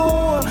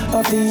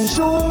I feel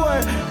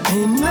sure,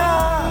 and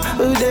now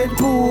we're dead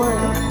poor.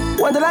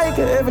 Want to like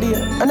it every day.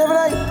 I never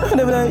die, I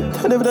never die,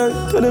 I never die,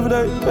 I never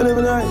die, I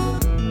never die.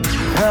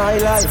 High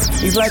life,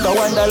 it's like a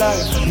wonder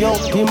life. Yo,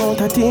 the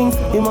amount of things,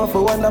 him off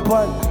a wonder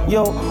pan.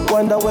 Yo,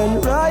 wonder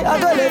when right, I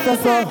got let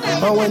us up.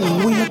 And when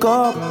he wake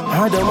up, I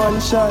had a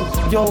mansion.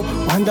 Yo,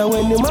 wonder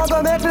when the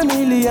maga make the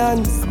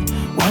millions.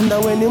 Wonder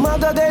when the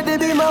maga get the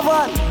beam of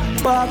one.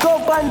 Park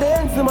up and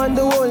dance him and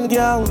the whole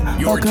gang.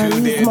 You're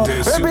tuned in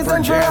to Super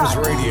Jams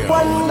Radio.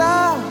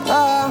 Wonder,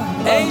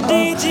 hey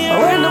DJ,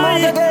 when the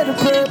maga get the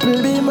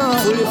purple beam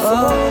of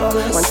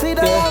one. See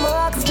the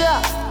marks,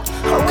 yeah.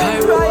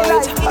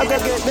 Alright.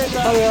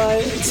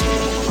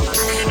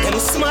 Them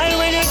smile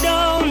when you're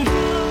down,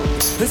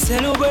 and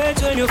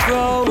celebrate when you're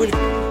proud.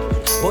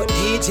 But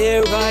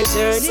DJ right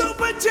turning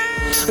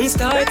and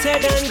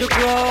started on the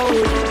ground.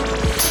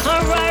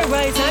 Alright,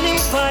 right, and him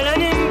fall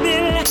and him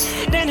build,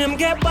 then him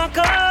get back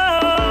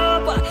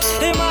up.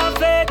 Him have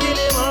faith in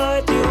him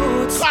heart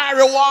youths.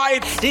 Fire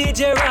White.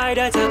 DJ right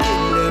at a kill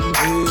them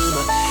dream.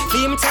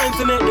 Feel time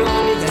to make the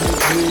money and the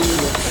dream.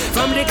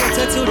 From the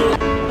gutter to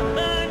the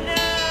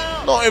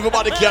no,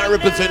 everybody can't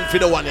represent for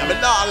the one. I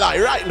mean, not lie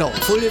right now.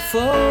 Fully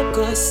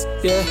focused,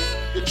 yeah.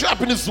 You're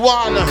dropping this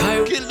one.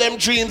 Kill them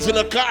dreams in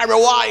a car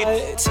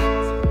White.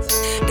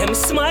 Them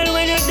smile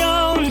when you're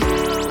down.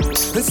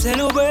 And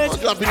celebrate. I'm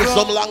dropping this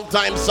some long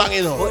time song,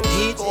 you know. But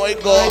he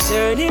go.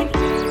 Turning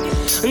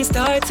and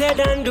started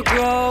on the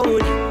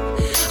ground.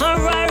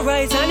 Alright,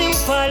 rise and him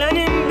fall and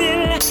him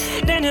build.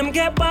 Then him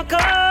get back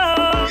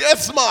up.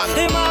 Yes, man.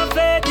 Him have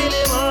faith in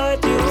him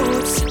heart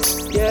youths.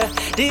 Yeah,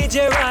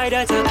 DJ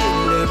Ryder to kill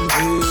them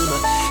dream.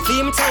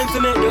 Fame time to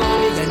make the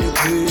money and the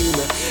cream.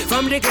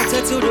 From the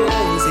gutter to the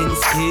housing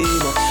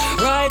scheme.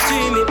 Right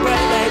dream it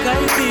bright like a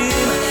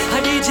beam. A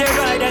DJ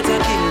Ryder to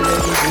kill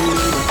them dream.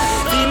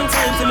 Fame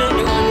time to make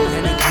the money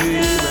and the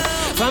cream.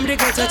 From the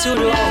gutter to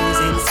the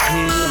housing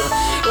scheme.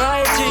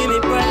 Right dream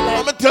it bright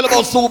like. I'ma tell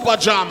about Super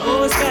Jam.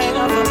 Most guy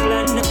have a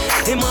plan.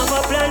 Him have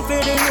a plan for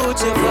the youth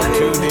to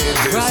fight.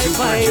 Right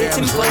fight,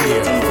 him fight,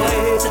 him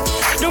fight.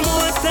 The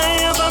most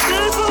I have a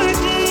plan for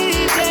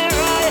DJ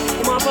Right.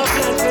 Him have a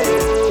plan for the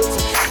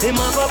youth. Him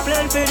have a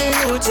plan for the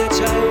youth to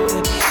try.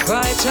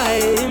 Right, try,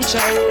 him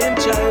try, him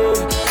try.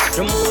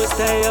 The most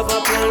I have a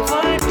plan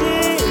for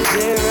DJ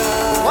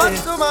Right. What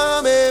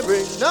tomorrow may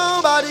bring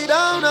nobody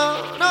down,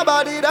 no,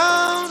 nobody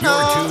down, no.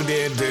 You're tuned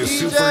in to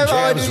Super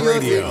Jams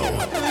Radio. Do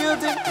you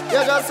think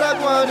you just like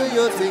one? Do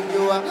you think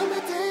you are?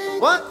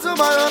 What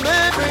tomorrow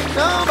may bring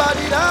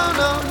nobody down,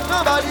 no,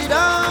 nobody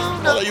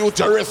down, no. All you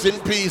to rest in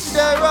peace. DJ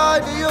Roy,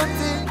 do you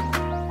think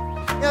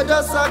you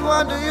just like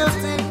one? Do you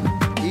think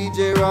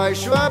DJ Roy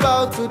sure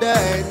about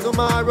today?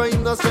 Tomorrow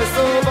him no stress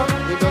over.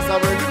 He just a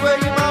ready where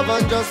him have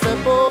and just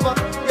step over.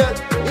 Yeah,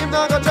 him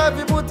not gonna try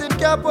to put in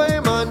cap where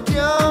him and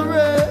can't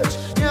reach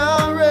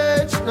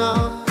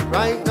now.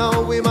 Right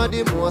now we are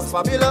the most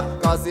popular.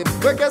 Cause him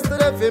quickest to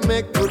them fi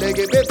make today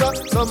get better.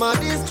 Some of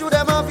these through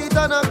them have it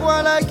and a go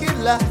like it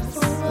lasts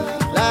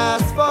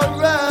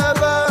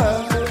forever.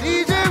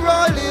 DJ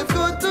Roy live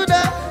good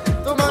today.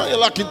 Tomorrow you're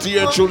lucky to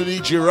hear truly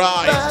DJ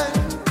Roy.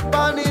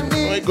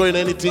 You ain't going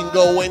anything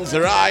go Wednesday,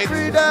 right?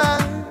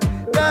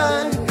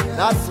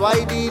 That's why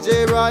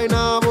DJ Roy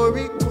now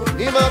worry.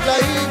 Him have the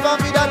even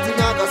be that in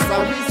August.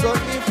 So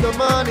if the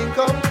morning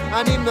come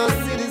and him not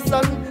see the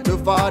sun, the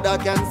father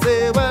can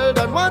say well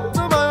done. What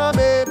tomorrow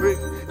may bring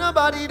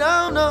nobody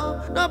down,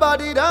 no,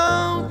 nobody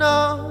down,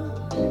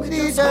 no.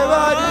 DJ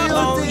Roy,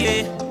 do you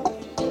think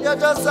you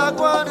just like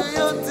what do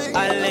you think?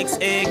 Alex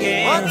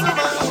again. What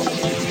tomorrow?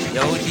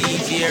 Yo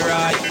DJ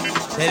Roy,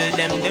 tell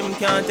them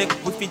can't take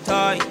with it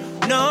toy.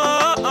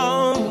 No,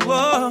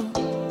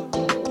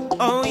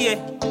 oh yeah.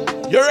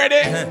 You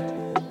ready?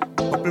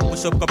 Couple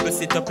push up, couple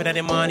sit up in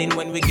the morning.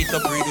 When we get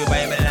up, read the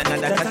Bible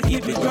and that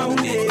keep it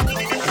grounded.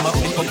 Them up,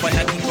 pick up and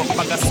I keep up,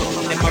 bag of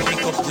something. Them a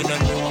pick up, we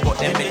don't know, but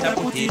them better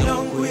put it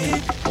on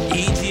quick.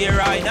 DJ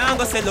right now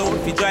go sell out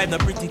if you drive no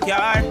pretty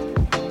car.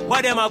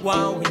 What them a go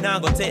on, we now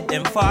go take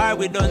them far.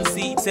 We don't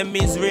see some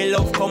misery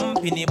love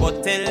company,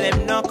 but tell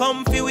them no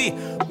comfy we.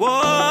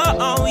 Whoa,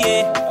 oh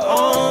yeah,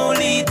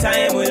 only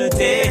time will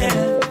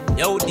tell.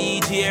 Yo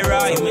DJ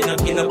Roy, we no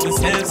kill up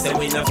ourselves, so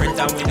we no fret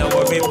and we no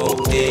worry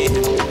about it.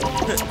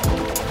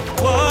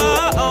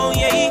 Whoa, oh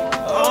yeah,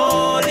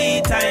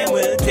 only time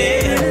will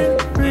tell.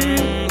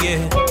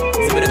 Yeah, so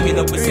we no kill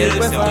up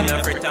ourselves, so we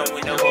no fret and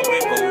we no worry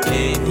about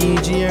it.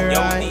 DJ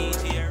Roy.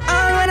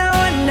 When I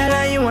wonder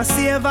that you want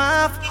save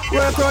off.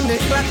 Work on the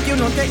clock, you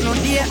don't take no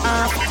day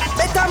off.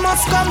 Better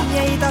must come,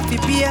 yeah, it have to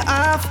pay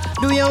off.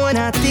 Do you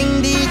wanna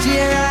think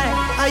DJ Roy?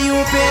 Are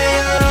you pay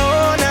your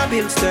own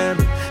bills term?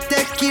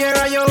 Take care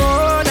of your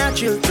own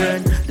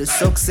children. The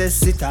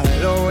success it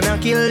alone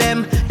and kill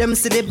them. Them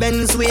see the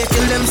Benz way,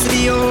 kill them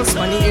see the house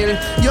money hill.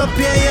 You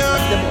pay your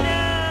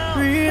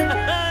real.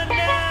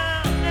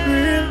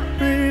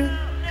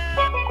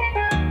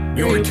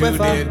 You're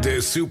tuned in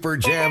to Super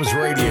Jams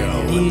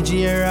Radio.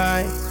 DJ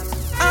Roy.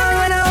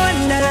 When I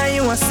wonder that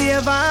you want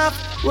save off.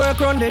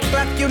 Work on the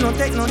clock, you no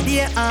take no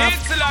day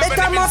off.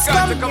 Better must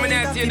come, do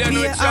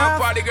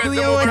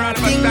your own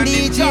thing,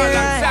 DJ.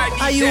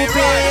 Are you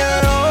pay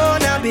your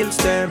own bills,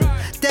 them?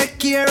 Take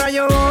care of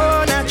your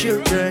own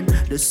children.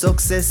 The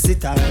success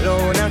it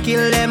alone and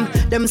kill them.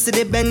 Them see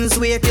the Benz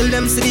wait till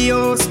them see the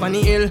house on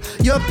the hill.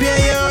 You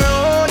pay your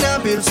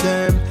own bills,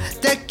 them.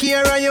 Take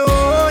care of your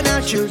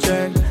own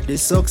children. The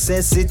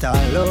success it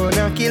alone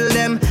and kill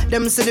them.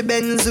 Them see the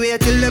Benz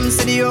wait till them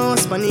see the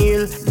house on the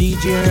hill.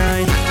 DJ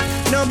Ryan.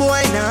 No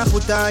boy nah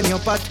put on your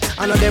pot.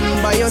 I know them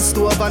buy your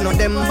stove, I know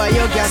them buy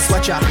your gas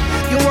watcher.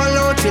 You all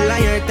out till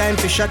I hear time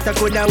for shut. I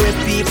coulda with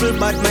people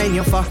but mind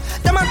your fa.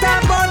 Them a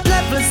talk about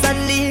levels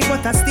and league,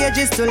 but a stage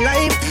is to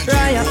life.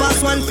 Raya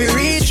pass one for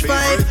reach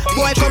 5.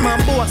 Boy come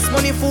and boss,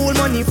 money full,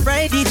 money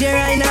fried. DJ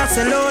Ryan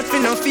sell out for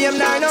no fame,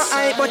 nah no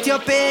hype, but you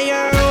pay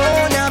your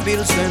own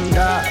bills them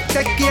dog.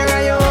 Take care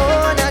of your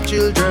own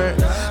children.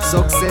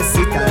 Success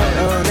it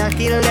alone and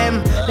kill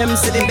them. Them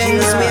see the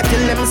Benz wait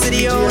till them see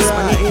the house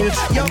on the hill.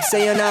 You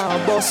say you now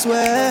boss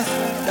way,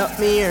 not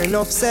me hear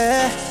enough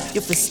say.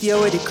 You fi stay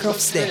where the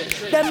crops there.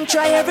 Them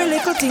try every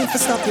little thing to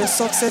stop your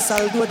success.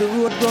 Although the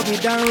road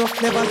rugged and rough,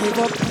 never give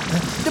up.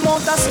 The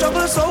amount of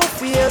struggle so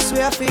fierce, we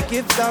have to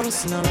give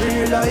thanks in a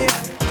real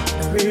life.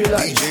 In a real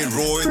life. DJ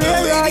Roy, the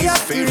lady's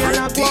favorite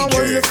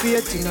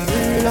DJ. In a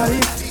real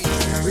life.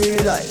 In a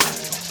real life.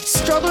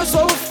 Struggle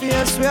so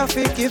fierce, we have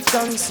to give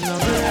thanks in a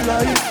real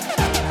life.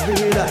 In a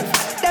real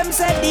life. Them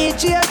say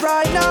DJ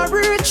Roy not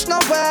rich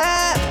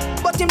nowhere,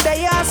 but him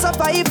they are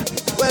survive.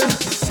 Well,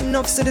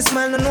 enough to this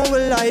man and our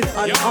life.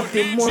 And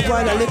happy more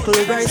while a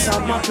little rice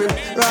and mackerel.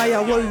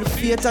 Raya hold the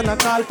faith and a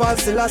call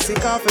past the lassie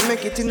coffee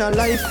make it in a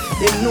life.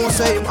 They know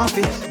say him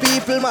happy,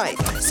 people might.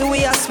 So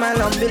we a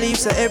smile and believe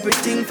so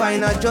everything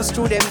fine. And just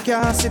through them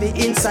can't see the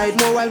inside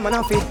more while man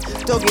happy.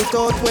 Tug it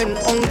out when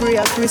hungry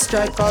a twist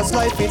strike. Cause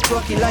life is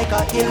rocky like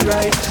a hill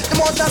ride. The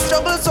amount of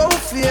struggle so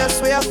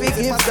fierce, we have to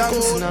give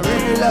thanks in a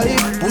real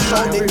life. Push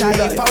out the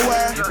tide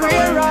power.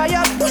 Pray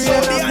Raya, push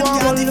out the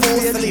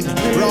anti-force.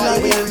 Roy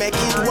will make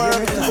it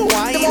work.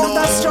 Why not?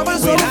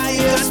 When I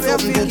got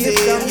something to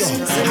tell you,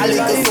 I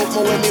like the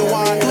something when me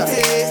want to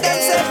take.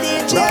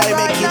 Roy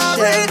make it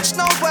shake.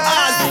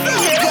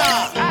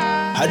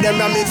 And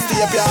them a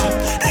mixtape ya.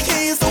 The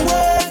key is to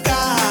work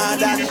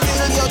hard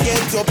until you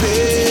get your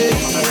pay.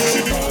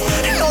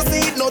 No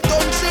seed, no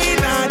country,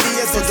 nah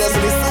day. So just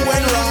listen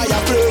when Roy a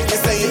break. You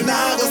say it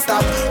nah go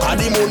stop. And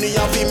the money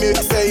a fi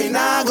make say it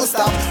nah go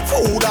stop.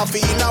 Food a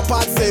fi in a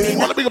pot say.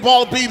 Wanna big up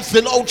all the peeps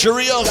in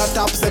Ocheria. That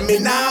top say me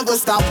nah go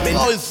stop me.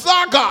 Oh, it's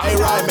Saga. Hey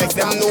Roy make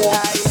them know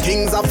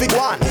things a fi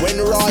one.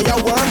 When Roy a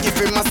work, if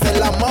him a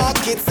sell a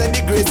market, send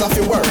the grace of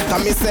your work.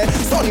 And me say,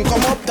 son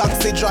come up,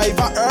 taxi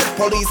driver hurt.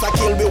 Police a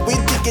kill me with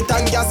ticket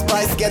and gas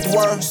price get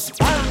worse.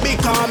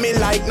 Because me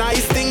like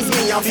nice things,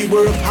 me a fi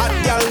work. Hot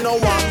girl no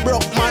one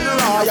broke man,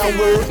 Roy a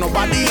work.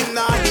 Nobody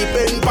nah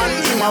depend on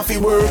him a fi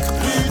work.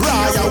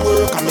 Roy a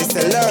work, and me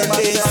say learn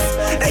this.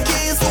 The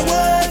key is to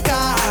work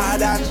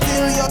hard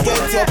until you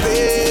get your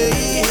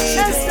pay.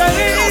 No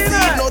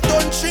seed, no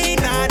country,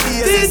 nah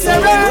days. So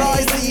when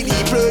Roy see the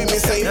play, me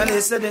say now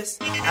listen this.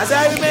 As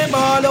I remember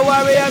all the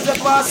warriors that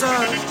pass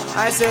on,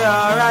 I say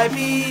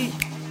R.I.P.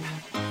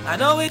 I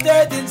know we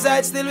dirt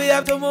inside, still we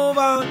have to move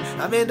on.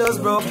 I'm in those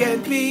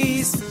broken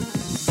pieces.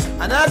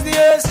 And as the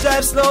earth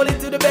strives slowly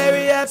to the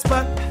burial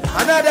spot,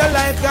 another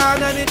life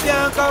gone and it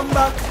can't come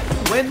back.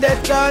 When they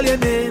call your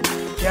name,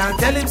 can't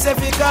tell him if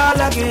he call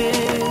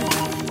again.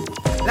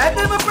 Like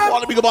them a problem.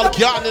 Wanna big up all the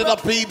Canada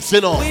peeps, you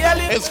know.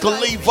 It's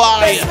Levi.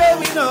 That's where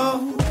we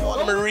know.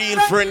 All my real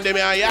friend, them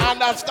here, you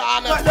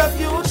understand? But the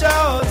future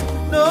out,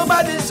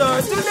 nobody's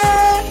sure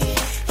today.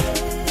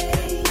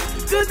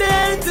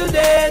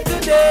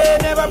 Today,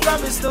 never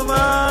promise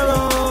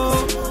tomorrow.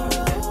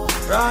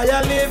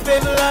 Raya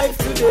living life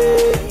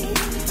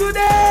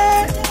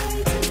today.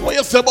 What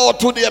you say about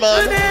today,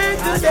 man?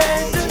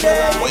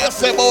 Today. What you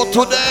say about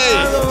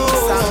today?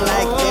 sound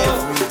like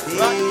every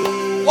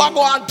day. What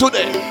go on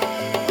today?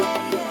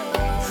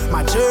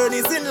 My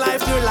journeys in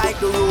life, they're like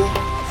the road.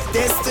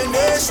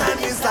 Destination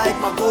is like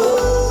my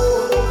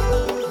goal.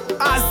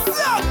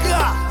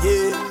 Azaka,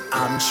 yeah.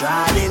 I'm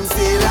trying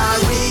till I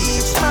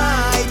reach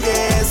my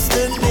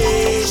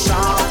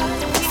destination.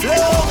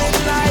 Flowing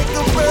like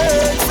the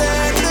birds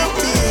and the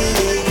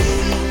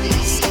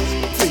bees.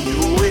 For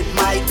you it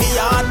might be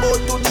hard, but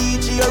to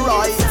DJ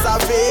Roy it's a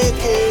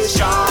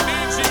vacation.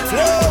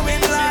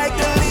 Flowing like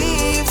the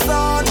leaves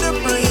on the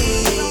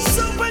breeze.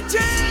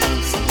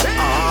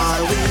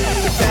 Are we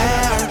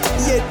there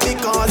yet?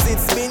 Because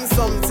it's been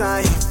some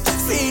time.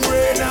 Seen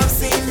rain, I've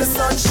seen the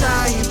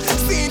sunshine.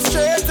 Seen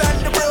straight and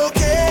the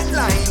broken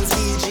lines.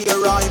 DJ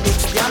Roy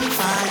makes me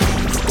fine.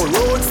 Go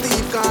road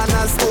steep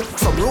corners too.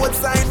 Some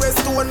roadside where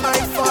stone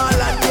might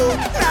fall on you.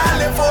 Now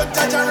live out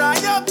touch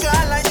around your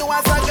call and you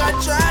as I got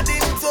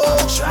trodden to.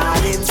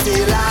 Trodden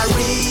till I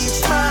reach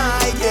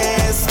my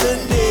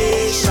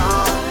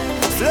destination.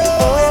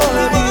 Flowing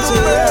like the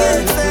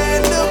birds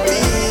and the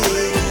bees.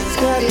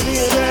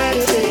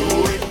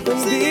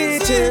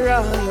 DJ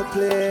Roy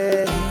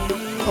play.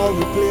 How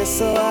we play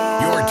so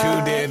hard. You're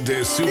tuned in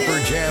to Super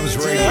Jams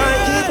Radio. I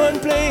keep on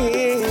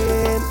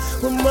playing.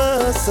 We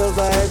must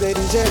survive,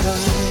 DJ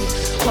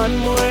High. One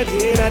more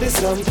day at the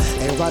sun,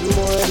 and one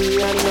more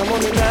day and I'm on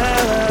the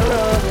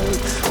run.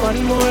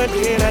 One more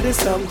day at the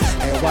sun,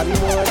 and one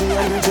more day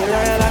and DJ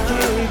High lock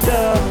it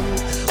down.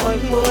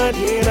 One more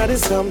day at the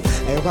sun,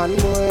 and one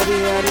more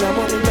day and I'm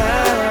on the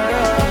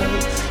run.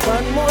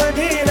 One more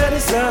day at the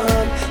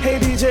sun. Hey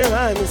DJ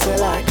High, me say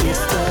like this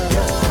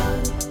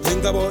time.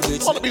 Think about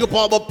it. All the big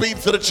up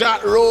beats to the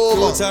chat room.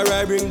 Future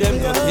I bring them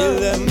to kill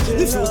them.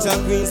 The future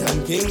queens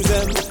and kings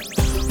them.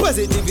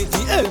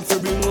 Positivity help to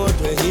bring out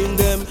the in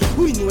them.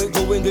 We know it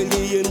go when they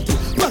empty.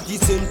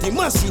 Pockets empty,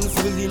 machine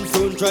full in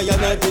front, try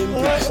and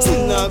attempt.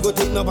 Still now go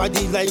take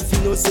nobody life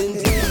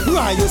innocent.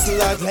 Riots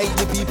like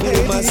the people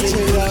in my city.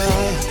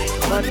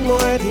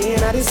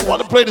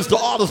 Want to play this to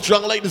all the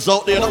strong ladies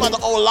out there, no matter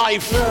how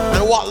life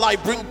and what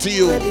life bring to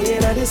you.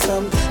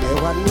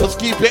 Just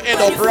keep your head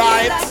up,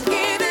 right?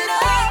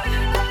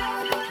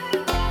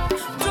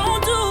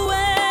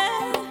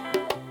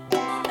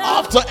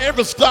 After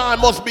every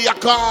storm must be a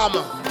calm.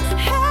 Don't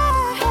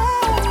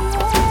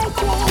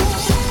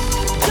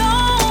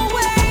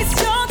waste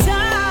your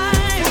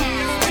time.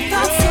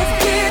 Thoughts of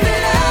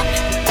giving up,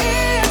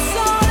 it's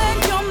all in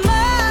your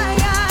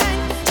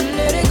mind.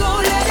 Let it go,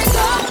 let it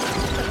go.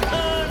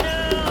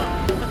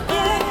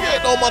 Yeah,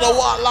 no matter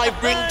what life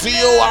bring to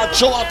you or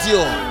throw at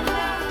you.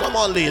 Come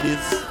on,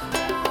 ladies.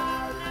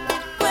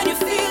 When you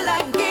feel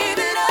like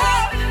giving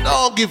up,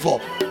 don't give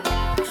up.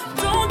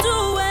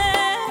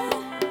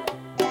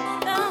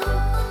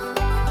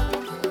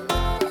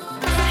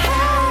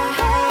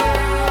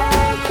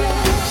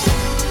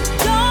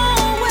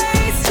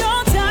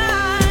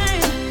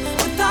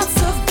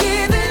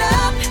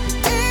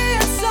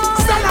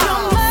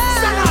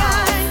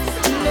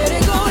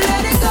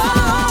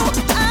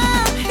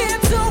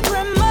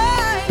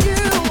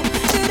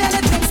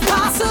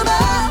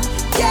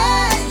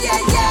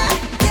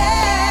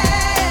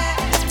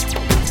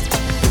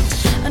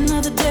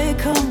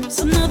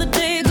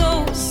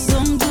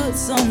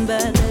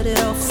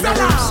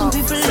 some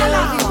people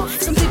love you,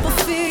 some people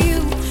fear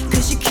you,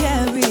 cause you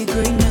carry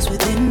greatness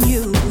within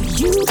you.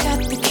 You got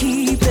the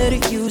key, better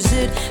use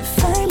it.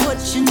 Find what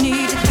you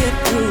need to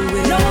get through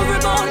it. No worry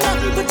about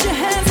nothing, put your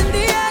hands in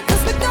the air,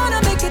 cause we're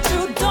gonna make it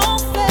through.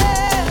 Don't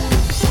fail,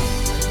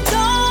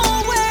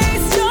 don't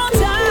waste your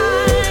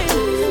time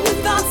with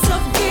thoughts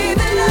of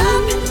giving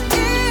up.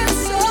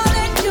 It's all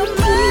in your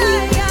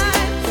mind.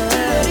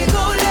 Let it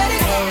go, let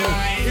it go.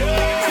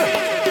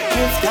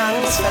 Give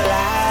thanks for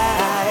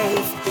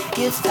life,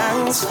 give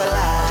thanks for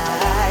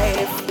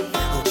life.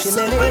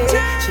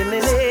 Chimney.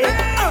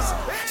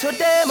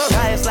 Today my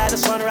rise like the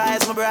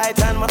sunrise, my bright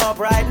and my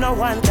upright. No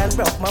one can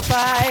broke my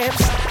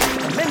vibes.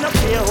 I'm in no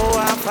fear who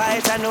I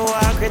fight, I know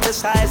I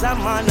criticize.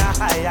 I'm on a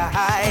higher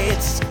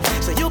heights.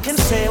 So you can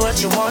say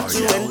what you want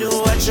to and do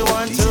what you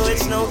want to.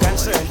 It's no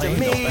concern to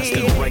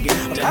me.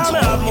 I'm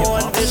on my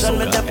own vision,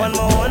 me step on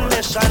my own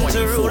mission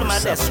to rule my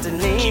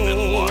destiny.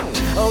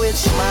 Oh,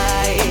 it's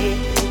my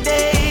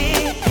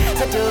day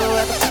to do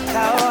what the fuck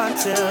I want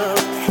to.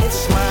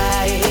 It's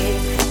my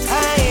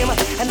time,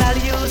 and I'll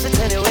use it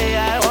any way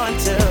I want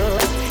to.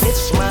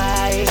 It's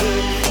my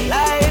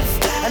life,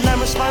 and I'm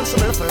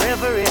responsible for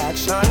every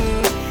action.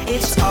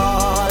 It's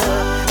all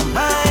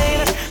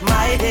mine,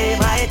 my day,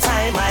 my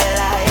time, my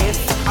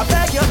life. I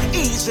beg you,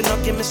 easy now,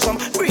 give me some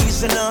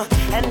reason,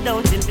 and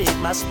don't invade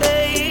my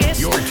space.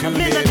 You're tuned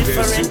I'm in a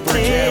different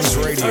place,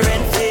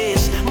 different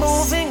place,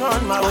 moving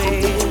on my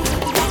way.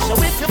 So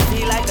if you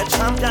feel like a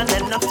champion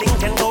and nothing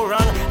can go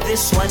wrong,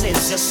 this one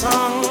is your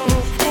song.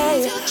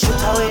 Hey,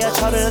 put away your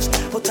troubles,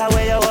 put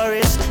away your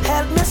worries,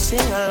 help me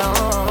sing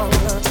along.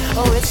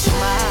 Oh, it's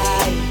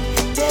my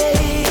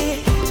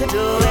day to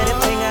do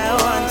anything I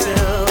want to.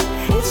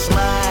 It's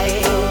my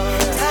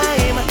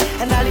time,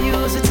 and I'll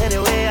use it any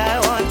way I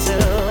want to.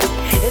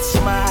 It's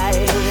my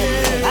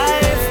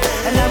life,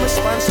 and I'm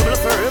responsible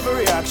for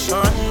every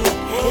action.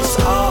 It's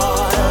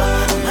all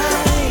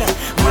mine,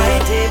 my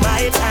day,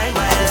 my time,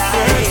 my life.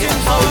 Searching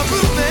for a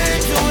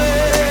better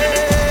way.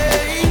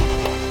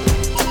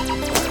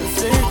 I'm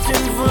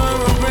searching for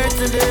a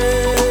better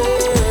day.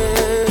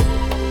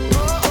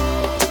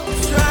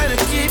 Trying to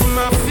keep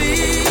my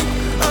feet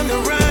on the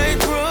right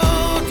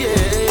road,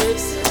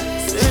 yes.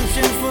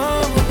 Searching for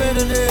a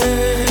better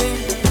day.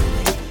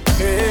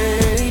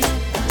 Hey,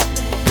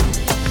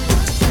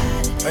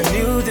 a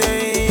new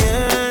day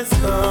has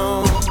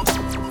come.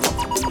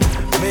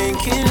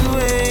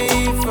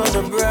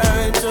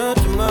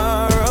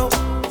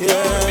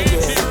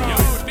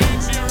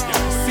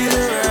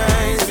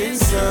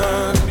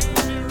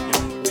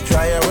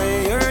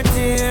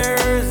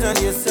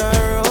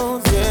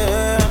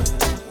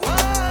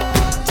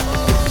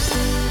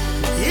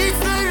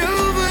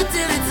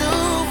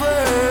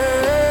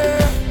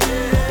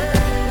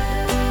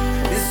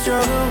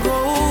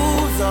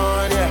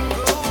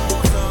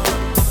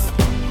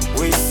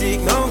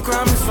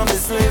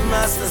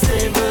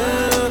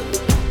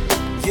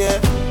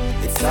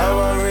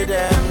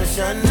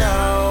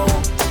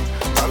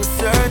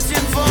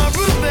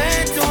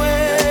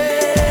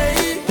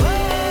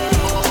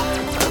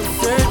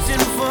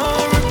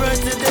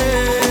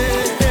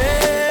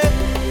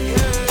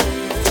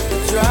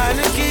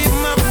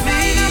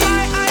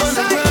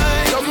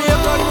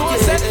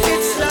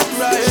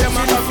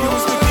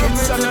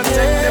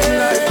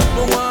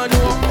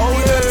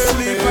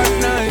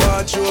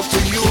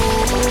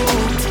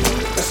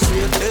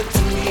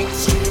 to me.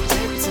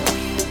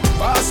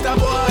 Pastor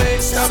boy,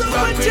 stop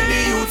rocking the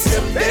youths,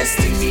 them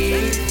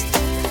destiny.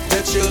 The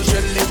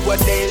children live what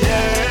they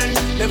learn.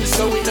 Them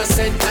so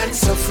innocent and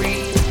so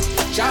free.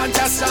 Chant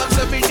a psalms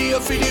every day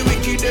for the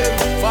wicked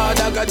them.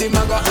 Father God, him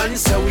a go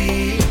answer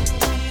we.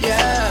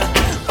 Yeah.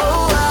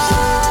 Oh, I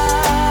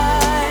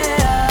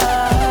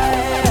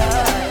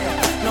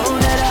know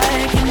that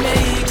I can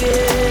make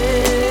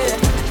it.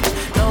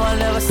 No, I'll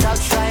never stop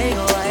trying.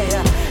 Oh,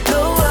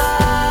 no, I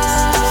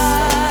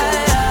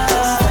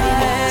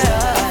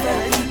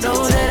know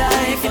that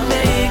I can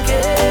make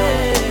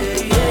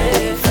it.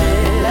 Yeah,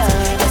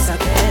 yes I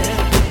can.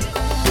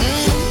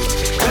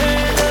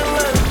 We're the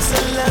ones who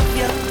love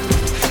you.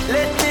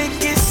 Let me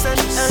kiss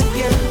and hug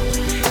you.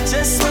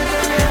 Just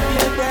wanna love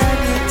your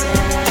daddy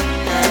time.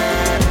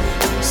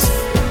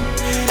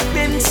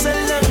 Been so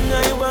long I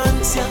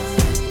want you.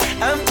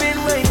 I've been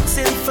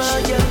waiting for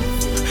you.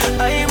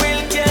 I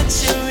will catch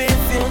you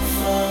if you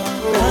fall.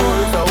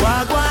 So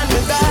I want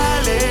you,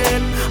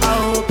 darling. I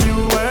hope you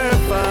were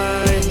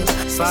fine.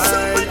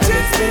 Fine. And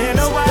it's been a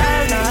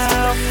while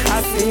now.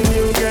 I've seen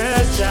you,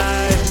 girl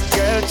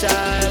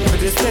child.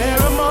 But is there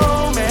a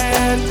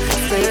moment?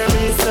 Spare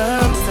me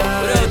some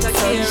time,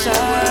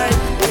 sunshine.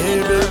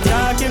 Baby,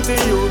 talking to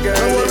you, girl.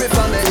 Don't worry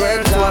for me,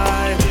 Worth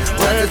why?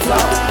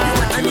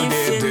 You're tuned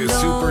in to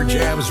Super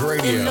Jams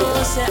Radio. You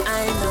know, say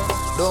I know.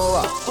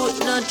 Put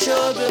no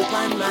trouble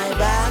on my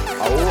back.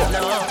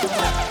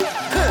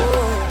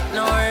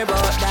 No worry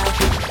about that.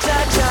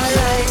 Jaja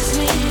rise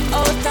me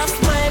out of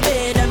my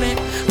bed. I mean,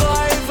 go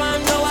river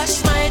and go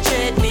wash my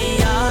dread.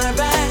 Me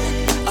alright,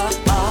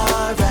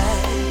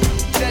 alright.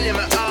 Tell you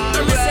my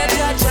I'm say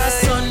Jaja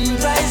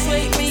sunrise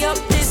wake me up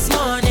this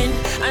morning,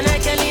 and I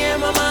can hear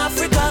Mama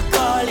Africa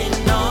calling.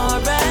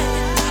 Alright,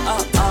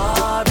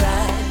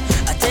 alright.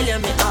 I tell you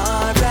me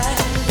alright,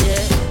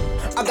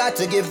 yeah. I got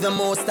to give the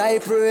most high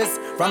praise.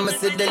 From me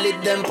see the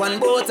lid them pan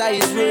both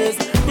eyes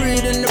raised.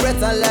 Breathing the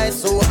breath of life,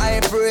 so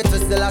I pray to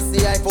still I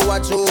see I for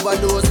watch over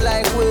those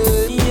like we.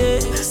 Yeah.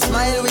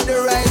 Smile with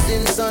the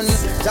rising sun.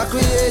 The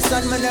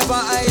creation me never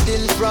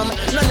hiding from.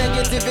 No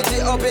negativity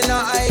up in a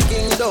high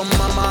kingdom.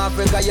 Mama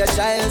Africa, your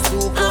child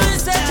to come. I'm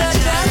say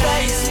Jaja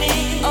rise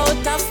me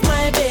out of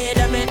my bed.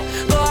 I mean,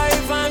 go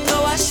river and go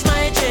wash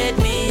my dread.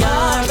 Me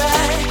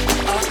alright,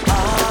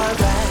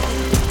 alright.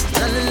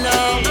 No.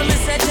 I'm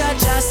say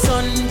Jaja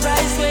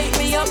sunrise wake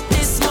me up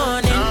this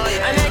morning,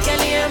 and I can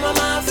hear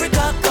Mama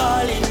Africa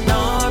calling.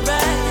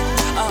 Alright,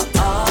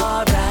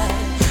 alright.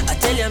 I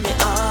tell you me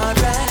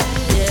alright,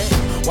 yeah.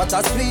 What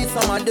a sweet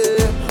summer day.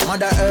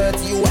 Mother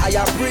Earth, you I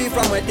am free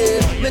from a day.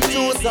 Me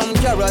chew some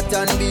carrot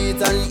and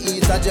beet and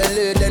eat a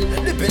jelly. Then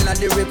dip in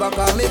the river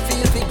cause me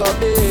feel figure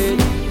big.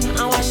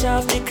 I wash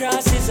off the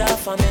crosses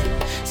off of me.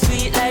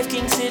 Sweet life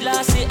King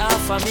Selassie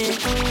off of me.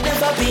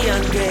 Never be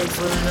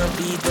ungrateful, no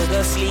people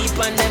go sleep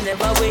and them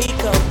never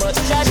wake up. But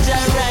Jaja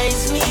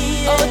rise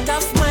me out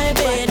of my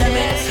bed. I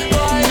mean,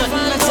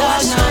 nothing at all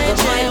now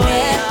go my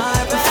way.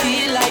 I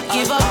feel like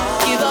give up.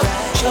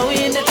 Show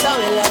in the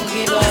towel and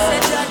give up.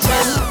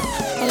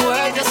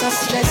 Work just a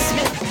stress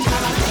me.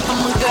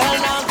 I'm a girl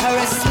now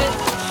caress me.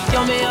 Yo,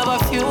 me have a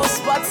few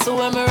spots so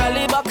when me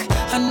rally back,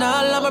 and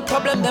all of my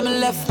problem them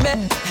left me.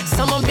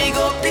 Someone big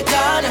up the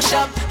corner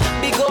shop,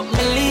 big up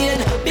my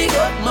lane, big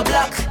up my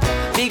block,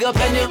 big up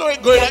any. You know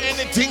it going to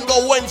anything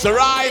go Wednesday,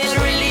 right?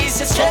 Release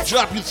your stress.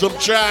 Drop you some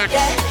track.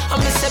 Yeah,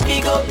 I'm say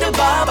big up the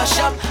barber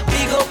shop,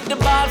 big up the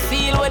ball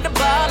field where the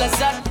ball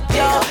is at.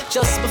 Yo,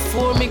 just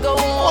before me go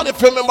on. Oh,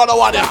 if you remember the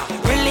one there.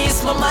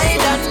 Release my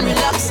mind and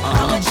relax.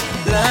 How much?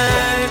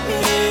 Like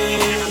me.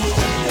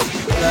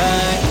 I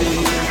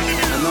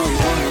know you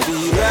wanna be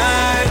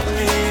like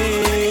me.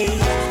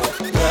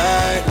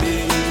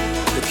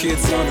 The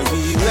kids wanna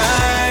be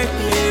like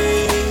me.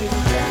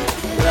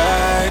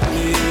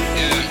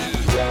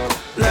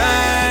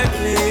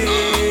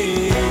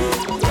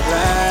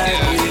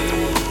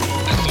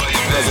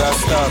 Cause I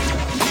stopped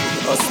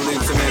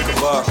hustling to make a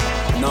buck.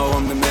 Now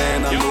I'm the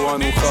man, I'm the one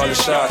who call the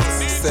shots.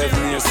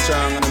 7 years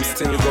strong and I'm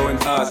still going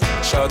hot.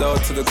 Shout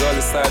out to the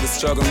gully side, the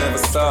struggle never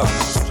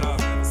stops.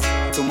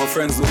 To my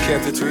friends who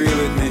kept it real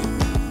with me,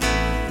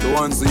 the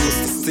ones who used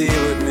to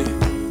steal with me,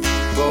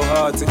 go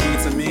hard to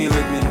eat a meal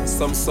with me.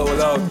 Some sold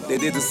out, they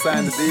didn't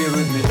sign the deal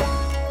with me.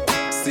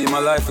 See, my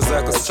life is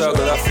like a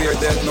struggle, I fear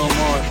death no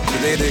more. The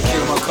day they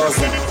kill my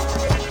cousin,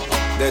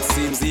 that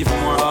seems even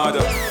more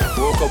harder.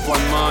 Woke up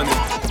one morning,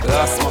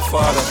 lost my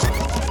father.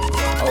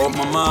 I hope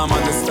my mom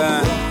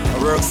understand. I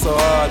work so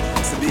hard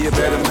to be a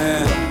better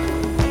man.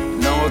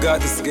 Now I got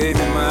this game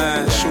in my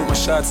hand. Shoot my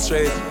shot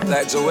straight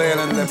like Joel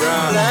and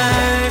LeBron.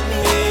 Like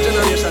me,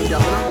 generation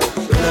gap,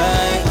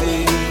 like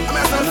me. I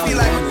feel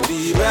like I'm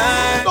be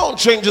right. Don't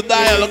change the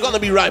dial, I'm gonna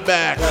be right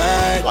back.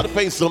 Gotta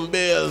pay some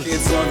bills.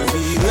 It's gonna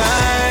be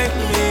like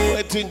me.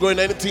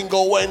 Anything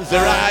go Wednesday,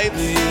 right?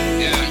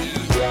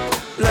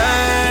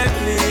 Like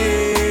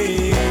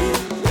me.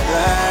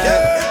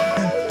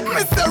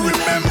 Mr.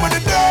 Remember the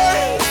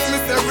days.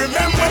 Mr.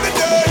 Remember the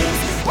days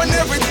when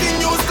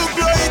everything used to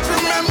great.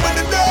 Remember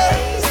the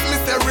days.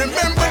 Mr.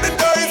 Remember the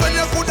days when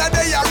you could have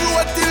day I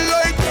wrote till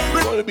like.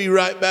 Gonna be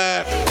right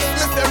back.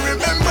 Mister,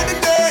 remember the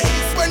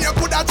days when you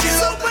could have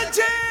chill out. Super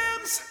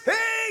James,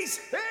 hey.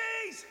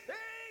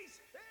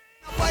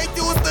 Fight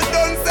used to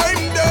done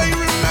same day.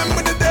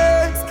 Remember the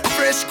days.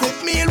 Fresh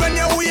cooked meal when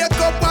you wake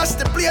up, wash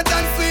the plate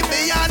and sweep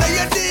the yard of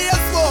your days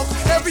fuck.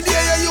 Every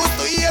day you used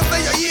to hear,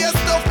 say you hear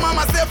stuff.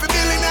 Mama say fi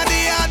building at the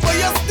yard, but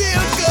you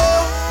still go.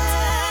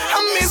 I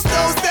miss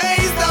those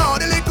days now.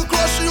 The little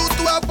crush you used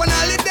to have on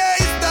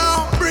holidays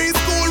now.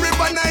 Preschool,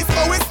 river nice,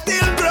 but we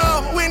still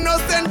grow. We no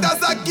sent as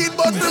a kid,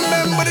 but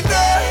remember the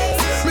days.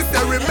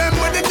 Mister,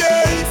 remember the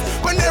days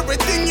when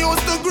everything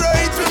used to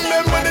great.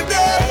 Remember the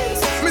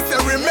days. Mister,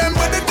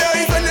 remember the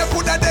days when you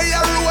put a day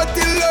a road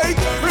till late.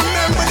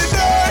 Remember the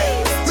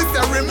days.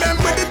 Mister,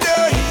 remember the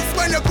days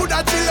when you could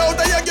have chill out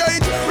of your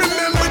gate.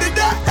 Remember the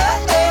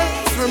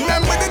days.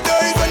 Remember the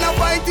days when I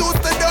fight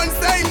used to done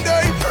same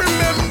day.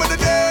 Remember the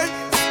days.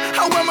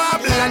 How am I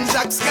and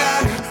Jack's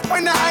gone?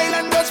 When the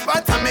island Dutch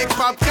pot I make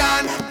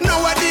popcorn.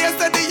 Nowadays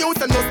that the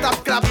youth no stop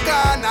clap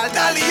can. All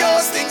dolly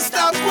house things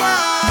stop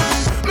one.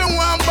 Me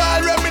one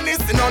ball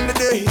reminiscing on the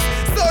days.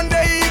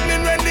 Sunday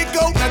evening when the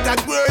goat not a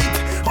great.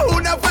 Who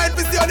the fight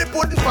for the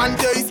pudding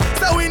panties?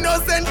 So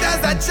innocent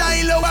as a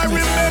child, oh I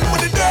remember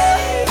the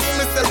days.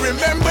 Mister,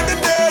 remember the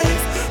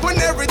days when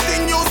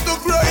everything used to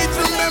great.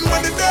 Remember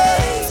the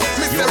days.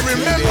 Mister,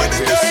 remember the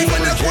days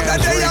when I put a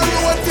day a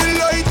road till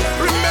late.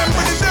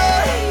 Remember the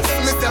days.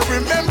 Mister,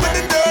 remember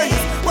the days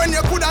when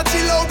you could have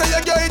chill out of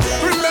your gate.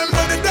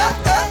 Remember the days.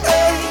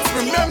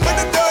 Remember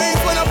the days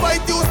when a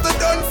fight used to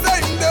done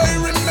same day.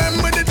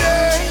 Remember the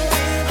days.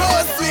 Oh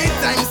sweet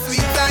time,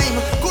 sweet time.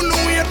 Couldn't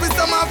wait for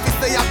some office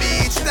say a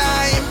beach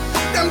time.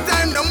 Them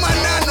time no man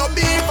and no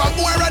beef. I'm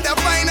more rather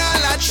find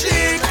all a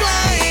chick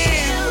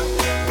climb.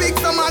 Pick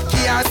some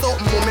ackee or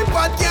something. Mommy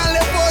pot can't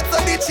left out so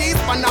the cheese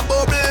pan a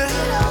bubble.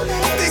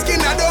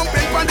 Sticking a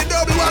dumpling pan the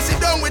double. Wash it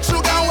down with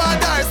sugar and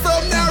water.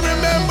 Some now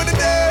remember the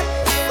day.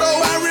 Oh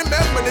I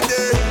remember the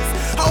days.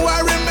 Oh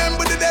I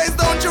remember the days.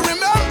 Don't you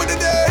remember the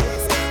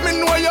days? Me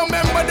know you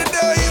remember the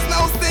days.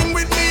 Now sing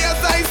with me as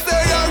I say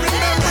I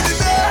remember the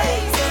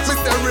days.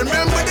 Mister,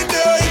 remember the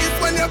days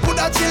when you could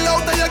have chill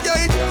out of your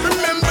gate.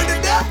 Remember the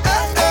days.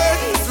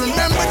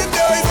 Remember the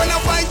days when I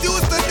fight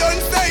used to done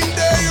same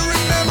day.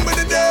 Remember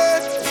the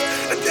days.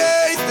 The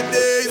days, the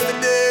days, the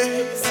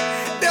days.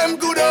 Them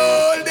good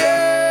old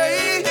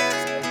days.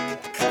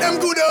 Them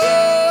good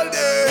old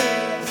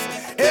days.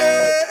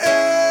 Hey,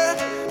 hey.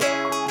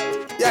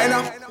 Yeah, you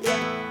know.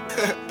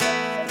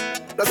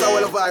 That's how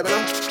well a vibe, you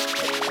know.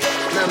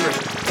 Memory.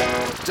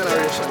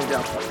 Generation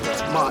gap.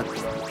 Mad.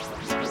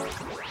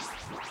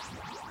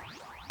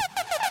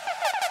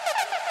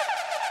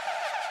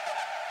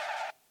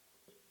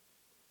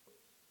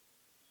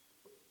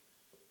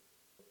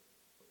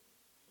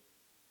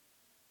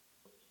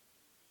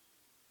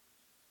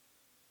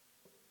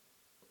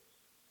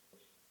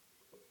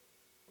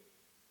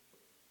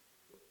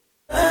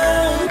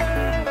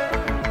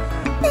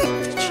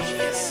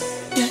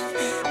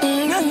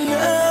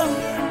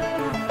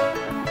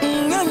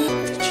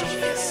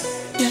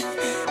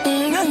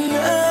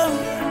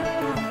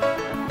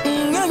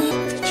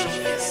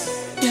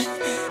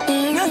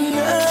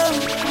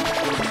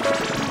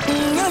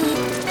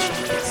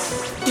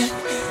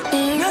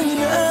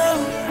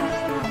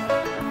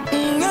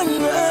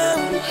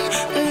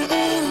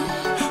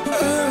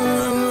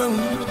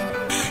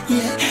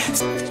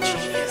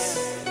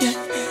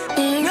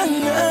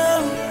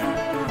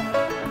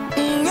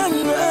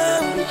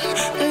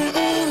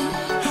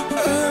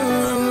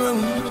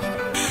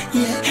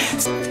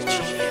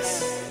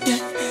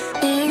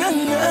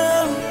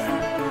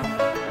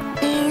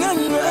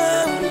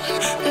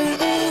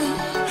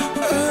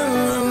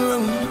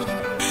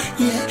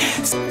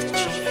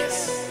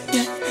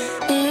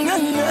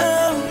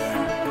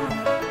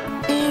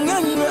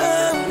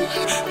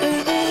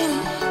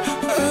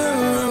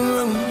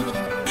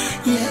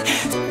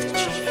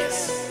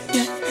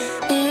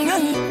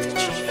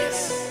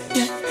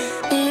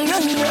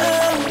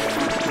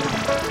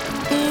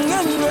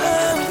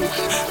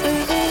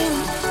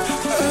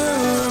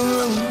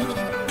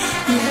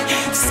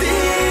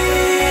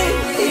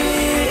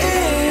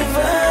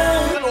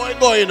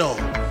 You know,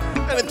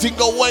 anything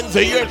go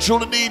Wednesday here through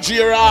the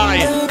DJ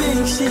Ryan.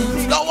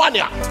 That one,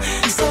 yeah.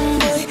 Some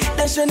boy,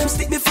 that's when them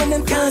stick before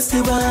them can't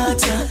see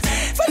water.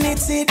 When it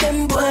see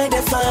them boy,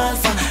 they fall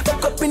for.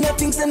 Fuck up in the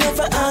things they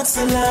never ask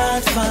a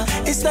lot for.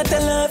 It's not a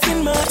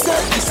laughing matter,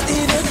 it's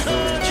either.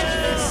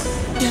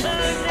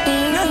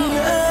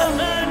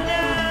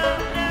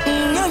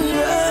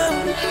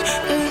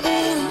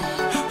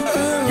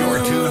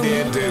 You're tuned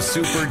in to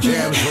Super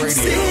Jams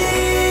Radio.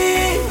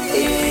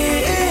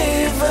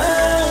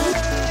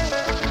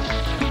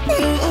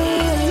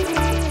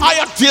 I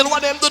octane,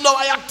 what them do now,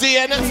 I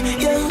octane.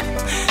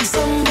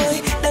 Some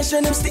boy, Dash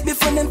when them stick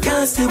before them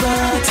can't see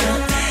water.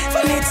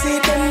 Funny see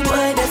them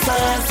boy they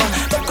fall for.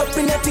 Back up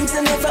in the things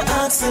they never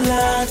ask a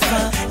lot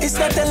for. It's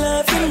not a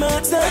laughing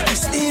matter.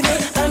 It's evil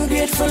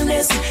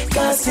ungratefulness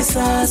cause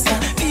disaster.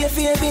 Be a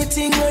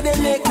everything where they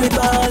make me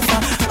ball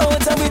for.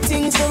 Out of the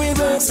things where we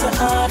work so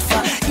hard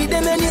for. Give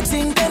them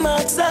anything them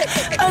outside.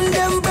 And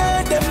them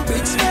burn them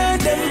bitch, burn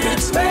them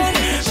bitch, burn.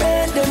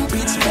 Burn them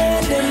bitch,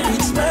 burn them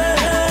bitch,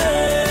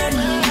 burn.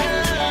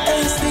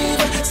 Hey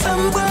Steve,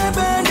 some boy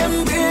burn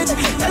them bitch.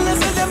 Tell us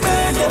that them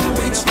burn them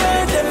bitch,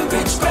 burn them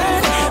bitch,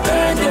 burn.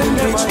 Burn them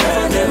bitch,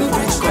 burn them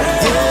bitch, burn.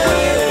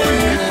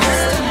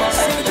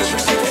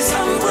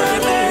 Some boy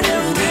burn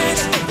them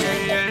bitch.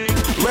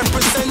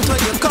 Represent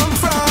where you come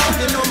from.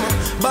 You know me,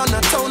 born a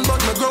town but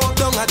me grow up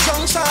down a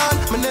junction.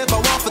 Me never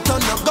want to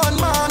turn a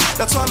gunman.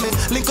 That's why me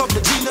link up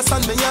the genius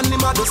and me and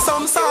him a do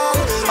some song.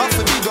 Have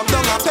to big up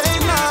down a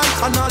pain man.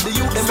 And all the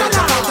youth them make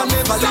a count and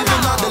never live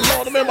in all the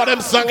left. Remember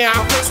them song yeah.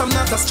 I'm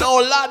not a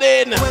Joe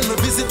Laddin. When we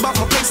visit back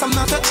my place, I'm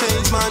not a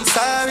change man.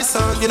 Sorry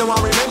son, you know I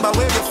remember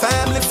where your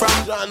family from.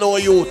 I know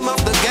you. I'm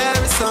of the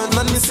garrison,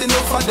 man missing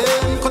up for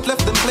them. Could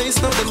left them place,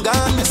 now them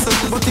gone missing.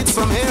 But it's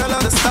from here,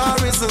 all the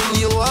stories and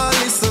you all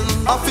listen.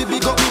 I feel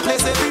big up me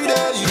place every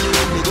day. You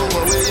let me go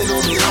away, you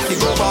know me have to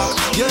go back.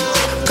 Yeah,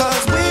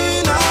 cause we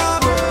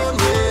not born,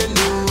 we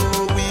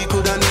knew we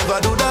coulda never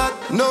do that.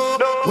 No,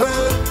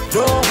 well,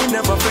 no, we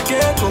never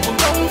forget where we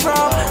come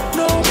from.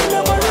 No, we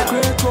never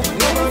regret where we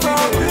come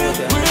from.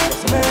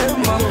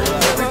 Remember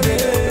every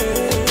day.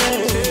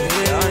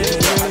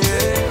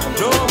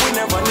 No, we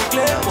never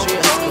neglect where we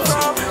come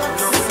from.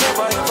 No, we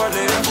never ever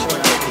let where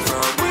we come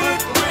from.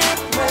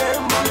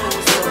 Remember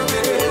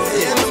every day.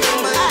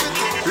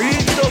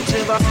 Real talks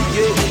never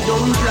forget we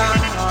don't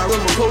plan or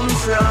where we come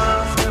from.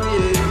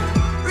 Yeah.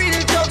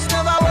 Real talks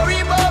never worry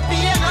about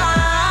being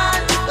on.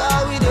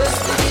 Cause we just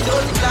we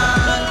don't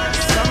plan.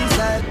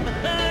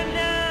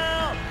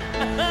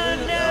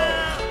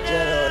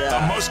 The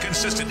most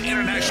consistent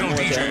international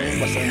DJ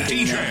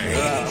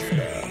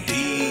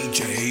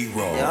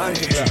Raw.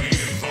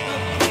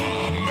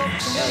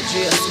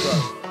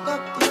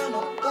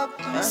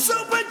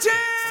 Super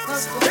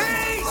Jams!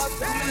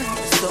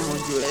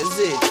 Someone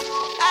crazy.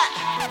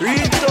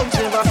 Real talks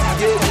never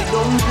forget we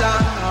don't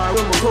plan or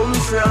where we come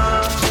from.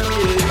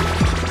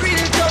 Yeah.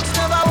 Real talks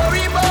never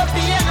worry about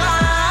being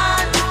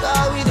on.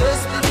 Cause we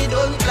just we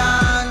don't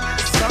plan.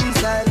 Some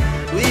say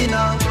we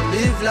now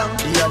live long.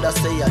 The other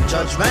say a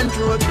judgment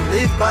road.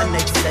 Live by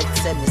next set.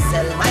 Say me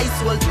sell my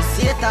soul to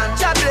Satan.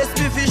 God bless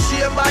me for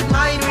share bad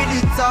mind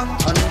with it song.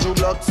 Andrew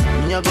Blocks,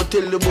 me a go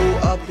tell the boy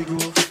happy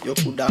grove. You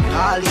coulda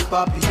call it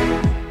papi.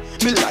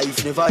 Me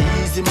life never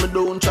easy, me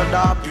don't tread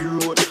happy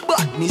road.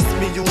 Badness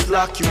me use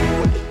lucky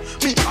road.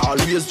 Me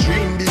always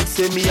dream big,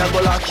 say me a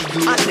go lucky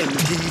good. And them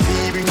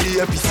TV bring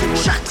the episode.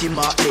 Shot him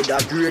up with a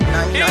grade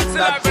 9 and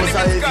that was a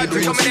heavy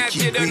brain. He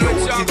keep me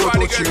out, he go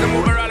touch the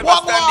road.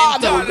 What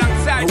one?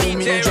 Now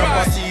me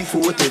drop a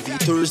C4 every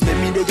Thursday.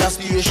 Me the gas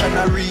station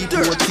a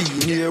report.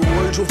 Teenage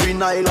world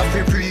juvenile a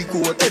free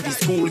pre-court. Every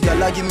school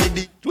girl a give me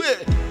the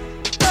wait.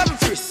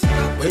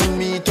 When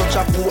me touch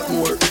a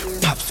Portmore,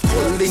 Pops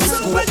calling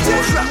school more.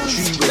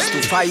 3 west to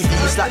 5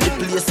 east like the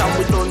place and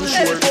we done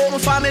sure. Home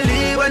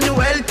family when you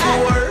well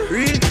poor.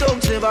 Real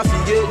talks never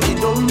forget the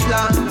dumb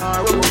plan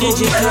or we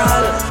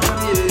digital.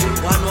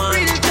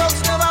 Real talks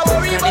never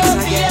worry about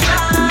the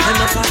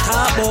enough a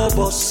talk about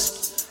bus.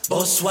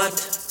 Bus what?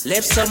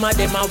 Left some of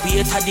them a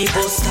wait at the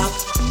bus stop.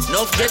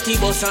 Enough get the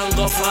bus and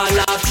go fall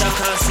off track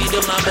and see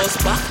them a bus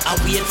back. I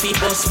wait for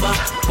bus back,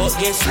 but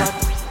guess what?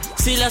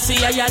 Still I see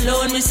I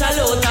alone, me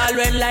salute all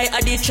when like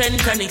at the trend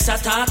chronics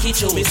attack it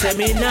show. Me say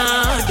me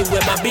nah, the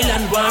way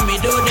Babylon want me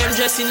do them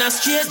dress in a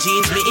straight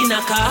jeans, me in a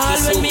car. All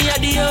when me a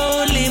the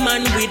only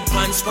man with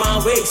pants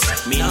pan waist,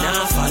 me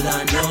nah follow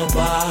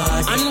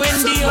nobody. And when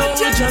the old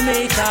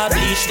Jamaica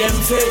bleach them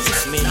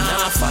faces, me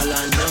nah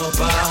follow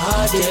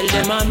nobody. Tell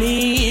them a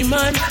me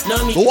man, no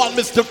me. Go on,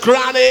 Mr.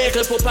 Chronic.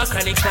 Put a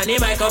chronic on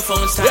the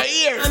microphone stand.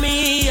 Yeah,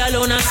 me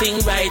alone a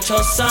sing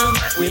righteous song.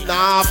 We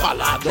nah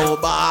follow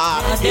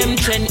nobody. Them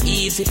trend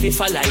easy fi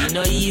follow,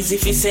 no easy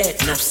fi set.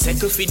 No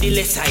second for the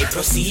less, I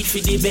proceed for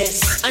the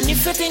best. And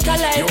if you think I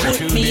like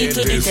put me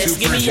to the test,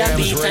 give me a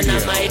beat and I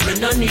might me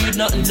no need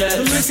nothing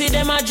else. Me see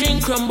them a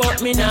drink rum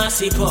but me nah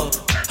sip up.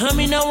 And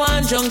me no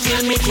want drunk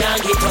till me can't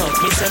get up.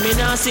 Me say me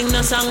nah sing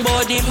no song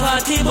about the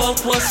party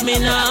but was me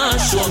nah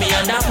show me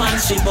under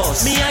pants she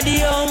bust. Me a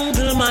the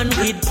uncle man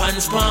with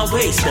pants pan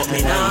waist but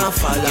me nah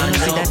follow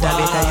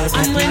nobody.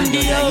 And when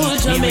the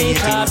old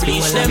Jamaica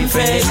bleach them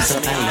face,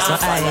 so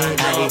I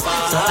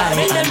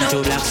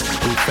too lax.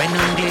 Good friend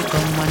and they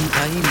come one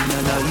time in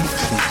your life.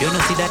 If you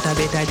don't see that I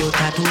better you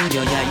tattoo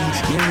your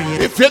eye.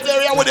 If you're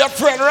there with your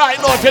friend right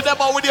now, if you're there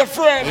with your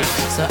friend.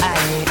 So I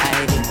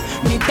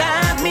me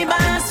dog, me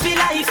boss for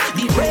life.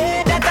 The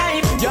way that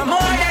you're more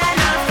than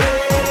a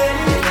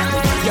friend.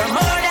 You're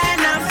more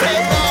than a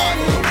friend.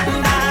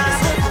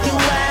 You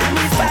are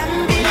my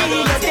family.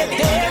 You're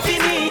there for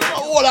me.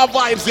 All our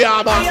vibes,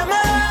 yeah, man. You're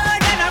more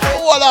than a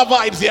friend. All our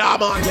vibes, yeah,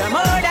 man. You're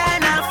more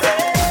than a friend.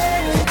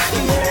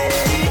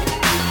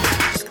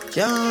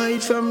 Can't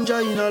hide from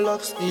China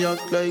locks. Me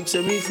act like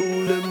say me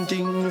fool them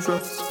thing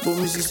frost. But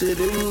me say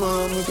them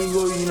man we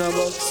go in a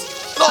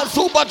box. No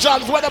super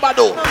chance, what am I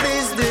do? No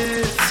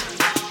business,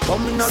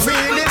 coming up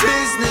really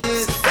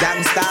business.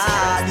 Gangsta,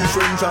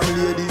 different from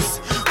ladies.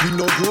 We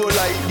no grow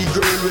like the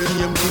girl when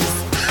them kiss.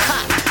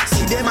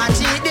 See them a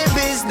cheat the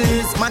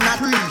business. Man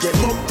a real get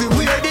up to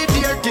wear the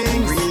dear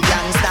things. Real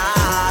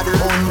gangsta,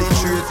 only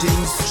true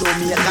things. Show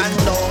me a can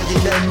down,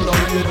 give them no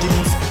real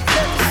things.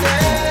 Them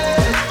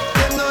say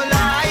them no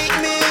like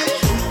me,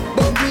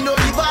 but me no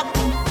give up.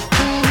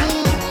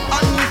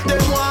 And if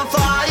them want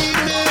fight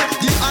me,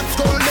 the ants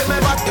call them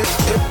ever.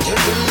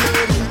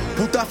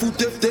 Put a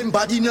foot if them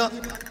bad in ya.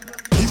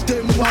 If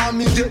them want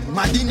me get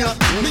mad in ya.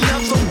 Me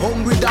have some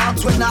hungry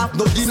dogs when I have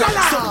no dinner.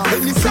 So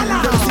any friend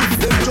them see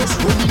them just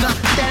running up.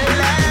 Tell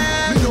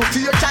them me no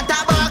fear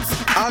chatterbox.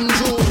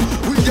 Andrew,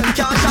 with them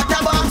can't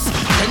chatterbox.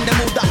 Then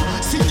them out that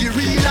see the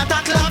real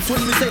attack laps.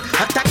 When we say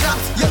attack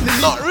laps, yeah me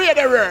not real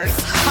the words.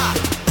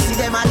 See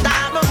them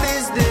attack my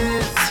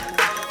business,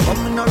 but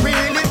me not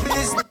really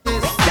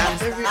business. Damn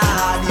very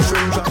hard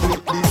different from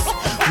like this.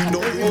 We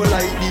know you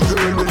like the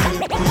girl when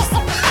we kiss.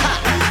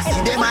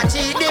 See them a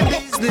cheat the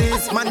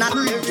business, man a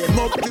real them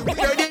up to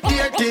wear the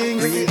dear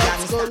things. Real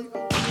gangster.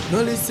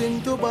 No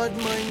listen to bad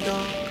mind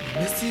dog.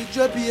 Message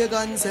your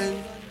pagan self.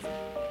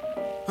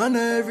 And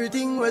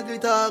everything where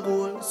glitter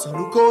gold. So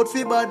look out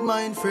for bad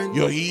mind friend.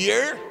 You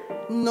hear?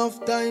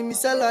 Enough time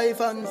is a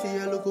life and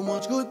fear. Look how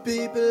much good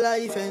people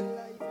life in.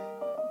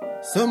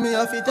 So me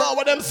have it. Oh,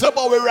 what them say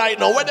about we right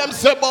now? What them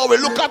say about we?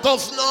 Look at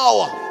us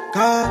now.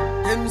 Cause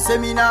them say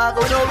me nah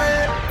go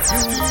nowhere.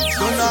 You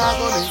don't nah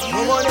go make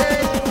no money.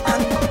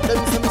 And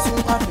them say me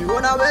soon have to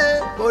run away.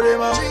 But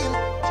them a dream.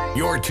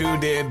 You're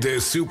tuned in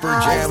to Super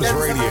Jams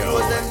Radio.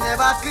 Them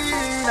never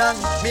clean and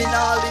me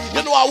nah leave.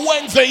 You know a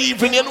Wednesday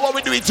evening, you know what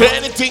we do it to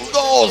anything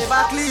goes.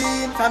 Never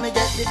clean, can me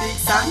get the big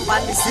sand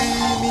when they see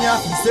me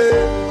have to say.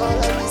 All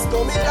of this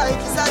to me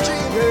like it's a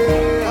dream.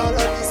 All of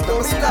this to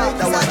me like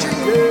it's a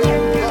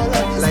dream.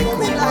 Like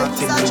me like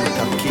it's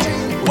a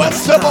dream.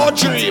 What's about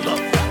dream?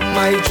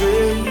 My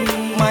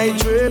dream, my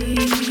dream,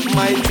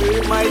 my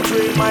dream, my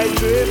dream, my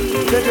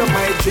dream. Tell you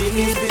my dream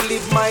is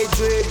believe my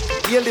dream.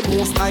 Hear the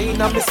most high in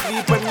my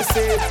sleep when me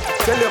say.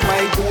 Tell you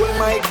my goal,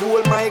 my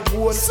goal, my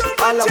goal.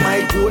 All of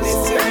my goal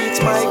is to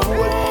reach my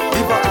goal.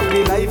 Live a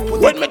happy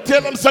life. When me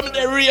tell them something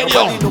they radio,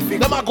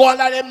 them a go and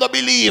let them not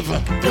believe.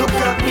 Look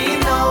at me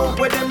now,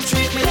 where them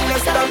treat me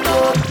less than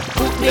gold.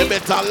 They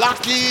better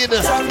lock in.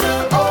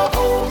 Oh,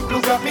 oh,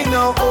 look at me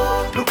now,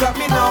 oh, look at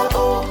me now,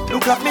 oh,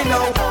 look at me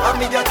now. I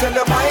mean, I tell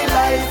you my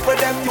life, where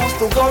them used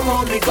to go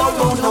round me, go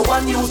round. No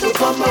one used to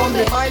come round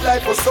me. My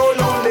life was so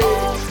lonely.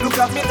 Look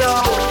at me now,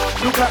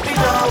 look at me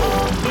now,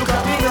 look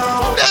at me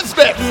now. That's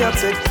back. Me a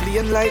take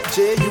plain like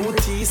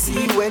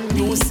JUTC. When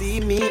you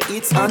see me,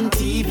 it's on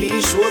TV.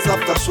 Shows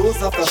after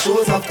shows after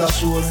shows after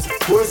shows.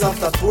 Tours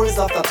after tours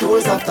after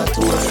tours after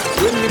tours.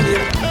 When me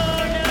name.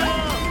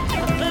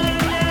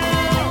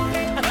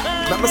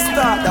 Let me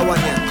start that one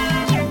here.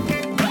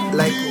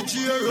 Like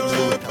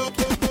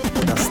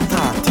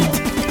start it.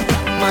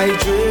 My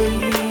dream,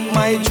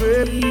 my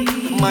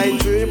dream, my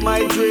dream,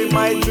 my dream,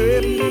 my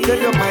dream. Tell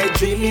you my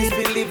dream is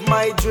believe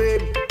my dream.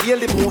 Hear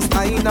the most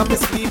high in my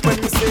sleep when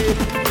me say.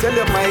 Tell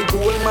you my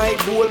goal, my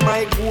goal,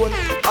 my goal.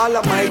 All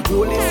of my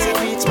goal is to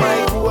reach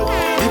my goal.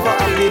 Live a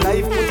happy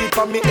life, put it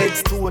on me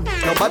headstone.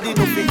 Nobody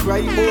no be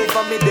cry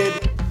over me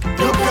dead.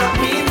 Look at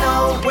me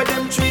now, where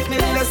them treat me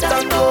less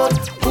than gold.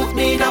 Put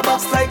me in a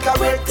box like a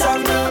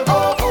rectangle.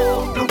 Oh,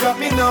 oh, look at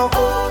me now,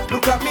 oh,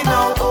 look at me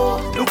now,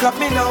 oh, look at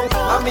me now.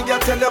 I mean, I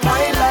tell you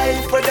my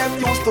life, where them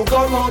used to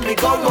go round me,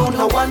 go round.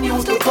 No one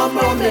used to come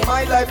round me.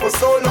 My life was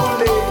so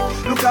lonely.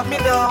 Look at me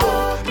now,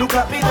 look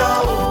at me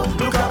now,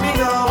 look at me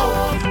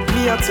now.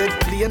 Me a take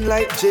plain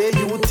like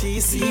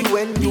JUTC.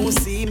 When you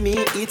see me,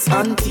 it's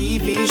on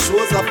TV.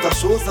 Shows after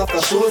shows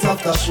after shows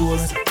after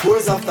shows.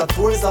 Tours after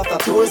tours after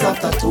tours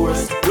after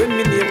tours. When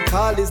me name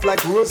call is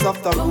like roars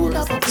after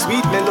roars.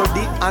 Sweet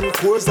melody and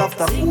chords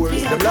after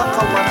chords. The black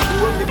and white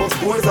door, me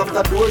bust doors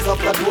after doors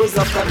after doors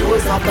after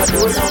doors after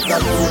doors after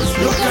doors.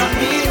 Look at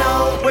me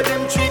now, where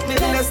them treat me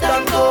less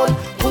than gold.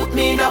 Put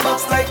me in a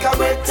box like a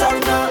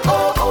rectangle.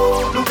 Oh,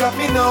 oh, look at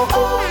me now,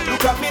 oh,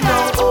 look at me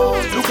now, oh,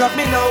 look at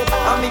me now.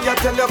 I mean, I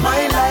tell you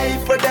my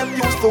life, where them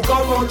used to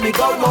go round me,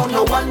 go round.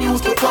 No one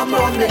used to come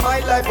round me. My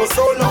life was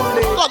so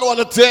lonely. I don't want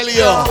to tell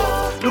you.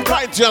 Look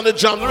right here on the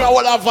jam. Look at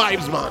all our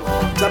vibes, man.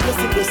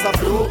 Jamaican just a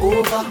flow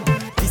over.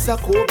 This a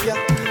copia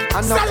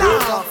and a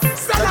coca.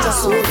 Such a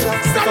soldier.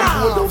 From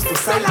old house to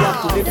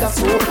sidewalk to live that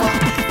sofa.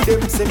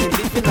 Them say me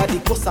living at the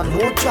coast and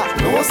no track.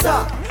 No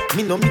sir,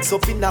 me no mix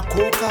up in a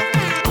coca.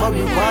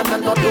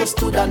 Marijuana not those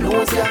to the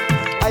nose ya.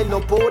 I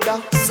love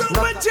powder,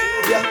 not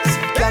yeah.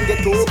 Can't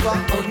get over.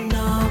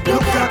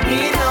 Look at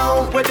me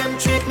now, where them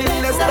treat me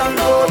less than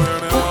gold.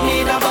 Put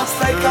me in a box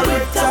like a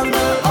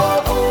rectangle.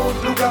 Oh,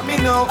 oh, look at me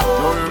now,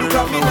 oh, look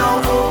at me now,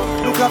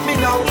 oh, look at me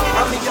now.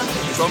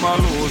 Some a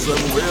lose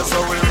them ways, so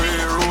we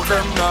reroute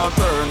them. Now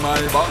turn my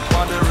back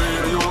on the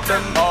radio.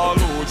 Them all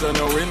lose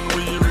genuine,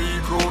 we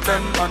recruit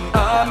salute them and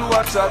all who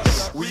a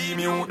chat. We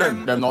mute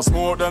them. Them no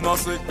smoke, them no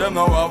sick, them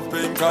no have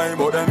pink eye,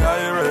 but them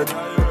eye red.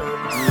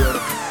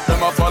 Yeah.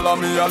 Them a follow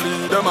me a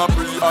lead, them a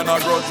pre and a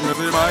grudge me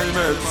for my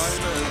mates.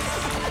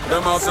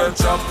 Them a say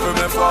chop for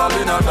me fall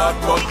in a that,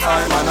 but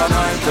I'm an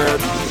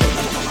anointed.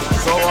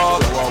 So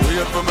all who a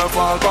wait for me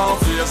fall down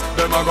face,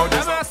 them a go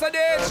this.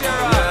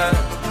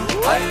 Yeah.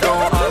 I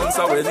don't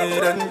answer when they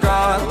then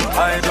call.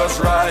 I just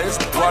rise,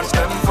 watch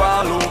them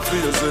fall who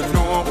feels it.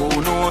 No,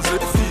 who knows it,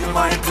 feel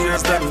my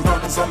tears, them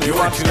done. So me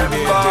watch them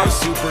fall.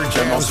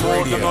 Them a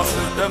smoke, them a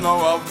sip, them a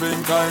have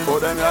pink eye, but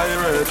them I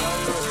red.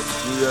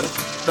 Yeah.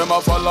 Them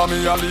a follow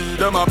me a lead,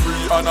 them a pre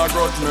and a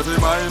grudge me be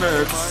my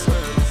mates.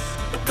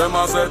 Them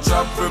a say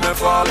chop for me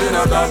fall in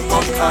a that,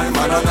 but I'm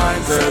an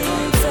anointed.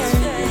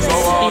 So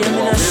all who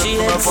wait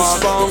for me fall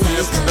down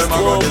face, them a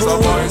go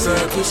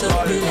disappointed.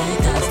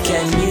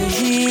 Can you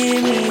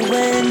hear me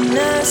when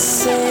I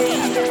say,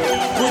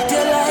 put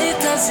your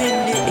lighters in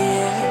the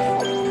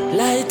air,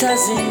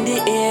 lighters in the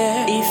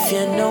air. If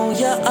you know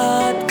your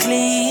heart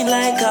clean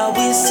like a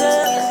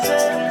whistle,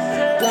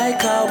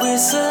 like a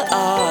whistle,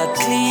 heart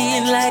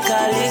clean like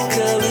a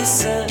liquor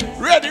whistle.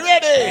 Ready,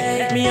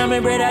 ready. Me and my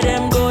brother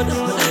them good.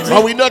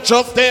 Are we not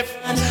just deaf?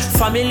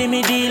 Family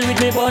me deal with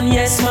me bun,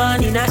 yes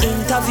man. In a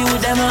interview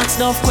them ask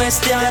no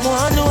question. Them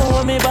want know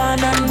where me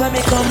born and where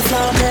me come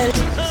from.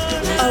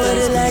 I wear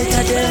the light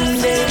of them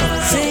day,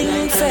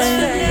 sing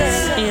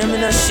fence. Yeah, me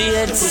no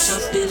shades. Push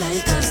up the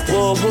lighters.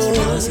 Whoa,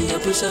 whoa. See you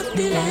push up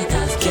the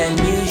lighters. Can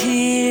you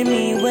hear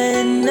me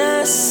when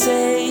I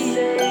say,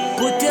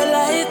 put your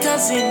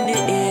lighters in the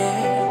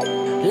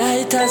air,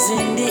 lighters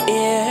in the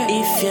air.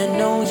 If you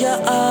know your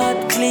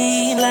heart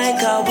clean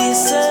like a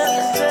whistle,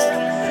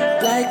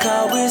 like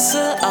a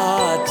whistle,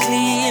 heart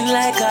clean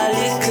like a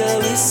liquor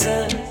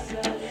whistle.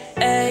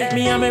 Hey,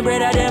 me and my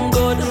brother them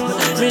good.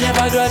 Me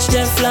never grudge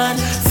them flan.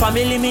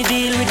 Family me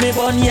deal with me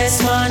bun,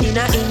 yes man. In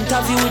a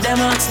interview them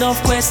ask no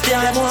question.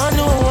 Them want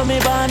know where me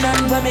born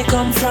and where me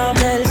come from.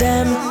 Tell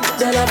them,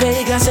 De La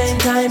Vega same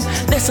time.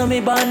 They saw me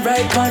born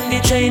right on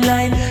the train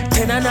line.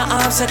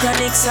 10.5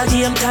 seconds a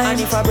game time. And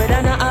if a brother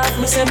and a half,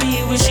 me say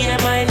me we share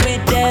mine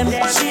with them.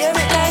 Share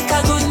it like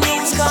a good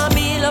means. Call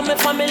me love my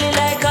family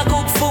like a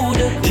cook food.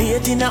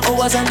 Late in the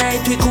hours and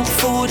night we cook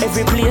food.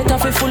 Every plate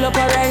of it full up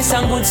of rice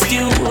and good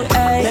stew.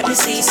 Hey, let me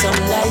see some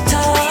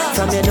lighter.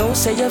 From your nose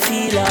say you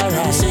feel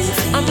alright.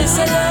 And me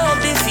say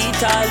love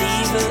defeat all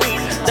evil.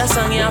 That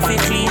song you have to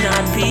clean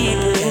out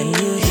people. Can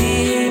you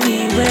hear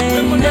me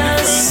when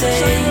I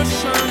say,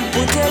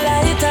 put your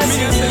lighters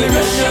in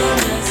the air,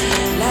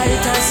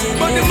 lighters in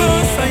the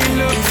air.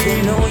 If you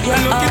know your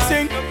heart.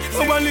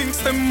 Our links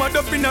them mad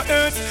up in the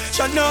earth.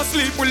 Shall not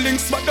sleep with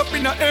links mad up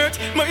in the earth.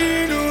 My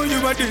know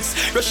you are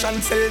this.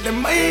 Russian sell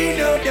them, I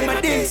know them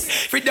are this.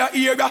 For the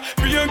era,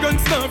 real gun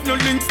stuff, no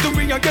links to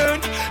we again.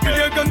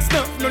 Real gun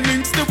stuff, no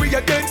links to we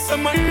again.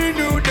 Some I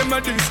know them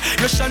are this.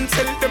 Russian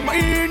sell them,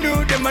 I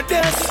know them are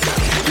this.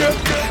 Yeah.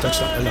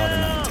 Touch up the Lord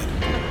anointed.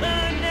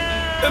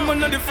 Them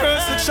one of the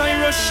first to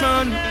shine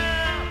Russian.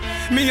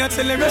 Me I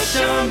tell a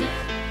Russian.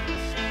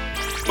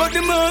 But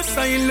the most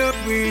I love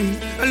we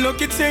a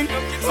lucky thing.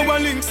 Our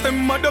links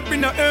them mad up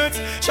in the earth.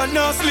 Shall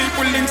not sleep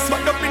with links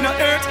mad up in the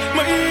earth.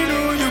 My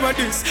know you are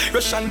this.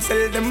 Russian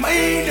sell them,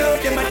 I know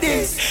them are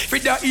this. For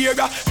the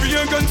era,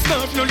 real gun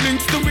stuff, no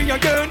links to we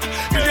again.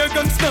 Real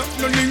gun stuff,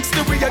 no links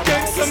to we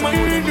again. Some I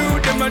know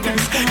them are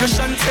this.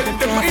 Russian sell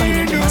them,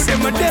 I know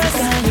them are this.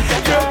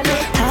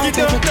 You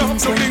don't know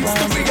no links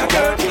to we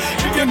again.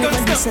 Real gun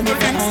stuff, no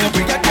links to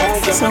we again.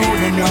 Some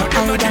I know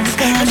them are this.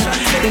 Russian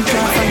sell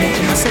them, I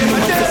know them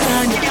are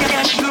this.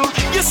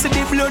 You see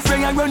the blood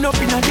ring and run up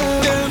in a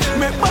game.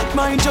 Make bad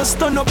mind just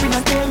turn up in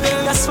a game.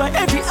 That's why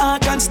every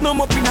organ snum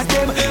up in a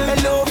game.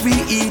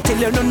 L-O-V-E till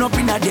you run up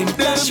in a them.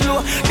 Flash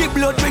flow, the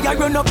blood ring and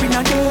run up in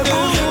a game.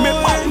 Make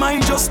bad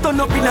mind just turn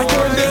up in a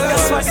game.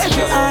 That's why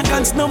every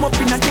organ snum up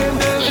in a game.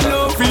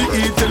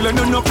 L-O-V-E till you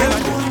run up in a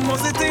game.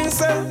 Most the things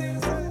say,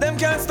 them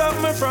can't stop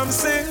me from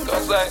sing.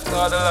 Cause like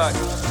all the light,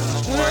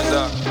 more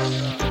than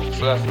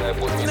so that's why I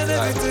put me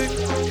inside.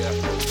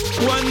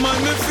 One man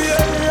me fear,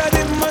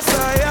 the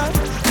Messiah.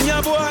 Me a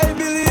boy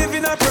believe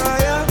in a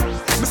prayer.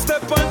 Me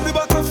step on the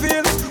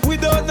battlefield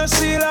without no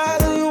shield.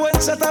 All when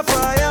shot a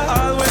fire,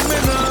 all when me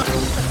know.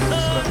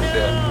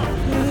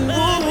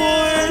 Oh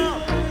boy,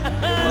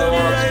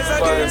 never rise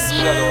against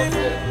me.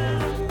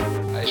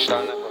 I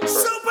shall never.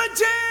 Super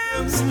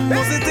James,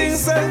 most the things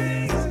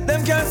say,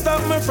 them can't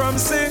stop me from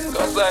sing.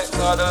 Cause like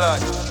all the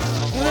light,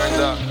 more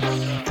than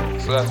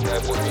so that's why I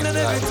put me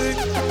inside.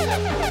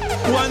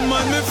 One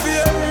man me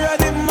fear,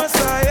 the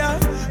Messiah.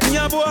 Me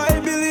a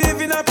boy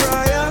believe in a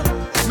prayer.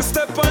 Me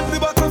step on the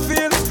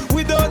battlefield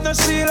without no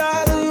shield.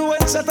 All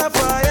when shot a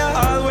fire,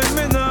 all when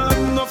me know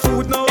no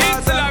food, no water.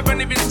 It's alive when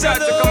the big start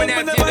to come in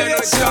and you don't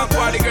know jump.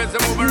 All the girls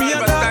are moving around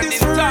but standing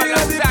tall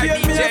outside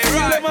DJ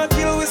Right. Them a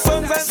kill with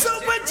sons and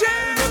Super J.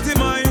 Dirty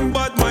mind,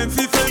 bad mind,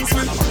 fi fence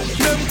with.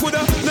 Them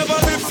coulda never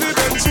live fi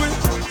bench with.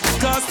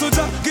 Cause to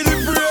Jack give the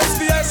praise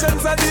fi a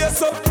sense a day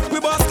so. We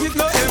basket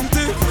no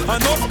empty.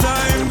 Enough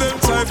time them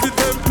try fi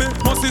tempt me.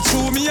 Must it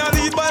true me a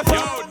lead by far.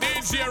 Yo,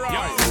 DJ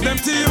Right. Them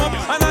team up.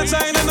 And I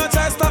try and I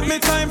try stop me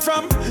time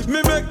from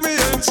me make me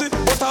entry.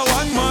 But I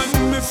one man,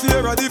 me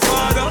fear of the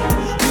father.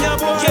 Me a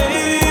boy,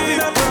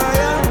 in a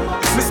prayer.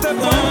 Me step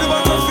on the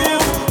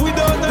battlefield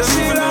without the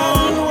shield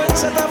on. When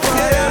shut up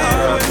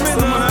fire, when me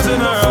know a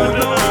general.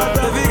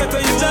 If you get a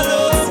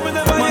youth,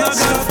 man a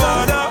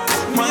godfather,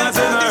 man a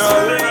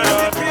general.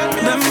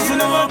 Them you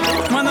know,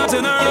 man a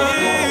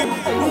general.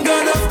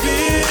 God of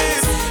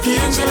peace,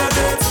 angel of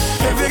death.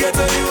 If you get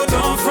a youth,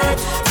 don't fret.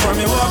 From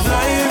you have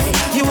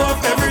life, you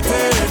have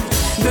everything.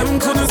 Them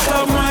couldn't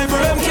stop my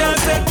breath, can't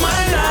take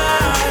my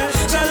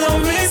life. Jah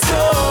love me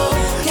so,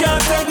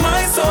 can't take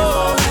my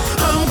soul.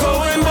 I'm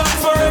going back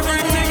for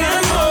everything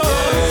and more.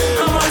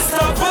 I'm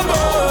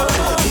unstoppable.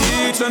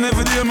 Each and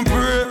every day I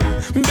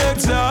pray, beg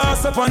Jah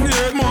step on the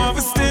earth, more of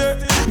a steer.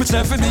 Me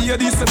try for the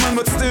decent man,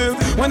 but still,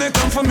 when they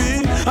come for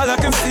me, all I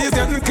can see is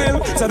getting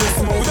killed. So the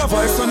smooth a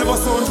voice, so never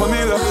sound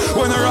familiar.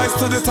 When I rise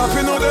to the top,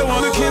 you know they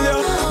wanna kill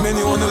you.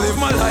 Many wanna live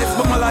my life,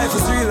 but my life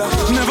is realer.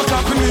 Never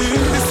copy me,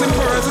 it's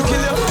simple to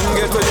kill you.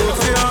 Get to you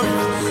for you.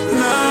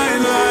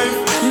 Nine life,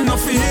 no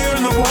fear,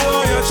 no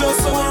boy, you're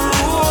just so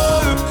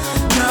rude.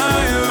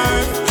 Nine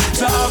life,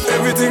 to have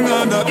everything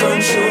under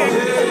control.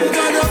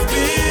 God of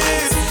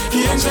peace,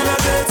 angel of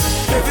death.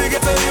 If you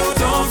get to you,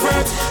 don't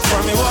fret.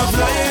 From you have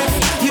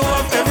life, you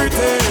have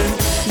everything.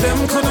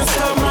 Them couldn't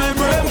stop my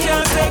breath,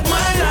 can't take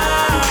my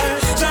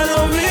life. Jah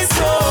love me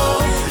so,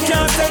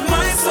 can't take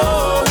my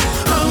soul.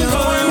 I'm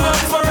going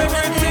back for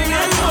everything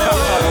and more.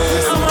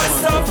 I'm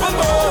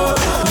unstoppable.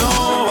 No,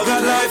 I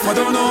got life, I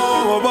don't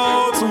know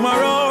about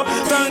tomorrow.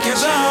 Thank you,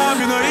 Jah,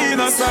 me no in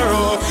a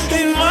sorrow.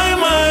 In my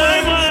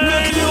mind,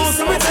 make use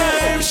of my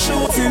time,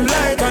 shooting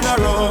like an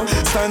arrow.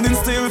 Standing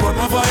still, but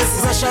my voice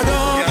is a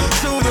shadow.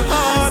 Through the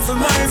hearts and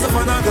minds of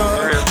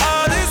another.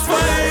 All is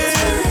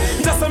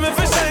fine, just a me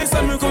for shine,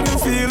 so me couldn't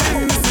feel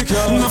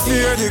insecure. No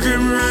fear the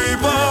grim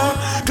reaper,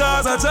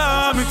 cause I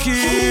Jah me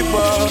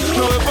keeper.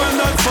 No weapon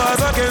that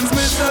fires against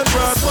me shall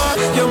prosper.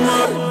 You're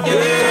mad,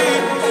 yeah.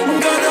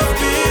 God of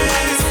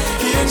peace,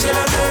 angel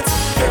of death.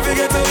 If you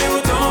get to you,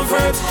 don't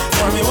fret.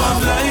 From you have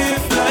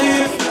life,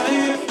 life,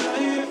 life,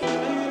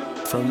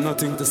 life. From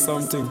nothing to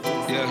something,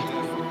 yeah.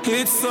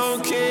 It's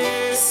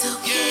okay, it's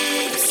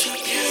okay, it's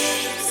okay.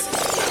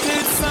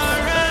 It's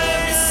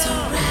alright, it's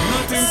alright.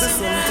 Nothing to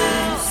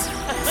something.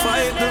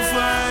 Fight the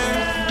fight.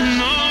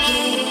 No,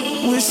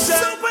 we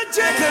super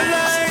jackal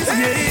light,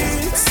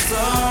 yeah.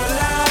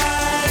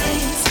 Starlight,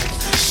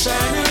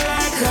 shining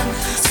like a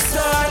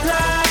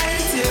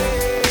starlight,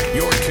 yeah.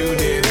 You're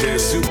tuned in to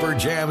Super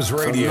Jams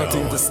Radio. From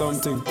nothing to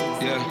something,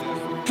 yeah.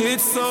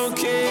 It's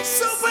okay,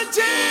 Super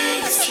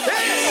Jams.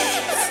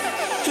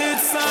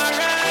 It's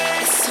alright.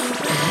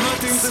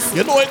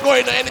 You know it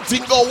going to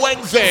anything go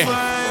Wednesday.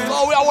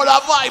 Oh, we all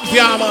have vibes,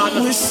 yeah,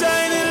 man. We're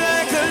shining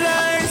like a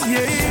light,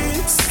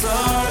 yeah.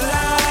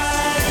 Starlight,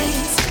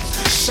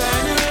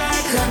 shining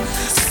like a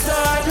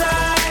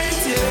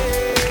starlight,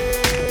 yeah.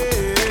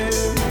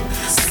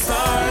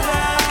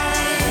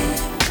 Starlight,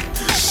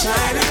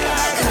 shining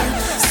like a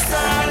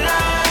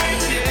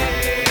starlight,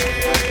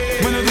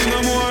 yeah. When I do no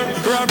more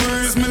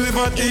robberies, me live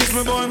at ease,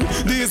 me bun.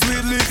 These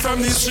weed lead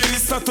from these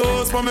streets,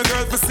 tattoos from my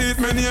girl for seat,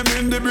 my name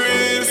in the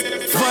breeze.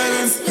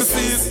 Violence,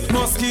 disease,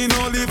 no skin,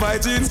 no Levi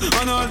jeans.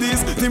 And all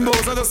these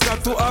timbos, I just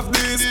got to have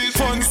these.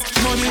 Funds,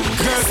 money,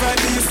 girls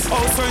like these.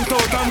 House rent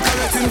out, I'm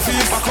collecting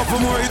fees. A couple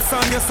more hits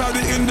and yes, I'll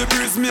be in the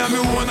breeze. Me and me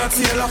own a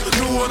tailor,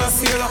 me own a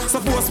sailor.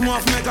 Suppose me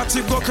have make a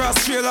chip go cross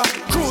trailer.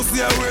 Cruise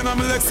the way on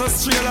my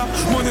Lexus trailer.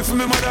 Money for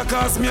me mother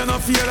cause me a no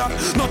failure.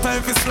 No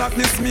time for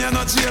slackness, me a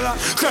no jailer.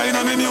 Crying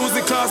on me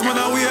music cause man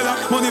a whaler.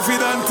 Money for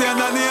Dante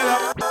and a nailer.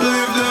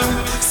 Live the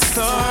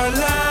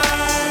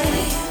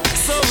starlight,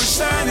 so we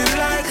shining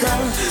like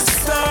a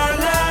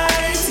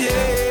starlight,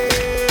 yeah.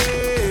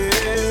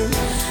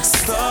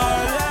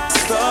 Starlight,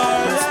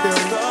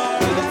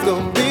 starlight. It's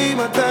gonna be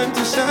my time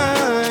to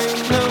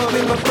shine. Now I'm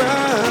in my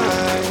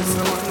prime.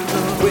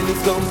 When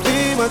it's gonna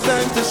be my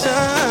time to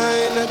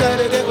shine, I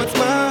gotta get what's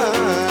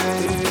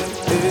mine.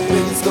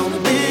 When it's gonna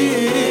be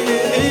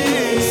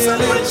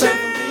my time.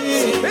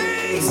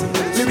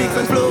 Lyrics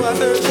and flow are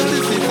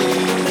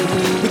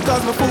versatility,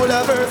 because my full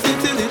of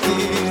versatility.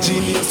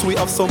 Genius, we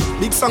have some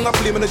big song I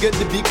play when I get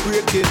the big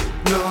break it.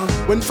 No,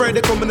 when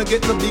Friday come and I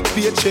get no big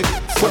paycheck,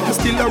 but me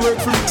still I work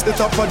for reach the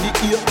top of the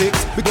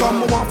apex. Because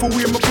I want to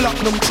wear my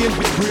platinum chain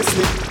with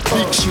bracelet.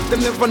 Big shit,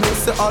 them never know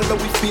say all that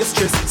we face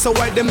stress. So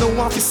why them no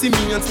want to see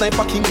me and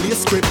Sniper King lay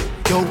script?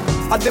 Yo,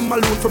 I them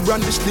alone for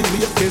brandish the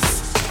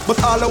latest.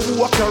 But all I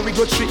who I carry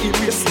got 3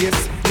 erase,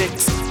 yes.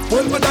 Next,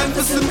 when my time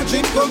to see my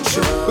dream come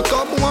true, because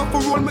I want to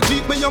roll my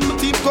Jeep, me and my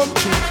team come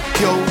true.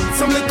 Yo,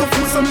 some little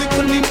fool, some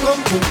little name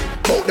come true.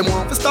 But them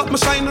want to stop my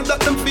shine and that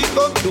them feet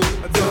come do.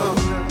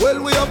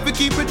 Well, we have to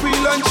keep it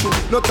real and true.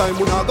 No time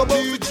we not go bow,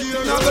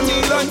 not go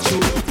kneel and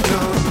true.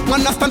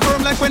 Man, I stand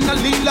firm like when I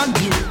lean and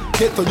you.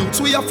 Get the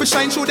youths, we have to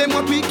shine, show them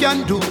what we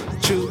can do.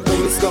 True.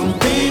 It's gonna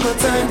be my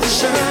time to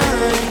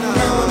shine.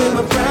 Now I'm in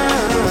my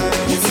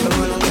prime. It's gonna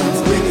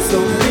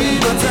be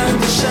my time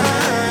to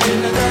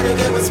shine. I gotta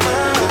get what's mine.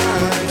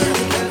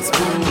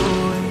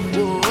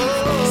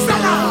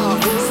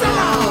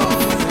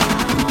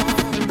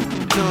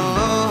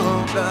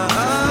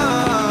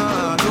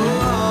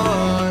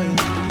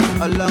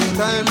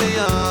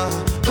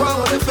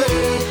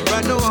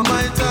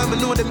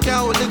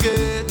 can't hold the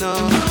gate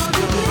now.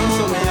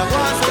 So me I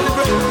want to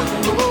celebrate.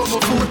 Oh, my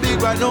food big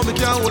right now, me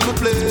can't hold my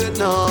plate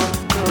now.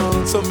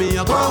 So me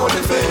I want hold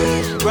the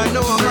faith. Right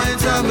now I'm my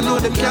time, I know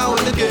them can't hold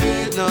the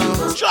gate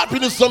now.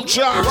 Dropping in some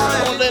tracks,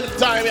 all them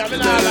time, yeah.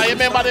 You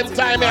remember them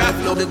time, yeah?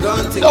 No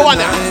one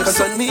else.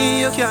 Cause on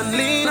me you can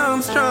lean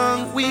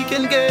Armstrong. We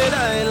can get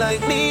high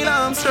like Neil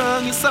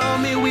Armstrong. You saw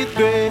me with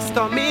grace.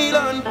 Come me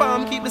on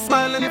palm, keep the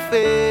smile on your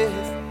face.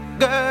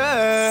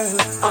 Girl,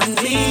 on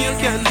me you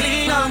can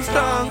lean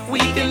Armstrong. We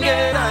can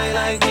get high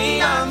like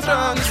Neil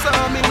Armstrong. You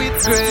saw me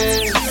with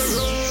grace.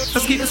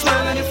 Just keep the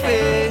smile on your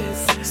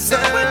face. Me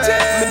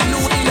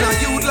know in a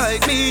youth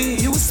like me,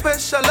 you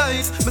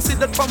specialize. Me see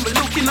that from me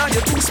looking at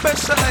you, too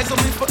specialize. On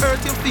me for hurt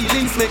your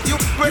feelings, make you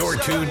pressure. You're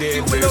tuned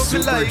in to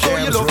Super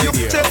Jams Radio.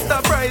 Test the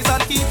prize,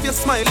 I'll keep you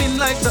smiling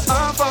like the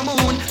half a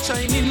moon,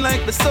 shining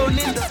like the sun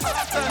in the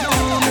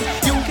afternoon.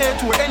 You can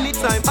tour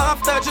anytime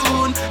after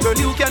June. Girl,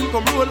 you can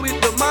come roll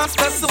with the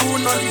master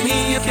soon. On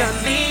me, you can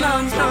lean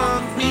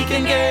Armstrong. We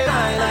can get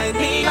high like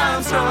me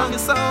Armstrong. You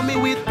saw me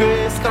with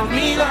grace, come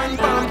me and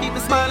palm, keep the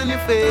smile on your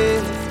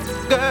face.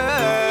 Girl,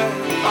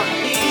 on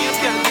me you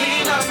can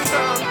lean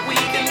Armstrong. We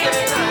can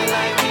get high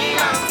like me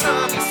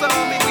Armstrong. You saw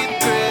me with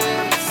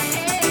grace.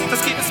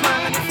 Just keep a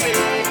smile on your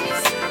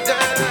face.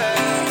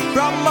 Girl,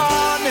 from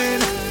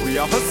morning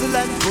we are hustle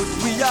and put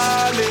we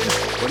all in.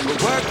 When we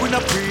work we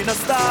not free no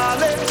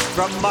stalling.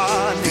 From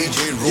morning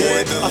DJ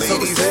Roy, the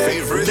ladies'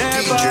 favorite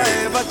never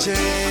DJ. Ever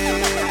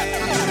change.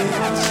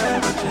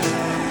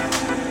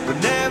 We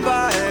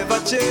never ever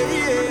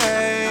change.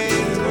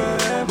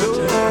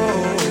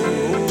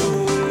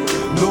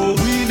 No,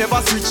 we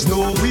never switch,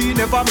 no, we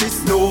never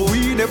miss, no,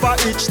 we never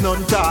itch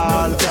none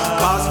tall.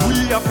 Cause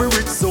we are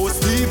rich, so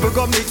Steve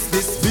go mix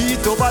this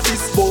beat over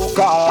this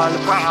vocal.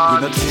 We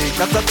no take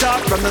that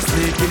attack from the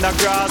snake in the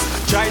grass.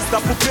 Try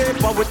stop with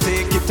paper, we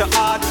take it to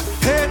art.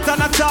 Hate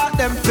and attack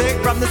them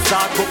fake from the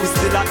start, but we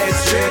still are head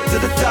straight to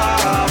the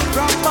top.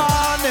 From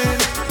morning,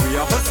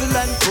 we are hustle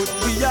and put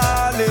we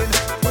all in.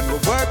 When we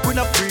work, we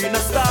not free,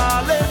 no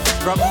stalling.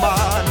 From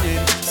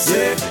morning,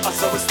 yeah, I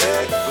saw we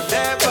stay, we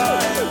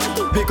never.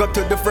 Big up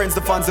to the friends, the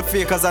fans, the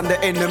fakers, and the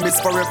enemies.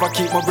 Forever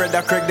keep my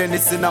brother Craig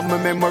Dennis in my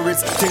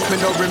memories. Think me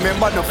no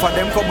remember, enough of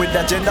them come with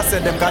the agenda. Say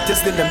them got you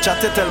still them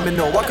chat to tell me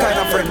no what kind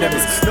of friend them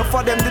is. Enough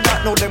of them did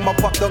not know them a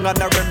pop down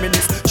and a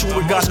reminisce. True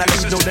we gonna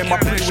leave, know them a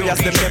play, we as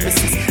them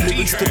nemesis.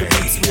 Lyrics to the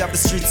beats, we have the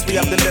streets, we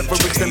have the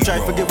leverage. Them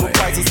try to give up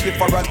prizes, skip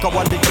for rank, and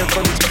one dig them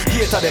for rich.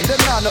 Hate of them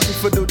not nothing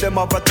for do, them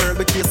have a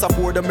terrible case. I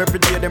board them every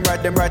day, them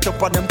right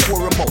up on them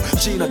pour them out.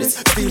 She know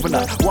this, Steven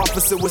I want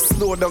to see we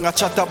slow down, I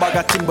chat about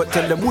a thing, but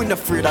tell them we not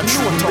afraid and no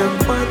talk. Them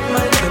bad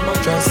mind, them a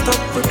try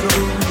stop the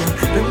gloom.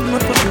 Them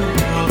not a do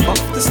half of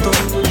the story.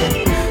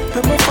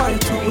 Them a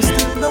fight who we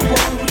still no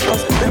war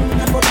because them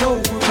never know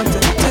who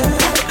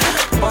protected.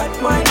 Bad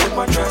mind, them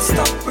a try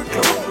stop the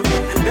gloom.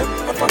 Them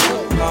never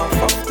know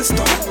half of the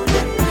story.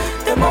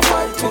 Them a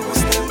fight who we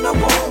still no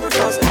war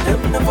because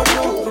them never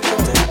know who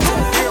protected.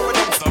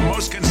 The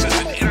most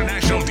consistent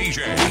international DJ,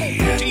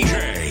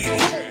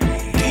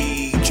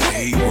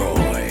 DJ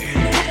Roy.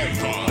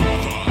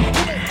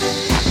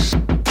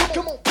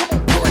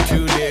 You're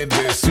tuned in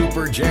to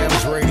Super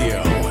Jams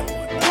Radio.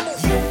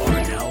 You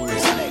are now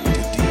listening to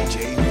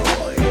DJ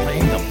Roy,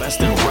 playing the best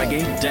in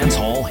reggae,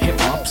 dancehall, hip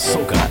hop,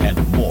 soca, and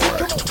more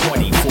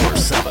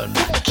 24/7.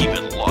 Keep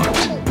it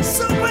locked.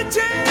 Super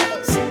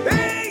Jams,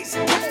 bass.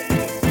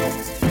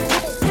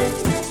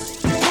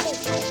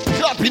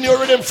 Dropping your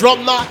rhythm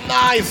from Not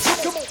Nice.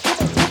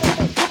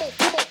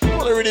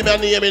 What the rhythm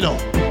and name, you know?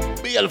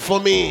 Bail for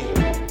me.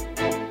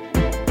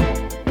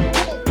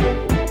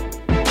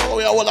 Oh,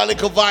 we are all a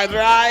little vibe,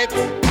 right?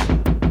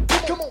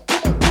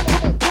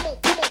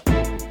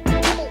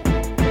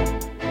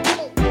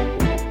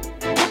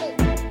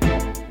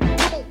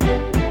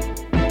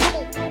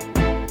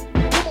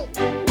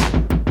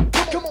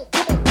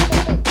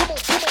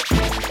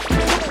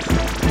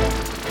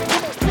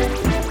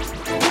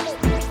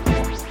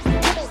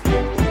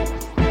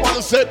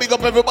 Say big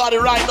up everybody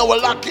right now, we're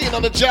locked in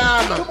on the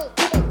jam.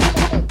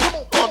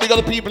 Oh, big up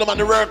the people on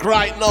the work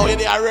right now. You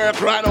know I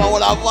work right now,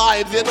 all our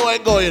vibes, you know I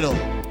go, you know.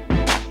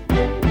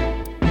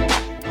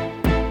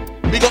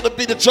 Big up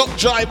the truck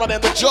driver them,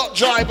 the truck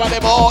driver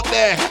them out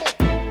there.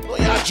 Oh,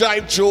 you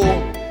drive through,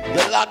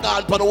 you log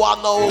on for the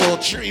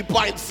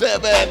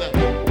 103.7.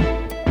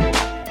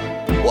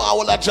 Wow,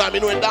 all that jam, you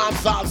know, in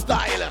dancehall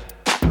style.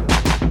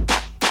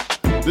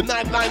 The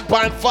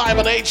 99.5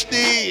 on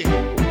HD.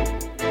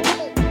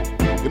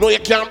 You know you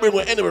can't bring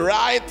me anywhere,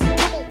 right?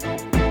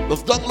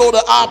 Just download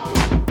the app.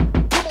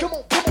 Come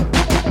on.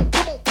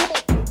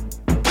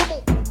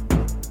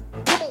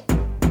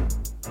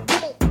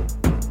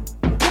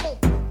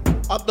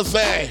 I'm to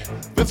say,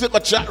 visit my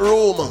chat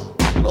room.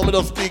 You know me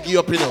just speak you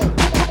up, you know.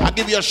 I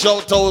give you a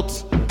shout out.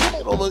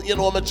 You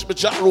know my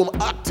chat room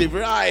active,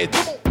 right?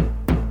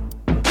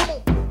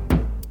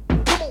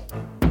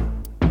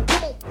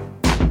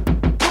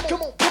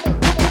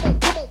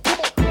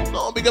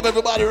 Big up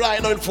everybody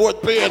right now in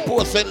Fort Payne,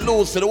 Port St.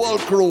 Lucie, the whole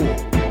crew.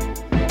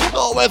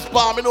 No West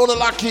Palm, you know the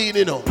Lockheed,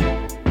 you know.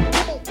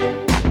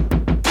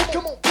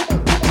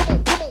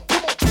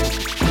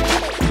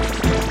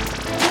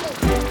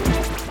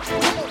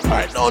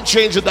 Don't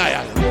change the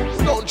dial.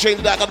 Don't change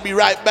the dial. Gotta be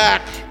right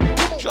back.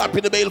 Drop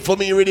in the mail for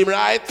me, rhythm,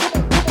 right?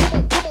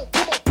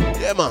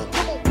 Yeah, man.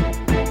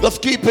 Let's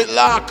keep it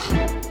locked.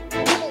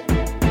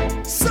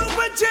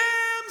 Super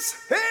Jams.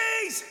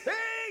 Hey,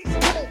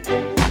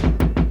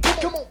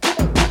 come on.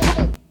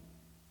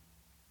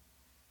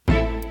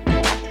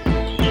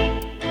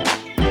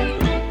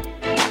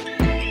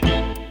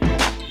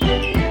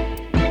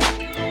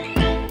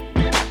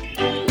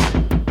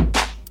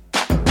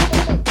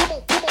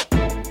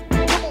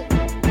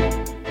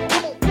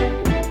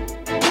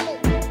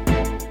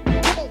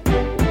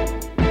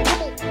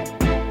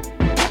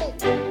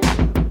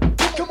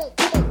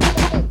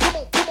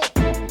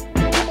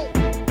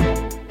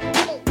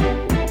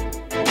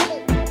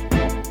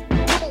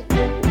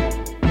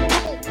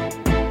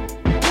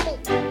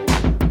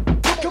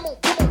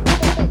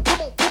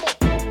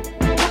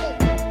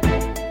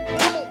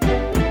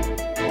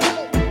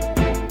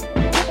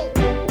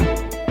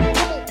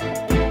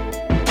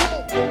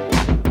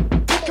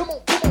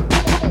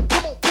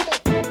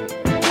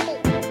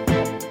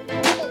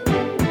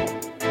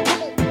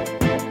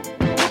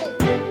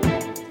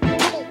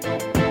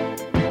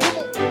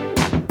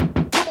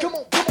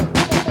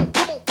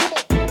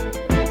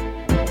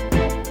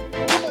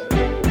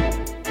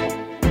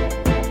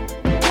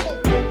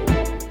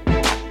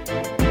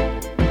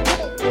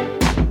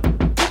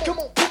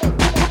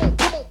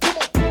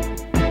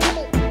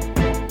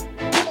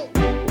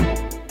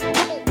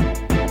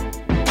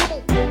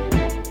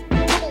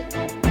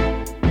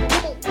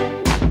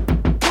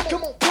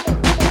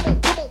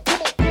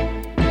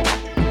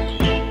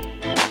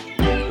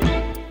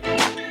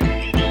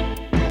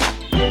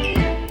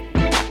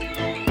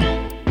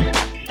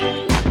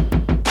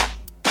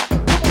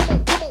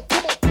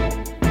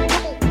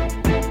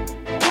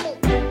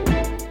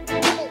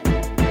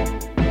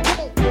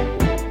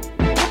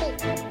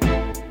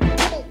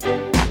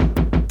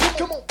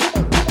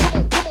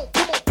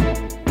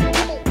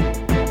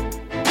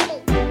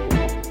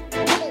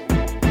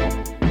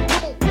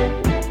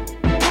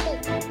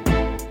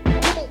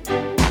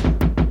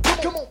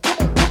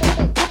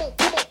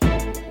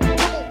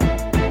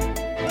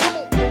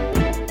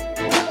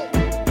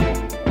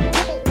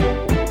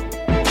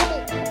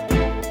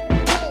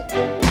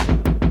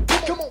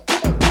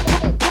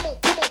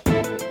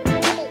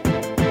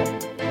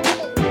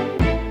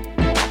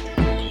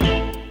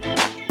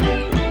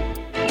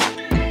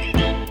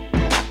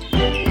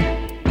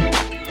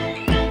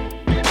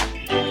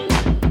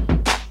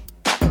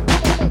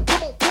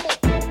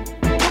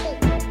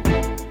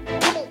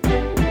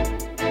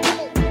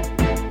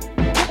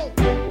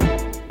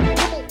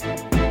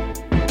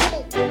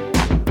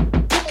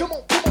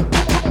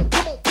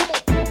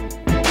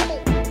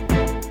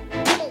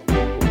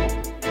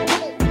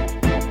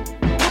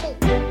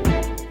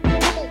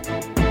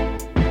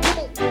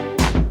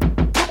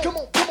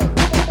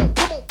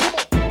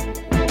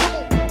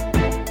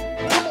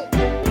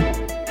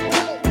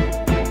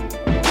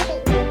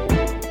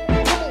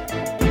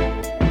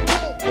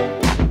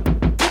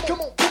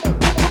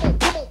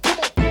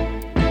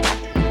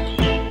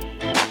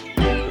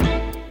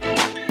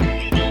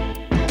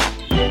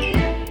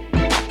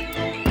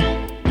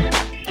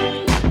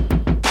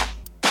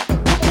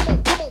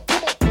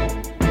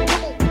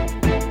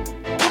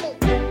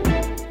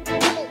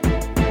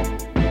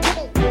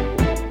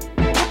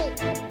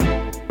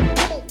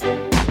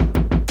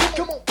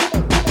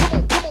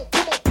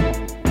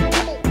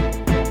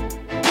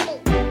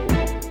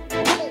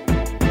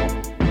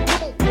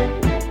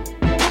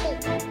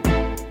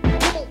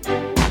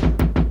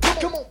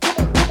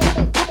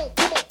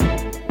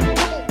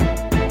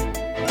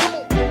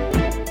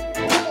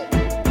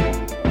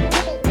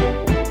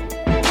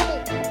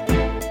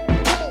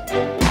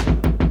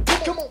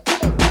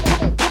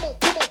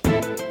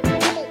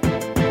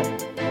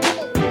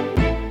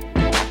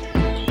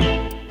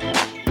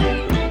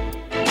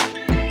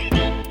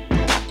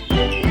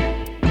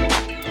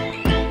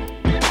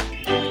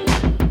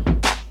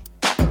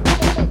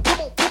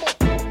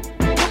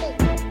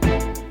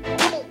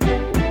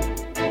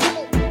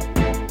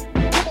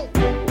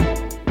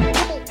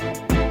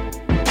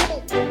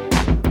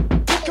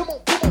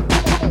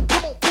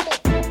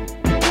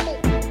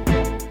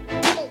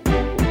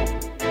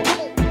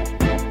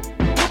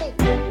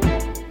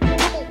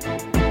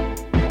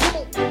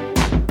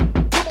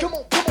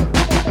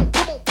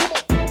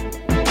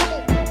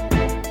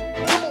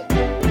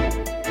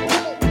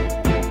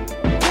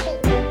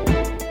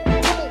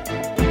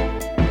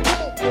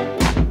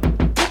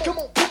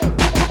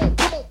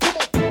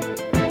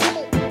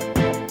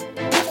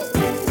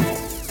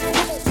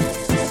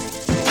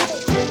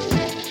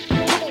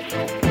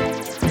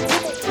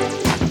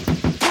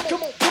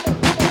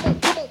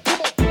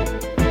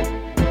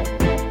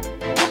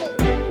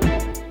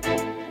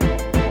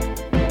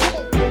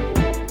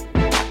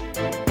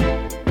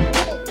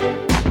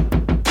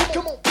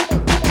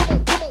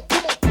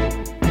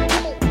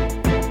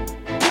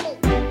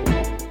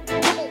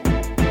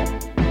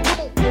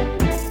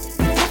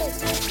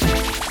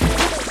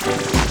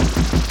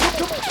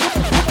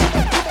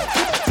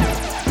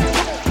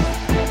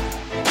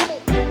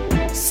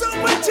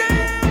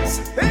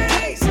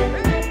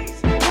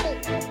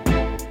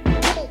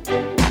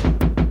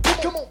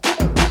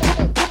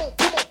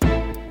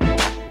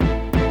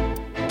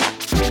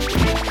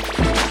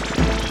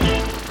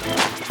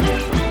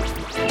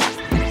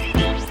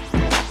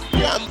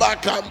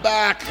 Welcome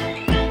back.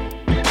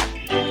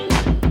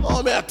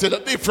 Oh, man, to the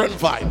different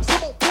vibes.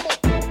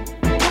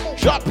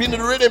 Dropping the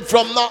rhythm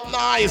from Not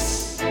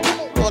Nice.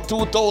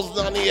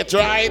 2008,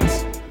 right?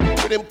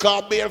 Rhythm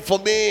called Bear for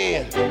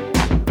Me.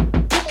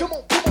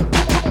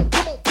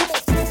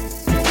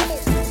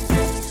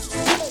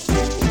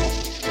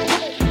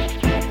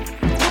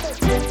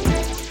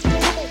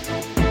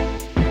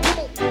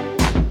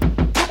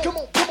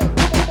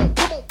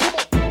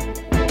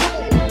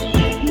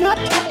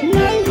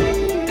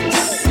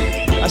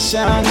 A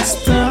shining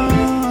star,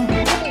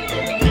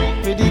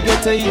 pretty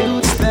get to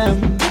use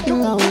them.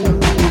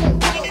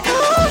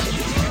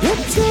 Get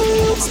to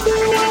use be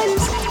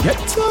wise, get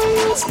to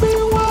use be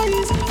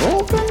wise.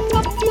 Open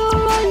up your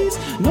eyes,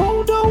 know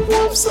the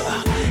wolves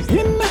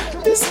in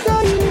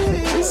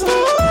disguise.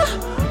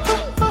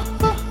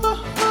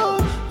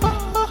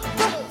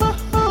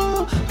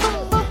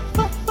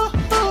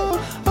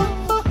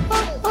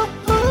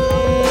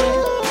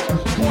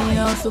 Me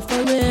also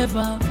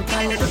forever, for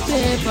call it the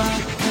paper.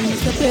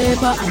 The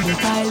paper and the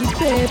Kylie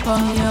paper.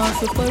 Me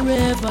also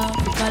forever,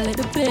 we call it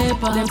the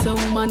paper. Them say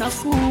woman a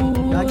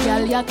fool, a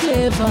girl ya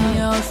clever. Me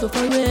also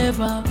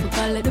forever, we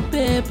call it the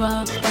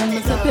paper. And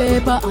it's the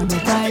paper and the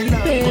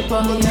Kylie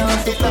paper. Me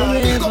also forever,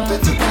 we call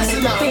it the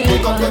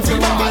paper. Them say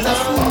woman a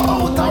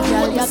fool, a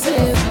girl ya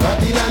clever.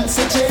 Babylon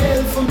say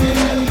jail for me,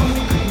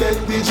 let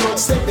the judge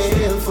say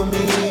bail for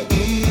me.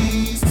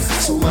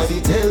 Somebody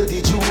tell the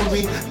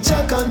jury,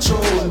 Jah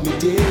control me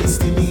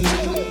destiny.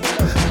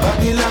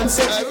 Babylon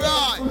say jail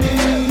for me,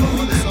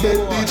 let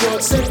the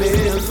judge say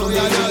bail for me.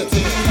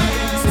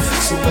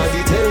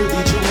 Somebody tell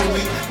the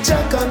jury,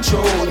 Jah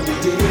control me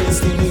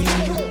destiny.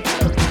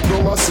 No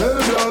I sell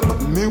blood,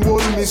 me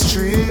hold me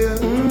straight.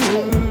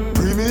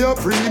 Free me up,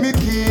 free me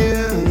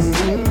kids.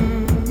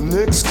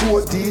 Next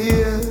court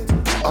date,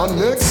 and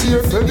next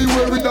year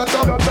February that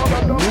up.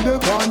 Me the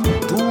van,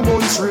 2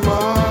 months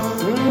remand.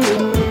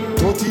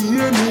 30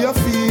 years me a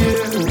fear.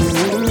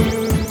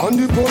 And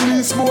the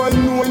police boy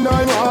knowing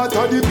I'm hot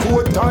at the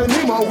court time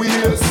him a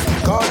waste.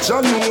 Cause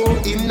I know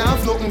him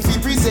have nothing to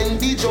present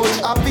the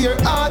judge appear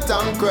art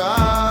and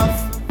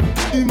craft.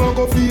 Him a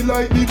go feel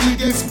like the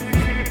biggest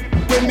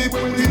when me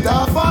put it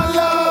off on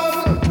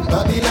love.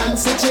 Babylon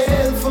say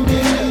jail for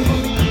me,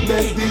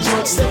 let the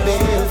judge say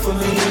bail for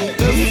me.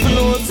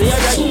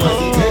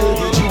 Somebody tell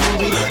the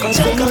jury,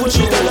 check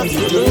control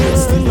the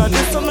destiny.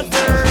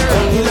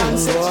 Babylon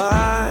say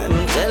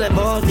tell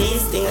about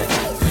these things.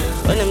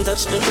 When them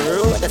touch the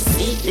road, the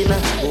seat in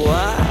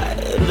why?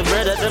 The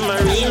brother, them a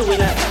real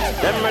winner.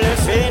 Them really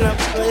fain up,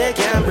 but they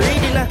can't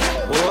breathe in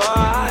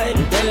why?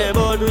 Tell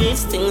about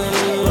these things.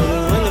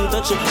 When them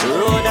touch the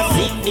road, the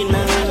seat in the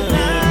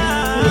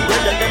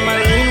brother, them a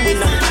real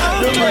winner.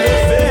 Them really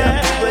fain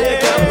up, but they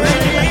can't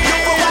breathe in You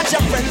go watch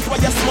your friends while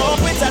you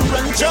smoke with and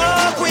run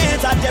joke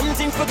with. And them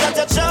things forgot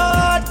your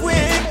shot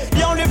with.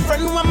 The only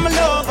friend who I'm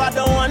love, I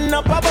don't want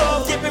up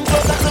above. Keep him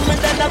closer to me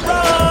than a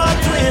road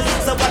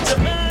twist. So watch your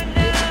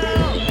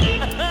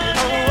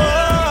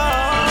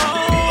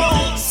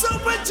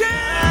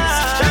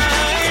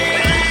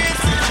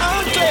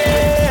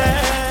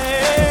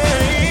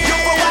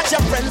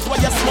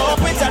smoke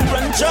with and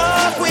run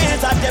joke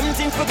with. And them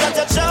things forgot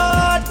your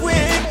shot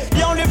with.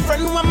 The only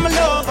friend who I'm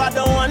love, I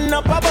don't want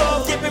up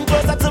above. Keep him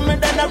closer to me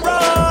than a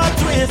road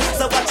twist.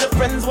 So watch your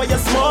friends while you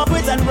smoke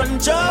with and run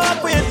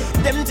joke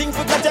with. Them things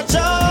forgot your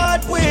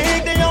shot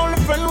with. The only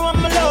friend who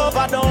I'm love,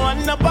 I don't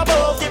want up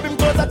above. Keep him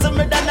closer to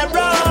me than a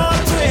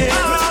road twist.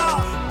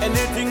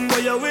 Anything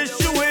where you wish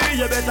you will,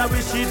 you better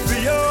wish it for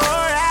your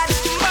head.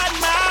 Bad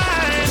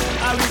mind,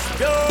 I wish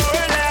your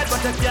head,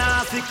 but I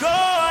can't see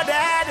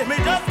coded. Me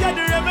just get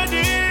the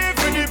remedy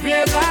for the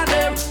pain on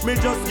them. Me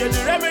just get the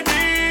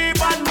remedy,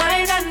 bad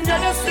mind and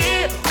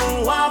jealousy. Who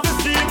want to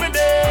see me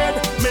dead?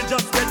 Me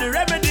just get the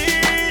remedy.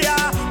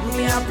 Yeah.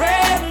 Me a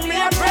pray, me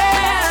a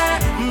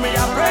pray, me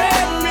a pray,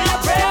 me a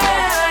pray,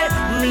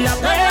 me a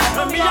pray,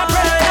 me a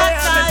pray.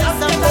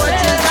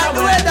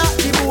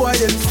 The boy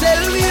them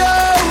sell me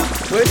out.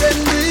 Where them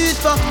beat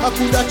for? I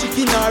could a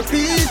chicken or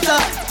pizza.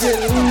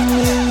 Tell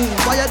me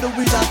why you do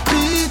with that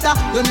pizza?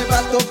 You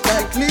never talk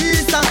like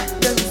Lisa.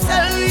 Them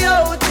sell me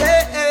out,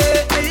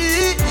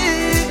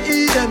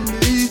 them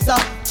Lisa.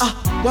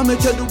 What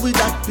make you do with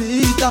that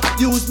pizza?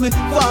 Use me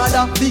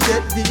father, we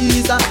get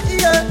visa.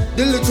 Yeah,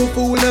 the little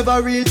fool never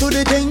real to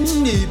the thing.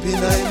 Deep in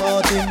I'm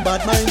Martin,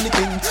 bad mind the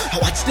king. I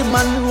watch the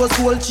man rose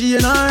gold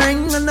chain and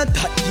ring. And I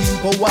touch him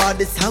for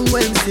what the song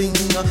when sing.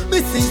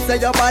 Me see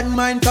say your bad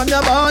mind from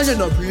your ball. You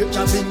know preach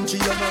and binge, you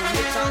know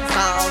rich and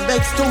sound.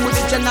 Next to the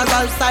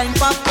general sign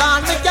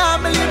popcorn. Me can't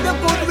believe the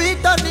good we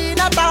done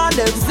in a band.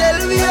 Them sell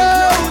me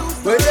out.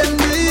 Where them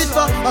beat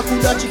for? I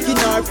could a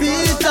chicken or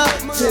pizza.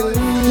 Tell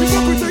me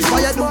why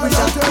you do with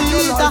that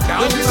pizza?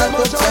 When you got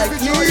up like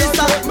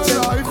Lisa.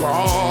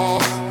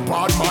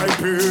 But my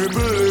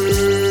people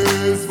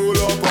is full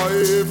of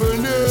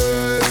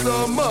evilness. A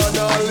man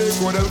a live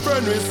when a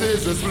friend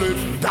receives a split.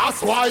 That's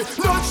why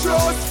not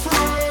just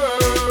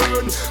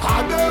friend.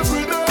 And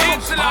every day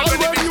and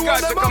when you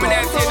want to come in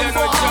and see them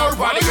out show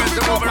party girls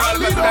come over all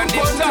of us and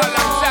this all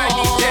alongside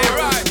DJ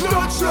right.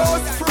 Not just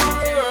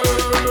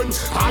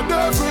And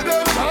every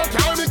day,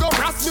 can't me go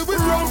cross me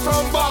with rum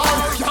from bar.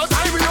 Can't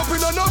tie me up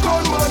in a no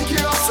gunman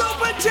gear.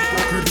 Super J.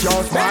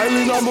 Can't smile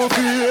in my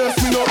face,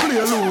 me no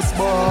play loose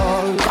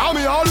ball. Cause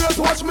me always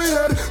watch me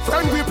head.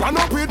 Friend we plan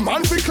up with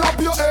man, we clap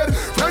your head.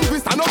 Friend we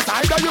stand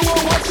outside and you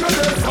won't watch your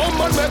head. Some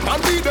man make man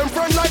beat them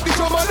friend like the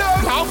drum of them.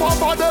 Half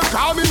of them,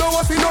 cause me no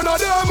want see none of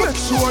them. Make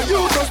sure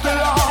you just the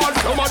Lord.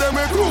 Some of them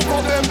may group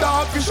of them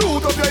dog fi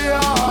shoot up your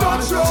yard. Not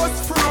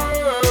just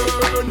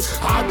friend,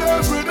 and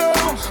every day.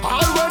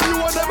 All when you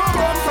want them a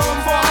run from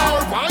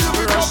far. Why you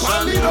pick up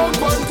and lead on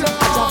one time?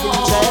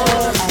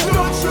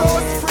 Not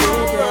just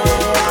friend,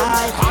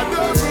 and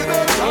every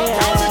day.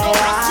 Can't be go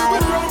ask you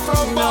with run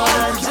from far.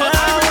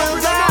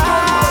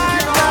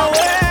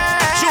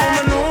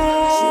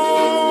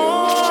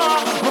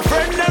 My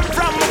friend them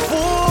from my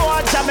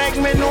foot, I make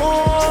me know.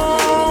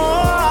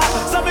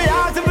 So me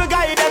ask if the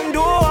guy them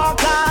do.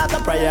 Cause the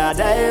prayer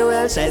they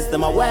will chase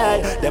them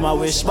away. Them a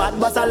wish bad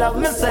but I love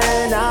me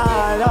say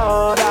nah,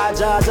 no, that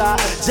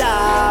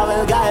Jah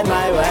will guide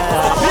my way.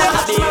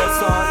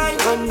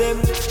 From them,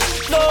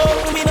 no,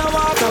 me no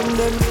want from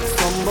them.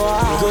 Some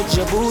boy, go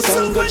your boot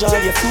and go jar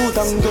your foot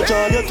and go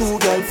jar your two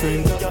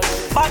girlfriend.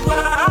 But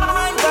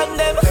man, from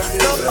them,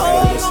 no,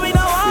 me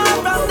no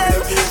want from them.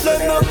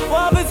 Them no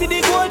want me see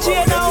the gold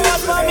chain now what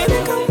for me?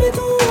 Come me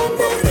to one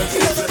day.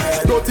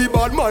 Dirty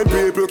bad mind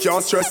people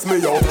can't stress me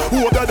out.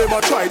 Who of them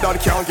a try that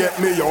can't get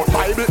me out.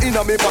 Bible in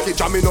a me pocket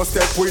and me no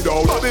step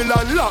without.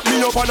 Babylon lock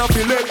me up and a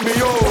fi let me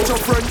out. Your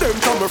friend them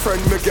come a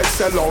friend me get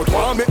sell out.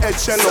 Want me head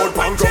shell out,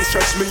 bang gon'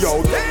 stretch me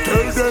out.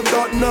 Tell them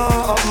that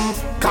nah,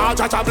 cause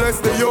Jah bless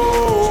the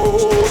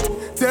youth.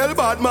 Tell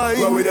bad mind,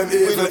 where with them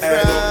evil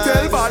head.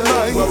 Tell bad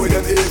mind, where with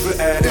them evil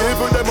head.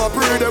 Even them a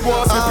pray, them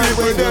want see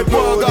people dead.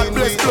 War God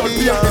bless blood,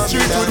 be on the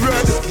street with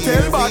red.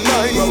 Tell bad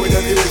mind, where with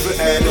them evil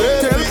head.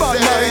 Tell bad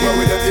mind, where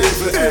with them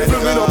evil head.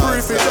 Even me no pray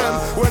for them,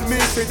 when me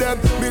see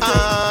them, me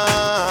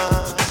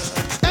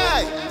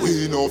hey.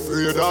 We no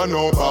afraid of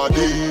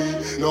nobody,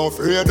 no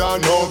afraid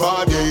of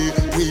nobody.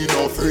 We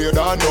no afraid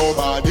of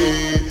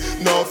nobody,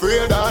 no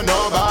afraid of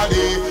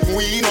nobody.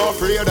 We no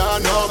afraid of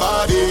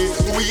nobody,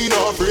 we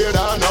no afraid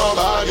of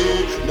nobody.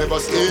 Never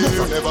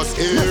scared, never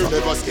scared,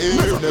 never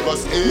scared, never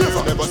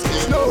scared, never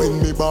scared.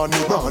 When me born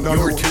alone.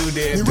 You're tuned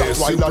in to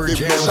Super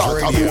Jams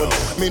Radio.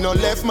 Me no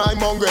left my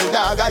mongrel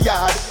dog a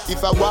yard.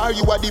 If I war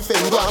you a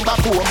defend, go on back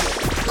home.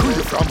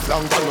 Creep from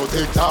flank and no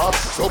take talk.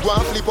 So go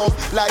and flip up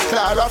like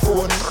Clara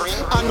phone.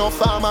 And no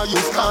farmer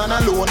use can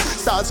alone.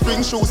 Start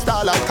spring shoe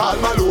star like Karl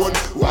Malone.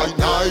 White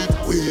night,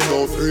 we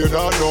no afraid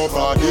of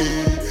nobody.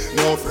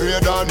 No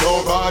afraid of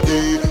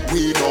nobody.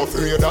 We no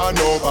afraid of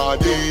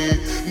nobody.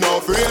 No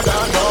afraid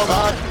of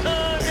nobody.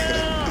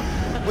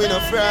 We no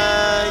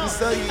frightened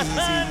so easy.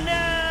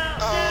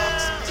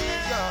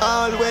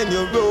 All when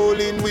you're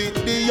rolling with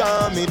the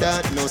army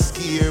that no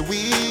scare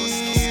we.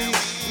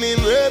 Me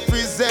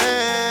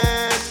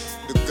represent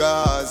the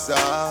Gaza.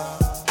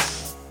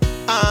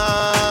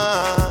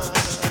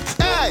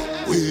 Hey!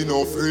 We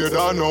no afraid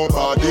of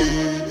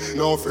nobody,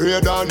 no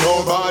afraid of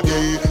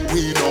nobody.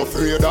 We no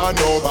afraid of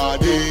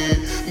nobody,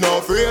 no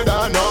afraid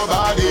of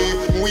nobody.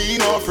 We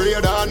no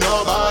afraid of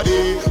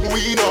nobody,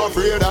 we no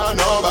afraid of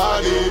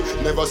nobody.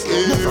 Never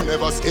scared,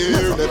 never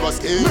scared, never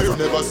scared,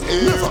 never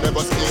scared,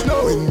 never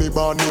scared. When me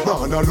born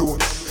alone.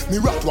 Me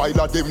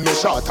Rottweiler them no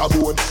shot a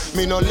bone.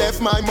 Me no left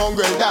my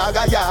mongrel dog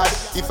a yard.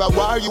 If I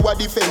war you a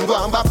defend, go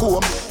on back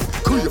home.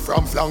 Creep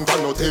from flank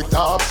and no take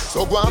top.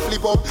 So go and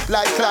flip up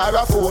like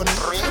Clara phone.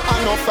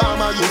 And no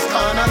farmer use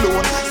can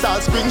alone.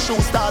 Start spring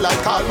shoe star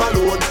like Karl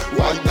Malone.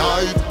 White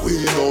night,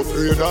 we no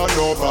afraid of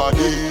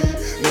nobody.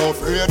 No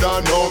afraid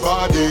of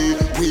nobody.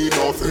 We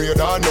no afraid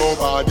of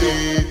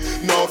nobody.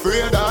 No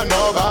afraid of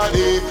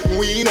nobody.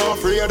 We no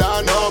afraid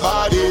of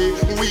nobody.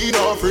 We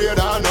no afraid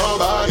of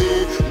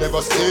nobody.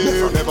 Never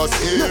scared, never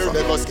scared,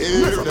 never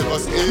scared, never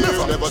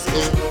scared, never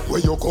scared. Where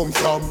you come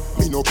from,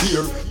 me no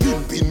care.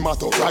 Pin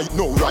matter right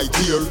now, right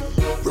here.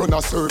 Run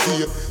a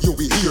survey, you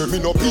be here. Me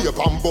no pay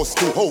and bust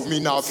to how me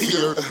not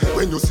fear.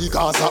 When you see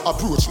Gaza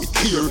approach with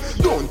fear,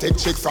 don't take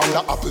check from the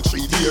apple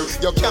tree dear.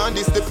 You can't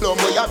diss the plum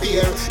where you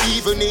bear.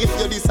 Even if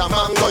you diss a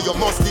mango, you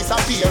must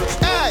disappear.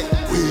 Hey!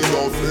 We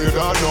no afraid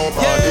of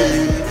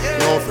nobody.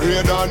 No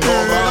afraid of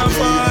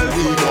nobody.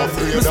 We no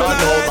afraid of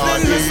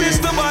nobody.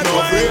 No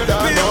afraid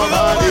of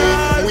nobody.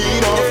 We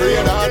no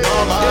afraid of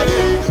nobody.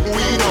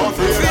 We no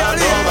afraid of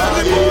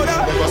nobody.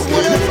 Never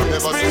scared,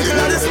 never scared, never scared,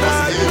 never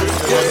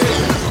scared.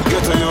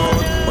 Get a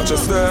youth, watch your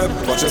step.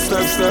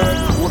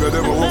 Who get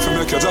them a work for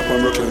make your job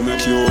and work and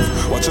make you off.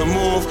 Watch your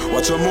move.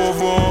 What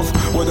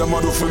them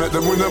a do for make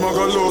them win, them a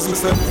go lose. Me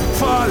say,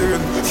 fall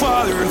in.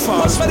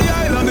 Watch for the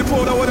island, the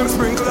powder where them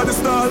sprinkle at the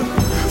stall.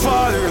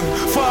 Fall in.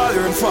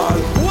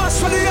 Watch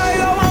for the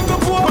island, man go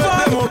pour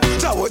up.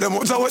 Jaw them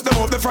up,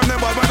 they from them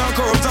bad man and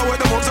corrupt. Jaw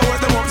them up.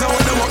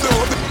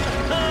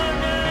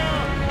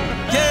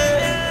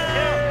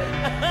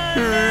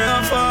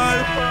 Yeah, fall.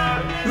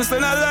 Me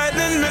send a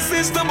lightning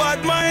message to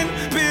bad mind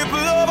people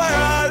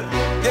overall.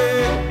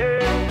 Yeah.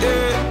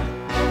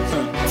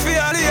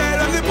 Fear the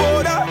island, the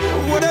border,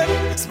 who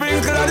them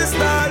sprinkle at the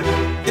stall.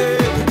 Yeah.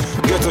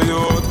 Get to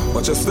you.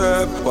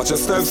 Watch your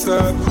step,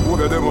 step. Who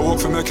get them a walk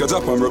for make your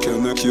drop and break your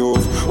neck you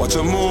off. Watch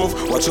your move,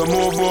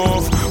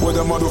 move. What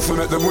them a do for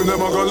make them win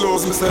them a go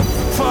lose. Me say,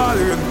 fall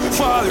in.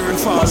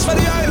 Watch for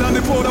the island,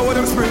 the powder where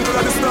them spring to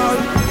the star.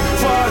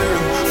 Fall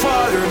in.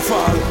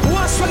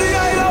 Watch for the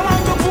island,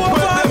 want to pour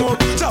back.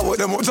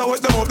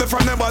 Jawet them up, the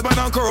front them bad man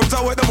and corrupt.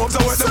 Jawet them up.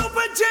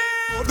 Super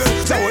Jam.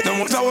 Jawet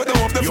them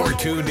up, the You're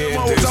tuned in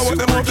to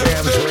Super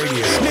Jams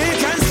Radio. Me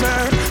can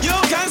swear, you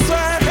can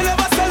swear. Me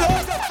never sell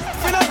out,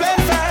 me no play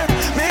fair.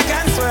 Me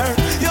can swear,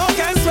 you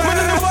can swear. Me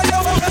never you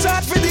want to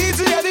chat for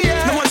DJ at the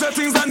end. No one say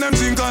things and them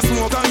drink and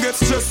smoke and get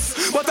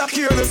stressed. But I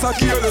careless.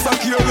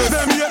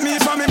 Them hate me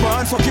from me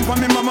band, fucking from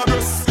me mama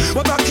breast.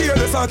 But I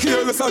careless. Them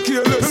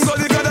go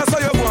the God that's how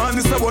you want,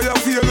 this is boy you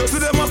fearless. See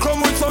them a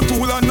come with some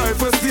tool and knife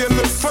for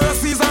stainless. For a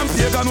season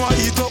pagan want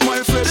eat up my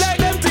flesh. Like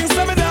them things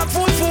tell me that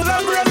food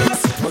and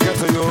brainless. But get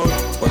to you,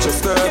 watch your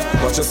step.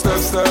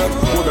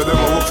 What them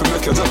a walk for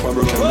make your drop and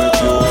break your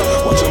neck you.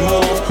 Watch your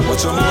move.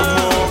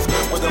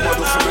 What them a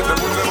do for make them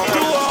win them up.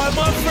 To all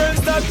my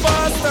friends that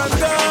passed and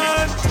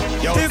done,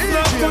 it's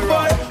not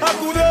goodbye, I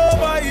could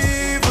over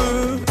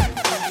evil.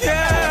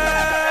 Yeah.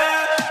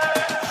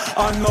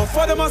 And no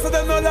for them I say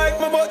them no like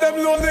me, but them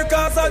lonely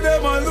cause of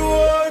them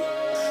alone.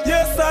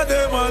 Yes, I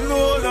them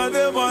alone.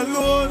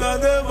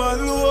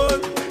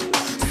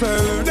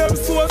 Sell them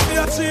souls to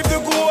achieve the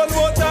goal,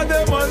 but I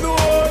them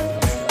alone.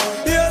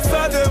 Yes,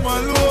 I them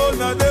alone.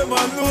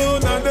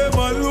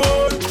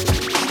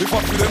 If I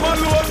feel them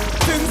alone,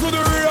 things would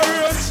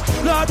rearrange.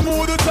 Not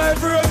move the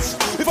type range.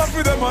 If I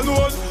feel them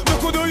alone, me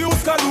could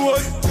use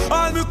cologne.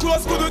 All me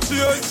clothes could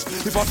change.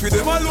 If I feel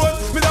them alone,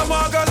 me da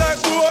maga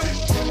like bone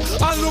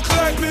and look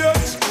like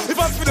bleach. If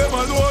I feel them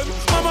alone,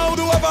 mama would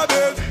have a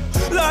bed,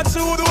 lad she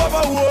would have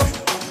a home.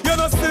 You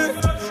know see,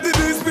 the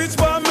beast bitch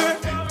for me,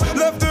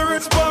 left the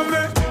rich for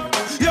me.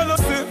 You know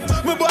see,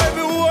 me buy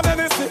me one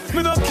anything,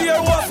 me no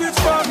care what it's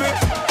for me.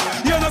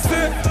 You know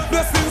see,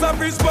 blessings are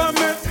preached for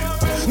me,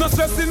 no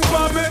stressing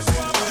for me.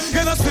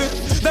 You know see,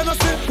 they no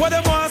see what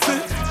them want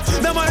see.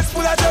 Them eyes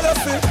full of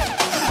jealousy.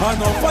 I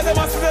know for them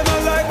I see they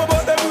don't like me,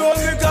 but them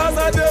lonely cause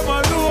I them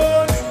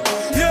alone.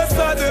 Yes,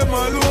 I them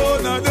alone.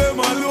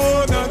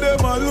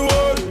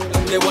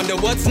 They wonder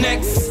what's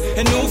next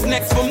and who's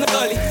next from the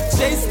gully.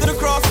 Chase to the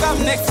cross,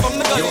 I'm next from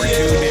the gully.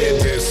 You're tuned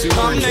in to Super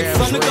I'm next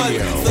Jams on the gully.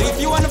 Radio. So if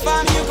you wanna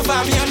find me, you can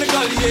find me on the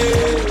gully,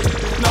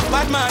 yeah. Not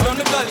bad man on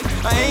the gully.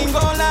 I ain't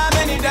gon' lie,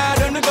 many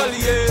died on the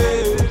gully,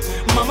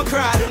 yeah. Mama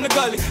cried on the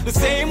gully, the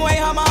same way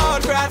how my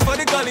heart cried for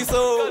the gully.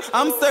 So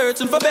I'm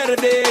searching for better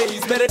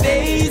days. I'm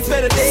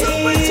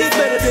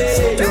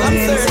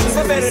searching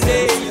for better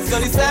days.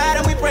 Gully side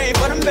and we praying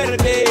for them better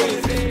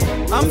days.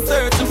 I'm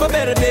searching for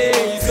better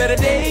days. I'm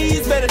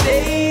searching for better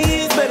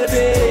days. Gully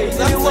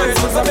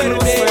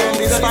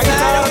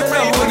side and we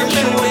praying for them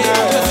better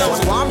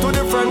days. Want to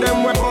defend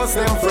them where boss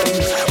them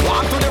friends.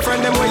 Want to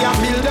defend them where you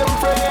build them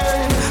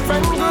friends.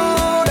 Friend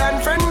good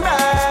and friend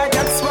bad.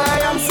 That's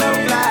why I'm so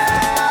glad.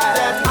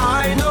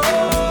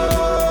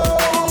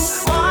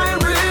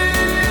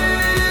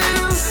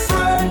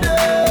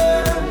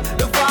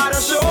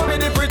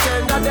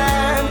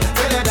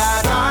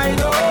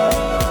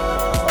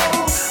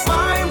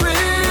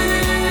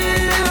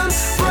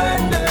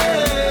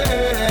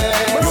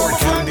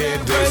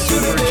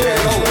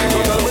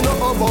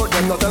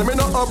 Tell me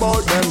nothing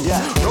about them.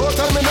 Don't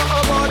tell me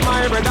nothing about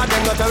my brother.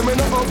 Them not tell me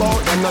nothing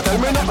about them. Not tell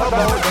me nothing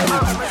about them.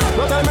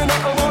 Don't tell me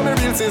nothing about my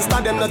real sister.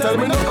 Them not tell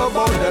me nothing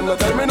about them. Not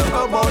tell me nothing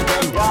about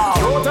them.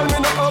 Don't tell me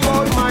nothing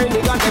about my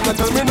nigga. Them not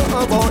tell me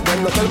nothing about them.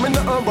 Not tell me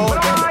nothing about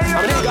them.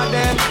 I'm nigga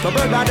them, my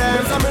brother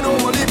them. Some me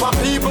know only for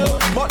people,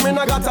 but me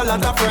not got a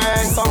lot of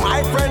friends. So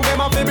my friend them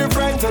have to be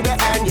friends to the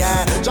end.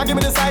 Yeah, just give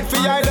me the side for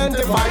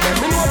identify them.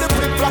 Me know the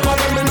flip flop of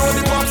them. Me know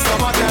the pop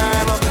stuff of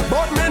them.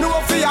 But me know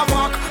for your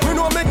back. Me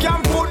know me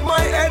can put my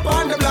head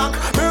on the block.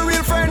 My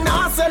real friend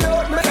now sell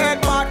out my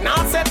head back.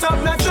 Now set up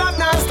the trap,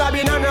 now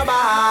stabbing on the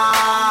bar.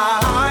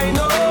 I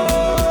know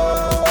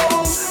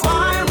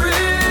my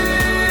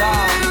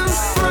real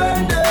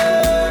friend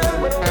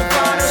them. The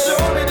father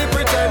show me the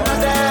pretend of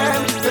them.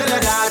 Tell her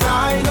that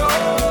I know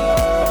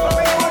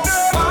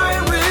my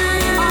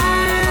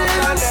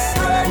real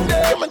friend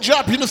them. Come and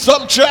drop into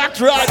some track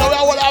right now.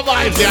 I want to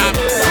vibe, yeah.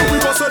 We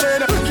go so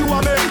then, you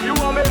want me, you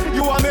want me,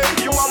 you want me,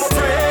 you want my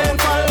friend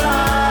for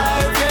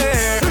life,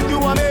 yeah. You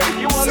want me,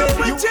 you want me,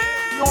 you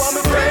want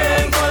my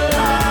friend for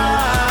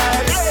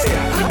life,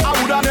 yeah. I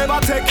woulda never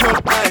take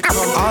your back.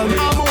 I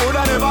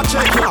woulda never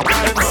check your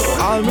back.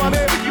 You want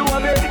me, you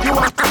want me, you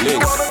want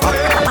my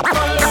friend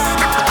for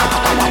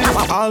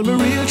life. All my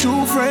real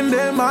true friend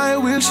them I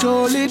will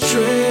surely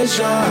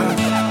treasure.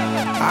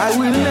 I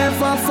will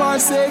never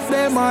forsake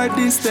them or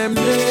diss them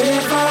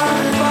never.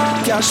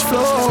 Cash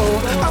flow,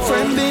 a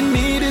friend in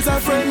need is a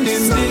friend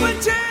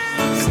indeed.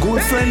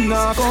 Good friend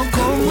not gon'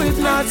 come with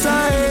not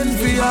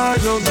envy or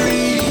no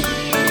greed.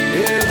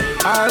 Yeah,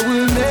 I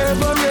will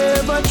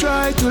never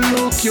try to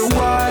look your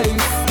wife.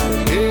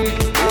 Yeah,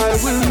 I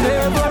will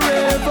never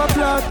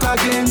plot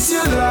against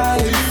your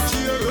life.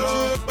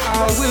 I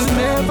I will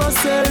never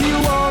sell you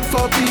out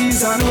for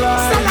peas and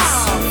rice.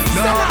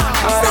 No,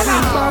 I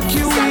will back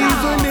you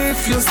even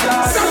if you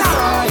start to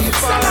fight.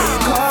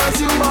 Cause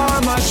you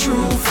are my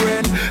true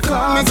friend.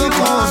 Cause you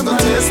are my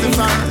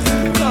testify.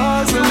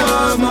 Cause you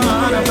are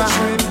my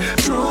friend.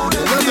 True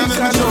the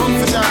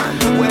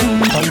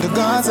on the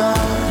Gaza,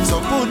 so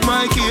put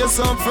my case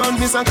up front,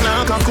 Mr.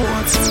 Clark a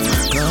court.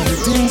 Now the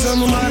things that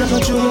my mother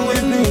got you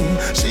with me,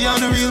 she on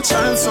the real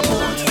child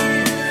support.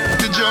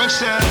 The judge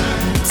said,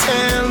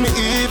 tell me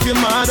if your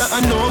mother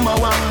a number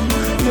one.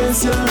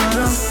 Yes, your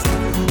honor.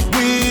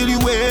 Will you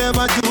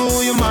ever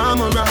do your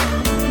mama wrong?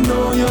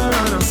 No, your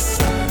honor.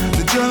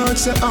 The judge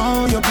said,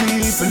 oh, you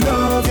plead for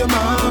love your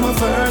mama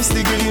first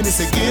degree. They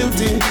say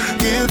guilty,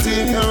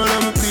 guilty. Your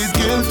honor, please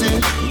guilty,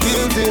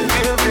 guilty,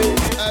 guilty.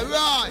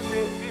 Alright.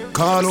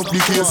 Call up the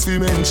case for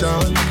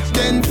mention,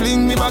 then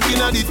fling me back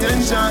in a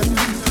detention.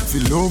 If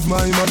you love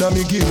my mother,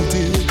 me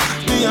guilty.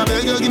 Me I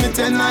beg you, give me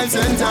 10 life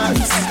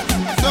sentence.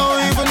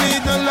 Don't even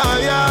need no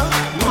lawyer.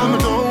 Mama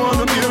don't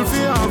wanna bill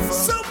for half.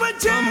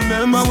 I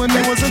remember when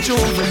I was a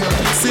children,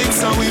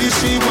 6 I wish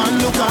she one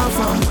look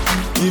after.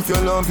 If you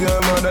love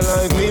your mother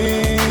like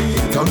me,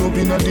 come up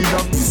in a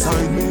D-Dock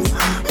beside me.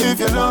 If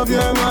you love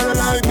your mother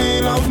like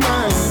me, love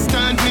mine.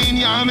 Don't mean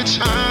you're me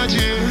charge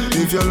you.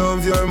 If you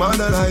love your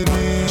mother like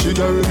me, she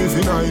carry me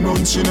for 9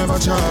 months, she never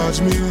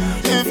charge me.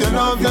 If you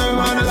love your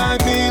mother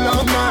like me,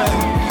 love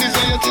mine. This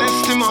is your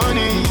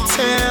testimony.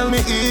 Tell me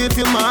if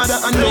your mother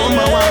a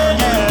number one.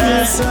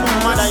 Yes, sir.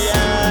 Mother,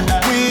 yeah.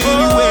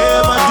 Will you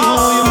ever do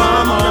your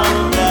mama?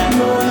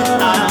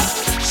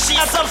 She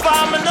has some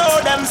farm and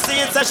know them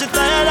seeds, so she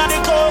tired of the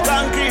cold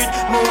concrete.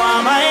 More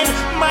mine,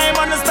 my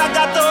money stack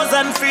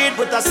 1,000 feet.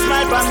 Put a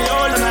smile on me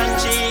old man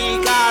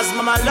cheek. Cause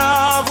mama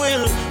love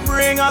will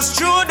bring us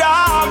through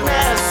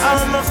darkness.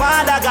 And my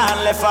father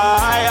gone left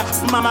fire,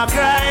 mama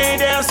cried,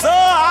 they're so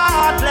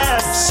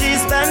heartless.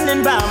 She's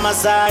standing by my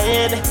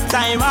side,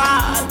 time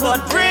hard,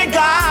 but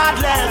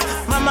regardless,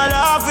 mama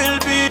love will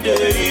be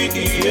there.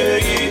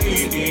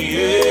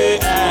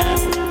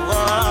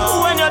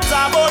 When you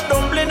talk about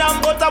dumpling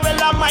and butter,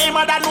 well, my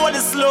mother know the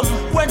slum.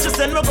 When she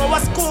send me go to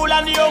school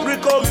and the hungry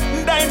come,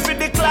 dying for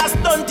the class,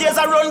 don't tears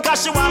a run.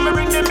 Cause she want me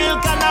bring the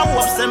milk and I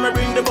hope say me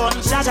bring the bun.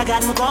 Jaja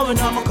got me going,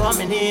 now me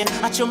coming in.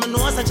 I chew me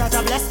nose, I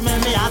Jaja bless me,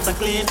 me heart are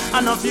clean.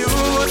 And of you,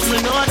 me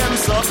know them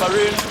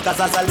suffering. Cause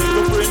as a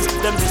little prince,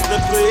 them just the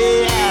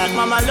queen.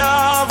 Mama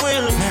love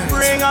will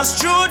bring us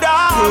through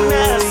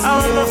darkness. And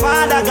when my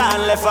father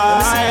gone left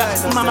fire,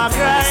 mama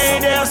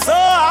cried, they're so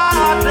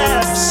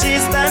heartless.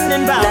 She's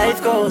standing by.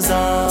 Life goes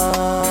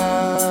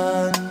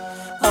on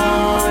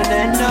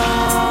and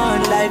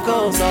on. Life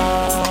goes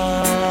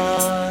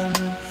on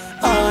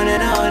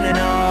and on and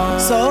on.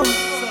 So,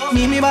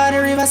 meet me by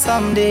the river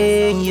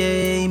someday,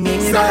 yeah.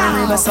 Meet me by the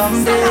river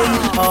someday.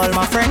 All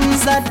my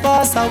friends that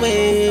pass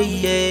away,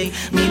 yeah.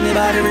 Meet me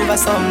by the river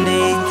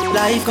someday.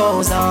 Life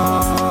goes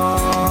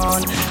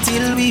on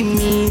till we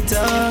meet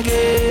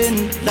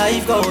again.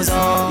 Life goes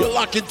on. You're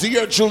locked into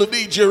your truly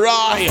DJ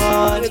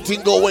Ryan.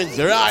 Anything go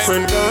Wednesday, right?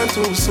 Friend gone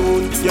too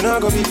soon, you're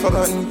not gonna be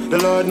forgotten. The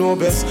Lord know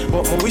best,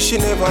 but I wish you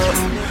never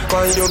happen.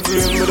 Find your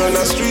grave, me done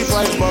a street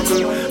life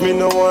buckle. Me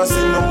no want see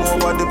no more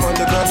body on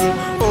the gravel.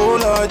 Oh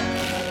Lord,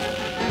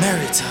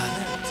 Meriton.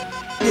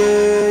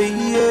 Yeah,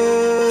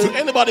 yeah. To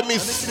anybody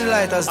miss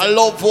a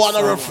love one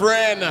or a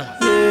friend,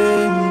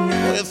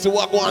 you see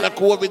what going on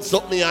COVID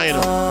something I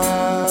know.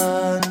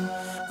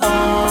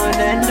 On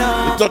and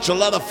on. You touch a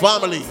lot of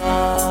family.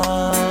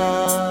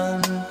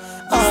 On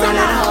and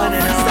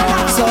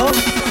on. So,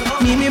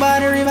 meet me by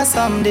the river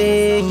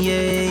someday,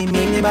 yeah.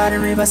 Meet me by the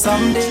river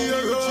someday.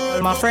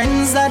 All my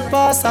friends that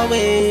pass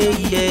away,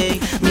 yeah.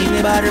 Meet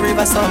me by the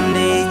river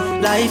someday.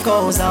 Life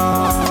goes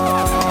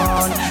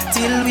on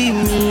till we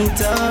meet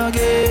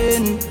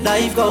again.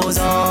 Life goes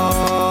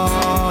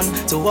on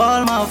to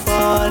all my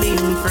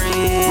falling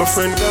friends. My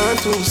friend gone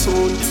too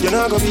soon, you're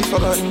not gonna be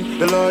forgotten.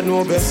 The Lord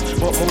know best,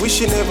 but I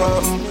wish you never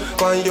happen.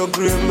 Find your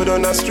grave, me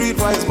done a street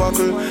wise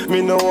buckle.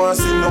 Me no want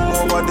see no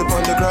more body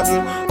on the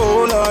gravel.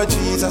 Oh Lord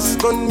Jesus,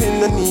 gun me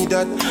no need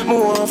that. Me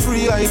want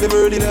free like the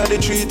bird in the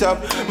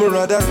treetop. Me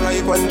rather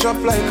ripe and drop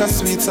like a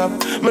sweet sap.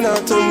 Me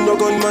not turn no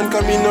gunman,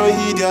 cause me no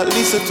idiot.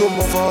 Listen to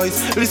my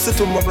voice, listen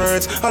to my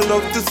words. I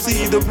love to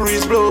see the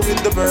breeze blow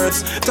with the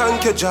birds.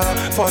 Thank you, Jah,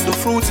 for the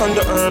fruits and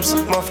the herbs.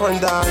 My friend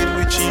died,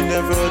 which he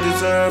never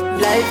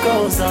deserved. Life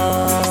goes on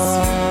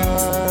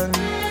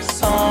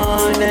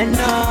and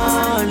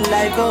on.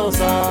 Life goes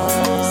on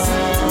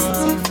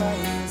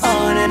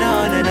and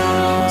on and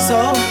on.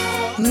 So,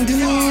 do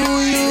you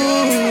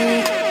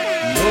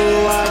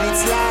know what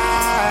it's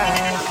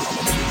like?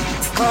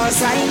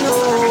 Cause I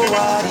know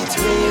what it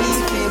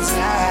really feels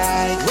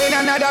like. When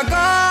another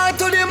guy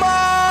to the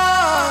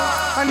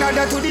mall,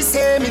 another to the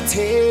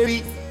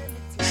cemetery.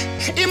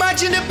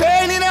 Imagine the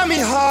pain in my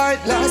heart.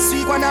 Last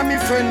week when I'm my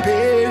friend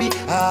Barry,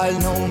 I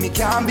know me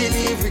can't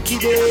believe Ricky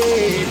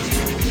dead.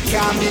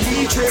 Can't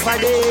believe Trevor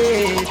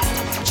dead.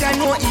 Jah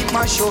know it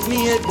mash up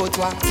me head, but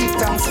what give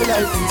thanks for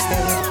life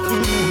instead.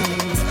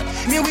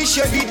 Me wish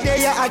you did there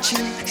you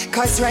achieve.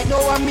 Cause right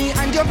now I'm me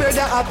and your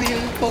brother are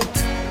built.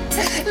 But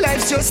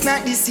life's just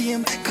not the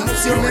same.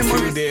 Cause your You're memory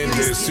tuned in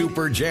to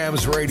Super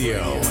Jams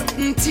Radio.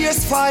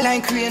 tears fall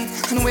like rain.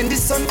 And when the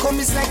sun comes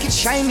it's like it's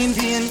shining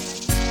vain.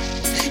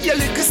 Your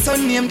little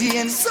son named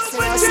Dean. So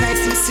last night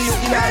to see you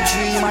in a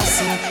dream I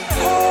sing.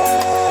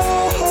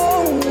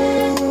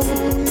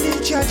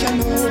 Only Judge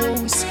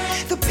knows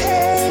the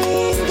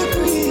pain, the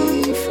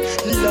grief,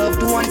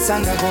 loved ones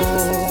and the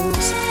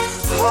ghosts.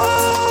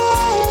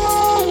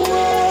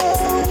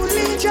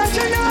 Only Judge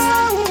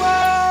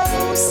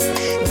knows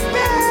the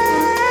pain.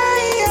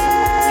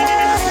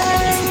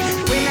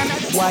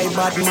 Why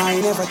bad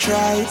mind never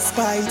tried?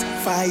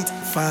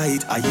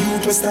 Fight. A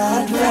youth will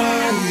start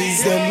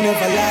rise. Them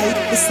never light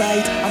the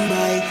sight of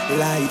my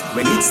light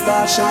when it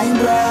starts shine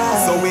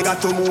bright. So we got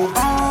to move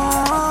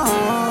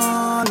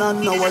on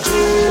our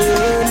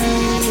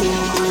journey.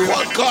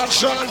 One called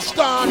Sean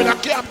Storm in a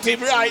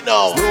captive right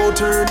now. No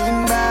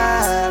turning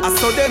back. I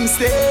saw them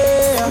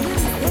stay.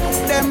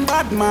 Them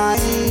bad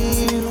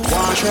mind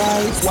won't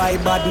try. Why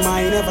bad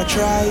mind never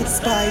tried?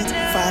 Fight.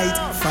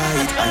 A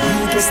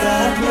youth will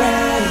start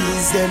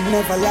rise. Them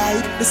never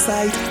light the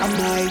sight of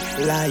my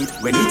light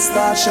when it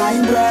starts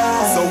shine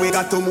bright. So we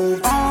got to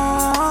move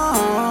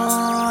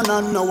on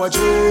our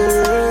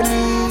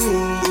journey.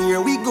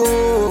 Here we go,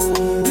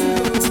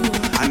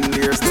 and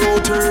there's no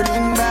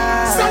turning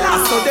back.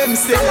 So them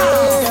say,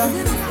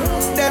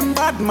 them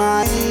bad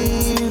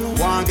mind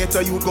want get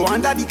a youth go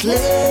under the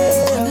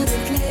clay.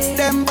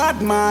 Them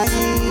bad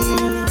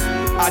mind,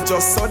 I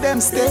just saw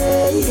them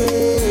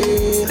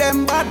stay.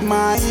 Them bad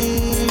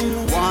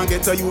mind want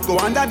get a youth go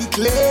under the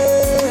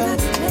clay.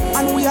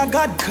 And we are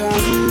God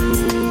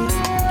come.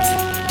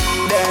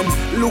 Them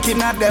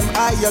looking at them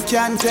eye you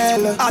can't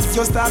tell. As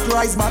you start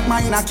rise back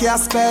mine I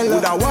can't spell.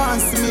 Would I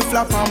want see me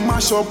flap and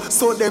mash up.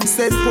 So them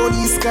said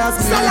police cars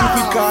me link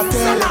with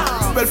cartel.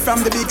 Well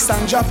from the big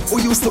sound drop who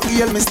used to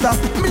heal me stop.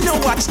 Me no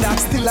watch that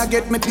still I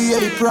get me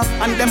daily prop.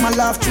 And them I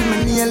laugh through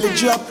me nearly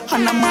drop.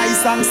 And my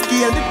song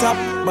scale the top.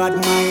 But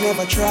mine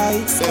never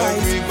tried.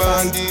 Fight.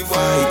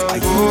 I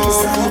used to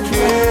sound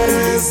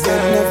praise.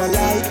 Them never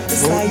like the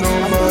sight of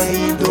my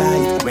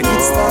light when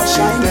it starts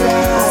shining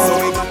bright. So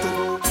we got to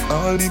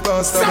all the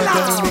pastors that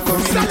tell me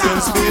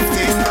Corinthians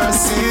 15 or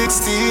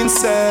 16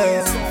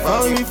 says,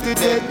 or if the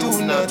dead do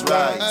not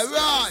rise,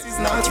 it's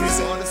not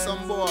reason.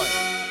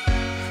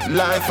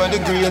 Life are the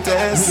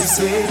greatest. Me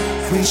say,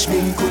 wish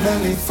me could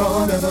have lived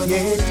forever,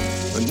 yeah.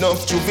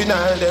 Enough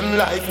juvenile them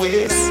life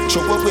ways,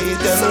 chop away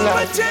them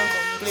life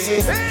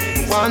play.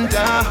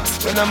 Wonder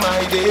when I'm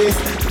my day,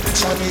 the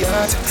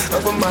chariot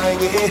over my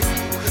way.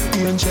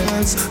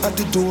 Angels at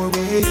the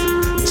doorway,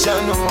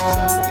 Jano,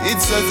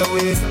 it's such a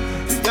way.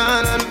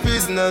 Gone and the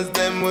prisoners,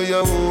 them where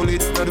you hold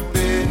it for the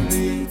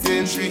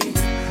penitentiary.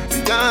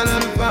 Gone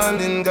and the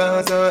fallen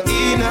gods are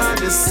in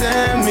the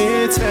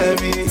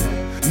cemetery.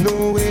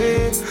 No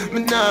way, me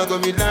not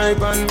gonna rely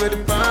on where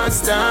the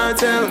pastor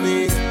tell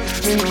me.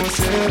 Me know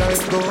say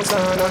life goes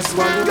on as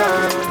one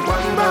God,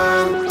 one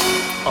man.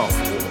 Oh,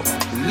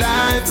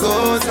 life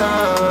goes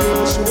on. Me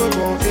no sure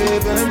about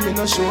heaven, me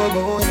no sure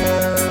about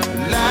hell.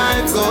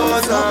 Life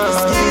goes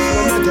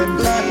on. Them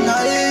black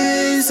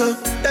nights,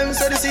 them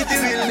say the city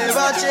will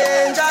never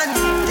change and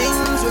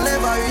things will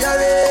never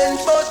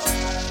rearrange, but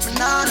me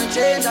nah no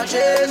change.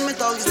 Me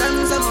thugs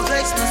them say me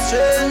flex no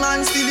strain.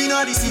 Man still in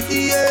the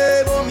city,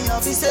 yeah, but me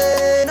have to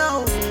say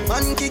now.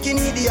 Man kicking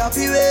it the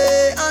happy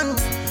way and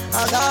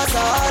I got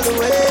all the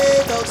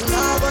way. Thugs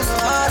nah gonna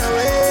all the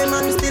way.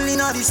 Man still in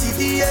the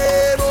city,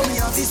 yeah, but me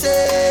have to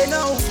say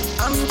now.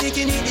 I'm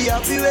kicking it the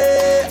happy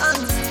way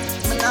and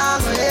nah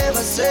go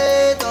ever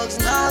say, thugs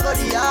nah go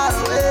the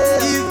other way.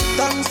 Give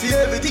thanks for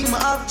everything my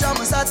have, jam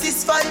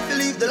satisfied to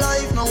live the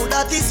life now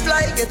that is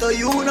fly. Get a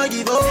you no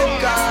give up,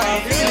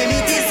 God. Living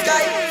it is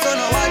sky, so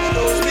no watch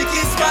those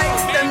wicked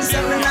fight. Them say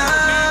me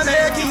nah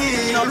make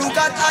it, no look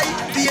at eye.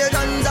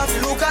 Pagans have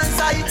look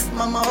inside,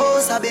 mama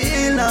house a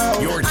bill now.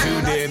 You're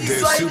tuned in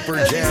to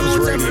Super Jams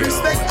Radio.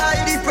 Respect I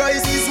the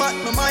price is what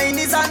my mind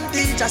is on.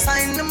 Teacher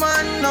sign the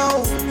man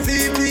now.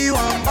 VP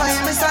want buy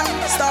me son,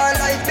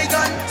 starlight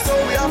begun, so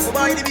we have to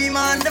buy the beam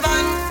and the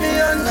van. Me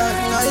and that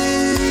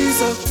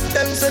nice.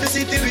 Them say the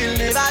city will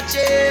never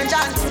change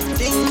and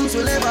things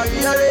will never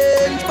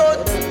rearrange,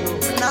 but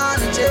nah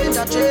no change.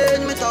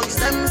 Me thugs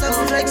them say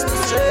me flex no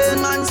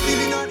strain. Man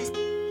still in on this.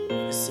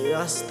 See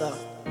Rasta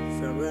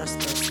from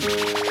Rasta.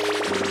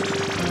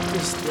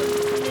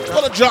 I'm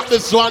gonna drop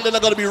this one, then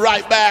I'm gonna be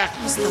right back.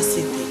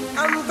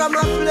 I'm from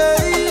a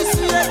place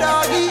where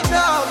dog eat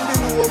dog. They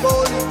know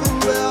about it in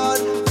blood.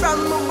 From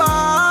my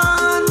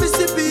barn, we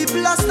see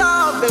people are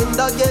starving.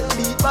 That get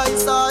beat by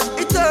sword.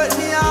 It hurt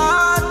me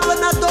hard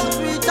when I don't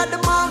reach at the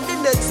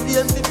mountain. Next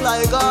day, me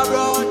fly go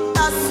around.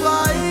 That's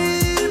why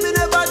me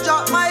never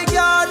drop my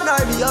guard,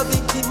 nor be a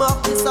victim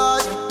of the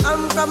sword.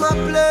 I'm from a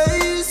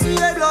place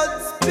where blood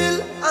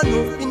spill and no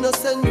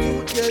innocent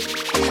youth get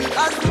killed.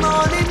 As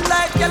morning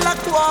like yellow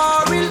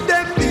quarrel,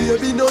 them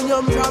baby no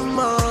yum from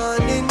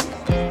morning.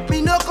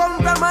 Me no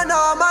come from a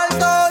normal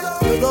town.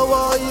 You know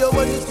why you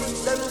want to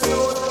teach them so.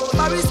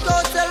 Paris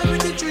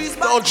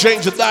Don't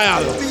change the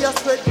dial. We are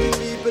spreading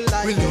people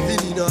like we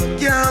living in a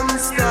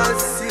gangster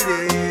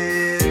city.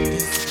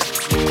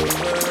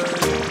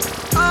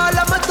 All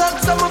of my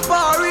thugs and my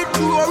party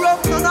grow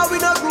up, now we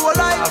not grow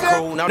like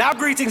that. Now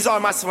greetings all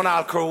my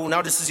Swanal crew.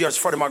 Now this is yours,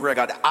 Freddie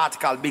McGregor, the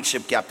article big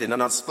ship captain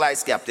and a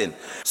splice captain.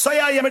 So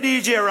yeah, I'm a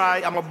DJ,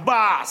 right? I'm a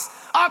boss.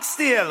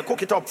 Oxtail,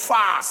 cook it up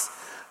fast.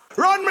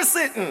 Run me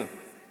sitting.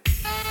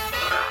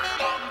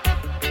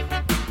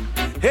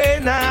 Hey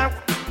now,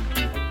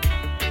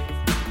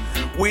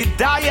 we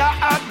die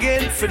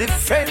again for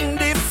defend.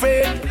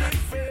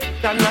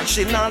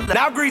 National.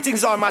 Now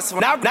greetings all my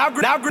now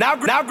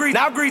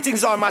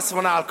greetings all my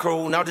Swanal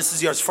crew. Now this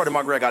is yours, Freddie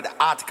McGregor, the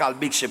article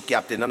big ship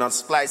captain and a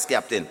splice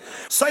captain.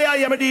 So yeah,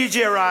 I'm a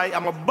DJ, right?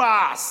 I'm a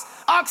boss.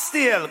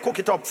 Oxtail, cook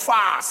it up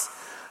fast.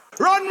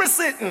 Run me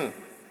sitting.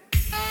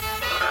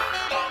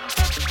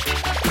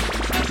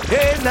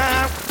 Hey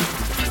now,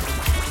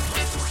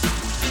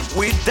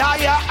 we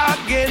die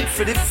again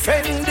for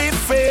defend.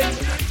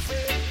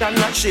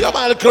 Yeah,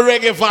 man, the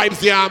reggae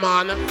vibes, yeah,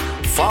 man.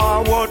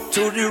 Forward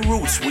to the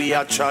roots, we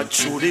are trod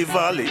through the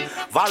valley.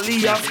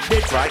 Valley of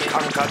death, right,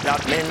 conquer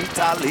that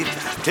mentally.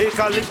 Take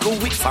a little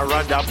whip for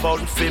rather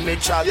bun for me,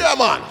 Charlie. Yeah,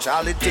 man.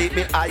 Charlie take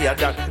me higher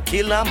than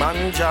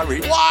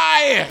Kilimanjaro.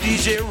 Why?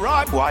 DJ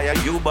Rod, why are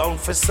you bound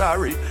for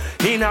sorry?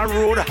 In a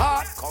road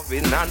hard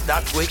covenant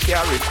that we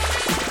carry.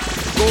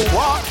 Go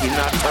walk in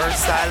a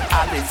turnstile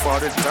alley for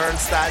the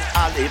turnstile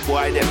alley.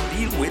 Boy, them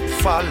deal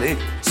with folly.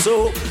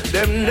 So,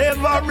 them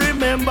never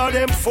remember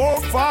them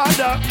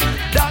forefather.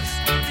 That's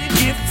the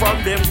gift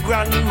from them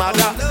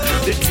grandmother.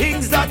 The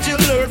things that you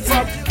learn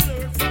from.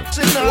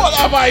 What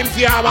a vibes,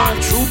 yeah,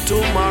 man. True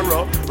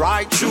tomorrow,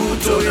 right true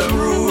to the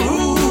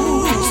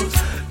roots.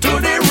 To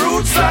the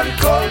roots and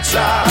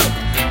culture.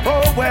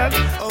 Oh, well,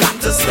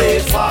 got to stay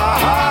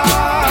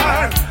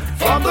far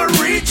from the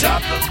reach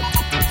of the...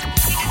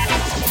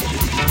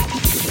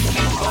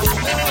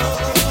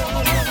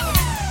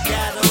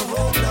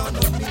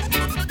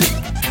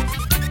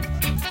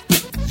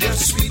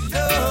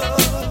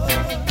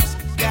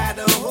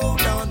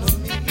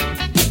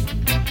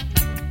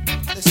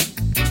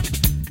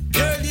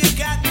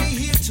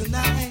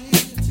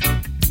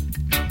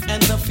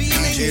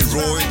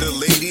 Roy, the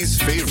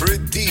ladies'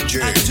 favorite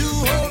DJ. And do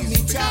hold me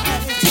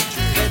tight.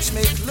 Let's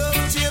make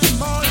love till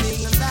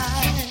morning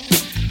light.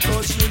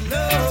 'Cause you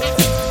love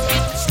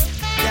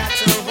got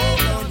to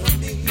hold on to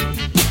me.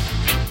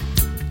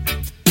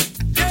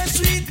 Your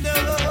sweet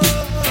love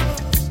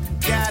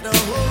got to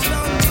hold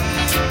on to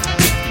me.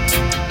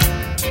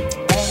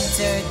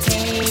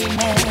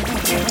 Entertainment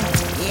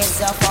is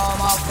a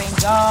form of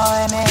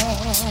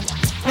enjoyment.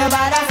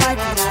 Nobody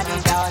fighting at the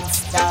dance.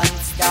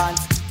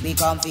 We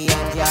come fi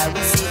enjoy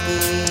the city.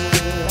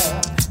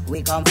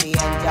 We come fi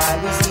enjoy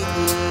the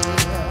city.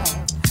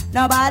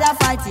 Nobody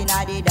fighting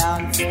at the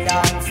dance.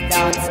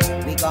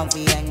 We come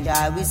fi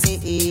enjoy the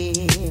city.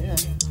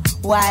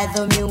 While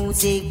the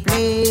music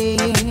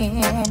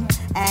playing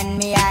and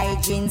me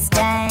hygiene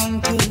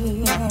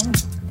skanking,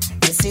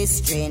 the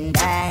sistering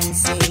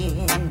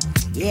dancing.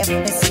 If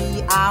me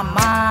see a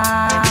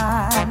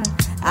man,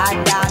 I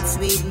dance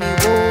with me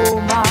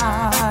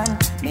woman.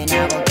 Me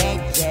never get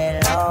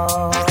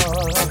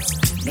jealous.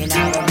 Me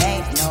now don't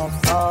make no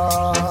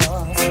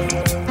fuss.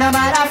 No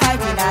matter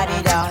fighting at the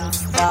dance.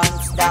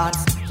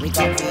 We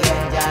come fi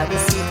enjoy the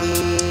city.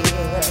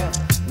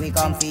 We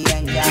come fi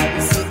enjoy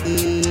the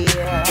city.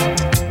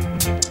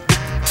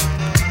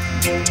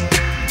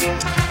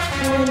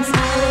 Once I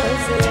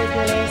was a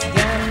reckless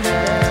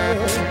gambler,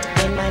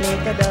 and my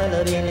little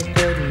dollar in it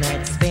could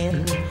not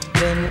spend.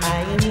 When I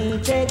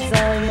needed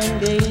Zion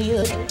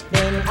girl,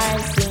 then I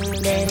sing,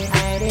 then I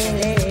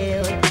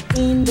live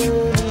in the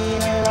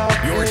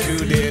You're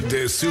tuned in to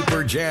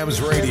Super Jams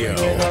Radio.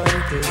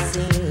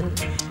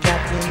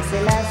 Captain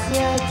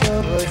Selassie,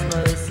 Jehovah's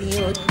mercy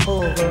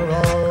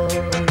overall.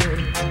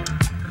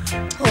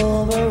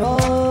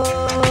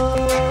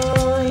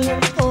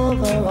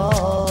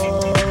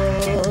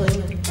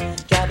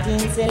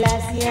 Captain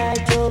Selassie,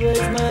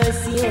 Jehovah's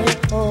mercy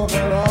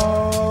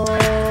overall.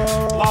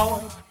 Wow.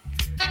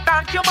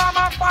 Thank you,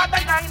 Mama, for the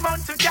 9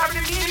 months to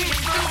carry me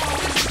through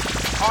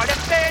all the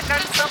pain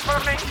and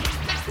suffering.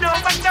 No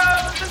one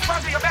knows this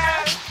was your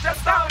best,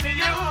 just only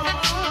you.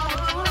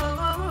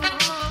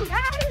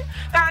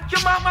 Thank you,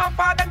 Mama,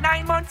 for the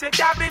 9 months to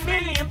carry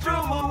me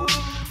through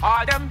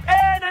all them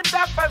pain and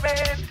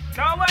suffering.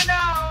 No one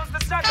knows the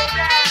struggle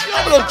there.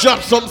 I'm gonna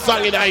drop some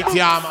song in IT,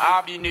 man.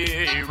 I've been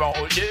here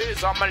all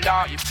days of my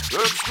life.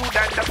 Work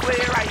student, the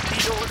playwright, the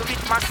old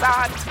with my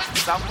side.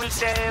 Some will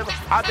share,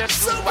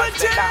 others do what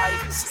they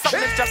like. Some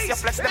will just your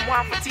flesh, them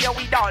want to tear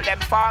with all them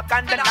fork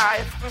and the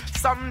knife.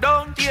 Some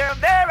don't care,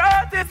 their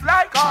earth is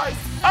like ice.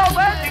 Oh,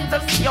 waiting to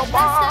see your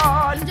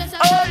wall,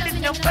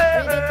 holding your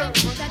favor.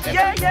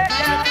 Yeah.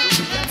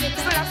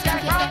 So that's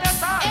like on the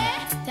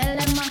side. Tell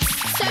them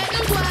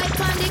certain boy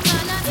on the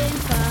corner in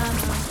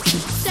farmer.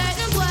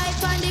 Certain boy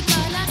on the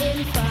corner in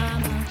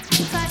farmer.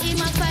 For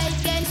him a fight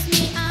against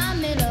me, I'm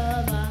me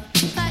lover.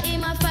 For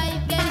him a fight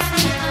against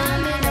me, I'm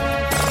me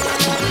lover.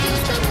 We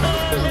used to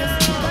move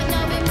close, but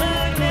now we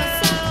move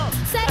closer.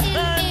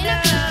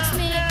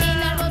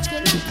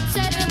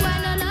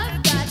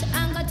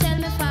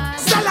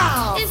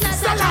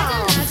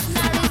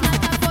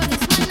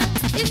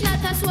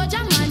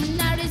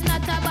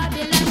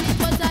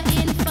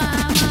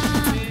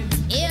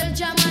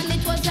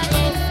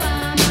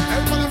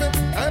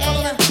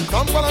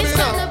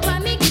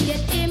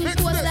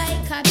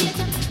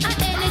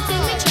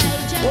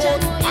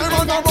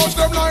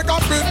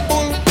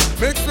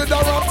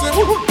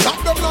 ratty. Tap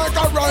them like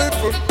a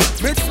rifle.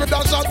 Mix with a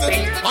shotty.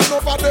 And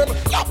over them,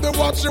 tap the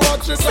watchy,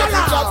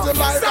 chatty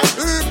like a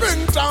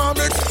peeping Tom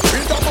mix.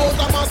 With the mouth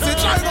of massy,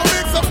 try to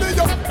mix up the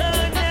young.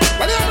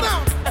 What do you have now?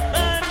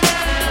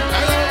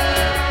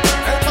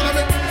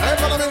 Hey,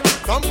 follow me.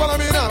 Come follow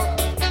me now.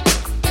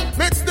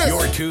 Mix this.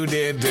 You're tuned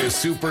in to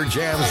Super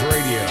Jams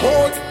Radio.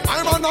 Hold,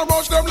 I'm on a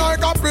rush them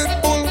like a pit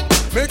bull.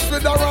 Mix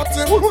with a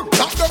ratty,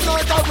 tap them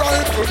like a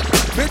rifle.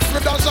 Mix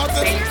with a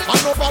shotty,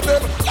 and over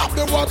them, tap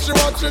the watchy,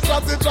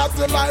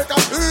 chatty like a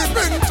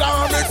peeping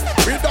Tom mix.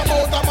 With the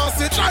mouth of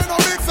massy, try to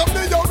mix up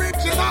the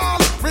original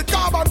with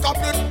carbon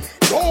copy.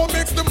 Don't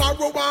mix the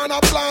marijuana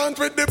plant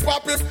with the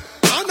poppy.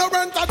 And no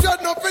rent a jet,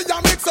 no fee,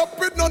 mix up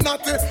with no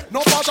natty.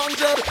 No fashion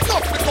jet,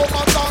 nothing come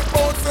and talk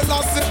about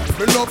Selassie.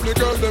 Me lovely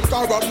girl, them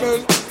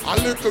caramel, a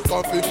little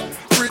coffee.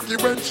 Freaky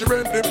when she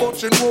rent the but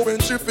she know when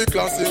she feel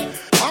classy.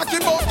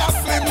 Talking about a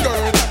slim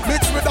girl,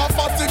 mixed with a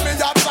fatty, me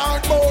a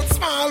talk about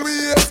small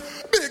waist.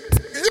 Big,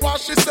 what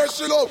she says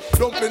she love,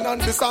 dumpling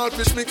and the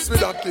saltfish mixed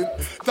with ackee.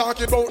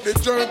 Talking about the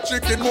jerk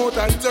chicken more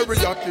than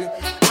teriyaki.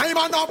 I'm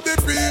an of the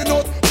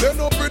peanut, then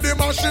up with the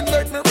machine,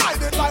 make me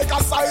ride it like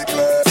a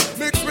cyclist.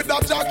 Mixed with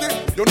a jacket,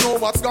 you know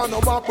what's gonna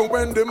happen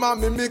when the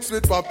mommy mix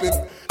with papi.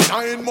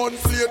 9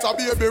 months later,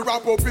 baby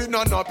wrap up in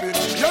a nappy.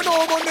 You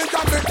know money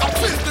can make a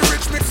filthy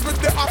rich mix with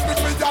the happy.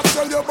 Me just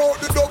tell you about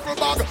the duffel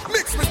bag,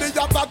 mix with the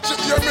yacht chip,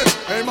 hear me.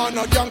 Hey man,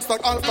 a gangster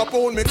Al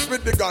Capone mix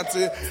with the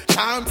Gotti.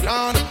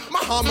 Champion,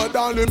 Muhammad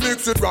Ali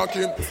mix with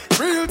Rocky.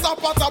 Real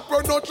top at up,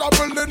 no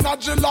trouble in a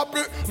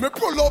jalopy. Me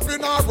pull up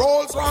in a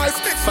Rolls Royce,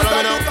 mix with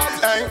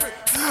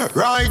the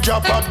right,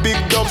 drop a big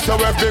dub so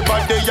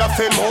everybody have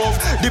to move.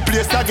 The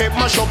place I get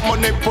mash up,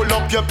 money pull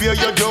up, you pay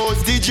your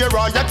dues. DJ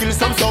Raya kill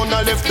some sound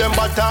and left them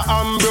butter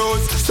and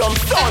bruise. Some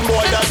sound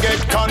boy that get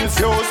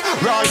confused.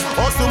 Right,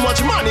 oh so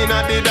much money in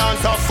the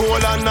dance a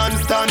fall and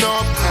stand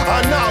up.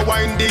 And now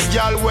wind the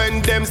girl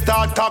when them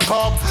start cock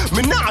up.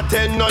 Me not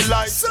tell no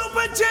lie.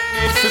 Super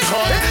James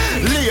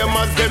lame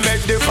as they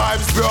make the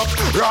vibes drop.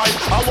 Right,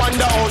 I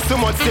wonder how so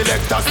much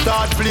selector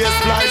start play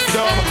slice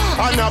dumb.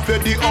 And I play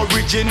the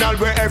original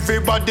where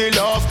everybody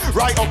love.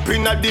 Right up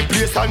in the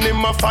place and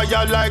him a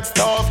fire like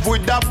stuff.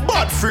 With that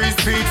bad free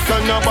speech so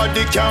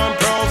nobody can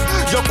prove.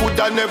 You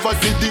coulda never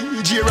see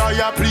DJ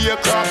Raya play a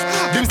crap.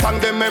 Them song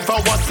them ever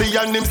was see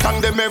and them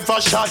song them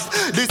ever shot.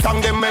 This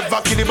song them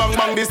ever kill bang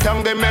bang. This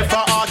song them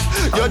ever hot.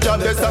 You drop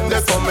the song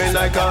they coming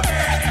like a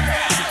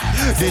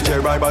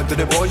DJ Raya back to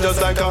the boy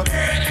just like a.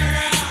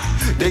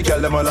 They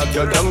girl them a lock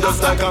you down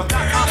just like a.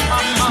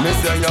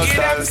 Miss your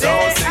style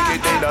so sick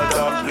it in the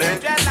top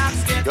plate.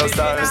 Your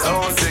style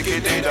so sick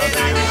it in the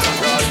plate.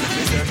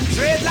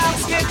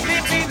 Dreadlocks get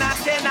live in a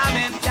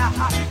tenement,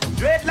 yeah.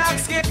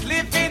 Dreadlocks get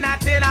live in a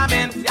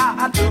tenement,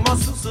 yeah. Too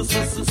much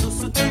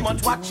too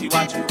much watchy.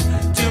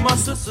 Too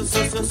much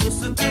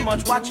too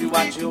much watchy.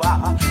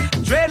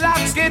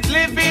 Dreadlocks get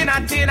live in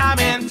a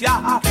tenement,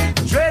 yeah.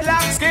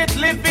 Dreadlocks get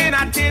live in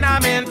a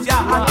tenement,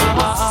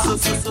 yeah.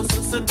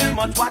 Too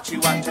much watchy.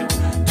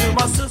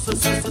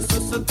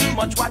 Too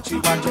much watchy.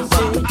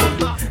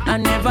 I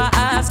never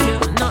ask you,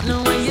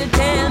 nothing when you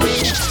tell me.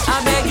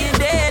 I beg you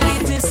daily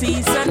to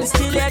cease and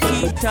still you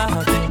keep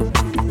talking.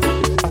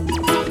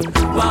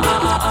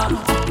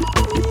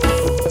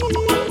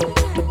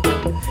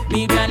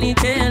 Me granny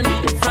tell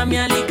me from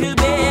your little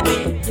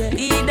baby,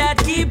 he that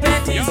keep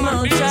it his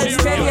mouth shall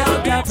stay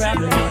out of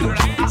problem.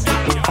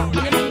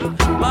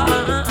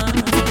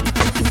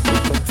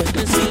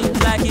 It seems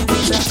like he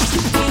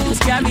was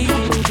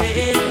carrying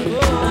jail,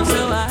 so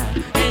I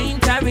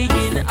ain't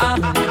carrying up.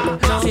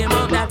 Same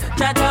out that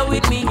chatter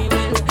with me,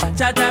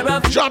 chatter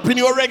up. Dropping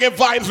your reggae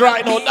vibes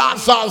right now,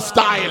 dancehall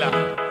style.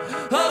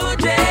 Oh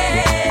Jay,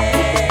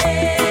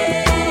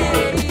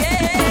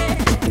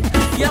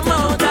 your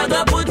mouth I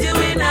gonna put you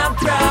in a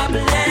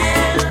problem.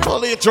 Well,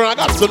 later I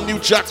got some new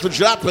tracks to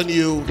drop on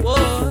you.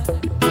 Oh,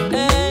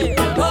 hey,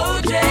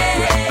 oh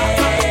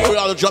Jay. We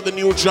ought to drop the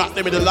new track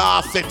name in the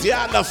last set, you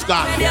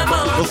understand?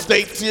 So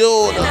stay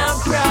tuned.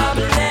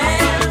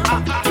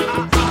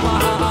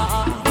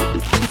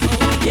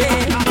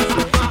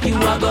 Yeah, you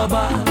are go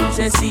bad,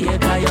 say see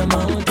it by your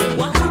mouth.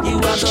 You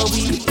are go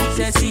weak,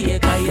 say see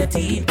it by your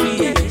teeth.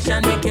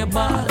 Creation make you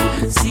ball,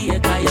 see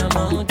it by your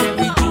mouth.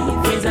 Every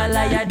thief is a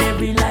liar,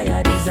 every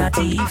liar is a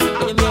thief.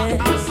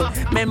 Yes,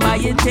 remember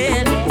you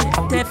tell me,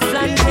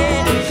 Teflon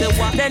tell me.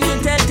 Then you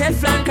tell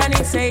Teflon can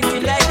he say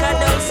it like a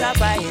dose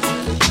of ice.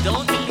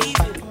 Don't believe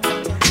it,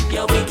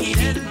 you're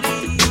wicked.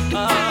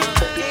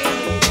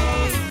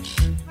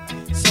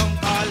 Some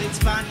call it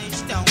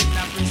Spanish Town,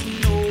 a prison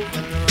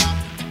overrun.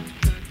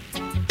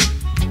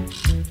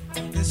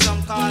 And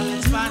some call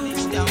it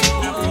Spanish Town,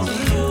 a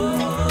prison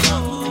overrun.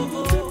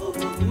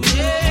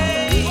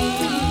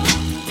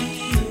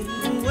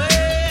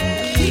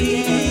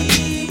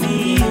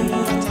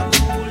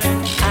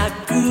 I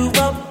grew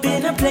up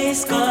in a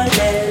place called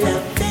La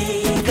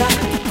Vega.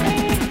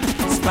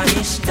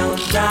 Spanish Town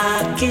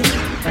rocking,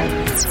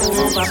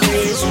 over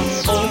praise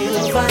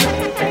over.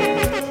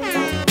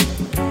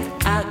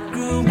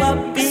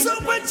 Up in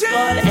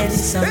called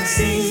Ensign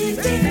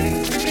City.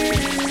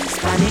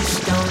 Spanish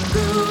Town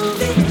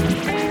groovy.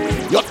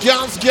 Your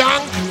gangs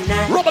gang,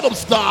 rubber them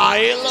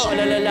style. La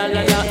la la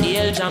la la,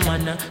 El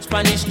Jaman.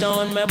 Spanish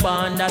Town me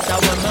born, that's how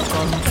when me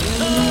come.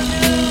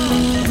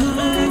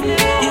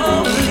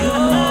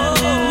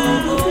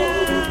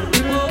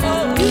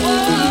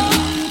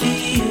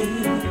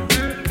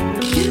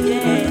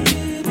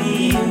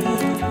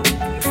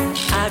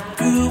 I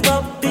grew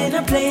up in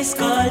a place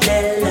called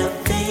De La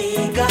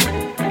Vega.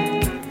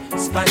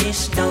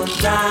 Spanish Town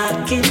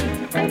rocking,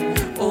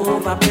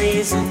 over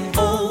praising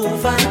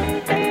over.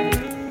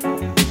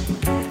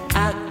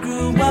 I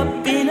grew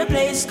up in a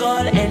place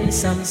called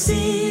Ensom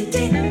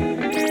City.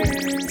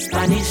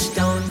 Spanish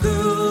Town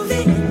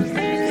groovy,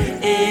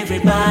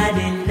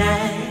 everybody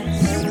nice.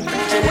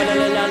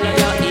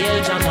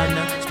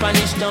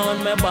 Spanish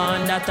Town me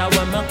born, that's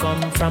where me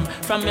come from.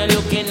 From me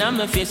looking at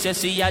my face, you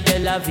see a De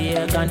La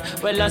Vegan.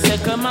 Well, I say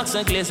Max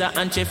and Glazer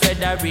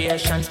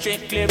Anti-Federation.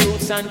 Strictly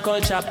roots and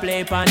culture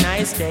play for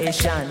nice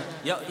station.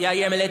 Yo, yeah,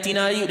 hear me letting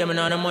all you, them and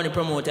all the money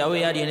promoter.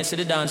 We are the you see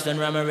the dance done,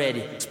 ram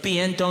ready.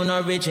 Spain Town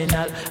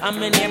original. And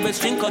my neighbors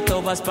drink out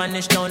over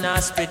Spanish Town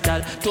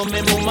hospital. To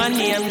me mama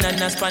name,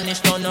 Nana Spanish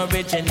Town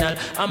original.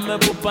 And my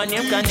papa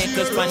name,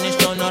 Kaneka Spanish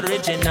Town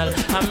original.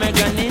 And my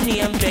granny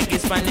name, Peggy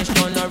Spanish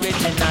Town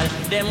original.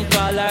 Them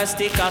call her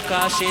sticker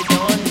cause she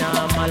don't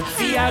normal.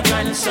 For your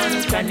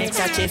grandson, Kaneka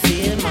such a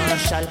field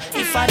marshal.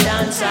 If I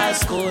dance at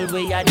school,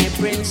 we are the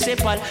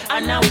principal.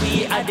 And now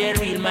we are the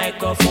real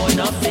microphone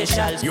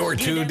officials. You're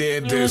tuned in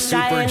to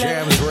Super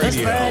Jams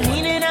Radio.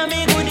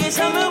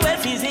 Well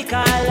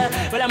physical.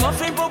 Well, I'm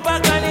offering Papa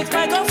Chronics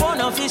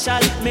microphone official.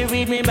 Me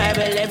read me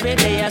Bible every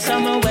day.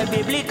 Somewhere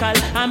biblical.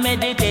 I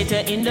meditate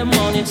in the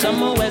morning.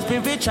 Somewhere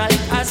spiritual.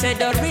 I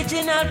said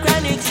original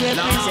Chronics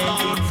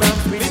representing from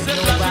Prince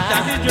Nova.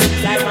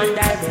 Live and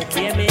direct,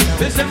 hear me now.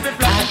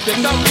 I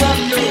grew up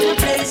in a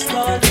place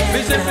called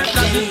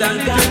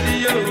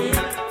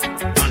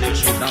Man, you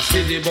should have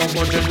seen the bomb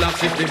dreadlock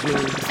city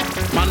broom.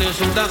 Man, you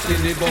should have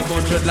seen the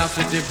bomb dreadlock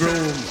city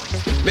broom.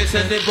 Me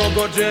said the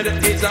bomb dread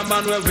is a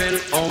man we well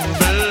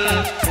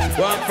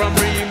humble. Walk from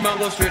Rima,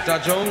 go straight to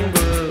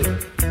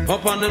jungle.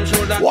 Up on them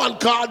shoulder. One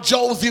called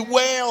Josie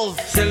Wales.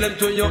 Sell them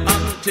to your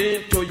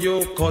auntie, to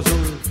your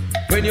cousin.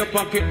 When your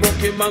pocket broke,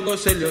 him and go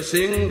sell your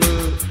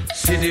single.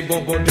 See the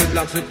bomb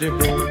dreadlock city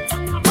broom.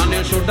 Man,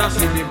 you should have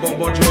seen the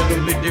bomb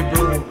dread with the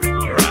broom.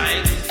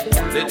 Right.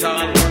 The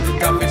time the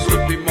coffee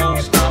sweep the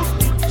mouth stop.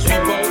 Sweep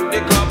out the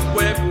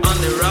cobweb and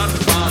the rat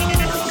bar.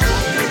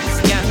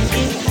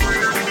 Skanking,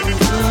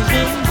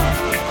 moving,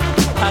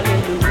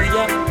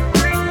 hallelujah.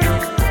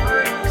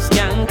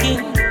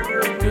 Skanking,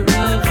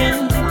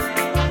 moving,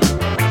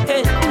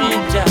 hey,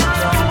 yeah.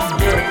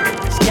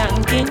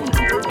 Skanking,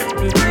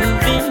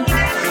 moving,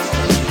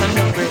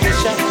 under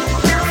pressure,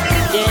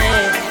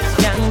 yeah.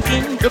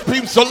 Skanking. The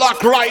peeps are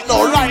locked right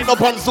now,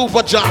 up on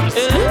Super Jams.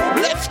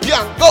 Let's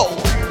go.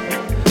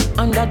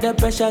 Under the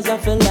pressures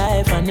of your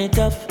life and it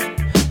tough.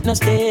 No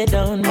stay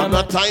down, mama.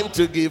 Not time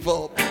to give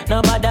up.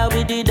 No bother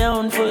with the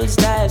down full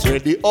styles.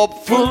 Ready up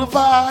full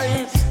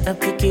vibes. I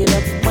pick it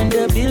up when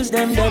the bills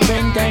them the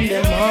rent and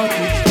the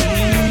mortgage.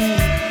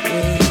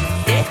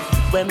 Yeah.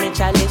 When me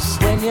chalice,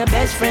 when your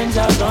best friends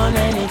are gone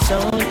and it's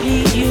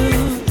only you.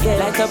 Yeah.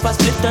 Light up a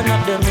split, turn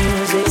up the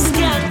music.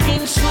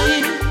 Skanking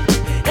sweet.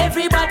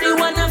 Everybody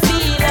wanna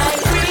feel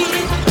like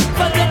free.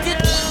 Forget it.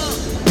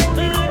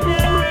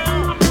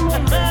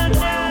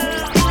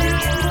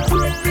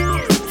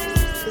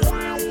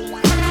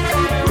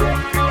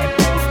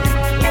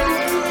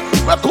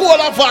 Cool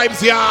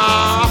vibes,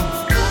 yeah.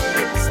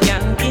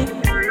 Skanking,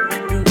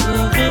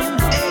 moving,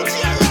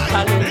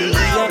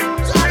 hallelujah.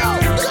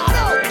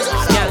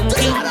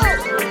 Skanking,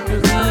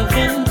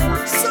 moving,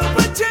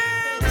 Super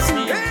Jams.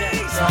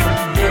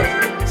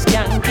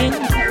 Skanking,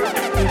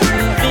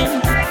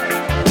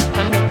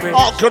 moving,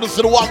 all courtesy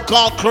to the one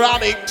called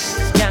Chronics.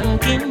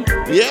 Skanking.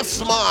 Yes,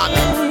 man.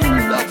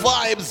 The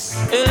vibes.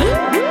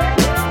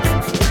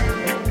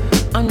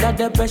 Under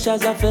the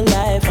pressures of your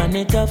life and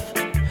it tough.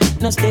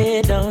 No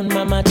stay down,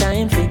 mama,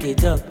 time pick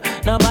it up.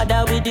 No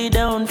bother with the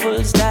down,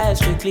 full style,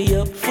 strictly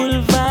up,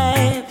 full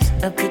vibes.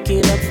 I pick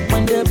it up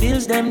when the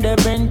bills, them, the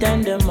rent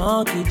and the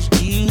mortgage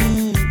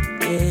due.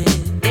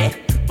 Yeah.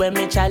 When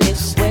me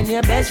chalice, when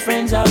your best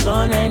friends are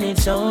gone and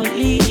it's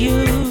only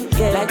you.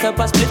 Yeah, like up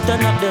a split,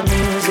 turn up the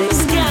music.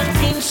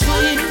 Skanking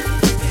sweet,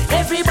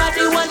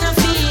 everybody wanna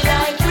feel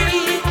like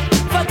free.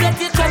 Forget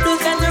your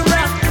troubles and the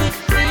rock with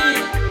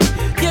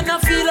me. You know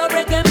feel a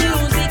reggae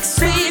music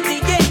sweet,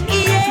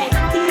 yeah.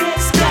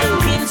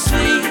 Skanking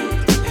sweet,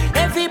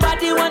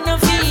 everybody wanna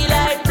feel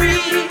like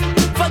free.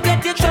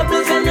 Forget your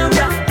troubles and the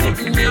rock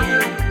with me.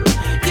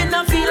 You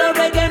know feel a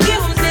reggae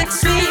music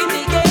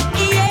sweet,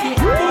 yeah.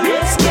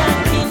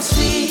 Skanking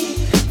sweet,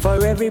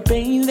 for every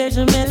pain there's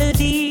a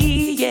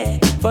melody, yeah.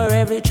 For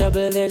every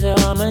trouble there's a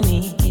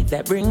harmony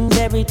that brings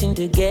everything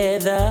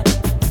together.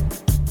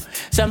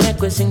 So make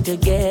we sing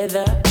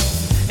together.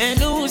 And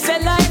who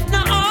said life no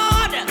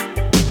order?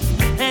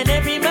 And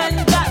every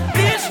man got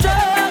this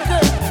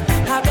struggle.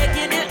 I beg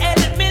you to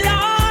help me,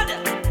 Lord,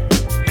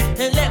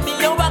 and let me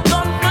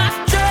overcome my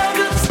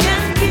troubles.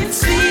 Skanking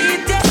sweet.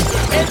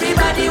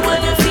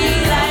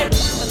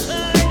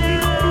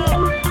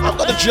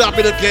 drop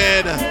it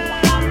again.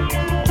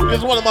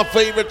 It's one of my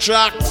favorite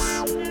tracks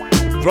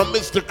from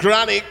Mr.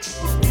 Chronix.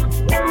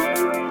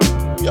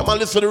 Yeah, man,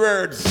 listen to the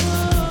words.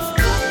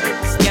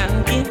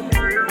 Skanking,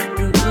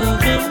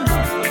 moving,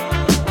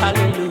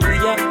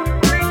 hallelujah.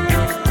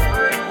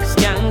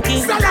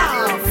 Skanking,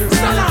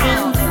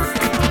 moving,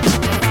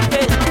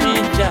 help me,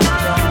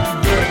 Jaja.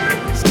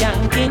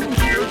 Skanking,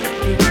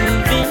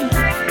 moving,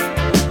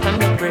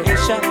 under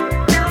pressure.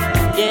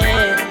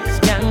 Yeah,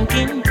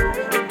 skanking,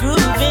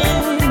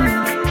 grooving.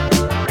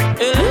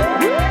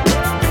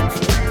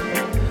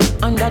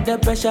 Under the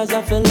pressures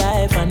of your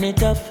life and it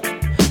tough.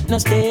 No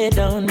stay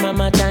down,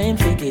 mama, time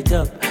pick it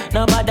up.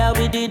 No bother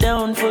with the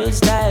down, full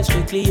style,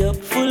 strictly up,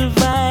 full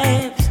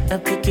vibes. Now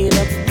pick it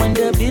up when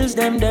the bills,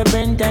 them, the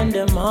rent and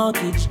the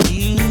mortgage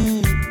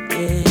due.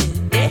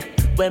 Yeah.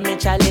 When me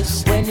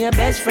chalice, when your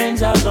best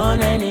friends are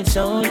gone and it's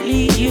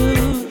only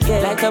you.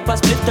 Yeah, like up a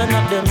split, turn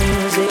up the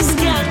music.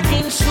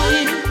 Skanking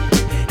sweet,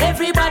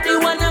 everybody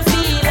wanna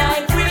feel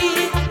like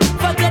free.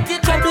 Forget your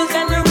troubles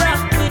and the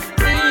rock with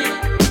me.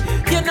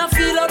 You know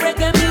feel a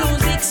reggae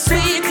music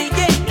sweet,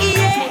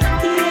 yeah.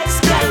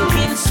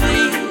 Skanking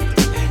sweet,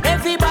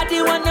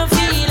 everybody wanna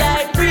feel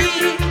like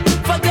free.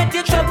 Forget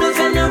your troubles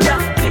and the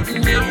rock with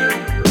me.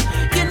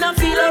 You know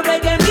feel a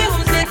reggae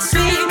music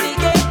sweet,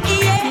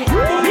 yeah.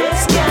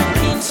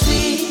 Skanking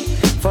sweet,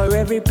 for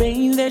every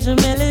pain there's a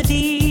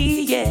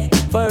melody, yeah.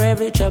 For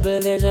every trouble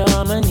there's a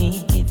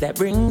harmony that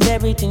brings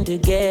everything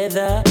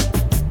together.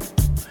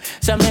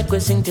 So make we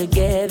sing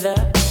together.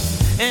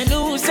 And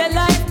who said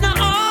life no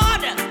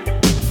order?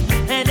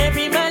 And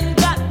every man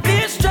got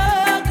this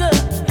struggle.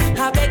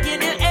 I beg you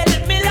to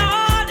help me,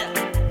 Lord,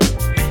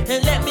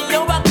 and let me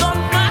overcome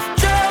my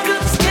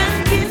troubles.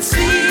 Skanking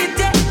sweet,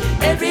 yeah.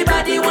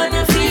 Everybody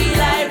wanna feel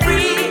like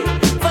free.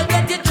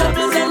 Forget your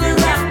troubles and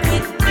rock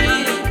with me.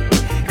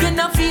 You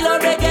know feel a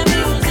reggae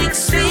music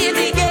sweet,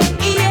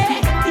 yeah.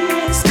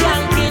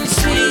 Skanking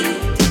sweet,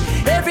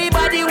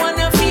 everybody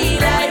wanna feel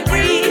like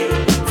free.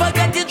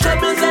 Forget your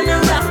troubles and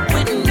rock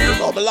with me.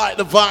 Oh, I like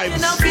the vibes.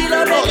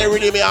 Oh, they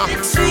really me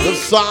the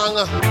song.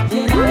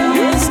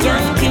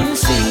 Skanking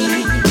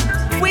sweet,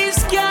 we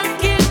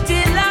skank it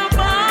till our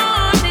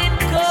morning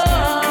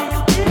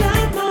come.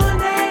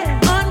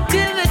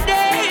 Until the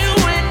day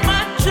when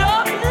my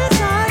troubles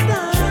are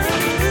done.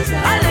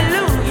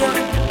 Hallelujah,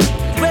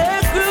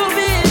 we're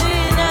grooving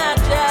in our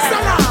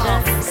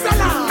jam.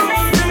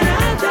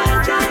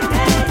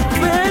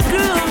 We're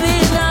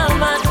grooving on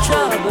my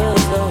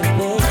troubles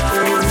away.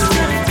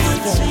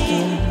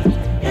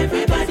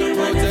 Everybody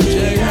wanna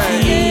be like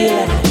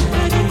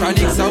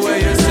Chronix are where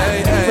you say,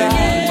 hey.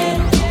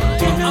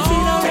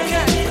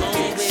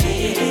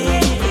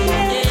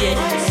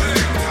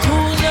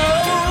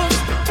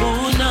 Who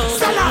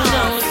knows?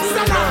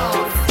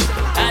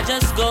 I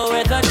just go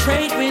where the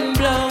trade wind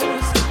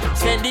blows,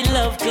 sending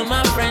love to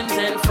my friends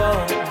and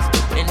foes.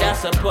 And I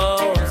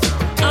suppose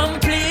I'm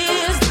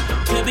pleased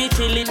to be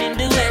chilling in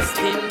the West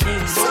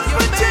Indies.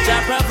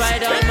 I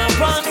provide all my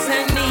wants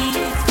and needs.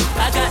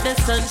 I got the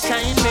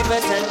sunshine,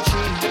 rivers and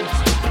trees.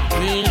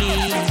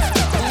 Really.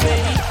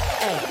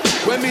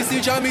 When me see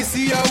Jah, me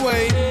see a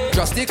way.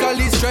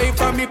 Drastically straight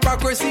from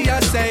hypocrisy, I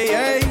say,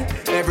 hey.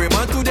 Every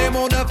man to them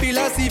own a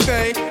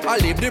philosophy. I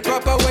live the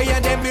proper way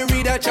and then me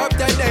read a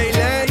chapter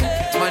daily.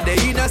 Man, they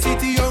in a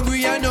city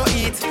hungry and no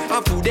eat.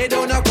 And food they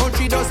down a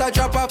country does a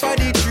drop off of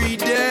the tree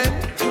then.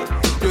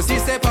 You see,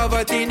 say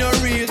poverty no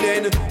real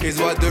then. Is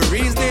what the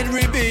reason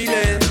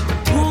revealing.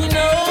 Who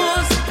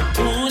knows?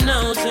 Who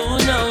knows? Who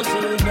knows?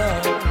 Who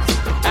knows?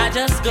 I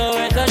just go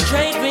where the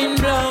trade wind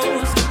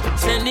blows,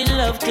 sending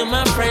love to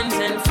my friends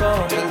and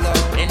foes.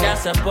 And I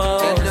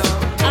suppose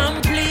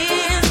I'm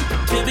pleased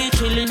to be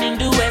chilling in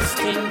the West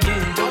Indies.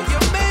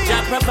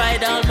 I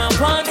provide all my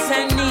wants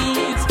and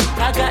needs.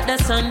 I got the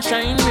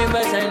sunshine,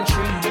 rivers and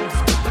trees.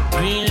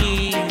 Green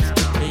leaves,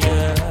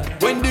 yeah.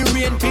 When the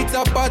rain beats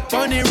up pot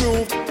on the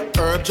roof,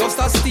 herb just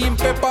a steam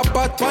pepper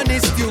pot on the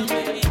stew.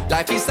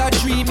 Life is a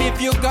dream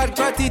if you got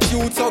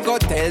gratitude. So go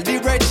tell the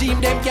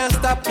regime them can't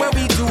stop what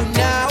we do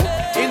now.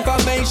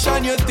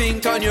 Information you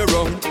think on your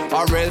own,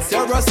 or else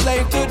you're a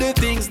slave to the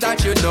things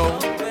that you know.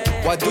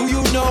 What do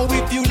you know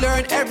if you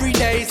learn every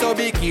day? So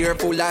be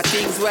careful of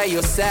things where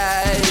you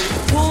say.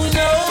 Who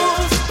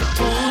knows?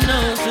 Who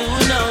knows? Who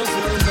knows?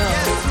 Who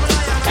knows?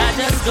 I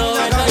just go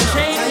where the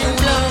train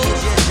blows,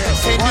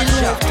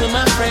 sending love to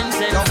my friends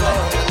and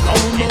foes.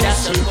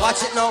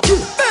 Watch it now.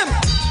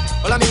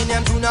 Well, I mean, them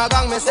do not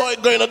gang me. So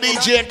it's going to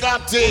DJ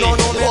Gotti.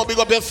 No, big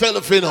up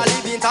yourself, you know.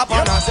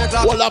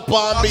 Hold up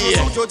on me.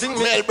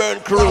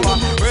 Melbourne crew.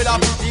 Well, I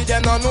pity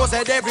them, no know,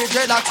 said every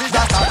dreadlock is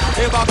a star.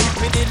 Never keep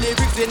me the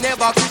lyrics, they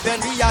never keep when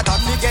we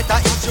attack. Me get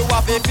a issue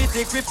of a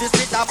 50-50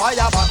 split a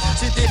fire back.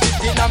 City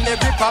 15, I'm the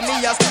grip from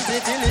me, I split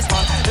it in this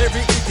man.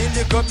 Every itty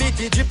little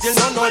bitty drip till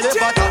no live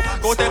butter.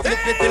 Go to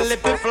flip it till the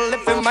people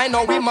flip in mine,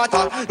 now we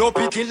matter. No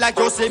pity like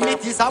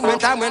Yosemite, some when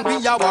time when we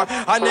are war.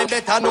 And they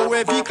better know a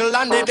vehicle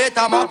and they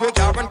better mark the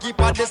car and keep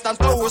a distance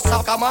close.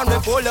 Come on, we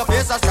pull your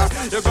face a star.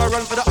 You go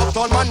run for the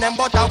uptown man, them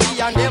but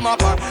we and them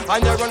apart.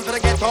 And you run for the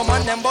ghetto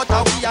man, them but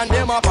we and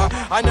them apart.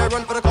 And you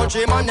run for the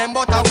country man, them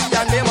but we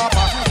and them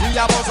apart. We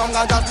about some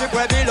ganja strip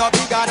where we love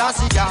bigger than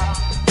cigar.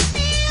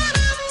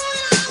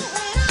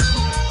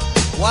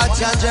 Watch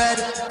your dread.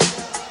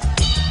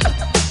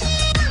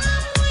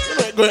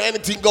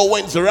 Anything go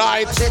Wednesday,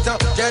 right?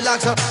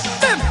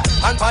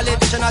 And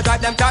politicians I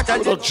drive them cartel.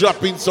 We're not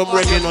dropping some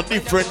reggae on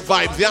different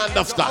vibes, you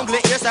understand?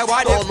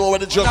 Don't know where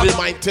the juggling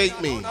might take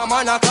me. A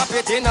man a clap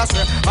it in a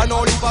swear. And no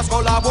leave a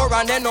skull a bore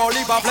and then no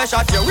leave a flesh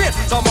a tear. Wait,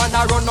 some man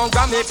a run on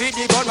Grammy feed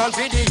the gun and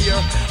feed the ear.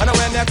 And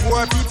when make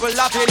poor people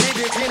laugh, they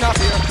live it in a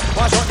fear.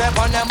 Wash out them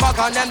on them back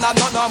and them have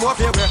not no more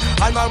fear.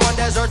 And man one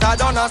desert a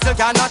done and still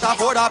cannot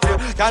afford a fear.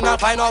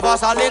 Cannot find no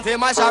boss a lane for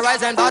my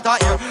rise and that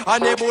a ear. And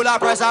the bull a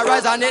press a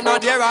rise and it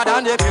not dearer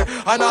than the fear.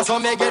 And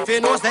also make it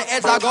for knows the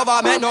heads of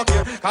government no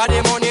care. The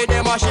money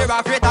them a share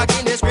a crate a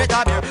Guinness crate a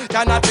beer.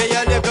 Cannot pay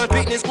a little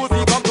picnic school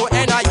fee come to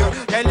end a year.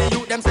 Tell the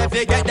youth them say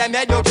they get them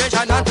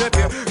education and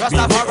prepare.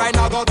 Rastafari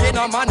now go get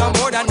no man no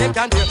more than them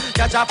can do.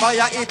 Catch a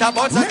fire, eat a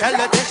bunch of tell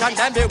the tension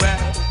them beware.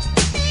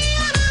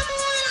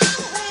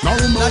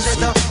 Flash it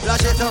up,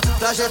 flash it up,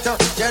 flash it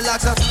up,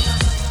 relax up.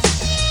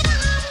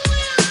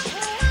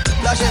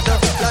 Flash it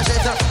up, flash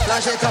it up,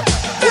 flash it up.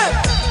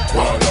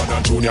 Warlord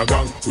and Junior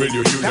Gang, will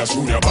you use a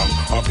Junior Bang?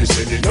 After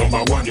sending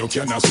number one, you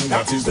can assume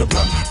that is the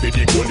plan. Be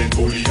the golden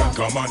bullion,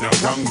 come on and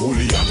gang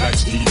bullion. Like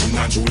Stephen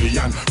and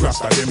Julian,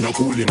 Rasta them no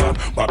coolie man.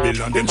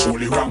 Babylon them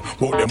truly wrong,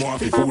 but them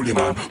want to fool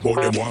man.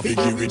 But them want to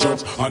give me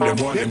jobs, and them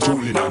want them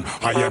truly on.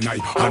 I and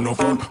I no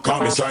fool,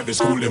 come inside the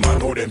schoolie man.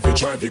 Oh them fi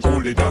try to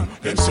cool it down.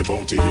 Them say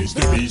bounty is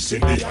the beast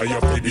in the eye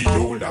of the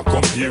beholder.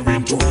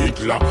 Comparing to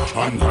Hitler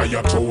and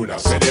Ayatollah.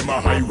 Say them a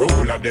high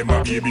roller, them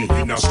a baby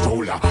in a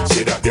stroller.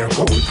 Say that they're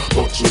cold,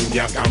 but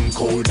Junior Gang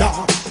colder.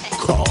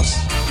 Cause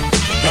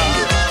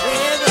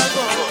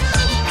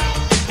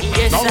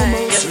yes, highly.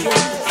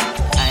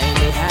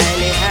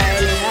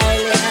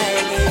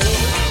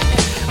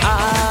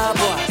 Ah,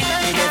 boy,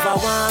 you never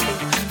want me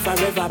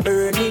forever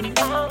burning.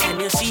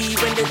 And you see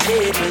when the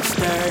tables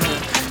turn.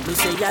 Me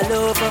say I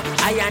love her,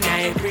 I and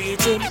I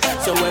preaching.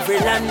 So every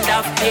land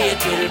of hate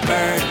will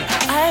burn.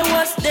 I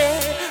was there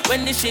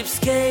when the ships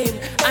came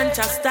and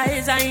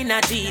chastised I in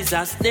a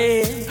Jesus'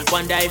 name.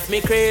 Wonder if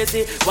me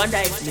crazy, wonder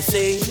if me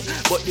sane.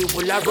 But the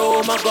whole of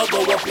Rome I go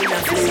up in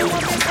a flame.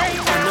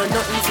 I know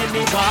nothing to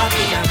me walk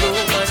in a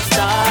Roman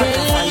star.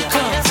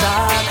 Welcome,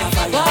 fire.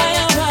 And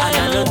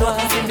I know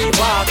nothing to me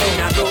walk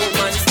in a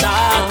Roman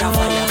star.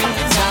 Fire.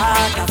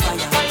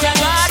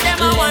 God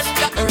them a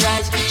wonder.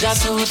 Right,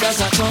 just so does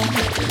I come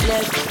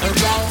left or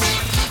right.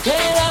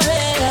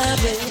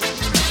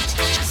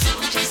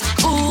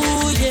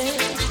 Ooh yeah.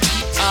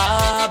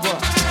 Ah boy.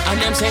 And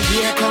them say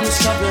here comes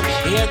trouble,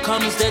 here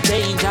comes the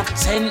danger.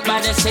 Sent by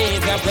the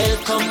Savior,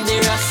 welcome the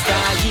Rasta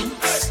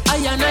youths. I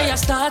and I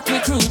start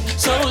recruit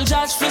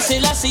soldiers for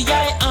Selassie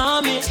I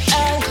army.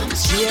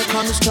 Here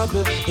comes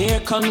trouble, here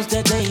comes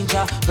the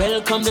danger.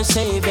 Welcome the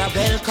Savior,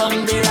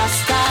 welcome the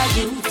Rasta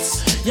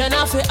youths. You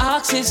know fi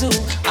ask is who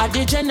at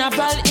the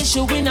general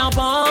issue we not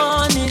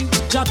warning.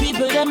 Job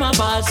people them a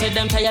ball, say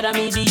them tired of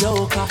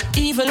mediocre.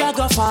 Evil a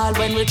go fall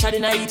when we tried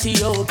in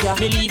Ethiopia.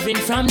 Me leaving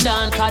from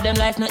down, cause them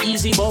life not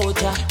easy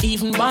boat ya.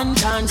 Even one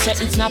can say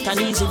it's not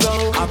an easy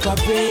road.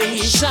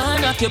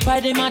 Operation occupy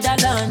the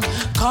motherland,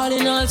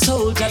 calling all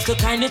soldiers to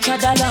kind each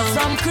other along.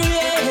 From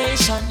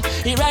creation,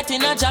 he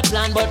writing a job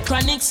plan, but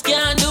chronics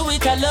can't do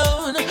it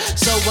alone.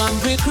 So I'm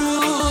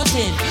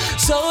recruiting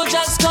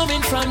soldiers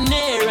coming from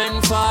near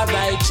and far.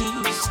 I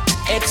choose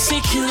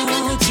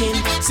executing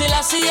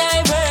Selassie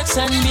I works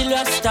and be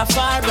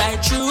Rastafari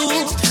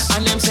truth.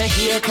 And them say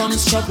here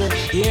comes trouble,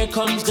 here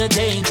comes the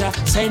danger.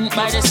 Sent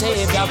by the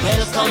Savior,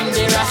 welcome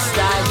the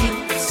Rasta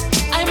youths.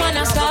 I'm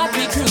gonna start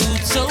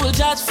recruit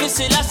soldiers for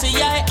Selassie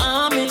I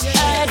army.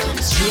 Here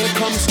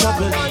comes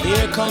trouble,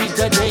 here comes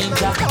the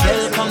danger.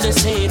 Welcome the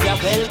Savior,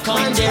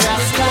 welcome the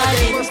Rasta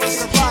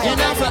youths. You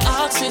never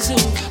ask is who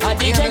at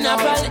the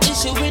general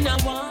issue we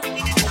not want.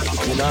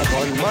 In a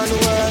gunman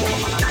world,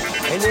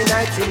 any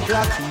night in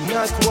black he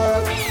not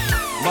work.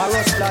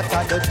 Marrow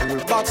splatter the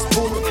toolbox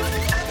full,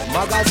 the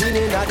magazine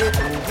in the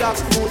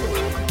toolbox full.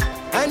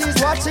 And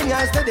he's watching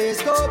as the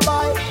days go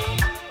by,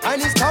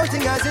 and he's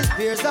counting as his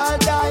peers all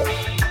die.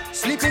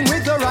 Sleeping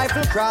with the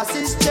rifle across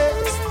his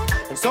chest,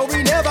 and so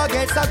he never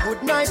gets a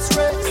good night's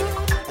rest.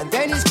 And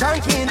then he's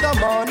cranky in the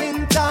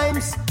morning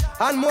times,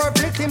 and more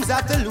victims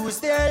have to lose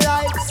their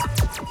lives.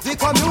 The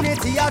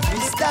community at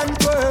twist and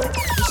twirl,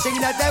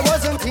 wishing that there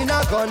wasn't in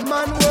a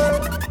gunman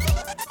world.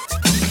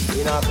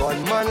 In a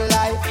gunman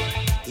life,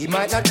 he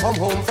might not come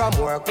home from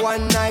work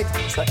one night,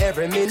 so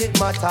every minute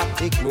matter,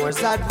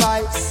 ignores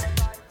advice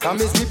from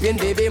his weeping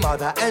baby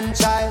mother and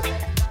child,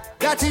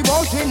 that he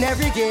won't win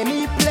every game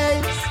he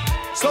plays,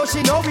 so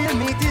she know he'll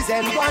meet his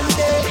end one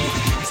day.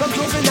 Some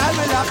juvenile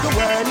will have to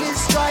earn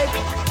his stripe,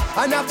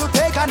 and have to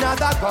take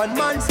another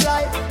gunman's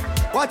life.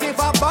 What if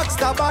a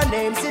backstabber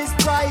names his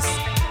price?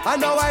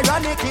 And how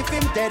ironic if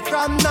him dead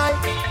from night.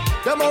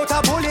 The amount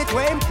of bullet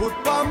when put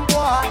bomb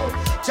boy.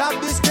 Job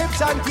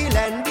description, kill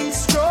and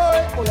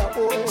destroy. Oh yeah,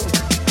 oh.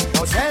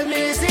 Now tell me,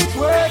 is it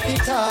worth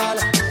it all?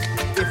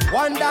 If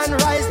one done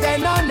rise,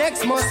 then our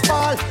next must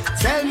fall.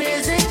 Tell me,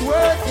 is it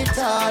worth it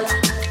all?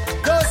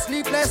 Those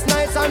sleepless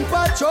nights on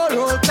patrol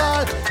roll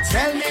call.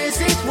 Tell me,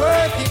 is it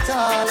worth it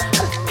all?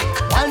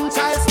 One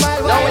child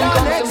smile while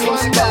our next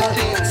one ball.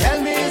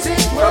 Tell me, is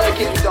it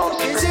worth it?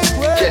 Is it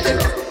worth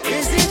it?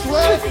 Is it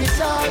worth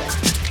it all?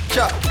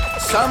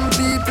 Some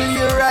people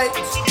you're right,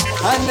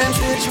 and them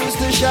still choose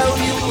to show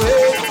you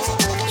hate.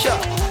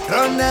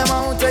 Run them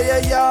out of your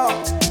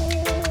yard.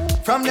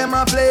 From them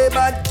I play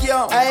bad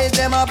game, I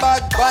them a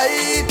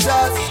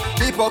backbiters.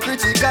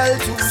 Hypocritical,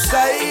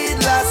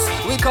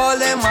 two-sideless. We call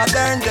them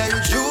modern day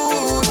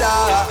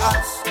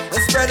Judas, the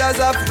spreaders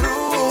of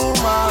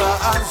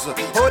rumors.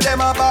 Oh, them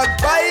a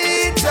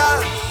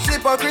backbiters.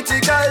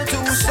 Hypocritical,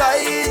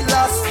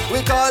 two-sideless.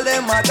 We call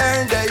them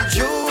modern day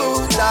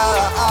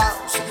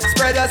Judas,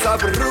 spreaders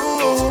of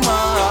rumors.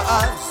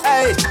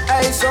 Hey,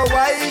 hey, so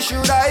why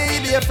should I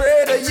be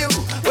afraid of you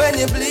when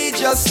you bleed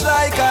just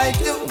like I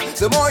do?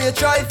 The more you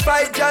try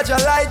fight, judge a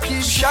light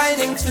keeps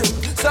shining through.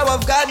 So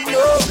I've got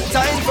no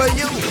time for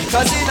you,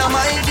 cause in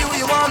my view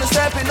you wanna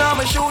step in on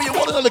my shoe. You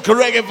wanna know the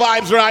correct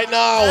vibes right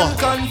now. I'm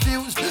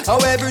confused how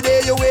every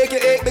day you wake you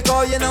ache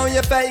because you know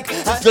you're fake.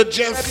 It's the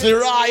Jesse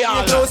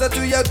Ryan. You're closer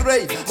to your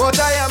grave, but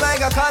I am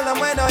like a column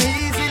when I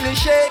easily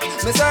shake.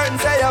 Me certain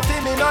say I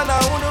feel me none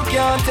of who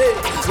can't take.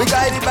 We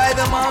guided by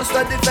the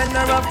monster,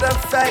 defender of the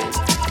faith.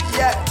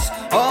 Yes,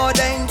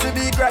 ordained to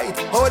be great.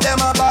 Oh, them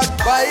a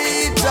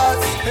backbiters,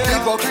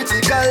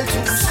 hypocritical,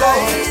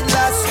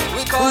 two-sideless.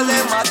 We call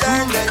them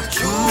modern day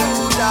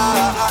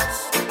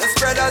Judas, the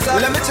spreaders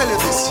of. Let me tell you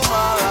this.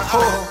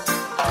 Oh,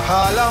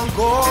 call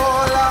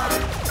Angola,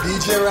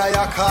 DJ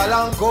Raya call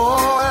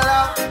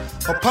Angola.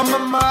 Up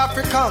on my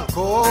African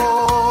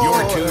cola.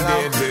 You're tuned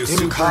in to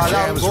Super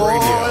Jams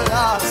Radio.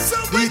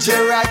 DJ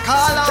Raya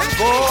call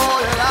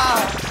Angola.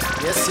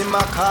 Yes, in my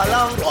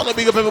column. I want to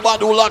big up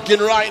everybody who locked in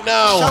right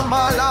now.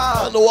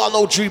 Shamala. On the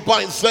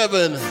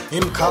 103.7.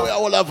 Him come. We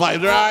all have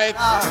vibes, right?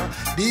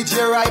 DJ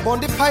Rai on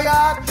the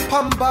fire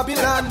from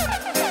Babylon.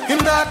 Him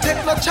not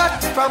take no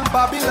chat from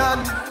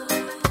Babylon.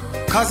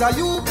 Cause are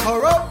you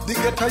corrupt? The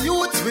ghetto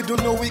youths, we do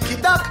no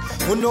wicked act.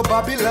 We no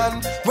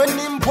Babylon. When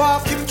him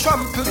walk, him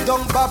trample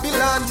down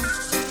Babylon.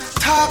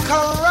 Talk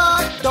and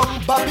ride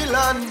down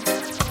Babylon.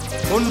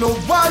 Oh no,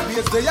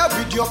 warriors, they are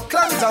with your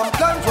clans and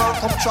plans.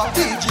 Welcome to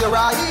DJ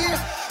Rai.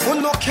 Oh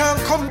no, can't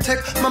come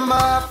take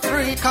Mama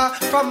Africa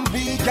from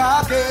big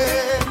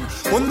again.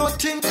 Oh no,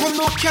 think oh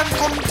no, can't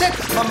come take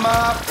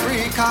Mama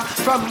Africa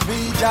from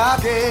big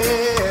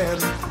again.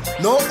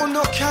 No, oh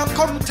no, can't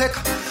come take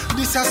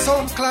this a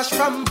sound clash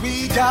from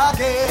big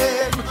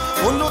again.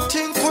 Oh no,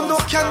 think oh no,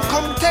 can't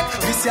come take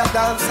this a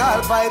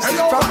dancehall vibes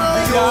from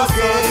big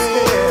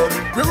again.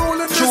 We're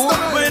rolling this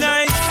time. When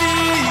I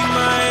see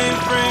my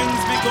friends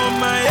become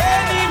my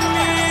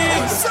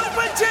enemies,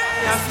 Super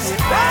Jams.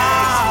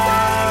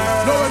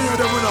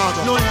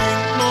 No link,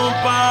 no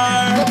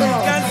bar.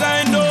 Cause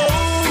I know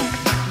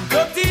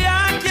dirty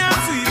heart can't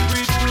sweep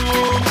with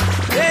room.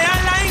 They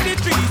are like the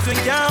trees that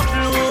can't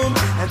bloom,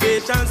 and they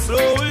shall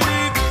slowly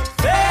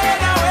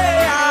fade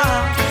away.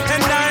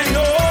 And I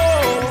know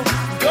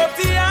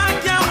dirty heart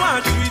can't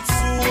wash with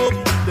soap.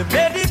 The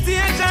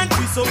meditation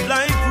we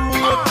supply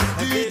food,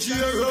 and they shall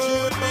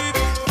slowly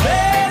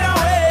fade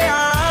away.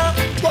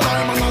 Well,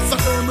 I'm an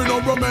assassin, me no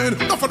remain.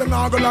 Enough for them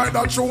now go like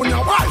that junior.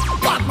 Why?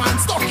 Bad man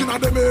stuck in a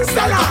them head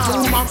like a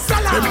tumor.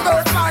 Them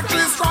dirt like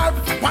tree stripe.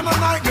 One a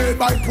night made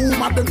by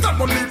Puma. Them that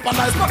don't live for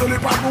nice, but don't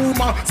live for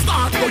rumor.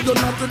 Start but you're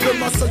not to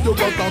them, I say you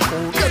work a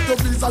phone. Get your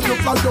visa, you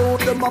fly out.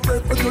 Them a pray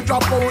for you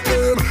drop out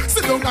them.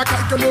 Sit down a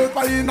calculate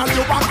for in and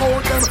you back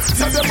out them.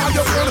 Say them are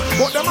your friend,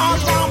 but them are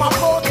farm a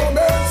photo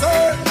men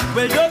say.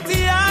 Well,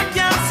 dirty heart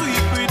can't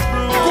sweep with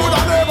broom.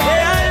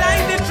 They are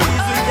like the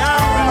trees that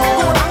can't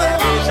bloom.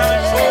 They shall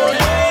show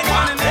you.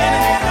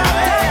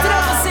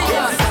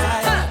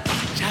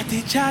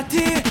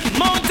 Chatty,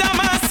 Mount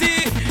Amasi,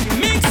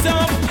 mix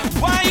up.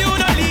 Why you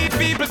don't leave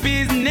people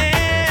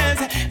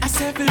business? I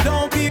said,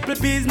 don't people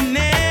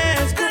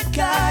business. Good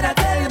God, I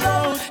tell you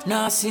about.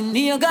 Now,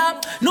 Siniga,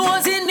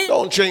 no,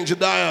 don't change the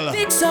dial.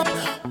 Mix up.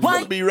 Why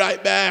we'll be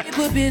right back.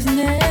 People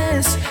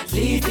business.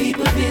 Leave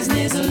people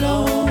business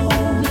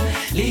alone.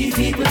 Leave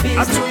people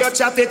business. I do your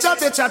chatty,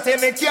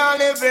 me can't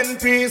live in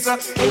peace.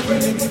 Every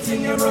little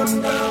thing you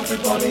run down to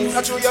police.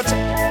 I do your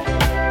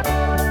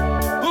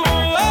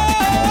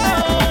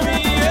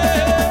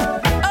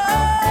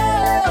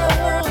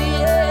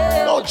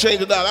Don't change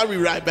the dial. I'll be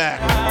right back.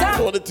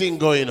 What the thing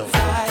going on?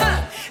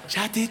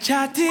 Chatty,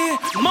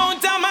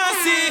 Mount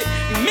Amasi,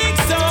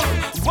 mix up.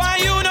 Why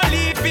you don't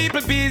leave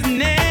people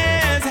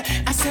business?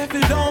 I said,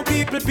 don't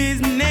people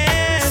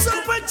business.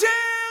 Super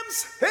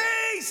Jams, hey.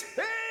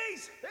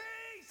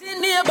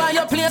 Nearby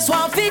your place,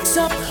 one fix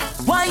up.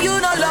 Why you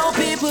don't allow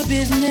people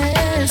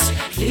business?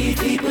 Leave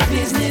people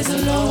business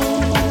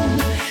alone.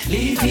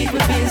 Leave people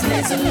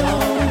business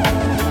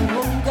alone.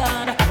 Oh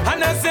God.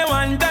 And I say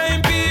one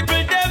time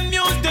people them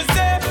used to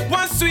say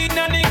one sweet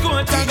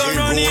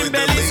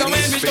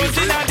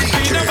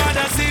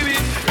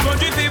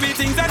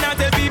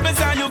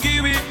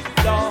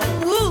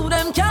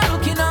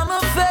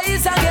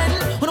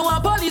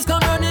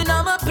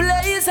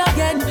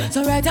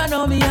right, I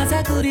know me as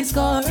I could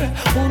score.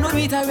 Who know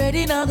it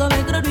already, now go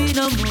make no do it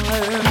no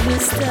more.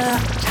 Mr.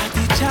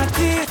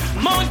 Chatty,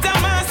 Mount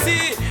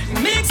Amasi,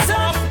 mix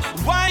up.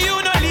 Why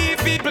you not leave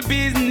people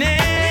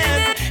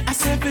business? I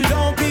said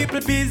below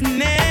people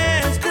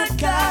business. Good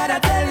God, I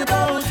tell you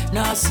about.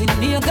 Now see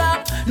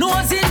nigga, no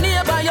see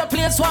nearby your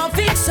place won't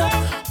fix up.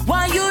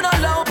 Why you don't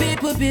allow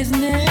people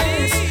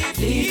business?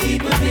 Leave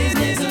people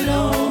business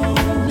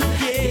alone.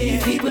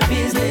 Leave people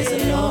business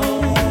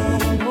alone.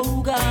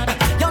 Oh God,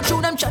 y'all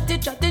through them chatty,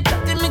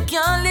 me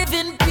can't live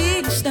in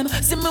peace. Them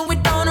see me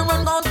with down and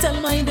run, gon' tell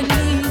my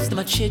enemies. Them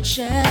a chit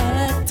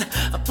chat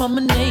upon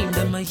my name,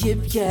 them a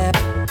yip yap.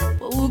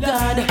 Oh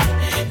God,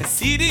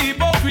 see the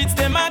hypocrites,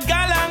 them a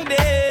galang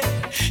day.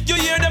 You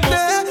hear them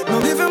up? No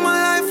living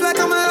my life like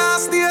I'm the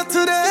last day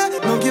today.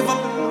 No give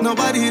up,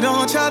 nobody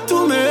don't chat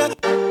to me.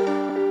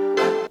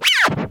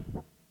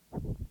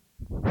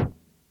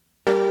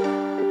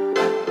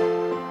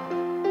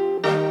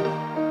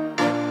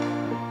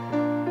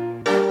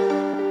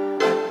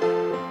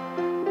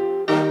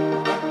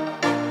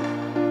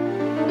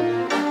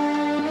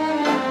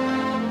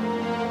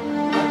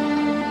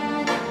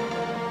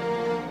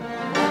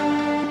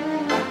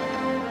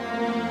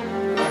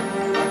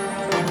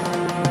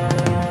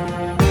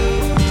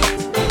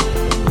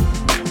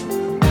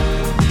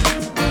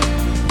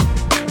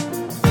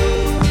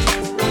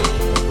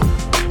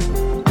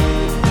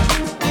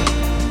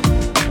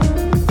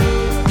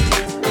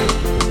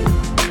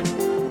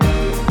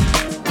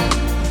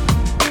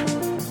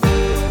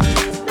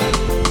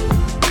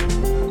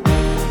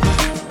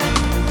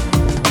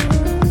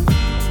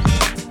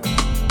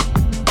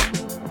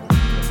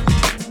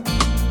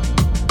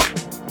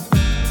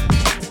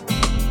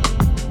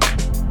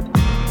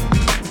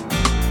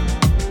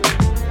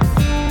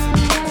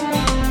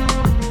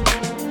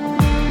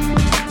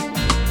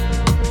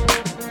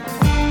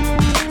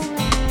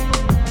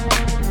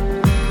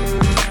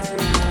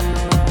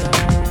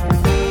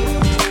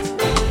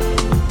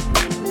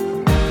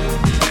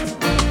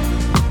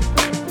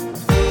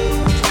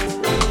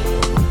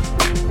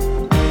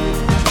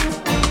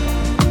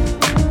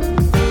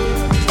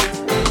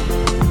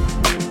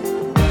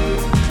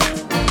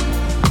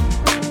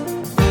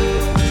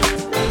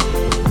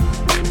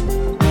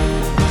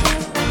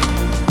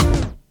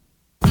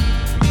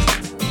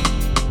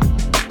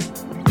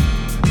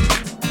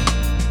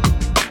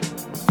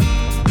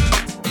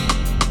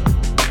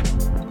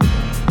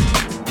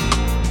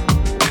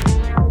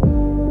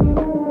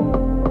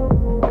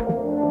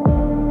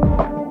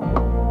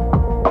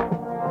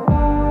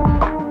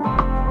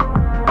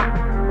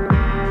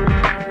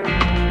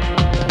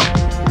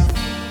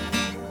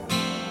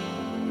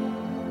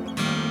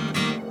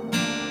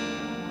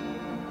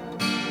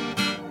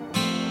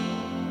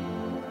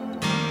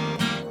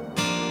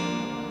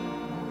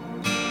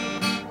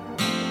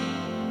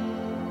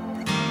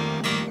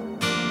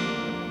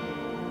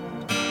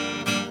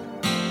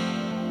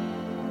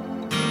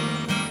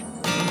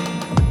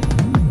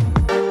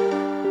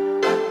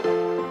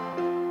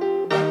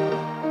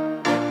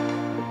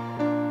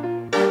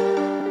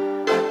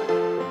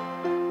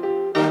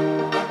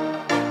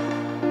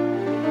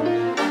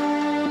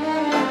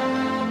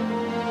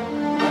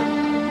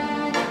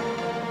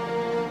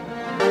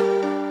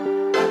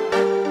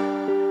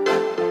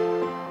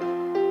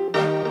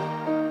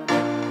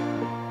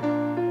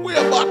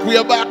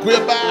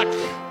 We're back.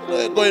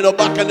 We're going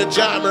back in the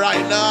jam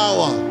right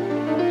now.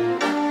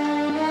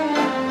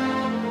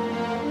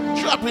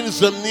 Dropping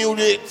some new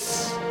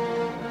hits.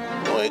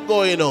 We're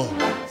going on.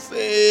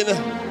 Saying.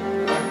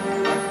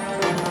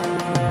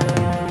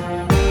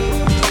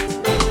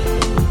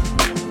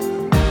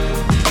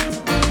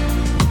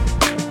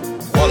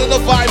 All of the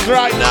vibes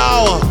right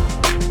now.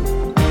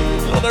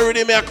 Don't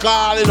already make a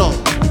call, you know.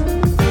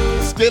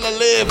 Still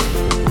alive.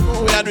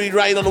 We are doing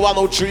right on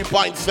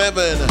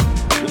 103.7.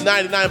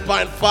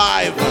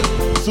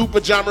 99.5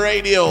 Super Jam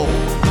Radio.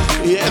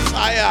 Yes,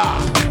 I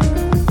am.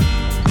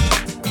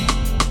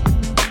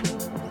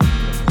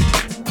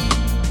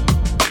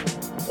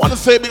 Want to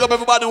say big up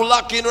everybody who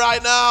lock in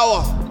right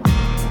now.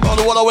 On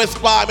the one of West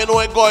Palm, you know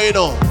what's going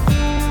on.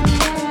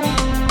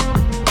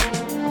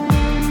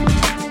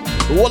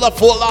 The one of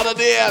Fort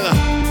Lauderdale,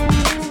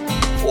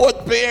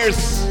 Fort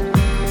Pierce,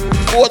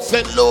 Fort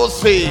St.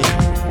 Lucie,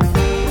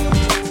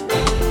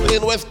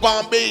 in West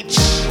Palm Beach.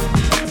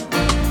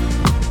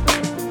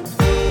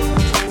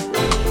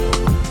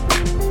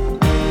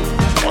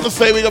 To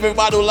say we got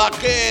everybody who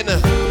lock in. I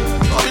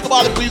think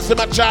about the people in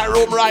my chat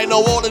room right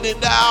now, holding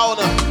it down.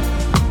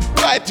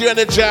 Right here in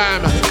the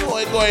jam.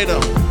 What's going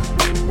on?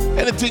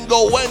 Anything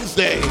go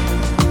Wednesday.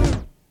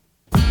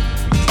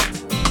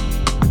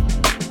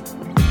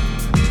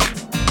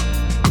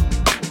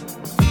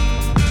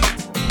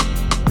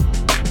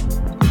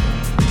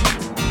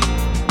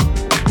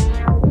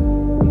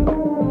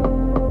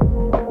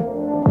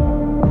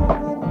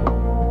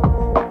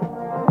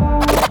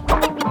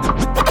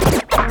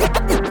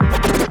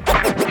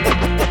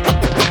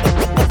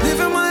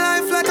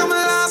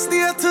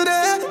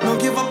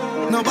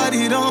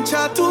 Nobody don't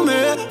chat to me.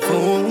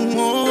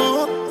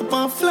 Oh, up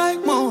on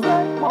flight mode.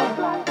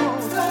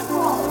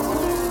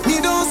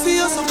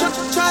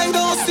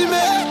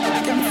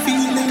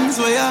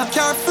 where you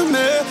care for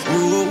me.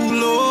 Oh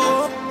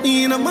Lord,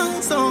 in my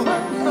song.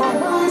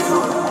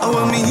 I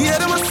want me hear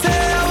them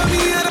say,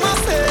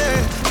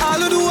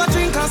 all I do I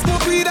drink and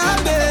smoke weed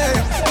all day.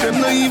 Them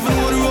not even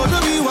know the road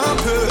where me want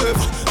perf.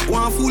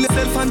 Want fool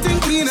yourself and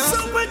think clean up.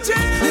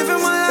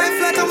 Living my life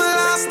like I'm a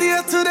last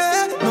day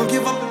today. Don't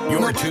give up.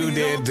 You're tuned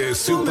in to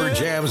Super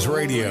Jams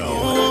Radio.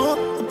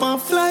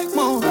 Up like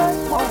more.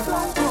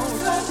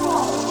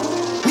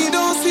 Me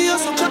don't see you,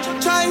 so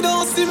try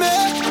don't see me.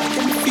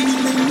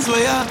 Feelings where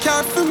you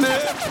care for me.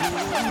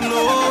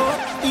 Lord,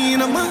 in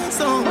my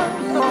song.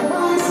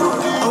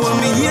 I want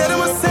me hear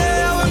them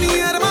say,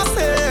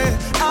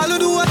 all I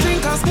do I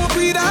drink and smoke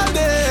weed all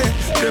day.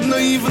 Them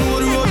not even know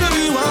the road that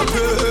we want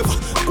perf.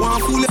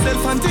 Want fool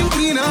yourself and think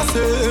clean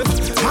yourself.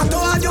 Matter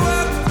what you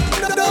work,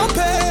 don't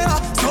pay.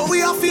 So we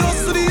have to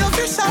hustle the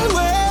official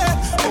way.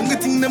 Only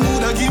thing them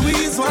woulda give we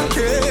is one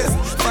case.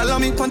 Follow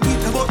me on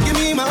Twitter but give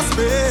me my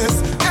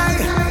space.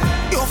 Hey,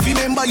 you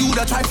remember you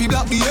that try to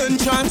block the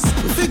entrance.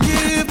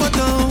 Forgive but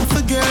don't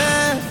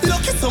forget.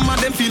 Lucky some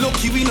of them feel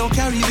lucky we no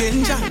carry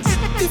vengeance.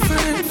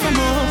 Different from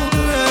all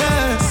the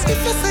rest.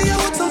 If you say you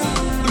want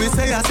something, we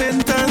say a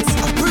sentence.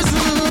 I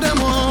pursue them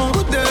all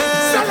with them.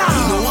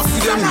 You don't want to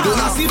see them, you don't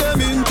want to see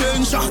them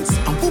intentions.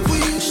 And who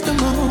wish them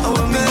all. I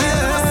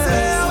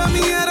want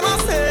me hear them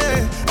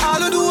say,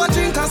 all I do I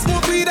drink and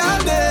smoke weed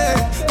all day.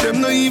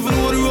 Them not even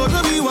know the road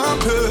where we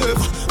want perf.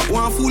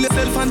 Want fool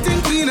yourself and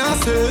think clean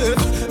yourself.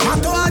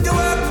 Matter what you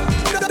work,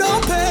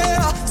 don't pay.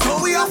 So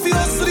we have to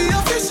hustle the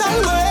official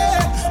way.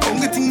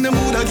 Only thing them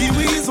woulda give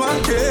we is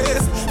one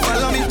case.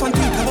 Follow me on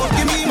Twitter but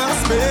give me my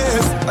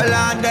space. Well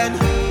and then,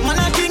 man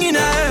a king in a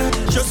air.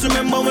 Just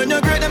remember when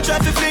you're great, them try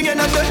to fling in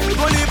a dirt.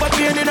 Go leave a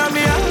pain in a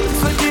me heart,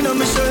 sweating on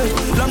my shirt.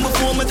 Long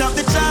before me top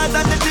the chart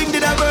and the thing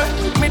did I work.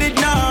 Me did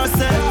not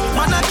say,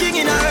 man a king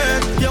in a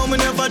earth. Yo, me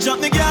never drop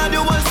the girl, the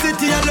whole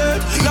city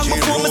alert. Long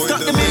before me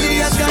start the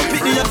millions, can't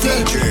pick me up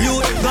flirt. You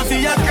got for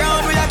your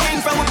crown, we a king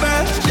from a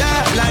birth.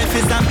 Yeah, life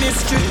is a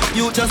mystery,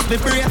 you just be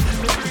brave.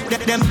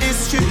 Them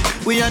history,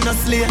 we are not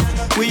slave.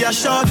 We are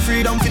short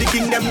freedom for the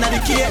kingdom, not the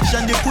cage.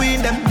 And the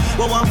queen them,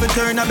 we want to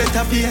turn a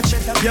better page.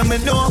 Yeah,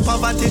 me know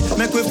poverty,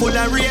 make we full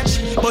of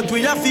rage. But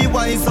we have to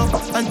wise up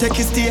and take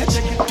his stage.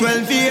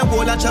 12 year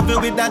old I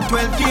travel with that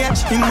 12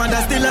 gauge. Him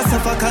mother still a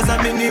suffer cause a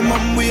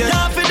minimum wage.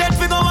 Yeah, for that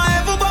we go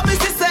wherever but me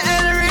sister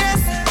L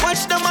race.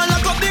 Watch them all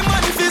lock up the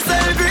money for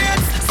celebrate.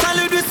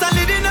 Solid with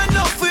solid in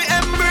enough we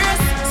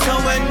embrace. So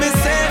when me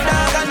say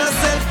dog and I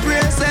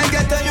self-praise, I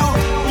get to you,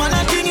 man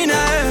a king in a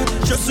air.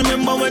 Just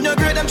remember when you're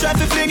great, them try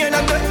to fling in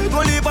a dirt.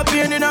 Go leave a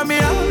pain in a me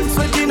heart,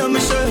 sweating on my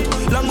shirt.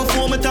 Long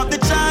before me top the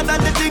chart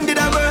and the thing did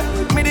I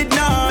work. Me did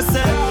not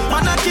say,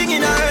 man a king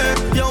in a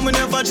earth. Yo, me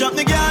never drop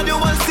the guard, the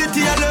whole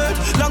city alert.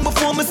 Long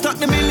before me start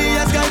the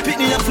millions, guy pick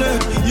me a flirt.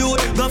 You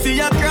go for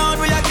your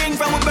crown, we a king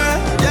from a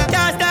birth. Yeah,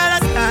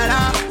 that's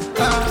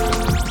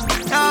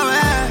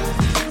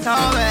no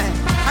way.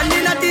 I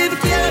need not even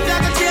care if I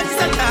can change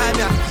some time,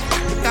 yeah.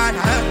 You can't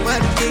hurt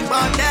what you think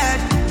about that.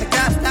 I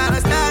can't start,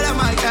 oh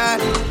my God.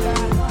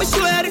 But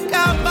sure to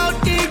come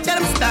about teach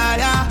them start,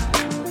 yeah.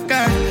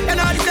 Girl, you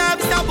know the time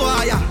is no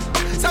boy, yeah.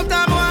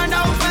 Sometimes I wonder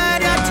how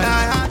far you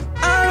try.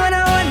 I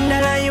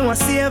wonder that you want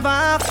to save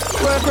off.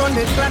 Work on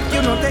the clock,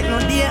 you don't take no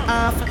day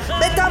off.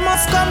 Better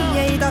must come,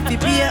 yeah, you have to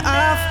pay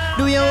off.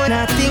 Do you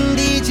wanna think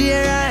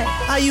DJ right?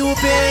 Are you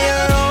pay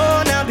your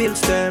own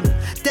bills term?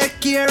 Take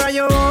care of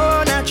your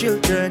own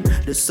children.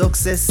 The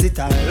success it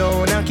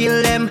alone and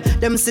kill them.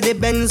 Them see the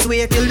Benz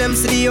wait till them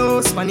see the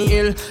house on the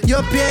hill.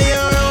 You pay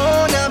your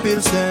own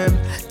bills term.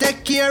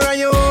 Take care of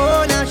your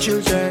own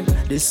children.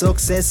 The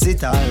success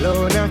it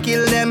alone and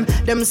kill them.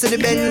 Them see the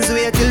Benz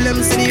wait till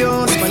them see the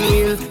house on the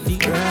hill.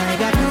 I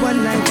got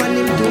one life and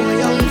him too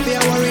young for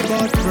worry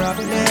about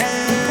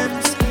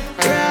problems.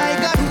 I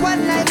got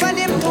one life and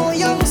him too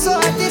young, so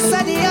this is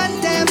the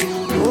anthem.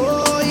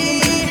 Oh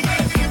yeah,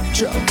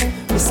 drop.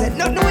 We said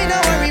nothing we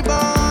don't worry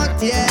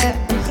about, yeah.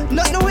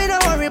 Nothing we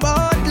don't worry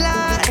about,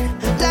 lad.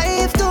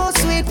 Life too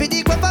sweet for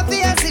the guapa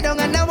fear. Sit down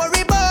and not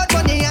worry about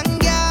money and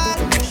girl.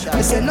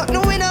 We said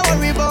nothing we don't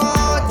worry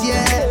about,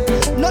 yeah.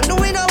 Nothing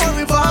we don't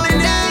worry about,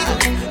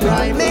 lad.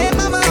 Right, me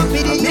mama,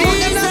 me the you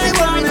them not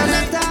worry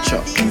none of that.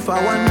 If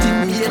I want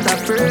it, me hate a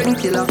fern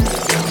killer.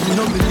 Me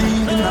no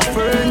believe in a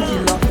fern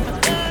killer.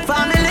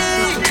 Family,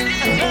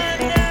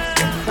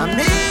 I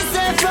me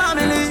say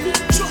family.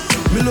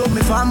 Me love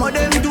me family,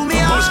 them do me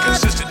hard. Most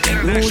consistent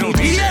international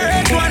DJ.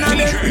 One of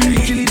them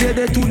usually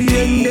dead to the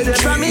end, dead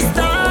from me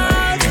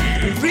start.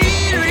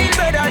 Real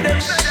better them.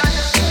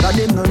 Cause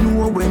them no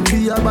know when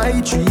we a buy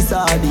 3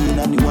 sardines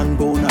and the 1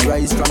 pound a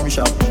rice from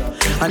shop.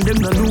 And them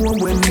no know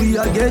when we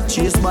a get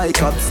chased by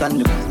cops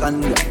and the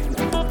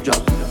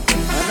drop.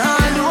 And I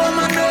know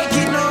man make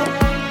it now.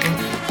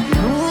 You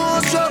know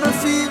how struggle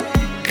feel.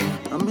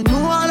 And me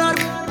know all of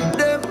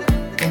them.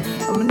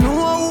 And me know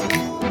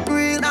how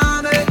real.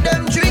 I make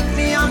them trick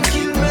me and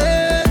kill me.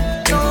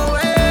 No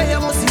way, you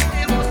must see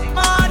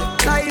mad.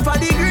 Life are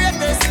the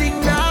greatest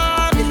thing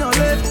that me no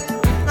left.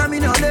 And me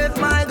no left,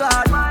 my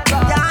God.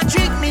 Can't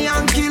trick me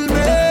and kill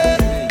me.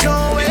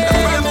 No way,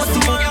 you must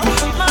see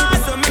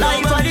mad.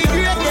 Life are the greatest.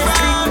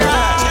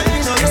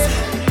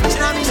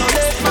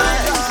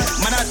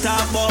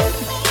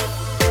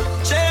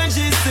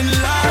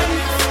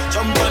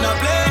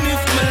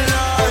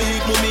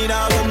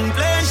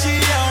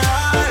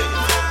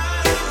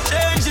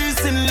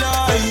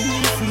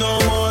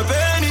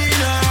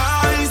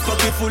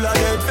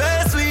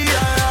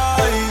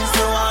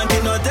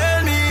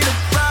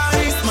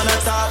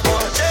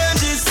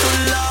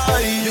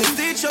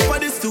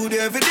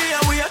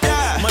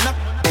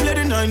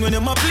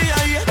 when them a play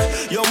here.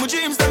 Yo, my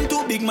dreams them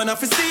too big, man, I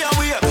fi stay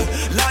away.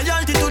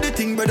 Loyalty to the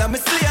thing, brother, me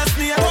slay a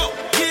snake.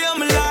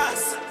 Game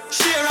last,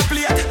 share a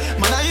plate.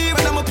 Man, I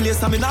even am a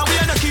place, I mean, I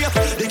wear no cape.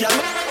 The girl,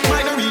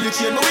 might not really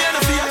change, me wear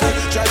no fear.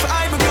 Try for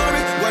high, me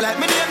glory, well, like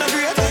me name no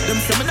great. Them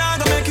say me nah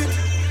go make it,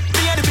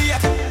 play the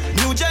beat.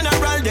 New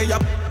general, they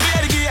up,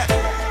 play the gear.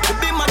 The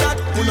big my dad,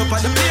 pull up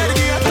on the play the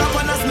gear. Top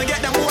on us, me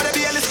get them water,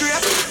 be the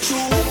scrape.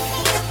 True,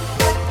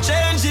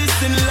 changes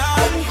in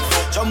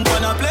life. Jump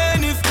on a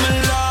plane if me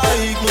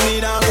like. Me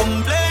need a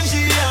complaint,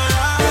 she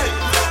alright.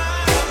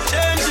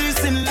 Changes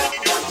in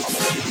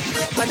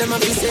life. But them a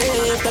be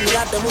safe, them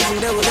got them moving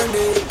there with them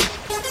day.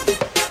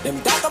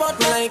 Them talk about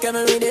me like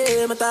every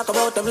day. Me talk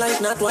about them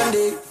like not one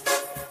day.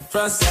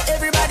 First,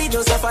 everybody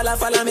just a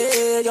follow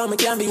me. Yo, me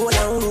can't be one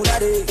and who that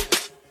day.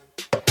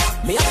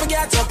 Me have to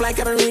get up like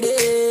every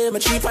day. My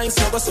 3 pints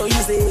never so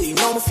easy. You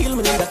know me feel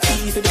me need a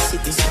key for the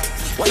city.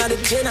 One of the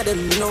gen of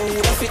them know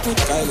who don't fit me.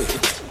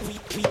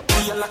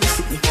 We are like the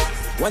city.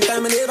 One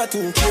time I never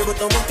too care, but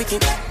I'm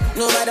picking.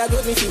 Nobody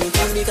got me feeling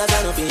things because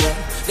I don't feel.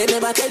 They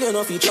never tell you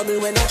no feel trouble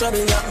when I'm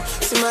trouble now.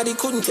 Somebody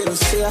couldn't tell you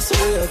say I saw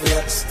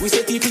it. We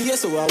say people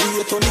yes, so I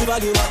wait to leave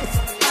again.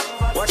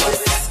 Watch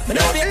this. Me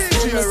no vex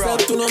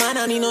myself to no man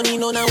and me no need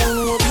no one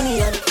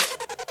opinion.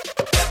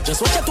 Just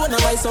watch a tone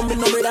and buy something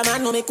no brother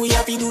man. No make we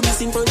happy do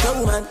this in front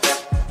of woman.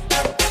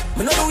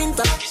 Me no do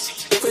winter.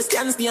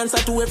 Questions the answer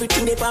to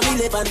everything they for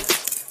me live on.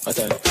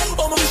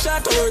 Oh, my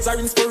short words are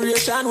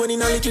inspiration. When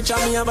in a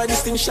literature, me have a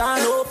distinction.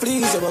 Oh,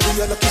 please, I will be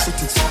your lucky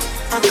city.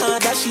 I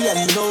can't dash you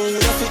and know you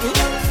don't fit me.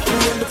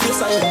 You in the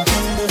place I am, you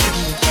don't fit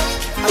me.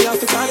 I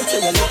have to call it, tell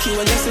you lucky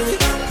when you see me.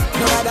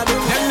 No other do.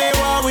 Then they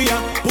war we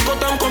are. Who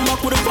got them come back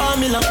with a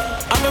formula.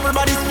 I'm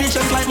everybody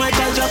speechless like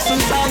Michael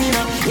Jackson song, you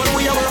know. When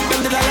we are work,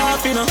 them did a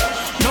laugh, you know.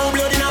 No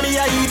blood in me,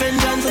 I even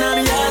dance in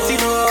me heart, you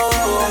know.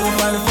 I'm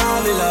find a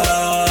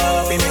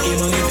formula. Be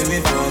making money to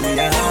me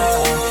formula.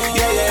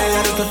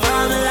 The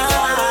formula.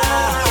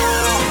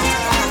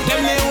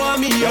 Them they want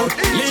me out.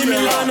 Leave me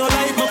alone, no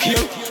life no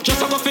care.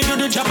 Just a go fi do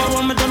the job, I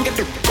want me done get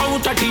the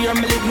out of here.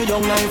 Me live me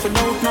young life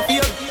without no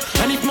fear.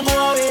 And if me go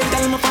away,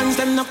 tell my fans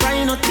them no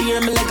cry no tear.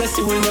 My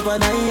legacy will never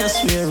die, I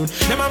swear.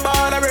 Them a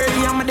ball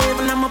already, I'm a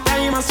devil, I'm a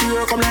prime, I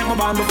swear. Come like my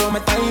band before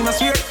my time, I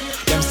swear.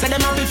 Them say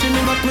them happy for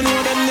me, but me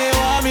know them they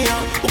want me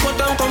out. Who cut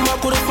down, come back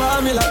with the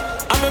formula.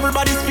 I'm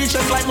everybody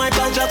speechless like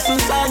Michael Jackson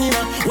song, you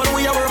know. When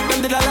we are work,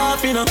 them did a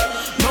laugh, you know.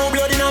 No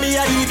blood in me,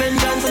 I even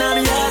dance in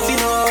me heart, you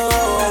know.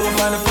 I'm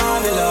find a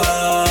formula.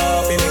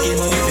 Be making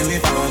money to me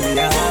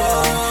formula.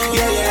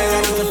 Yeah,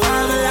 that's the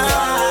formula.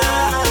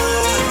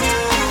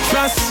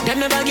 Trust, them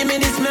never give me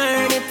this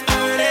murder.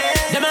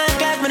 Them a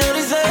cat me no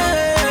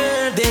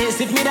deserve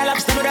this. If me the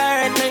lobster would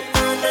hurt me.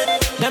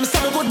 Them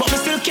say me good, but me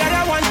still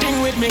carry one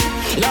thing with me.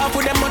 Love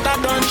with them, but I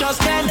don't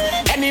trust them.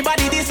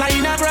 Anybody this I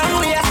in a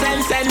wrong way, I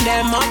send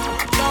them up.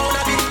 Down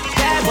a bit.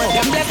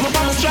 Them bless me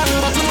for me strong,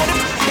 but you know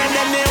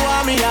them they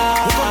want me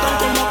out. We come back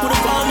with the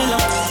formula.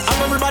 I'm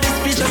everybody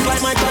speechless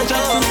like Michael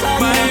Jackson.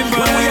 When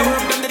we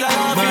work, them did a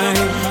laugh, you know.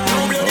 No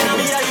blood in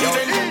me, I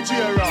even.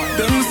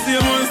 Them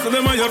same ones, so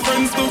them are your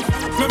friends too.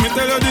 Let me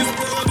tell you this.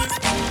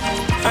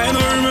 I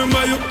don't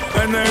remember you,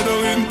 and I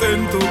don't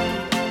intend to.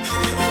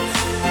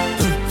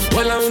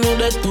 Well, I know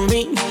that to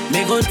me.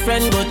 My good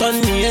friend got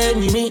on me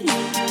enemy.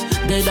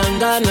 Dead and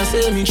gone, I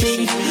say me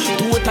tree.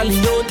 Totally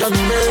out of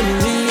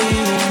memory.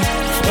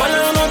 Well,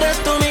 I know that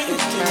to me.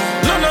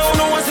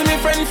 No, what's me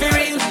friend for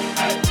real?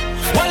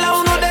 Well,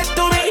 I know that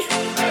to me.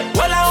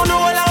 Well, I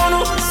know.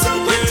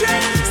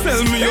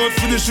 Sell me out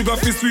for the sugar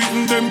fi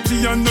sweeten them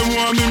tea and them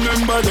want me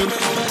remember them.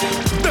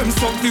 Them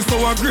suck this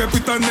sour grape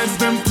with an edge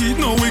them teeth.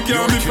 No, we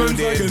can't be friends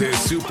again. To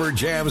Super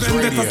Jams them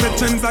Radio. Them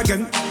change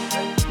again.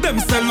 Them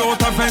sell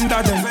out a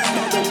vendor them.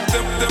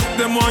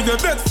 Them want your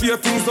dead fear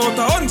things out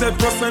 100%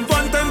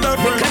 one tender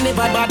friend. Make a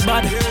never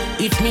bad.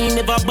 If me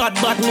never bad,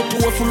 me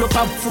too full up.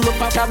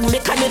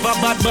 Make a never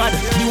bad.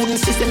 The wooden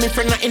system, me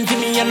friend not envy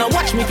me and not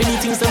watch me for the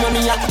things them on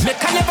me up.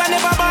 Make a never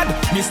bad.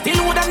 Me still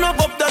woulda knock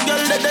up the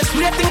girl that the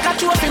sweet thing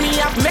catch you up in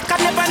me up. Make a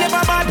never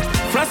bad.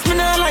 Frost me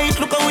not like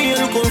look away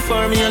and look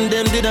for me and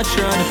them did a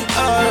trod.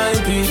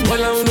 R.I.P.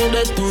 Well I know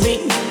that to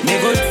me. My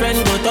good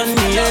friend got on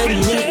me every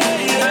week.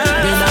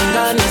 Then I'm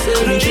gonna say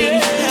me tree.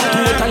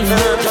 Totally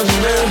hurt and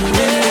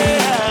memory.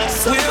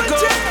 Wake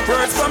up,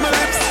 words from my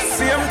lips,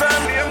 same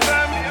time.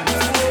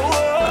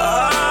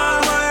 All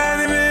my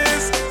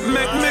enemies,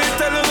 make me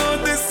tell you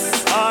about this.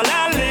 All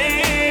I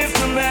live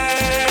to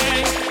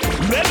make.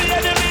 Maybe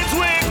enemies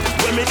weak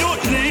when me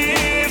don't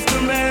live to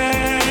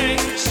make.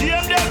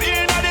 Shame them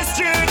in the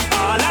street.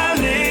 All I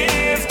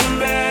live to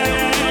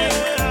make.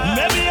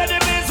 Maybe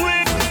enemies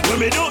weak when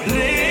me don't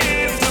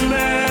live to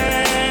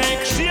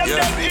make. Shame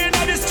them in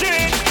the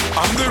street.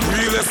 I'm the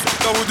realest,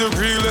 now with the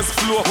realest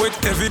flow with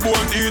every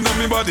bone in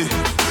my body.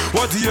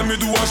 What do you me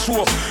do a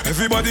show?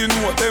 Everybody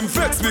know them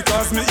vex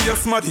because me ear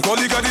smarty.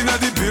 Colleague in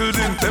the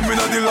building, them in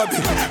the lobby.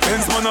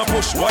 Benz man a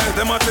push, why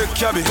them a take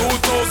cabby?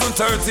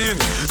 2013,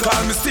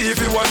 call me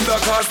Stevie Wonder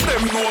cause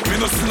them know me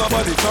no see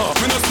nobody. No,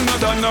 me no see no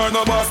Dan nor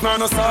no boss nor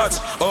no Sarge.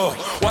 Oh,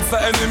 what's the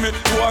enemy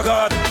to a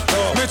God?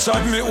 Oh, me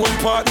chat me own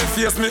part, me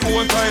face me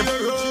own time.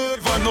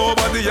 Even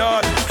nobody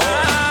yard.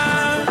 Oh.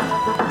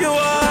 You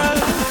are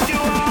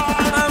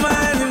my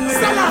enemy.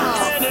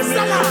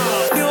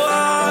 You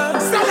are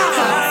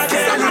I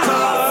can't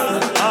call.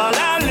 All I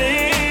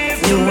live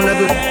You wanna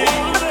do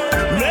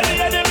many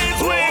enemies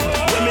wait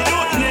when me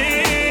don't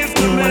leave.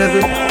 You wanna do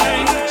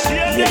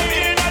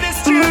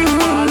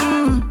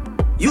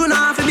You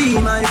not fi be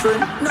my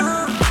friend. No,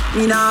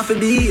 me not fi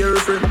be your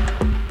friend.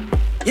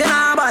 You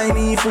not buy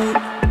me food.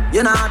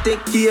 You not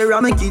take care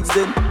of my kids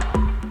then.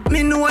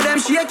 Me know them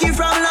shaky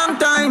from long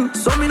time,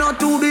 so me not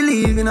to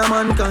believe in a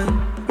mankind.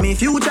 Me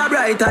future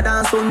brighter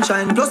than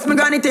sunshine. Plus me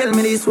granny tell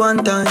me this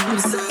one time.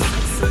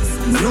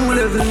 New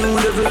level, new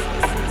level.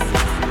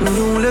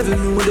 New level,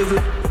 new level.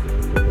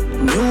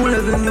 New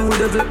level, new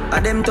level.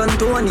 A them turn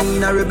Tony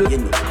in a rebel. New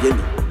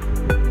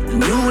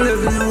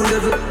level, new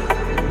level.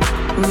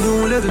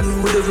 New level,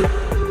 new level.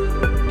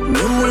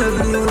 New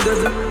level, new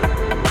level.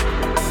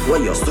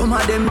 Well, you some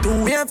of them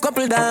too. Me have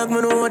couple dog,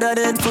 me know that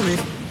dead for me.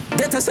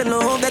 Better say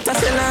love, better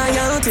say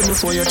loyalty.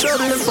 Before you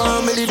trouble the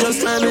family,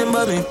 just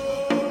remember me.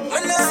 I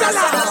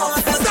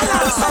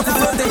have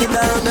to take it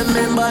down, them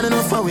remember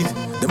enough for it.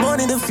 The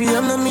money, the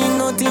fame, no mean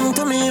nothing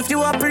to me. If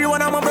you are free,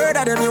 when I'm a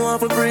brother, then you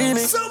want to free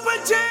me. Super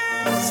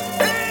James,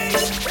 hey.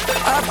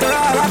 After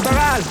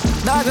all,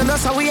 dog and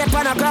us, we ain't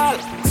pan a call.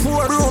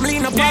 4 room,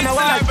 lean up on the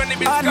wall.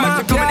 Hard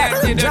mark,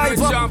 yeah.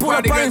 Drive up, pull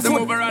up on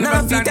foot.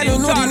 Now if you tell you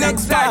know the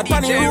next part,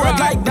 pan the road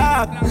like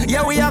dog.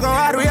 Yeah, we are go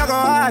hard, we are go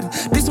hard.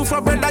 This is for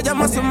brother, you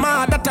must be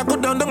mad. That a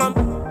good down.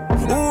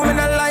 Who me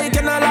not like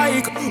and I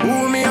like.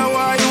 Who me a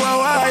why, you a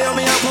why. You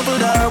me a couple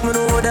dog, me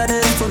know that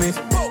is for me.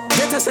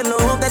 Better say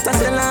love, better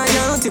say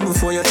loyalty.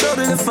 Before you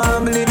trouble the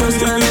family, just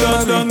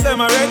remember me.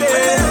 Them already,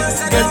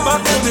 get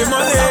back to the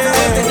money.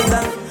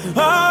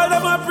 All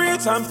them a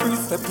preach and preach.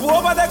 Step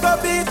over, they go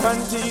beat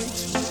and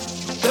teach.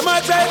 Them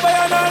a try but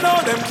you don't know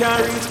them can't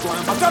reach. Go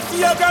and back up to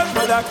your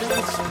grandmother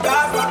preach.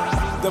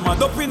 Them a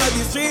dump in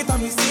the street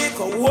and mistake.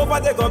 Go over,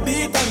 they go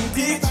beat and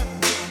teach.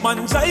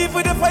 Man drive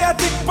with the fire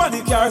tick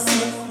panic car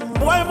scene.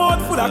 Why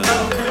mouth full of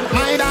concrete?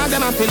 My dog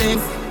them a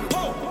feelings.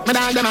 My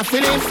dog them a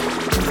feelings.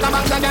 Come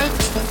back again.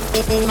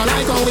 No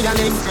like how we a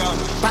live.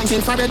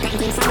 Punching for it.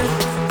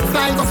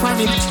 Flying go for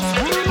it.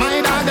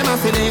 My dog them a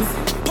feelings.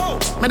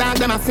 My dog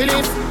them a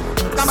feelings.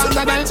 Come back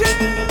again.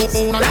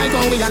 No like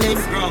how we a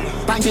live.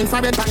 Punching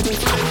for it.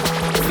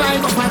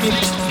 Flying go for it.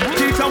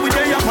 Teacher we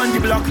day up on the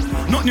block.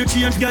 Nothing you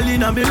change, girl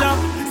in a villa.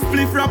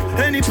 Spliff rap,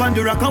 any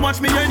pandora, come watch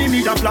me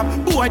enemy that flap.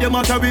 Boy, them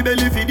a carry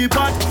belly for the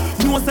pot.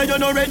 No say you're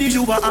not ready,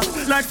 you a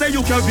act like say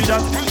you carry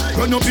that.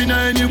 Run up in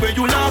any way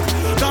you laugh.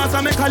 Dance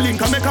and make a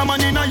link and make a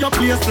man in your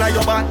place, fly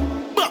your back.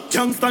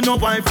 Youngster no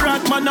wife,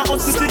 rat man a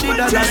hustle to the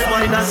that's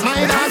why not.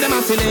 My dog them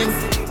a feelings.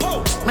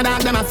 My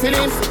dog them a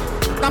feelings.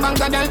 Come on,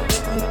 girl.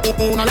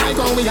 No like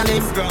how we a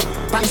live.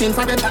 Punching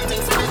for it.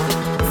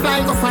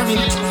 Fly go for it.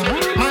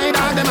 My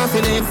dog them a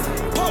feelings.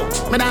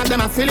 My dog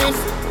them a feelings.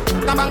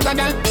 Come on,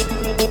 girl.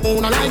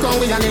 No like how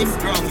we a live.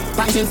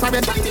 Punching for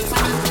it.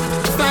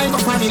 Fly go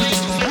for it.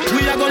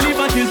 We a go live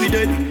until we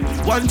dead.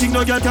 One thing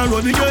no girl can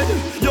run me dead.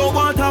 You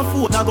want a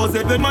foot, I go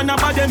say when man a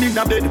bad them in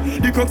the bed.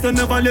 The crooks will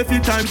never left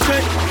it time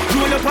straight.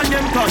 Roll up on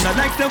them corner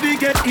like say we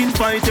get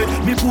invited.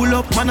 Me pull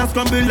up, man a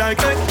scramble like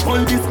egg.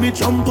 All this me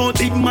jump out,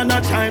 big man a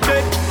try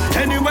beg.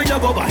 Anywhere you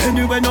go, but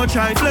anywhere no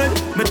try play.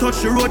 Me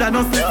touch the road and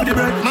no step for the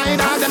bread. My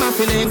dog them a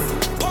feelings.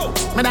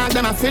 My dog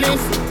them a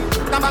feelings.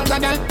 Come on,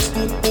 girl.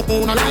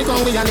 No like how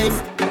we a live.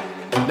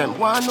 Them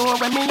want know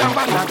when me a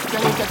wanna.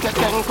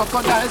 Ten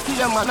crocodile see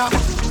them man up.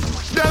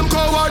 Them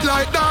coward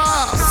like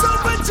that.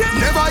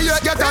 Never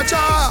yet get a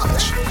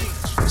charge.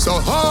 So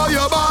how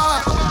you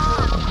back?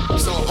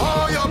 So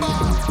how you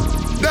back?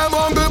 Them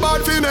hungry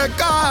bad fi make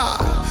car,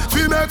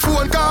 fi make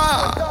phone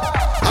car.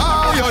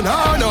 How you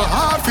know no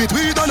hard fit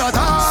we don't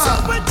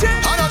attack.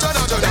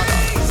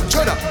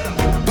 Cheddar,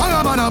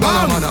 banga banga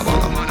banga banga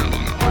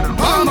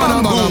banga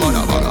banga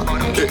banga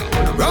banga.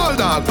 Roll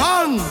that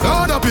bang,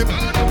 load up it,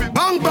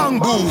 bang bang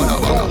boom.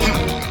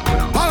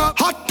 Banga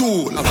hot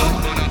tool.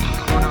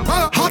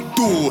 Hot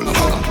tool,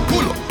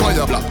 pull up,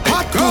 fire black.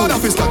 Hot crowd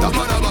of his starter.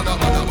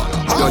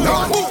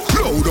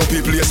 Crowd up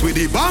the place with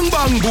the bang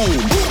bang boom.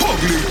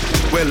 Ugly,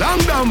 well long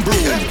damn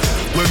broom.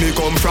 When me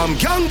come from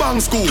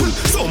gangbang school,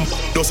 some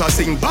does a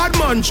sing bad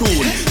man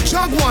tune.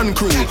 Jaguan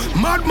crew,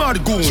 mad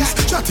goons.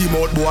 Chatty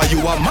mouth boy, you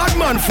a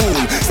madman fool.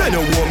 Send a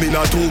woman in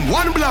a room,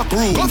 one black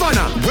room.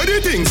 Governor, where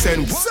the thing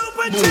send?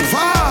 Move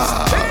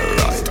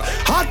alright.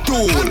 Hot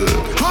tool,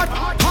 hot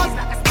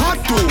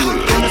tool.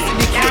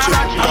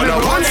 On a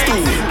one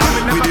stool,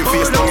 with the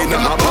face down in a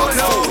box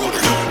stool.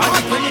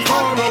 Hot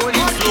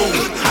tool.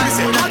 I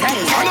say hot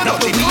tool, another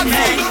thing hot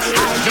tool.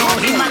 I know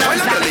him and I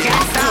was like a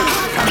gangster.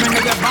 Coming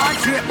to the bar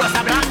trip was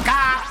a blanca.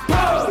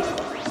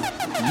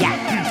 Yeah,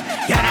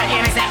 you don't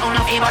hear me say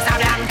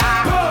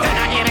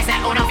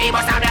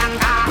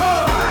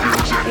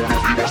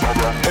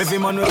every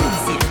man will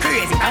see.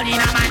 Crazy down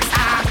in a man's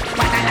star.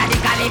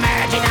 Pathological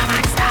emerge in a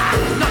man's star.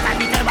 Not a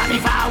little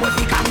body forward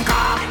we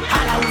conquer.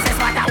 All who says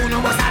what a uno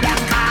was a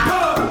blanca.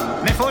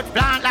 Me foot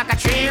plant like a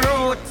tree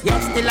root.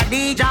 Yes, still a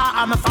DJ,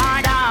 I'm a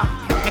father.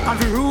 Me come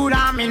to rule,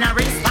 I'm in a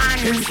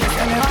response. And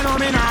me know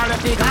me now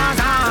let the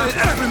Gaza.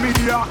 Every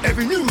media,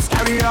 every news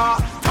carrier.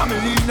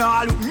 Family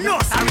now look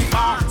no sorry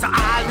for. So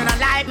all do not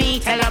like me,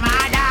 tell your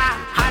mother.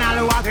 And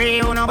all who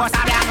agree, uno was a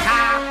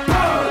blanca.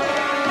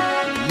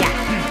 Yeah,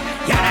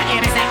 you don't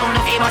hear me say uno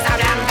fi was a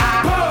blanca.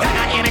 You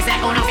don't hear me say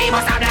uno fi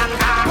was a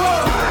blanca.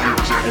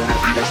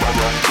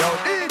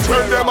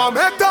 When them a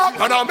make talk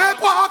and a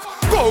make walk,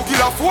 go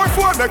kill a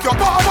 4-4, make your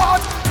power.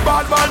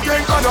 Bad man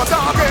drink and a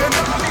talking.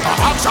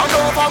 Action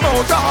over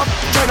mouth talk.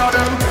 10 of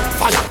them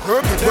fire.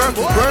 Work it, work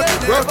it, work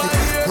it, work it.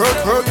 Work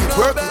it, work it,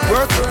 work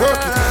it,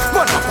 work it.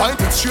 Man a point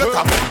it straight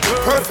up.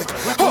 Perfect.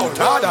 Oh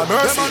Lord have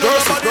mercy,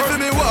 mercy, mercy. For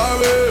me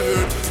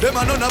worried. Them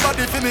a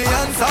nobody for me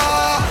answer.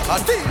 A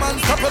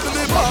demon stop up in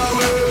me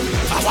power.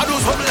 I want do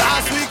some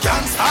last week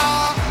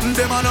cancer.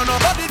 Them a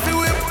nobody for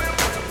we.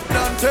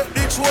 And take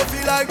the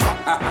trophy like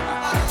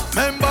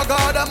member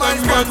God and my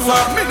sponsor.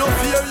 Me no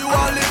fear you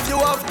all if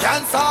you have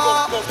cancer.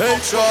 Hey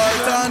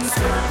Charlton.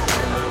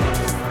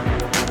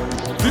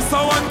 This is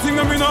one thing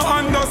that me no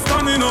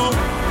understand, you know.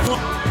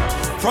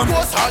 From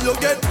what's how you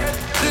get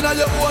in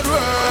your own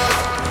world.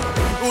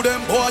 Who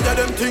them boy yeah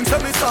them things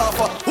that me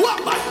suffer.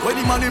 What? When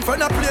the man in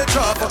front of play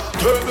chopper.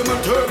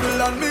 Turble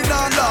and me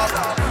not laugh.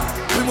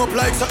 Him up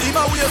like so him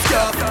a waste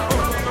cap.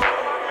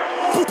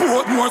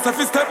 What more if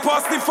he step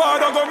past the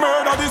father go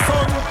murder the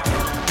son?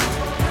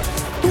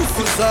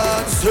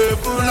 Susan,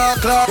 simple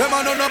and clear. Them a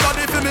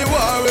nobody for me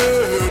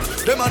worried.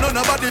 Them a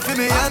nobody for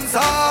me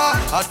answer.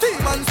 A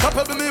demon stop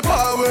up in me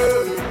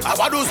power. I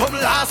want do some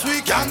last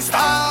week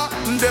gangster.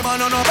 Them a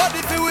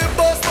nobody for we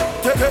bust.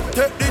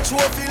 Take the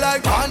trophy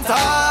like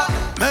Panther.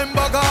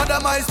 Member God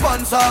and my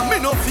sponsor. Me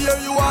no fear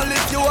you all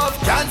if you have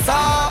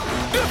cancer.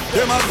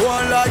 Them a go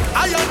on like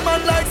Iron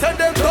Man like send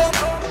them come.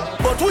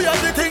 But we are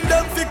the thing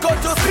them fi cut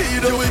your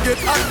speed. You will get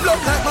hot blood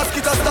like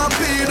mosquito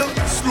stampede.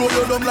 Slow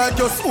you down like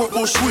your smoke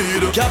bush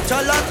weed.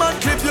 Capture land man,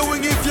 clip your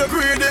wing if you're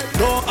greedy.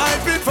 Don't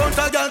hype in front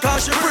of girl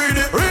cause she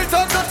pretty.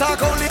 Returns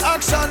attack, only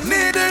action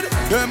needed.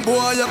 Them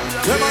boy,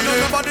 them a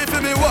nobody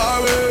fi me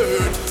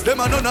worried. Them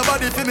a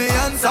nobody fi me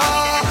answer.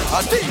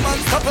 A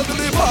demon stop up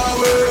in me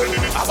power.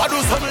 I want do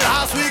some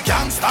last week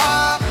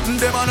gangster.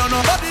 Them a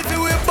nobody fi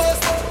we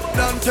bust.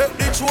 Them take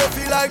the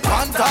trophy like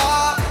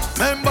Panther.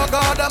 Member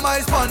God and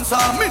my sponsor.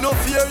 Me no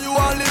fear you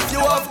all if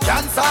you have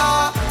cancer.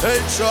 Hey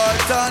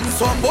Charlton,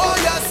 some boy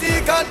you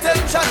seek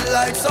attention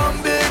like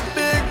some big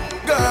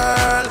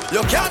girl.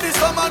 You can't be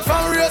some man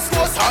from race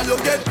course. All you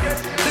get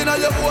in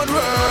your own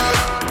world.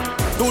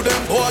 Do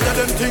them boy and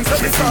them things that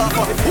be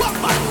suffer. What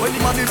man when the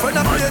man in front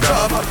of me a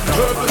job.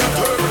 Turble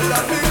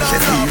and me not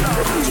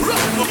laugh.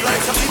 Run up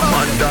like some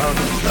man down.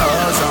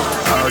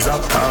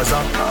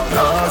 Gaza.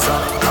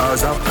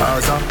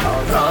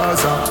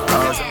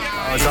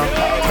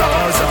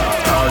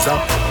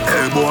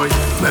 Hey boy,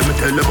 let me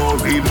tell you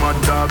about real mad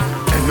dog.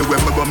 Anywhere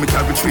me go, me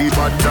carry 3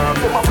 bad dog.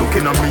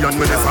 Looking at me and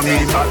when I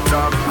me bad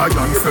dog. I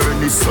am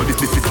furnace, so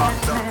this is hot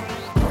dog.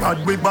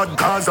 Bad we bad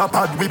Gaza,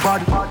 bad we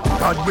bad.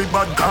 Bad we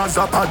bad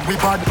Gaza, bad we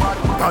bad.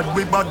 Bad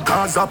we bad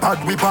Gaza,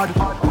 bad we bad.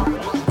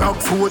 Dog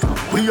food,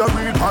 we a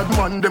real bad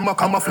man, them a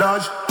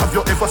camouflage. Have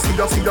you ever see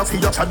a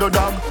shadow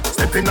dog?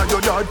 Step in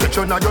your yard, get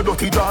you in your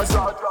dirty jaws.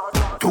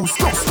 Too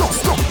slow.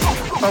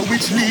 And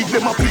which league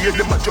them a play,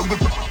 them a juggle.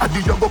 I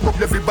did you go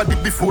up everybody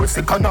before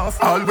second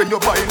half. All when you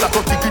buy like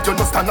a ticket, you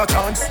no stand a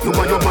chance. You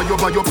buy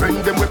your friend,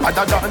 them with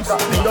other dance.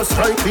 In the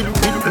strike, kill,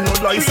 no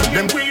life.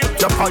 Them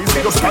your pies,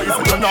 your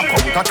stifle, you knock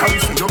out a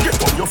ties. You get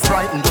up, you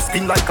frightened, you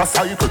spin like a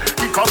cycle.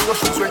 Kick off your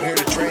shoes when you're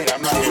the train,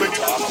 I'm not with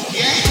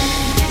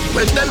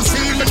when them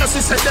feel, you know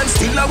she said them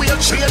still a way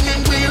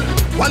training wheel.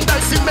 One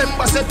day see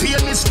members say pain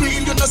is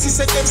real. You know she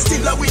said them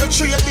still a way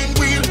training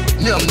wheel.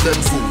 Nyam them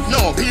food,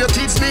 no pay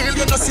kids meal.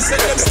 You know she said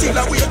them still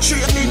a way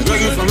training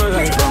wheel.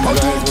 How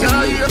do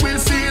you hear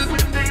will feel?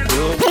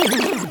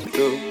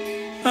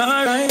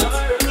 Alright,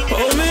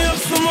 hold me up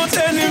so much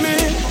enemy.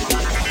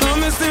 Now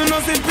me still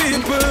not see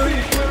people.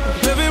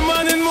 Every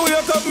morning move you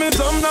up me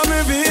thumb down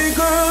me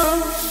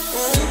vehicle.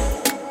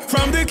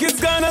 From the kids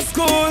gone to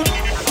school.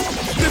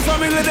 The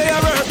family they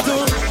are hurt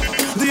too.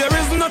 There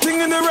is nothing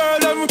in the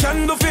world that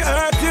can do for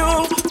hurt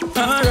you.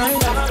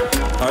 Alright,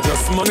 I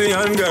just money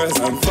and girls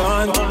and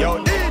fun. Yo,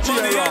 DJ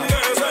money and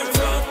girls and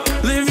fun.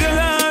 Live your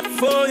life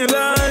for your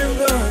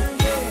life.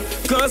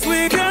 Cause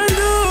we can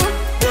do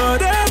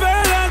whatever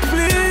that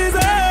pleases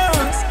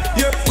us.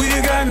 Yeah, we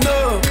can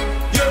do.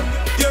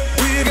 Yeah,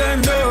 we can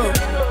do.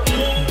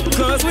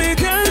 Cause we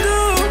can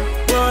do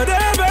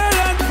whatever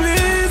that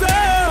pleases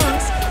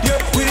us. Yeah,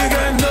 we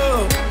can do.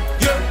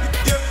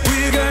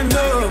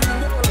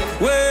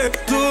 Way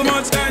too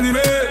much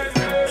enemy.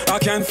 I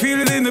can feel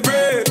it in the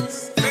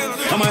breeze.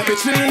 I might be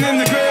chilling in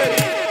the grave.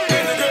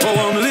 Oh,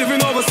 I'm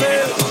living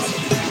overseas.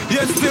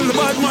 Yet still the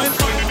bad mind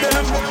on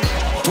them.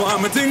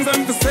 Want my things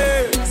and to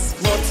say,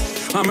 but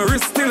I'm a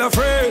risk still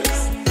afraid.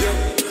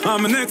 Yeah.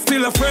 I'm next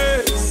till a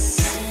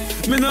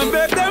phrase. Me no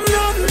beg them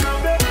none.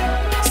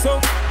 So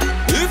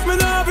if me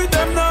no have it,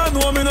 them none.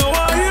 No, me no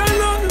want hear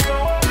none.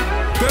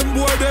 Them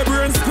boy they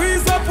brain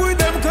squeeze up with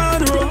them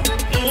can roll.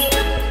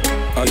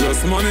 I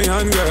just money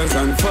and girls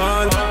and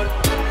fall.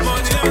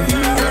 Money and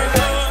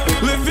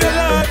girls. Live your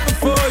life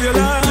before your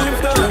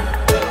life done.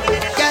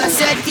 Gotta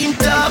set him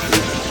top,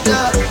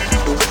 top.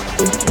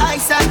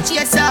 Ice and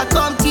chaser,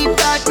 come keep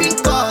that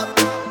drink up,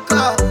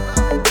 up.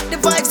 The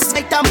vibes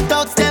make them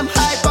thugs, them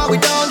hype, but we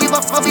don't give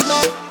a fuck, we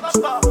know.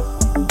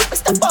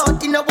 Step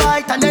out in the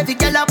white and every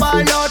girl a ball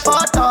out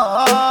for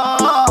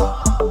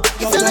top.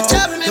 If you're not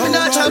trouble, me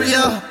not trouble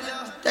you.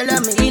 Tell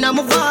them me in a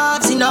my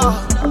vibes, you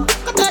know.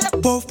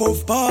 Puff,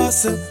 puff,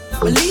 pass it.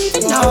 I'm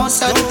leaving now,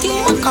 so the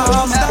team will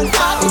come and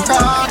pop it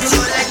up.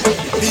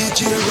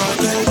 DJ Rock,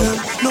 tell them,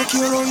 no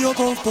care how you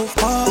puff, puff,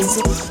 pass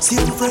it. See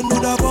your friend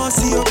would have want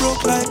see you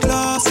broke like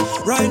glass.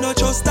 Right now,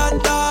 just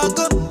that dog.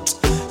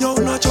 Yo,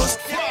 not just.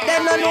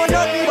 Them don't know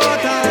nothing about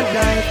hard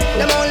life.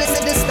 Them only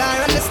see the star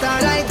and the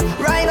starlight.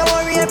 Right now,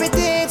 worry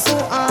everything's so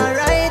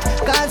alright.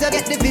 Cause you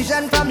get the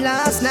vision from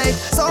last night.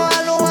 So all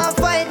who want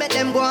fight, make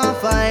them go and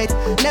fight.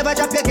 Never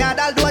drop your guard,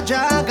 I'll do a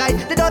drag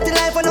guide. The dirty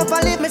life when up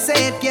and live, me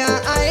say it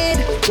can't hide.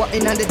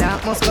 Walking on the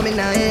dark must come in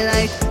the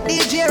light.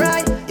 DJ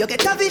right, you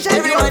get a vision.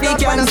 Everybody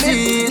can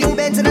see it. New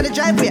Benz in the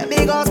driveway,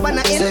 big house pan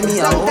in.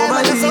 Long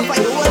time and so far,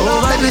 you will know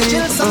that we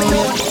chill so me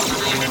know.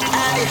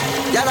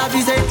 Y'all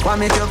say, why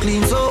make you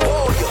clean so?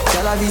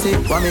 Y'all say,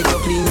 why make you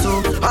clean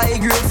so? High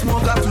grade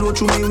smoke a flow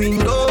through me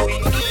window.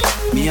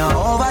 Me a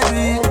overdo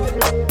it.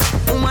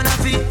 Woman I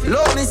feel,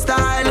 love me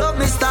style, let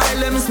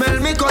me smell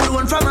me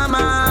cologne from my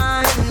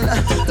mind.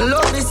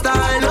 Love me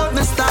style, let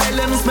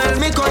me smell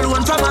me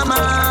cologne from my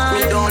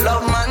mind. We don't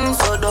love man,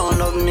 so don't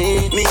love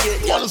me. Me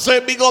get wanna say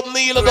big up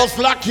Neil and just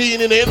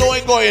flacking in it, know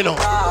it going on.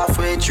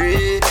 Halfway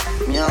tree,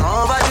 me a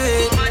overdo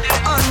it.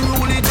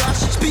 Unruly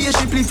dash,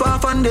 spaceship far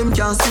from them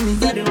can't see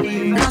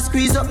me. I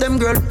squeeze up them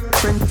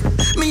girlfriend.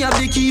 Me have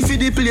the key for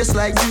the place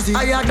like Dizzy.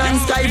 Higher than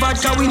Sky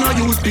Vodka, we no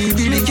use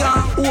PD. Me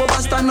can't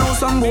overstand now,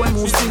 some boy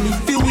move silly.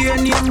 Feel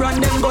weird name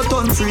brand, them go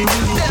turn free.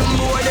 Them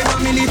boy, they no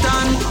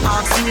militant.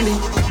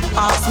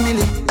 Ask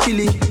Millie, kill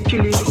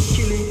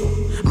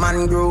it.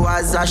 Man grow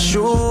as a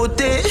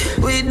shooty.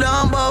 We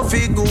don't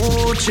buffy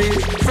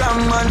Gucci.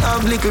 From man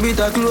have little bit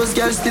of clothes,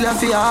 girl still have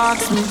to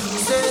ask me.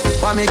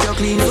 Why make you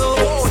clean so?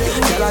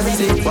 Tell her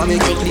say, why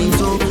make you clean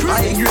so?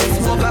 I grade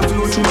smoke a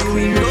flow through the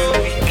window.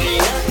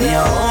 Me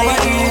a over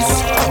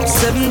this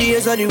 7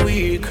 days of the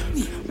week.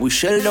 We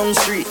shell down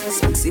street.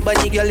 Sexy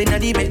body girl in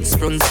the Benz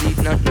front seat,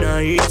 not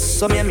nice.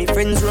 So me and me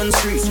friends run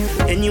street.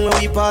 Anywhere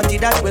we party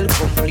that well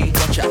complete.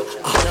 Watch out.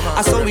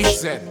 I saw we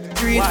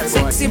street.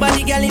 Sexy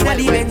body girl in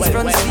the Benz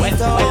front seat.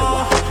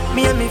 Oh,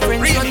 me and me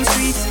friends run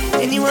street.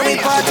 Anywhere we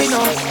party now.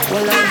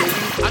 Well,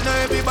 I know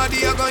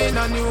everybody are going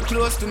on new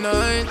clothes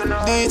tonight.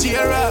 DJ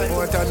right.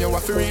 More time you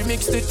have to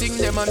remix the thing,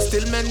 them and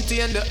still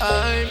maintain the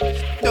hype.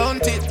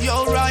 Don't it,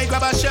 yo right.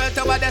 Grab a shirt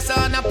over there,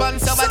 son, a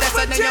pants over there,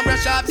 so then you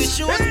brush off the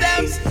shoes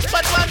them.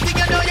 But one thing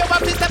you know, you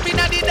have to step in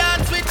at the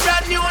dance with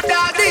brand new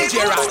dog.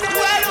 DJ right.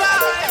 Well,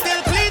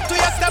 still clean to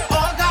your step,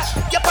 oh gosh.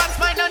 Your pants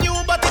might not new,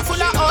 but it's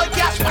full of old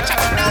cash. Watch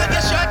out now,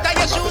 your shirt and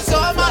your shoes so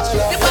much.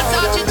 The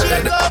Versace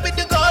chain go with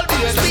the gold.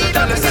 Speed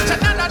up, get your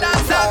nana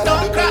dance out,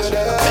 don't crash.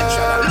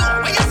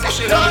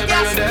 Don't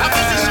gas, I'm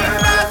busy shit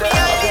around me,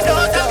 I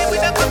don't tell me with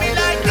them coming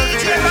like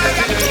DJ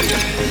Ryan.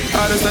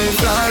 I just ain't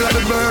fly like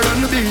a bird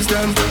on the beast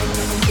them.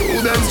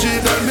 Who them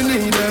cheap and me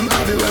need them.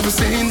 Have you ever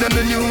seen them,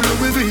 the new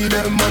Louis V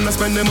them? Wanna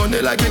spend the money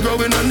like it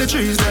growing on the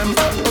trees them.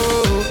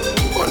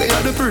 Oh, only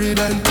had the pre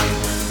then.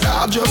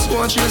 I just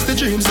want to chase the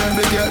dreams and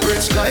they get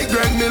rich like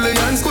Greg Miller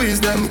and squeeze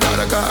them.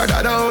 Got a car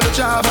that I own a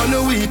job on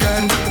the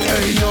weekend.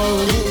 Hey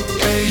yo.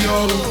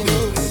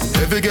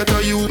 If you get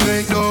a you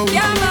make no.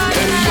 Yeah, man.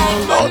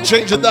 Don't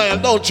change the dial,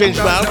 don't change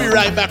man. I'll be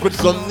right back with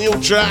some new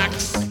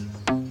tracks.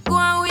 Go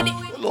on with it.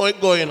 You know it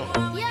going on.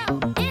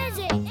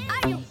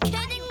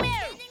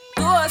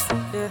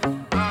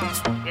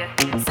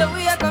 So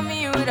we are coming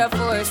here with a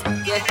force.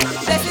 Yeah.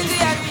 Blessings we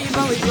are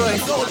reaping with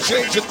voice. Don't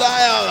change the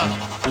dial.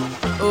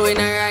 Oh, in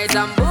a rise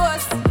and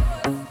boast.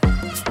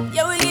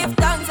 Yeah, we give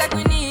thanks like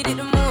we need it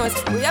the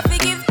most. We have to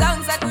give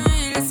thanks like we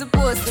really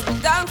supposed to be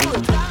thankful.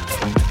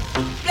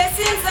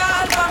 Blessings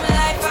all for my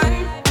life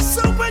and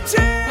Super J.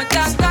 My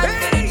thank God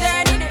for the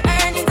journey, the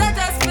earnings are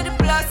just for the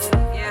plus.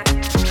 Yeah.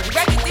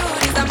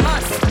 Gratitude is a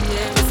must.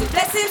 Yeah. We see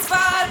blessings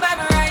fall by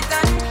my right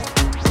hand.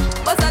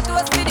 But I do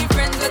us for the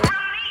friends with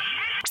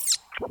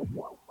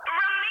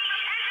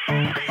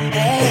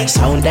hey,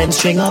 sound and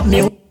string up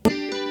me.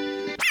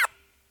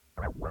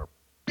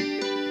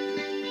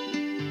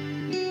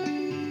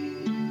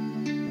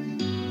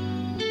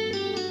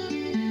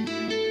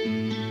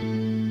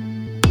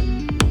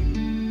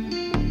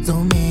 So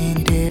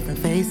many different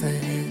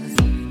faces,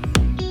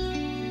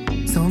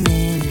 so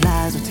many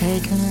lives were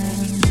taken.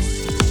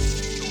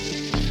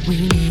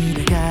 We need a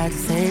God to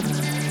save us,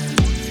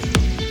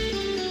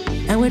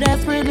 and we're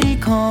desperately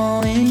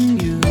calling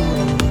you.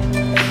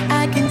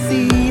 I can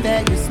see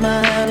that your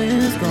smile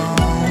is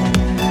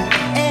gone,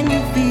 and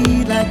you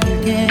feel like like you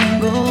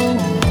can go on.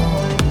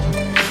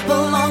 The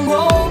long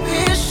road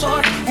is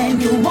short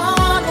and you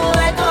wanna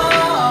let go.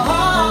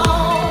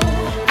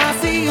 I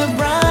see a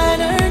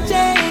brighter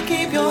day,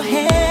 keep your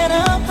head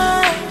up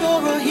high.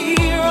 You're a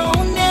hero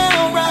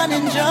now, run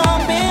and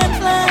jump and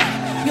fly.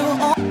 You're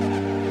on.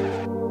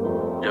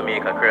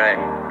 Jamaica cry,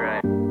 cry.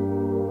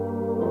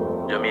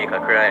 Jamaica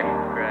cry,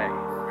 cry.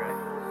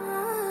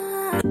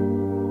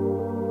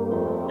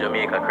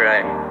 Jamaica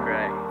cry,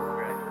 cry.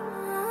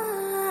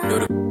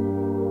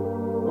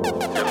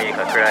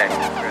 Jamaica cry,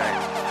 cry.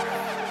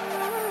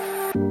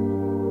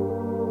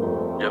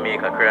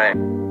 Jamaica cry.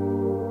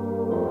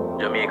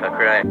 Jamaica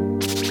cry.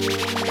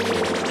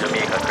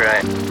 Jamaica cry.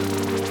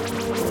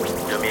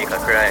 Jamaica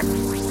cry.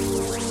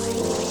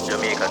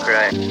 Jamaica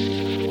cry.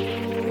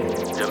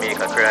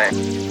 Jamaica cry.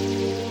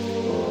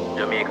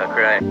 Jamaica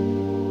cry.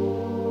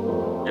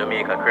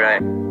 Jamaica cry.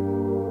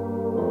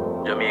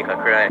 Jamaica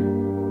cry.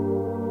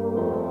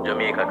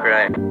 Jamaica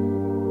cry.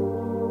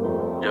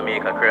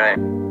 Jamaica cry.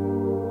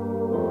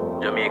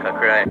 Jamaica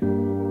cry.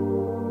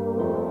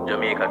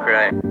 Jamaica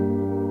cry.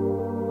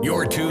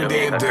 You're tuned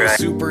in to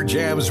Super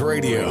Jams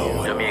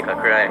Radio. Jamaica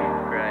cry.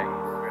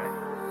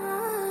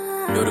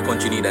 Yo, the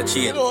country need a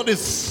change. You know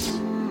this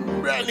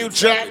brand new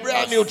track,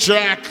 Yo,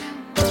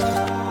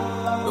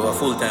 a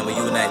full time we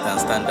unite and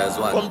stand as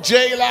one. From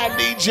J-La and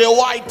DJ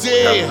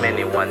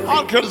Whitey.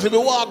 All courtesy of the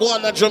walk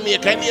on to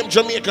Jamaica. Name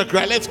Jamaica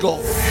cry. Let's go.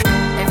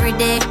 Every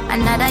day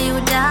another you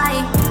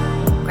die.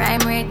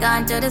 Crime rate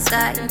gone to the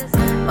sky.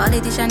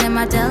 Politician them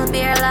a tell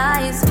pure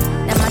lies.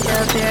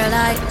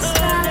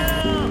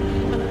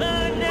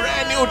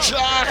 Brand new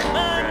track.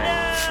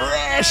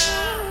 Fresh.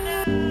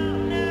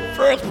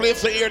 First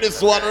place to hear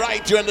this one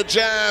right here in the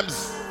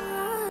jams.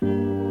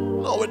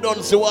 No, we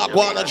don't see what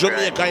go on in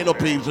Jamaica, you know,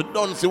 people. We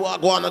don't see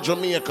what go on in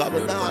Jamaica,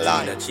 but not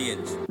lie.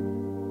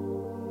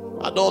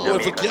 I don't know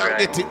if we can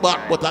get it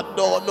back, but I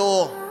don't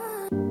know.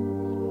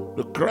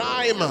 The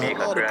crime, the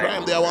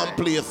crime there one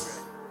place.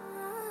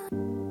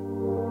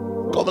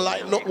 Come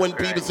like not when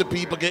people see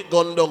people get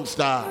gunned down,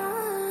 star.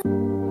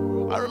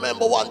 I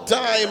remember one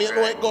time, you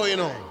know what going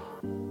on.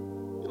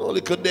 You know,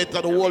 little death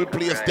at the whole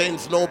place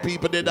tense. No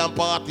people dead and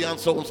party and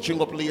so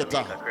string up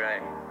later.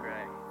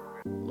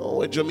 No,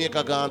 where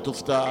Jamaica gone to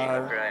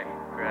star.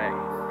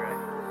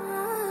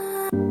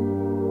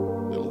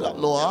 Them got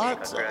no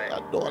heart.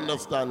 I don't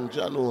understand.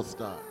 Jano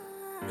star.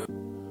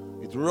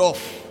 It's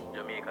rough.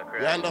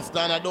 You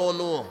understand? I don't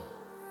know.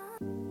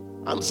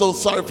 I'm so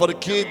sorry for the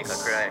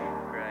kids.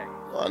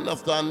 You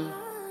understand?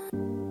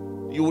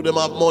 You them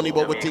have money,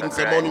 but we think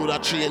the money would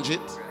have changed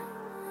it.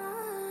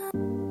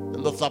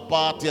 And just a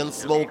party and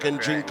smoke and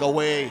drink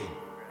away.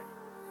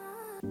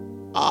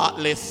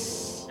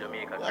 Heartless.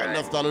 You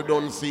understand? We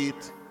don't see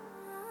it.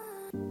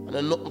 And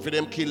then nothing for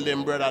them kill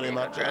them brother them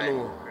at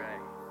Jano.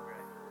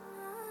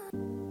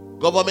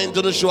 Government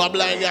to the show a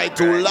blind eye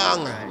too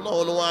long. No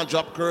one want to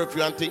drop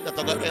curfew and think that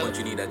I got help.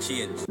 You need a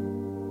change.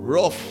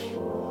 Rough.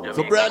 It's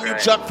a brand new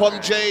track from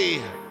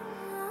Jay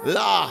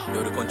La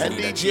and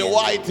DJ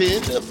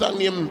Whitey. The song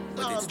named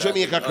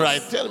Jamaica Cry.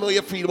 Tell me how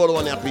you feel about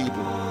one of your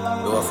people.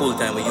 You're a full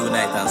time we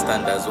unite and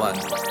stand as one.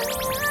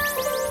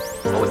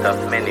 Out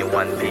of many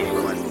one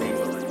people.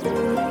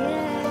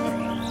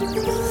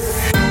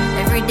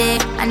 Every day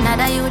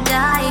another you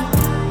die.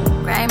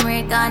 Crime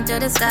rate gone to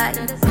the sky.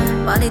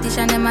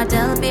 Politician them a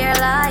tell pure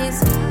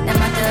lies.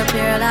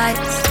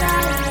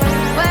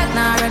 Work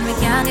now and we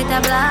can't get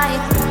a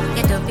blind.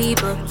 Get the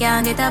people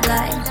can't get a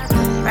blind.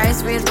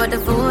 Price raise but the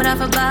food off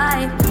a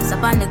buy.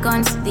 Stop on the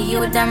guns, the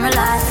youth them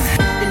rely.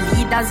 The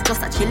leaders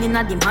just a chillin'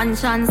 at the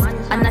mansions.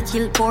 And a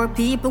chill poor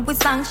people with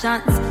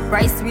sanctions.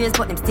 Price raise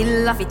but them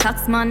still off a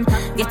tax man.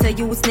 Get a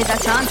youth need a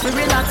chance to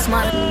relax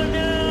man.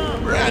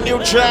 Brand new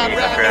track.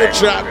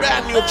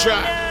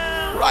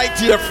 Right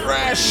here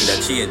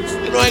fresh. You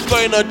know I'm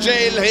going to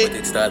jail, hey?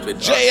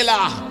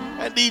 Jailer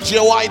and DJ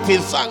Whitey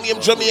sang him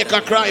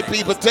Jamaica Cry.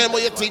 People, tell me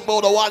what you think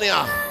about the one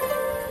here.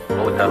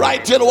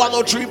 Right here,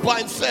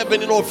 103.7,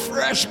 you know,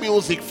 fresh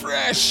music,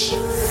 fresh.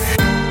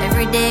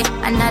 Every day,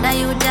 another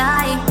you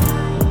die.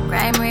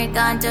 Crime rate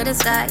gone to the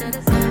sky.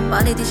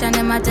 Politician,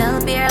 them a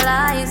tell pure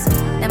lies.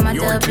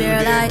 You're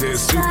tuned in to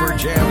Super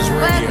Jams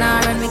Radio. Work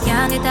now and we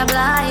can't get a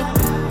blind.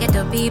 Get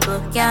the people,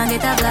 can't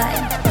get a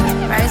blind.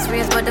 Price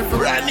raise but the food.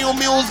 Brand new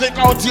music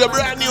out here,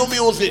 brand new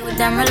music.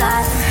 Them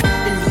rely.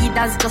 The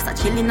leaders just a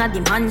chillin' at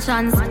the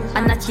mansions.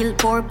 And a chill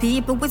poor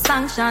people with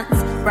sanctions.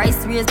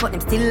 Price raise but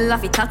them still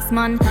off a tax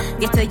man.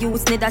 Get a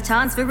youth need a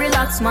chance for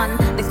relax man.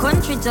 The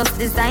country just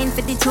designed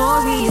for the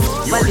Tories.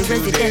 While the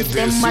residents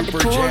them are the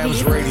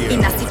Tories.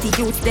 In a city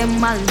youth them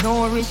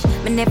malnourished.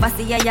 Me never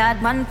see a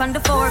yard man from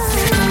the fork.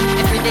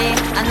 Every day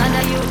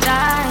another youth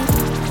die.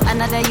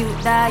 Another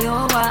youth die,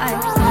 oh why?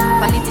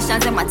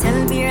 Politicians them a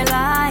tell me a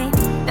lie.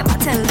 Them a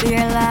tell me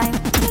a lie.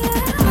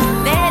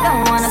 They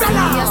don't wanna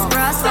see us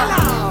prosper.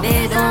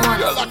 They don't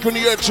wanna.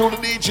 rocking here through the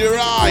DJ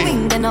Rye.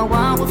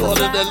 Go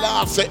to the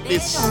last set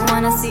this.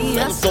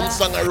 Send some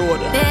song a road.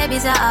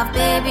 Babies are off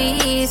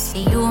babies. The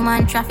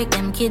human traffic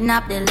them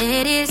kidnap the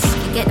ladies.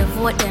 You get the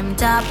vote them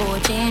top or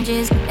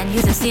changes. And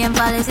use the same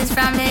policies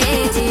from the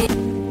 80s.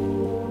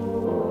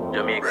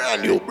 Jamaica.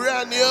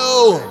 Brand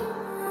new.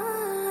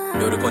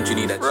 No, the country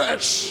need that.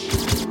 Fresh.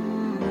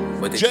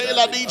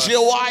 Jailer DJ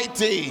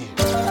Whitey.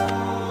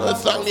 A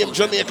song named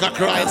Jamaica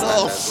Crying.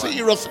 Oh,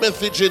 serious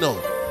message, you know.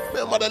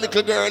 Remember the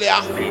little girl,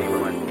 yeah?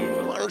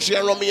 Why don't she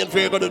run me and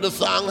figure to the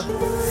song?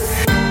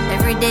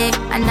 Every day,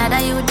 another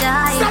you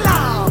die.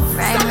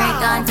 Crime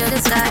rate on to the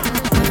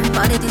side.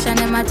 Politician,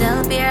 them a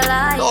tell beer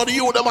lie. No, the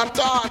you, them a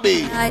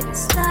tardy.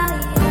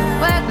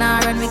 Work now,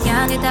 run, we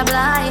can't get a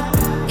blind.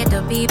 Get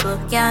the people,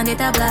 can't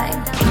get a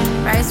blind.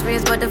 Price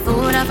raise, but the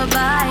food have a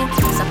buy.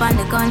 Stop on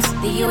the guns,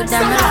 the youth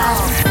them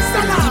rely.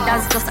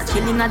 Leaders just a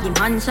chilling at the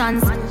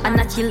mansions. And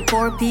a chill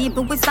poor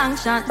people with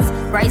sanctions.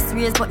 Price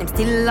raise, but them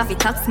still have a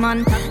tax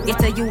man.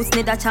 Get a youth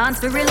need a chance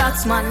to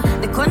relax man.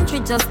 The country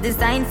just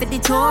designed for the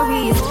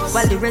Tories.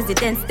 While the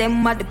residents,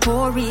 them are the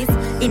poorest.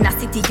 In a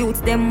city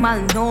youths, them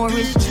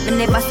malnourished. They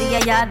never see a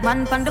yard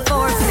man from the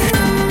force.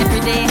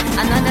 Every day,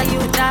 another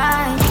youth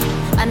die.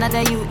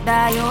 Another youth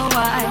die, oh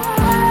why?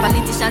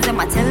 Politicians, them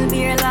a tell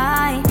beer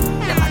lie.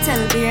 Them a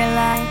tell beer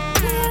lie.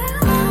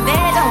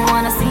 They don't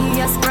wanna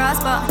see us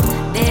prosper.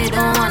 They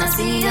don't wanna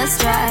see us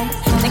try.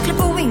 They clip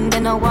a wing, they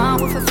no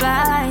want with a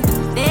fly.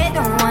 They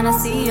don't wanna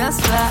see us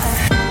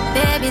fly.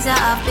 Babies are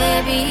off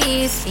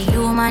babies. The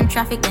human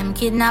traffic, them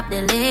kidnap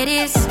the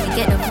ladies. We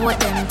get the vote,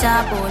 them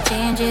top or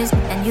changes.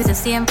 And use the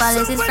same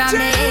policies from the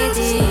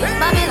 80s.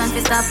 Babylon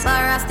to stop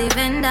harass the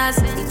vendors.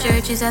 The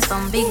churches are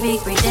some big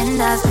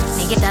pretenders.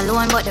 They get a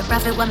loan, but the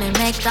profit when we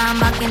make come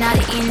back in all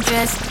the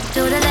interest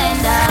to the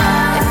lender.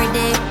 Every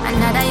day,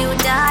 another you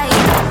die.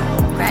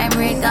 Crime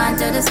rate gone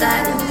to the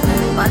side.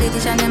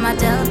 Politician, them a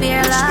tell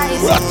beer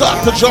lies. We are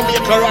talking to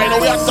Jamaica right now.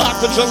 We are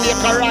talking to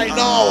Jamaica right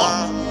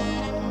now.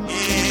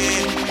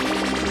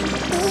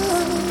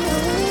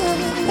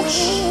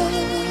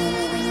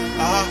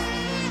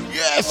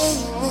 Yes.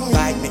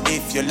 Like me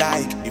if you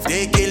like. If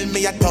they kill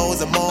me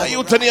 1,000 more. Now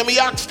you tell me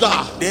Youngster.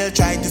 They'll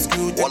try to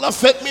screw them. Well, a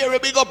St. Mary,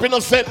 big up in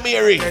a St.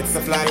 Mary.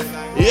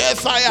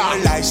 Yes, I am.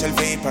 Your life shall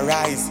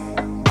vaporize.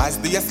 As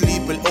the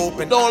asleep will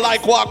open. Don't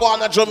like walk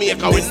on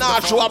Jamaica. We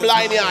not show a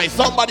blind eye.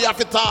 Somebody have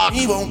to talk.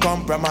 He won't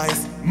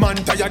compromise. Man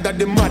tired of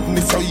the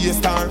madness, so he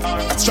star.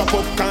 Strap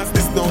up, cause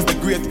this knows the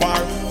great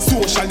war.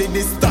 Socially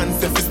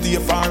distance if you stay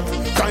far.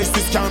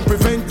 Crisis can't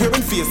prevent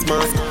wearing face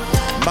mask.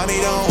 Mommy,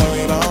 don't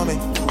worry about me.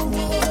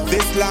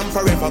 This lamb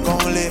forever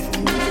gon' live.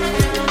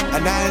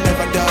 And I'll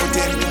never doubt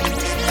it.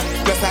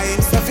 Plus I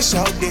am selfish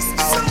out this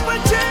out.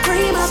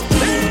 Scream up,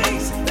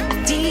 please.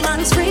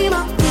 Demons scream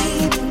up,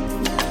 please.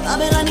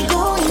 Babylon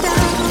going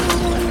down.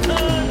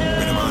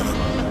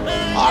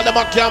 All them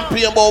a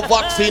campaign about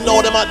vaccine.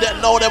 Now them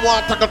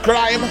want to take a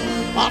crime.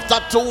 After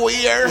 2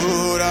 years.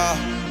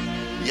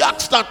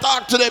 Youngster,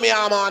 talk to them,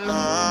 yeah, man.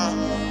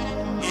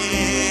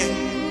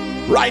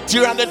 Right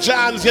here on the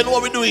jams, you know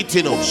what we do it,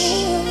 you know.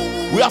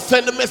 We are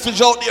sending the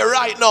message out there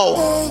right now.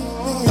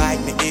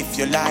 Fight me if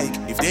you like.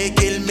 If they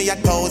kill me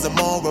 1,000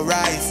 more will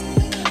rise.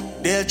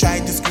 They'll try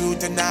to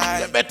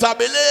scrutinize. You better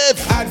believe.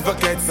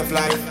 Advocates of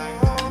life.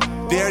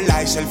 Their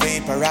life shall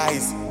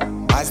vaporize.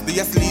 As they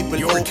asleep will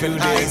You're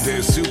tuned in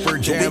to Super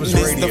Jams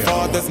Radio. The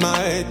Father's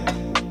might.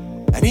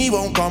 And he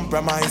won't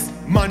compromise.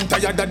 Man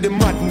tired of the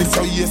madness,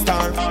 so he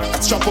star.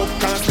 Strap up,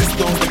 cause this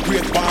down the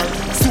great war.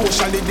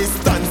 Socially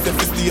distance if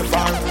you stay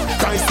far.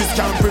 Crisis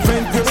can't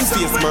prevent wearing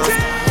face mask.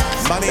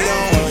 Money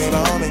don't worry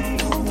about me.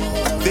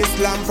 This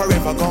lamb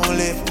forever gon'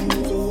 live.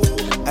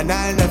 And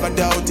I'll never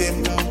doubt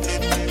him.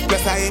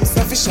 Plus I am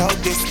selfish out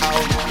this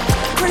out.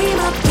 Scream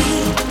up,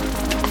 beat.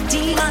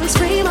 Demons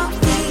scream up,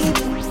 beat.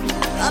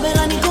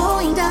 Babylon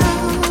going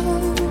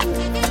down.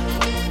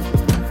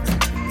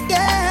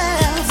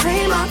 Yeah,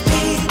 free my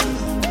people.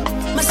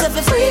 Myself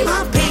and free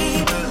my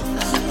people.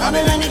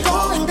 Babylon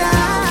going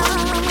down.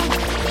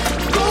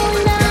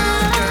 Going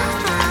down.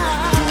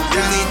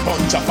 You need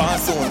bunch of our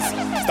sons.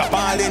 Stop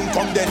all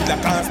income dead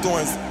like our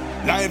stores.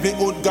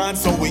 Livelihood gone,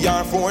 so we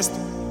are forced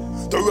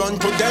to run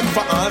to them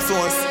for our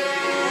source.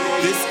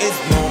 This is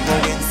no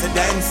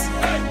coincidence.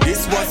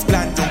 This was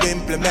planned to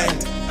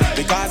implement.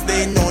 Because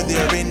they know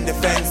they're in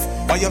defense.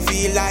 But you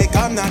feel like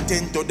I'm not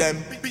into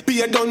them.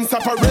 Be a done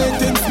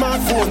separating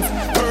smartphones.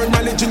 Turn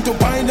knowledge into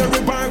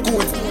binary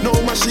barcodes. No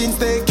machines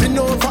taking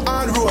over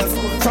all roles.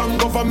 From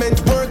government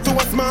work to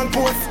a small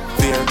post.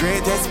 Their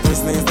greatest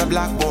prison is the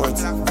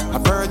blackboards. A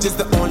purge is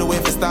the only way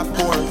to stop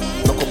poor.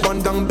 Look up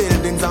on down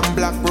buildings and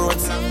black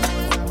roads.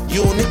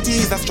 Unity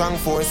is a strong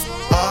force.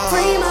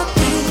 Free my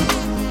people.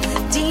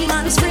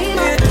 Demons free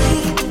my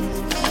people.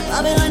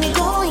 Babylon is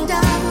going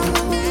down.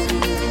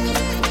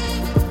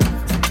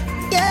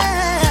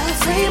 Yeah,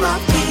 free my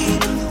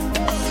people.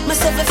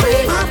 Myself and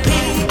free my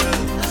people.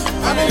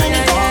 Babylon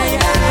is going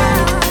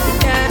down.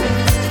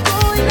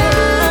 Going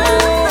down.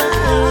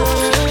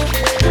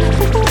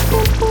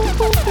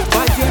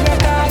 But you let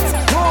that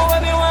go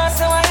when me want,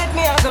 so I let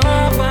me have some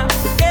offer.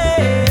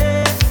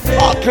 Yeah.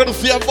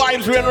 courtesy of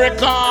Vibes Rain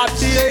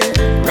Records.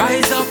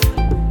 Rise up,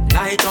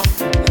 light up,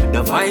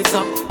 the vibes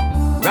up.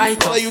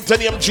 Right up. You tell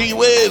him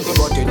G-Wiz.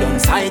 But you don't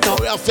sight up.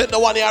 We have sent the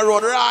one here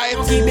road, right?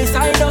 Keep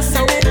beside us,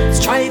 so we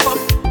stripe up.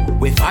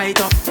 We fight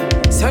up.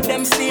 So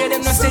them stay,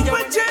 them not say you.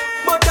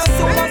 But as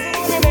soon as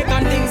we make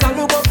and things are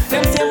look up,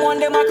 them same one,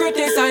 them a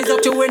criticize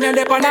up to when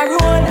they're on a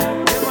roll.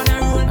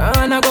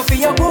 And I go for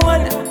your goal.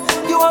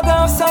 You are gonna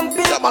have some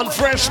people. Come on,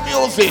 fresh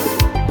music.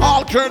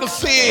 All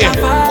courtesy.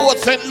 Port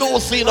St.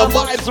 Lucie, the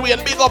Vibes Rain.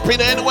 Big up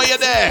in anywhere you're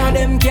there.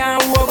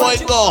 Boy,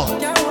 go.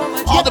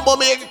 All the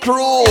mommy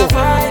crew.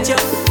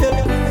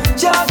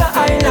 Java,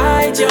 I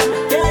like you.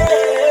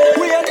 Yeah.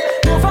 Wait,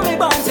 you for me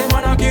bounce and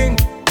man a king.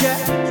 Yeah.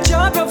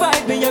 Java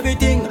provide me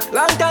everything.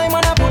 Long time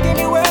man I put in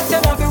the work,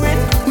 them have to win.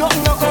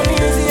 Nothing no come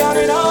easy, I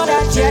mean all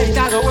that. Yeah, it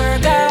has to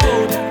work out.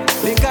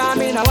 Because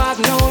me no have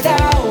no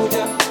doubt.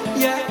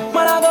 Yeah,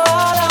 man I go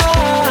all out.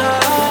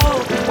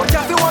 Watch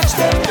out, you watch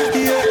them.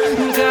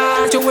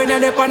 Yeah, cause you win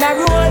and they on a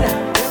roll.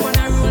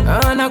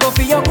 And I go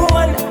for your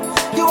goal.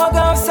 You are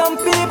gonna have some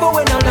people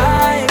when I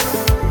like.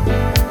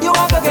 You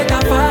have to get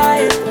a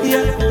fight,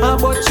 yeah.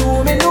 But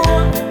you me know,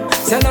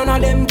 so none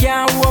of them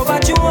can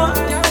overthrow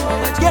you.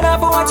 You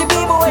never watch the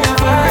people when you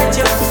fight,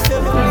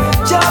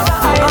 yeah. Java, I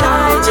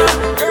like you.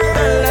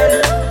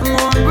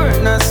 More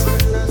greatness,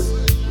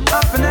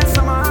 happiness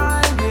on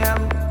my idea.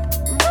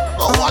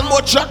 Oh, one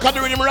more track on the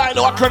rhythm right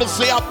now. I couldn't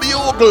say a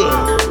bugle.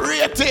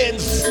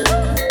 Ratings.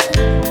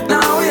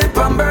 Now we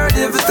from bird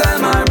every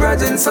time my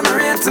brethren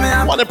summarize me.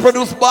 One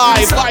produced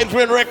by Vibes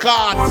Rain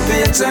Records. More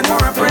paycheck,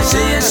 more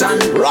appreciation.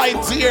 Right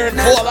here in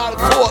Fort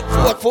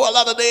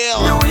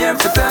Lauderdale. New Year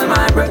to tell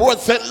my brethren. Port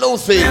St.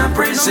 Lucie.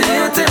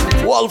 Appreciate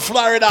him. Wall,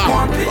 Florida.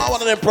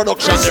 One of them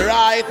productions,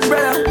 right?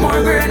 Brother,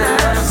 more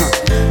greatness.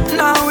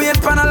 Now we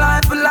from a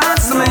life for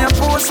last. Me a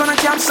post on the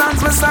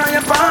captions, me sorry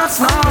you pass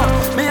now.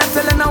 Me a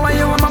telling now why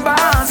you are my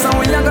boss. And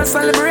we a gonna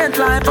celebrate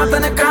life at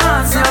the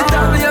cost. You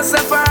tell me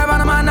yourself forever,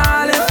 no man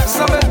all live.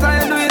 So better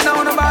you do it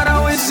now, no matter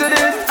which it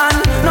is.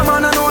 And no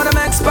man know them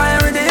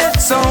expiry date.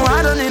 So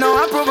I don't need no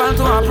approval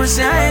to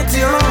appreciate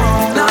you.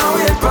 Now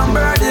we from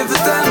bird if you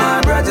tell my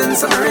brethren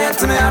some rate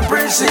to me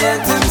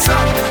appreciate him. So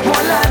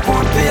more life,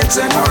 more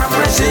paycheck, more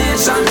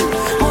appreciation,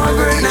 more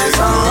greatness.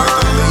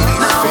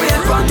 Now we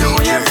from you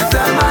if you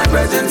tell my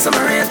brethren some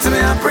rate to me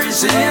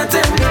appreciate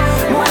him.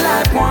 More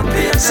life, more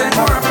paycheck,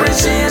 more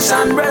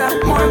appreciation, brother,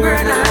 more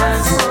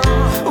greatness.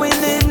 We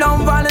need no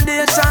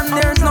validation,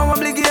 there's no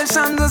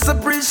obligation, just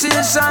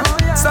appreciation.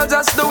 So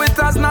just do it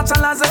as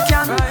natural as I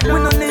can. We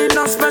don't need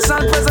no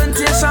special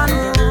presentation.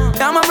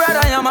 You're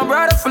my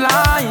brother for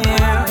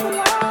life.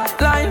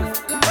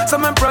 So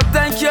me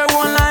protect your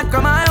one like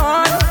my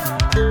own.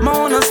 My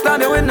own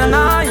study with the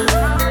night.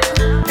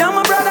 You're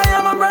my brother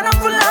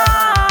for life.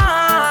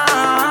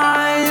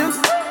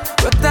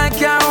 Protect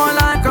your one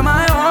like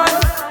my own.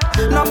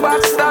 No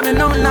backstabbing,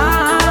 no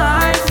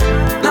knife.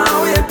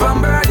 Now we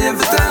from bird if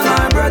you tell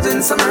my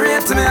brethren some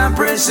rate to me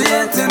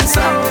appreciate him.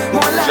 So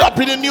more like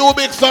dropping the new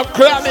mix of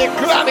Chronic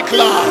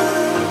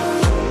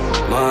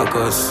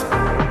Marcus.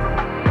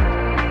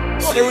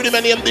 Oh, the rhythm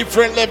and him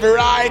different level,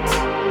 right?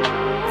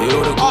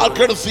 All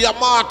courtesy of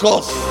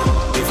Marcus.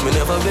 If me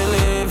never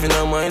believe in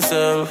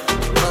myself,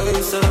 them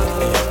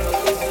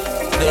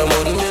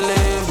wouldn't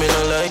believe me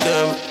not like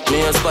them.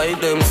 Me a spite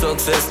them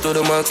success to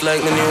the max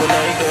like me new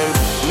like them.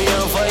 Me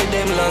a fight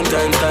them long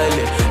time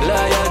style.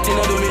 Loyalty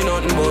no do me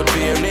nothing but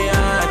pay me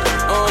hard.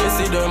 Only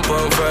see them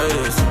on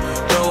Fridays.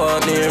 No one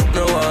near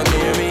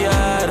me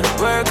hard.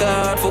 Work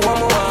hard for what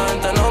me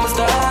want and I'm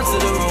start to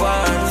the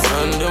rewards.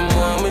 And them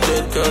want me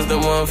dead cause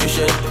them want for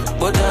shit.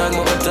 But I'm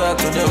gonna talk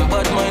to them,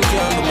 bad mind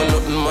can't do me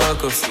nothing,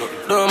 Marcus.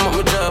 Don't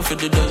make me die for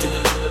the dirty.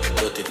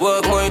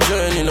 Walk my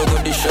journey, no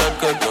good the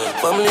shortcut.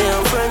 Family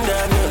and friend,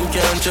 that nothing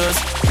can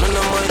trust. None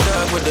of my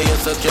dog, but they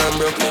yes I can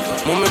broke.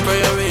 Mommy pray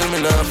real,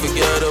 me not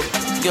forget up.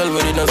 Girl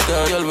with it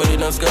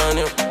not scan,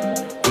 yeah.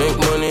 Make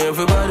money,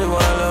 everybody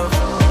want love.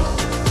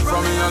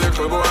 From me a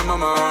little boy,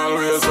 mama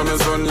always when me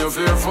son you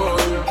fearful.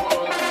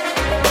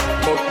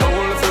 But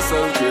don't if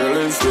yourself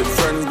careless with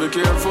friends, be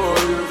careful.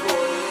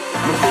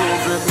 Me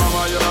prove it,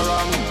 mama, you're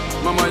wrong.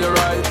 Mama, you're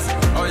right.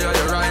 Oh, yeah,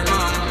 you're right,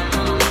 mom.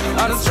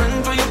 And the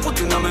strength where you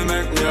put in on me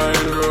make me a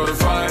grow to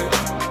fight.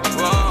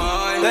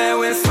 They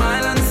will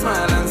smile and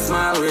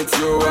with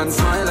you and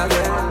smile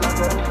again.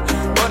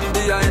 But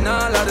behind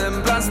all of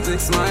them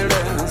plastic smile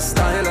them,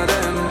 style of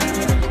them.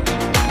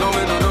 No,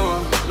 me no.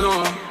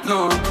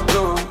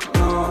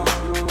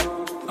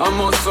 I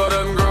must saw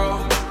them grow.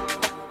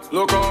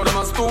 Look how them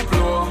a stoop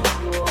low.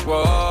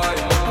 Why?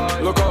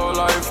 Look how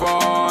life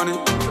funny.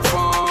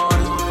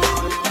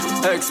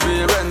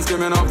 Experience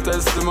giving up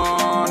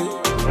testimony.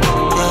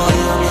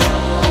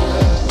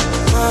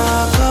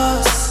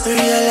 Marcus,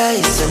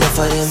 realize enough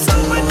of them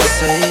too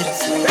side.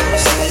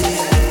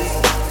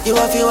 You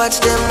have to watch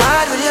them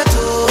hard with your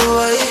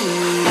toy.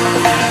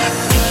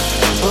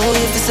 Oh,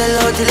 if you sell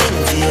out the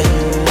link for your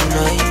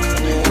night.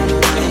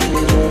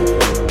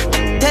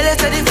 Tell us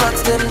that the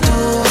fox them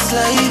too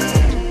slide.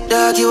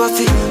 dog, you a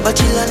fit. Watch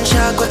it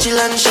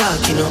and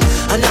shark, you know.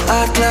 And the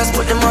art class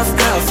put them off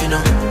graph, you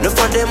know. No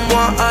for them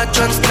want art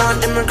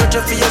transplant. Them regret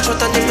you for your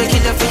shot and them make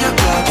it for your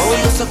class. Oh,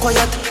 you so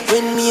quiet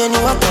when me and you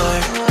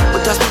apart.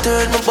 But as me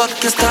turn my back,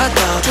 you start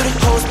out. To the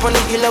house, pon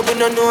the hill, we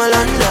don't know a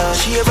landlord.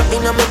 She ever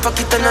in my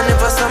pocket and I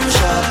never some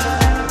shot.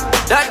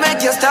 That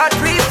make you start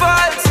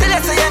pre-fall. Still I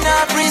say you're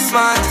not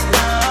pre-smart.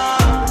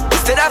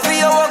 Instead of for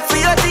your work, for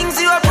your things,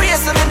 you a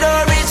praise and me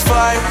don't reach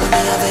far. When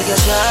me a beg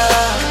your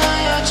shot,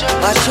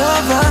 watch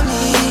over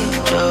me.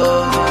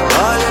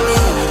 All you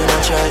need, and I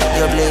try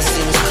your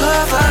blessings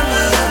cover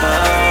me.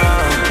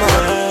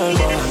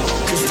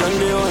 Christian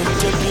Dior,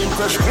 Jeppin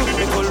crush,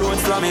 nickel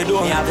load slam me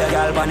door. Me have the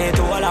gal on it,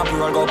 all up,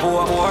 roll go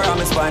pour more. I'm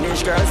a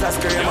Spanish girls that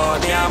scream out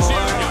me more.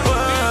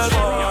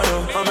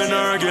 I'm in a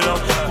regular,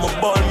 my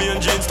ball me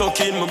and jeans stuck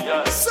in my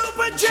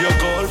Super J. She a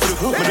call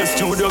for the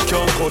studio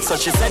can't cut, so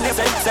she send it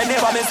for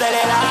me, send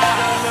it.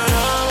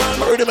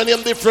 Heard him in a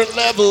different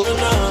level.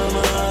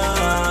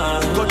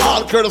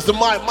 All courtesy of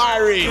Mike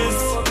Myrie,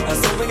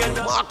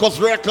 Marcus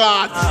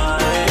Records.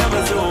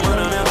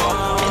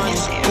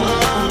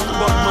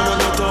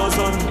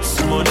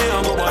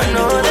 I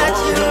know that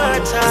you are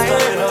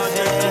tired of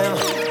him.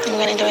 I'm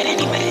gonna do it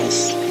anyways.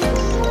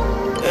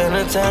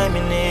 Anytime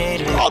you need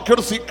me. All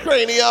courtesy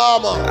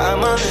Cranium.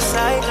 I'm on the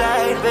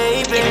sideline,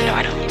 baby. Even though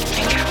I don't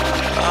think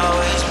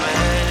always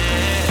ready.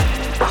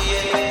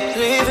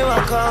 Leave you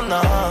and come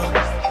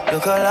now.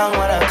 Look how long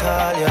when I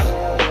call you.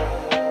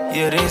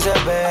 You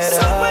deserve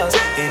better.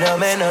 You don't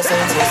make no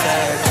sense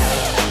inside.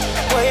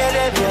 Where you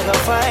live, you can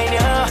find you.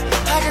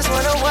 I just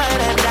wanna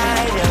wine and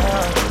dine you.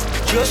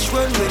 Just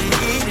run with the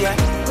idiot.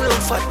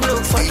 Look for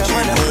the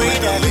man and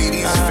breathe that.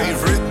 Ladies'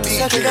 favorite DJ.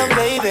 Suck it down,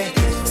 baby.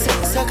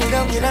 Suck it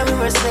down, you know me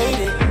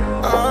Mercedes.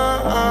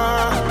 I'm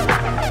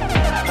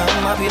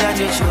happy that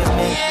you choose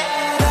me.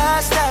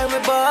 Last time we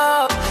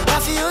bought, I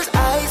feel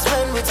ice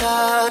when we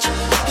touch.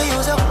 You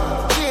use up,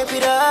 keep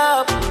it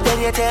up. Then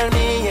you tell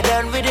me you're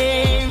done with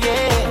it,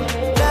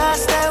 yeah.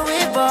 Last time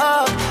we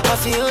bought, I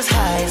feel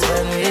highs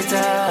when we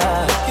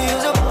touch. You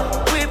use up,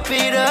 whip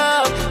it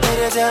up. Then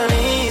you tell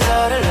me it's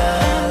all the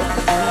love.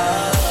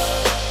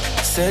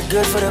 Said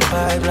good for the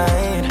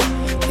pipeline.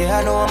 Yeah,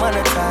 I know I'm on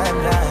the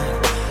timeline.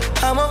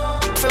 I'm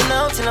up from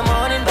now till the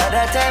morning. By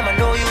that time I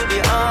know you'll be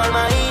all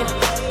mine.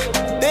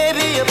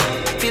 Baby, you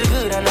feel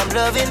good and I'm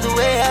loving the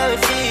way how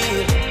it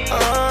feels.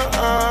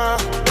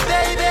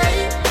 Baby,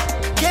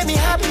 get me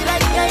happy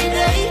like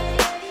day.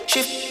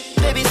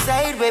 Shift, baby,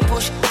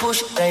 sideways,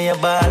 push, then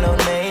you ball on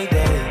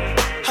Mayday.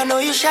 I know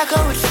you shock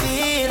how it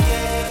feel.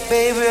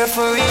 Baby, we're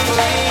for real.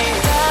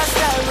 Last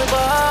time we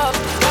bought,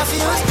 I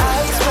feel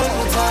ice when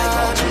we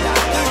touch.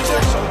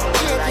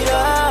 Keep it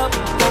up,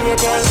 then you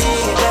tell me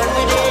you're done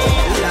with it.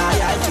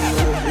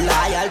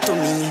 Loyal to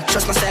me,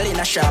 trust myself in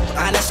a shop,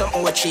 and that's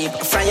something we cheap.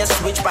 From your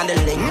switch on the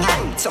link,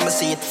 some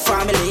see it.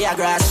 Family, a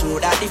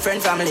grassroots, a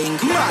different family.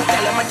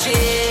 Tell them a G,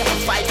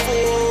 fight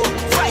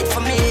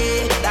for me,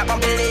 that I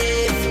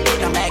believe. It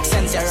don't make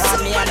sense, you're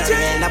on me and the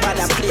rain.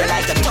 Nobody play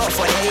like a tough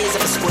one, easy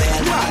for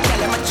square. Tell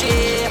them a G,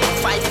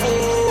 fight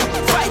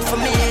for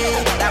me,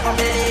 that I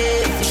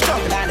believe.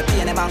 Struggle and the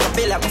pain, I'm gonna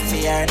build up a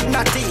fear.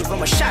 Not even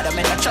a shadow,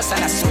 man, I trust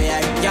and I swear.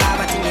 You have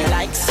a thing you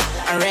likes.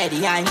 I'm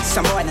ready, I'm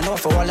some boy I know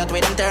for all that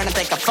way them turn and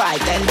take a fight.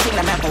 Then think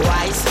them make me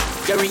wise.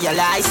 You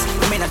realize,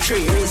 I'm in a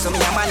tree, so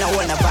me a man no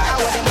hold a vibe. I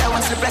want them there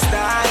one sleepless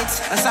nights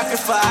and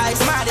sacrifice.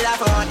 Mad it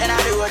up out, and I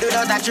do road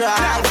without a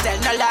drive. Tell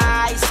no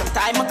lies,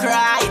 sometimes I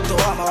cry. To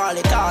all my all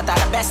it thought are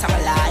the best of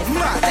my life.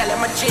 Tell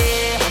them a G,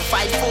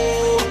 fight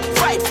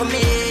for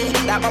me,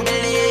 that I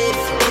believe.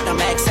 It don't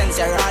make sense,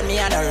 you're on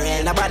me and a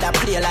rail. Nobody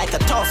play like a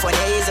tough one,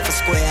 easy for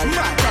square.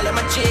 Tell them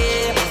a G,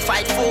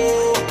 fight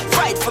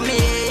for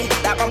me,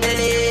 that I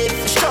believe.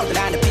 Struggle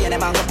and the pain, I'm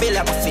gonna build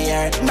up a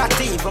fear. Not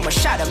even a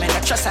shadow, man, I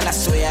trust and I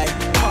swear.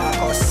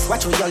 Marcus,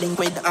 watch who you link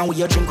with and who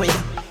you drink with.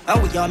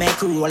 And we you make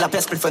crew, all up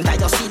your split front, I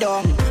just see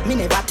down. Me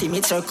never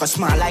timid, circus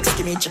small like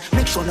skimmage.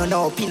 Make sure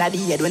no pin at the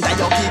head when I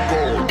just keep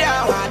go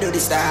down. I do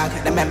this dog,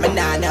 they make me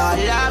not know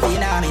love in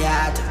my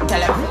heart. Tell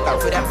them, go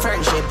for them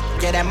friendship.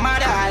 Get them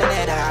mother, I'll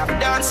let her.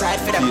 Downside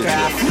for them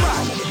craft.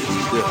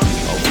 Yeah,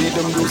 I read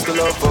them lose the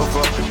love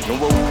over.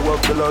 Know who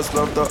up the last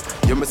laughter.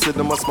 Yeah, me see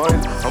them a smile.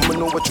 I'ma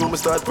know what you me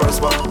start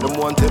prosper. Them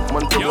one tip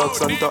man to rock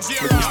Santa.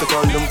 Me used to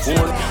call them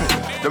phone.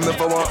 Them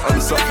never want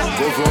answer.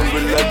 Go round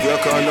with like your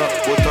corner.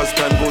 But as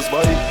time goes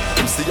by,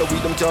 them see how we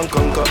them can't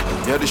conquer.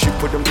 Yeah, the ship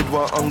with them did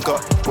one anchor.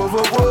 Whoa,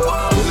 whoa,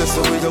 whoa.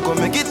 Listen, way you gonna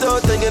make it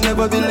out and you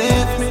never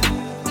believe me.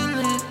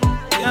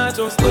 Yeah,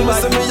 just when you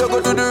see me, you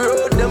go to the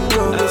road, them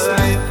go to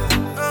sleep.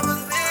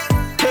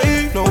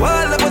 No,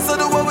 all of us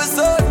do what we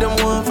saw, them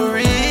want for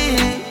real.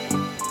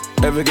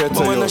 Every get to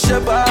you,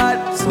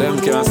 them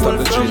can't stop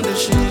the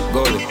cheat.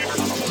 Go it.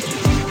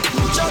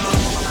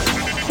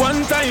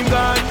 One time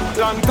gone,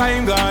 long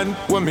time gone,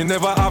 when me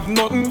never have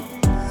nothing.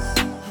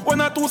 When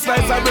I two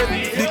slices of bread,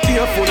 be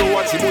careful to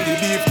watch it, the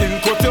beef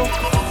thing cut you.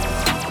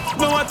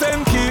 Now I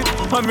 10 key,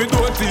 and me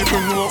don't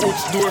even know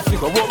which door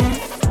flick a button.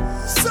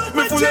 Me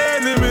me full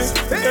enemy.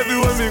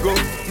 Everywhere me go,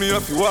 me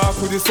have to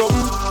walk with this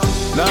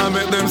something. Now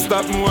make them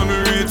stop me when me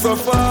reach so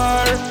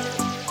far.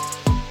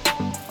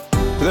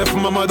 Left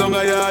mama down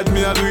a yard,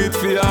 me a do it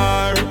for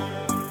her.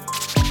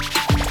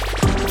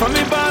 From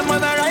me band,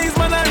 man I rise,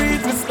 man I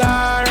reach me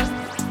star.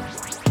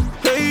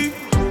 Hey,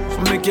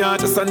 from me can't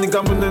just a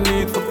nigga when the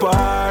need for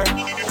par.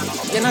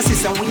 You know,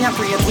 sister, we are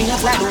create, we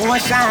are like the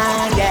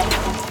ocean,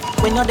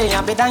 yeah. We know they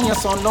are better than your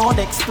son, no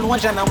the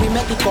explosion, and we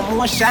make the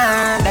commotion,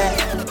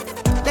 yeah.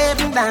 They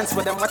even dance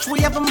with them, watch we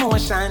have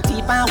emotion,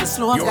 deep and we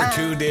slow down. You're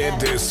tuned in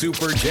to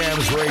Super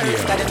Jams Radio.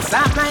 Got them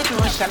soft like the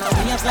ocean, and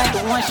we have like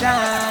the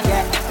ocean,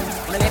 yeah.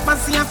 Me never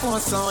see a phone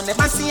sound,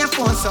 never see a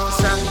phone sound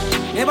strong.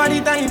 Never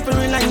the time for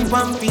rely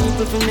on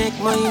people to make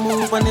my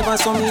move, and never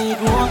saw me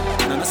grow.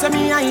 Now say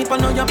me hype, I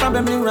know you're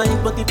probably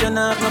right, but if you're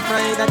not no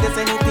pride, I guess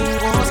anything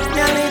goes.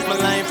 Me I live my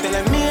life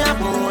telling me I'm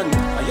grown.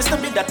 I used to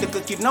be that little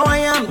kid, now I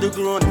am the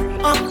grown.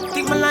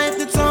 Think my life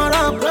did so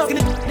rough.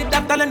 Did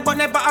that talent, but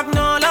never have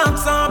no luck,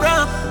 so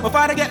rough. My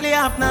father get laid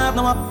off, now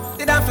no up.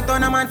 Did have to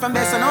turn a man from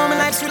best, so now my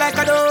life sweet like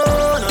a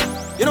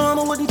donut. You know I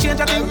wouldn't change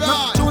a thing.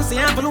 Choose to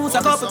have to lose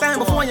a couple times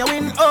before you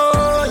win.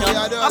 Oh,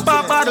 yeah. I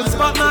pop bottles,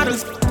 pop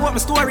models. What my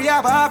story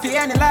have, I have to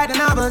end it like the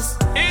novels.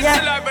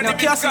 Yeah, now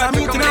chaos and I'm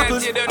eating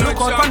apples. I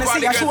look out from the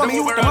sea, I show me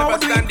youth, how I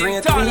do it.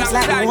 Great things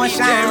like the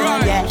ocean,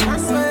 yeah.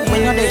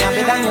 When you're there, I'm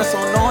better, you're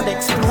so loud, the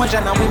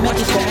explosion, and we make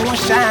it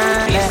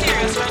commotion, yeah.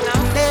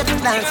 They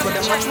even dance with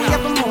them, watch we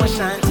have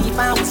emotion, deep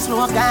and we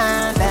slow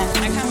down, yeah.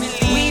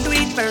 We do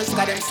it first,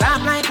 got them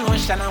soft like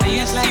lotion, and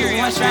we just like the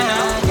ocean,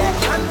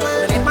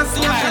 yeah. Never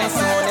see a phone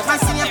sound, never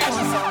see a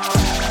phone sound.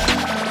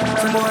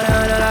 Some boy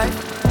out of life,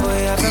 boy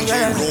have some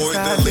girls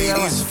that start to your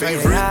one.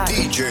 Favorite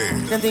DJ.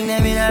 Them think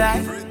them in a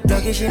life,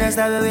 lucky she not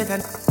start with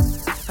and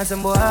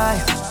some boy,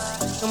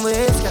 some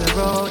ways got a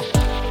road.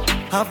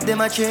 Half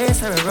them a chase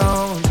her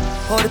around.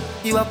 Hold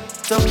you up,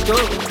 some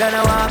dope, then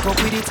I walk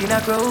up with it in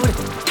a crowd.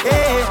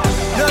 Hey,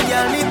 no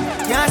girl me,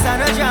 can't stand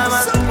no drama.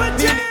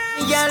 Me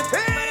girl,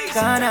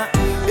 corner.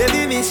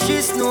 Baby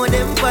mistress know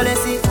them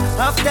policy.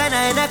 After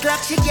 9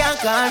 o'clock she can't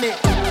call me.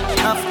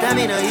 After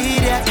me no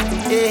idiot,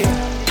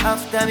 yeah.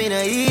 After me no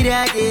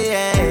idiot,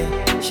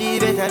 yeah. She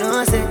better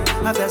know say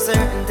after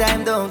certain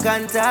time don't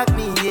contact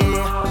me,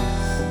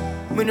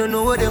 yeah. Me no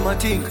know what them a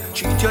think.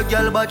 Cheat your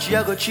girl but she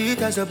a go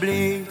cheat as a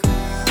blink.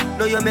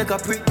 Now you make a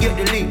prick get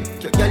the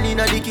link. Your girl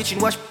inna the kitchen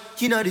wash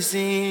inna the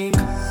sink.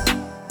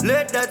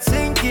 Let that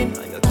sink in.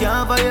 You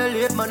can't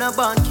violate man a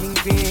born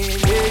kingpin,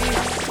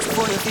 yeah.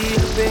 Before you feel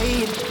the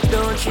pain,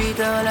 don't treat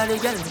all of the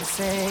girls the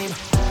same.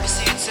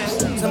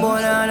 Some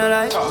boy on the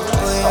life, boy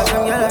have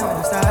some girl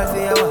and start for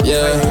your wife.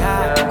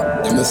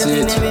 Yeah, let me see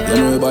it.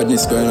 You know about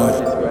this going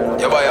on.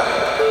 Yeah, boy.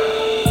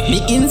 Me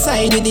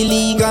inside with the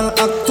legal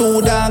act,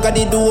 two dog at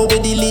the door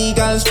with the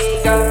legals.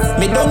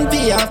 Me don't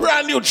pay up.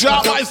 Brand new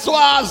job, I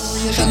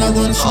swaz.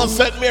 I'll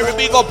set Mary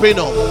big up, you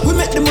know. We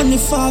make the money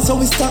fast, so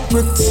we stop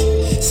bricks.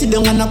 Sit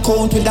down on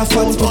account with the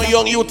funds. No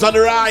young youth on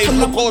the rise,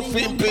 look out for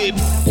him, babe.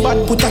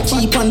 But put a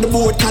keep on the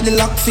board, cause the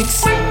lock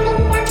fix.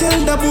 Tell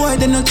the boy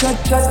they no chat.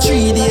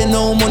 3 days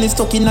now, money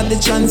stuck in at the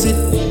transit.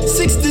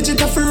 6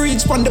 digit of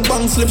reach on the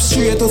bank, slip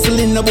straight.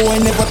 Hustling the boy,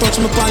 never touch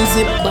my pants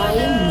zip.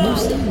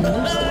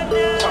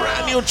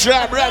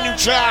 Brand new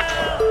track.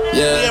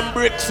 Yeah. Them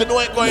bricks, you know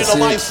it going on,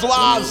 my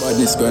swaz. What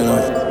is going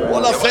on?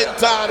 What a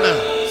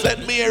Santana,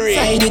 St. Mary.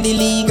 Side with the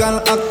legal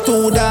act,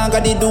 two dog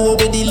at the door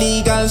with the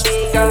legals.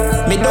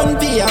 Me don't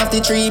pay off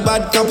the 3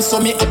 bad cops, so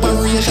me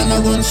operation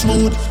a run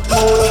smooth.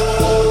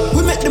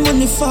 We make the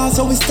money fast,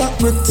 so we stop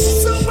bricks.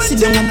 Sit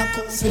down on a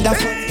coast with a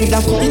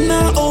in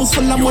a house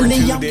full of money.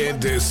 You're tuned in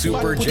to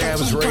Super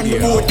Jams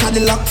Radio.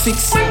 The lock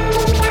fix.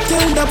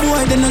 Tell the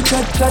boy they no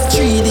chat.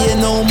 3 days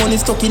now, money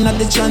stuck in at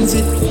the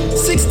transit.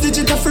 6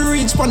 digit of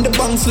reach on the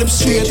bank, slip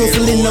straight.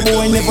 Hustling the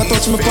boy, never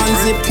touch my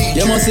pants zip.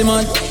 You must see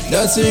man,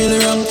 that's really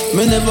wrong.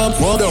 Me never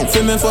walk out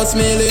for me first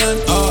million.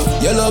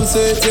 You love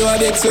sweet, you a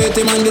big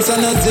sweetie man. This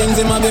and that things,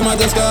 him a be my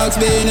just cause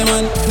beanie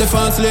man. The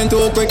fast lane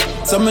too quick,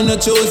 so me no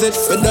choose it.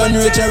 We done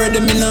rich already,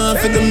 me now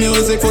for the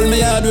music. Full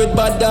me hard with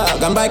bad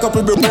dog and buy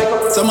couple broke.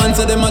 Some man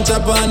say them a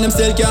chop and them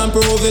still can't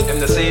prove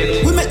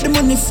it. We make the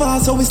money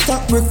fast, so we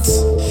stack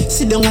bricks.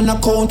 Sit down on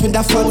account with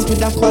the funds, with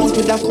the funds,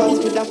 with the funds,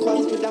 with the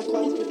funds, with the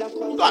funds, with the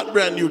funds. Got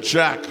brand new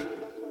track.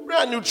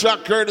 Brand new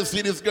track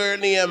courtesy this girl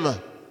named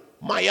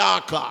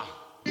Mayaka.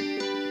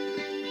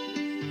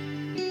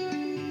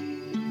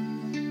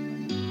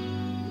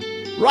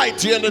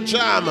 Right here in the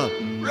jam.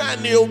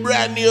 Brand new,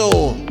 brand new.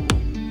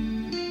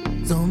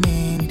 So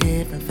many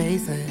different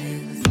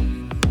faces.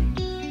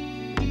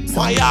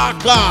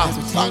 Mayaka,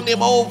 song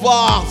them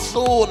over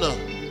soon.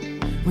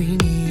 We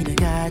need a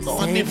guide.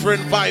 No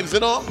different vibes, you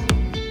know?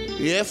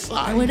 Yes,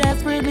 and we're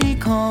desperately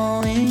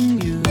calling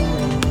you.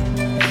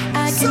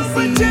 I can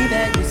see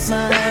that your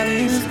smile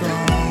is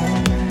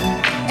gone,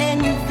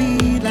 and you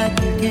feel like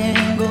you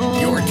can't go.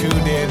 You're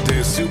tuned in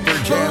to Super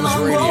Jams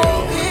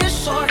Radio.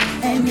 Is short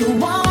and you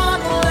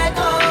wanna let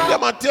go. Yeah,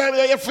 man, tell me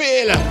how you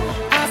feel.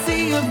 I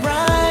see a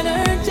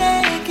brighter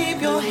day.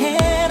 Keep your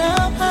head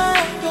up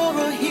high.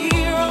 You're a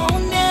hero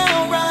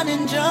now, run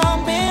and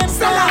jump and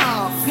fly.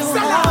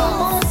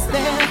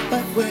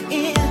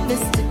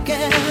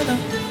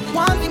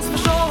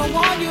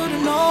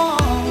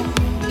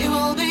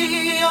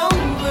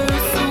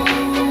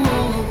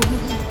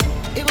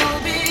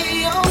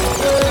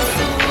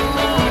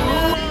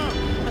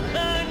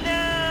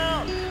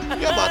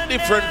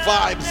 different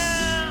vibes.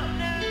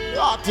 The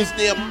artist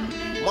name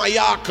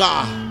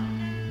Mayaka.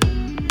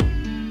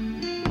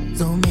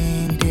 So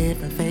many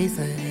different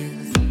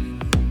faces,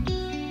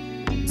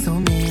 so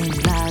many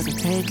lives are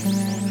taken.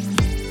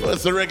 Well,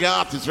 it's a reggae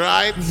artist,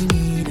 right? We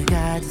need a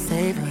God to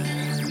save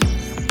us,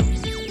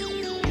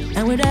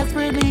 and we're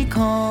desperately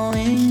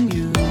calling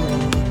you.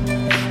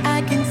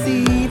 I can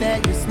see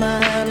that your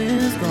smile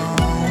is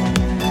gone,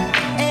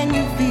 and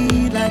you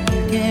feel like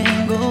you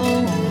can't go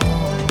on.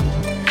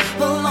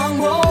 The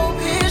long road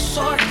is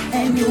short,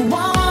 and you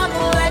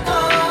wanna let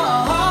go.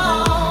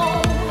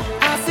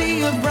 I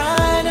see a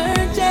brighter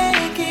day.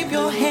 Keep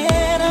your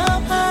head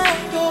up high.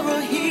 You're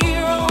a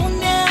hero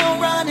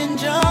now. Run and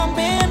jump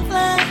and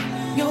fly.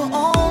 You're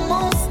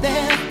almost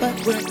there, but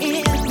we're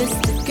in this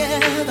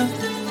together.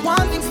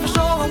 One thing's for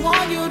sure, I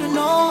want you to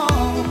know.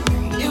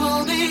 It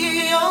will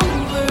be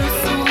over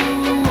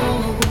soon.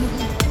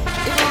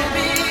 It will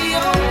be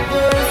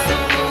over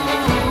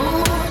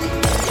soon.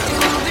 It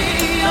will be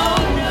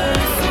over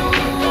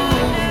soon.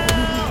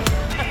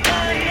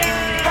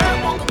 Hurt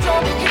won't control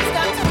me, it's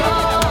got to go.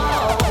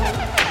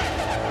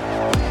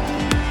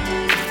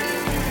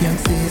 Young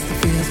sister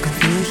feels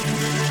confusion.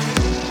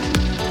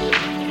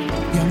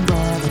 Young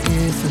brother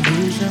gives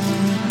illusion.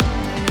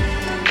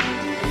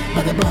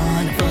 But the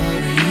bond for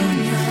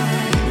reunion,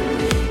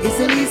 it's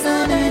at least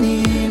an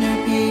inner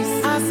peace.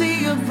 I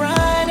see a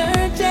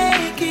brighter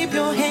day. Keep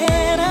your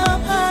head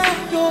up high.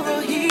 You're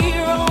a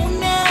hero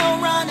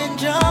now. Run and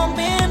jump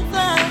and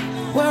fly.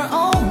 We're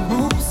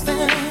almost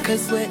there,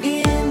 'cause we're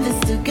in this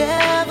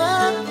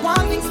together.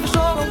 One thing's for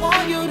sure, I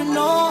want you to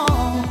know.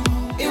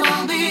 It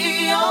will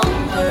be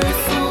over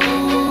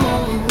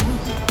soon.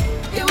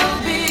 It will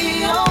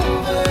be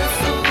over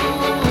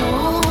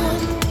soon.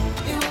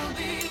 It will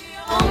be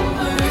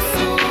over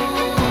soon.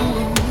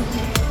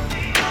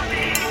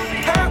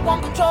 Hurt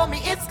won't control me,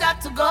 it's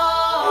got to go.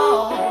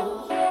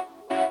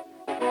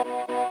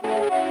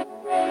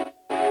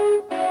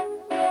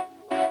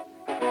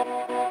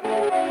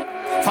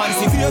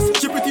 Fancy face,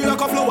 she pretty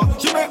like a flower.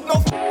 She make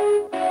no.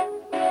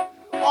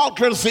 All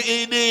courtesy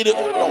ED, the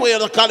way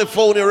to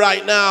California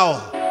right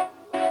now.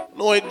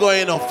 No it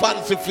going on,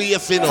 fancy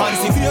face, you know.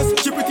 Fancy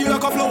face, she pretty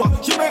like a flower.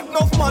 She make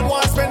no man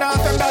want spend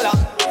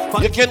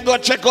 $10. You can go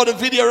check out the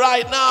video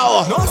right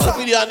now. No, the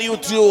video on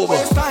YouTube.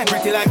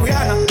 Pretty like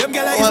Rihanna. Them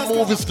girl like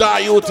movie star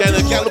youth, and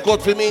you can look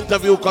out for me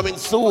interview coming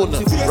soon.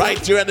 Right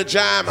here at the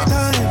jam.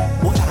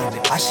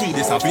 I see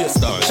this a be a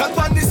star. Shot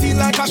on the scene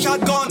like a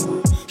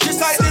shotgun. She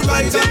slightly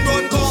rise and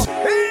run go.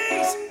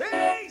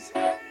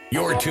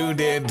 You're tuned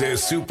in to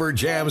Super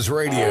Jams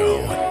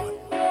Radio.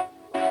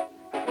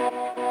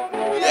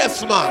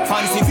 Yes, man.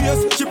 Fancy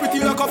face, she pretty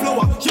like a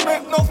flower. She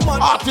make no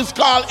man. Artist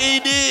called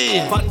ED.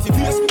 Fancy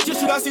face, she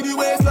shoulda see the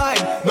waistline.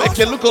 No, I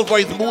can look out for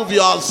his movie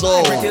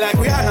also. Pretty like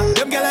Rihanna,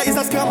 them girl is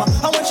a scammer.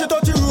 And when she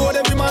touch the road,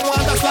 every man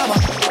want a slammer.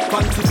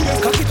 Fancy face,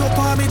 cock it up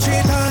on me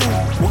 3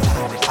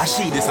 times. I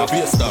see this a be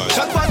a star.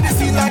 Shot on the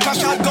scene like a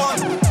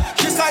shotgun.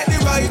 She slightly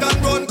ride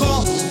and run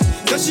go.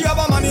 So she have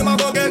a man, him a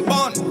go get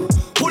bun.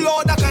 Pull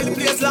out that kind of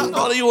place like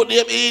all you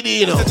name ED,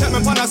 you know. Check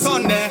me on a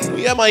Sunday.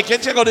 Yeah, man, you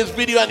can check out this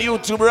video on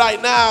YouTube right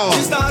now.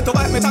 She start to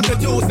bite me on the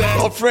Tuesday.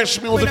 No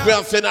fresh music we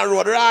are saying on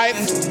road, right?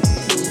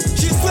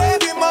 She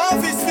swept him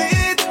off his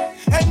feet,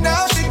 and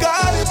now she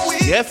got him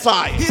weak. Yes,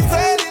 I. He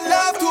fell in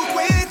love too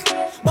quick,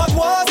 but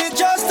was it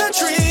just a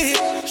trick?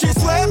 She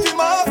swept him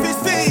off his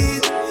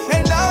feet,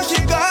 and now she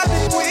got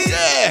him weak.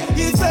 Yeah.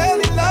 He fell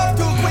in love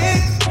too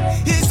quick.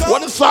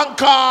 What the song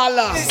called?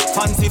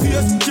 Fancy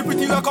face, she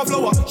pretty like a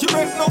flower. She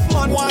make enough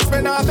man want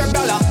spend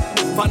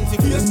 $10. Fancy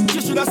face, she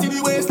shoulda see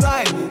the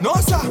waistline. No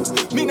sir,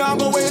 me nah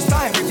go waste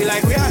time. Pretty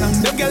like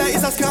Rihanna, them girl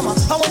is a scammer.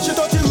 And when she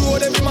touch the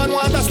road, every man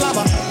want a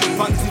slammer.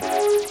 Fancy.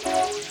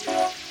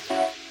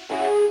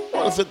 I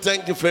want to say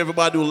thank you for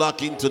everybody who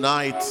lock in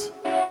tonight.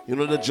 You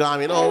know the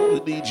jam, you know,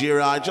 with DJ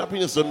Raj,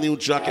 dropping you some new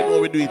track. You know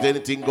we do it,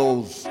 anything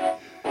goes.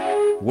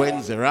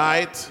 Wednesday,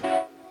 right?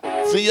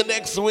 See you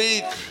next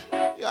week.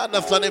 You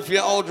understand? If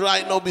you're out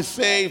right now, be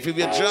safe. If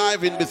you're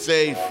driving, be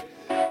safe.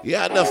 You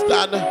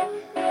understand?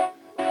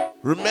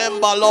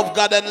 Remember, love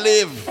God and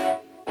live.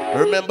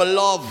 Remember,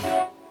 love.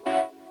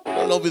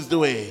 Love is the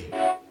way.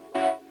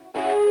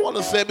 I want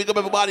to say big up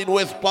everybody in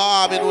West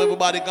Palm. You know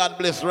everybody God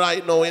bless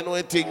right now. You know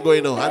anything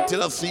going on.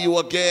 Until I see you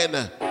again,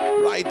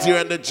 right here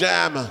in the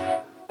jam.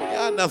 You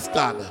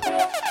understand?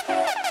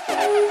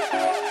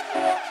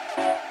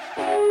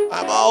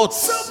 I'm out.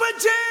 Super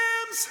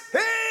Jams.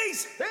 Hey.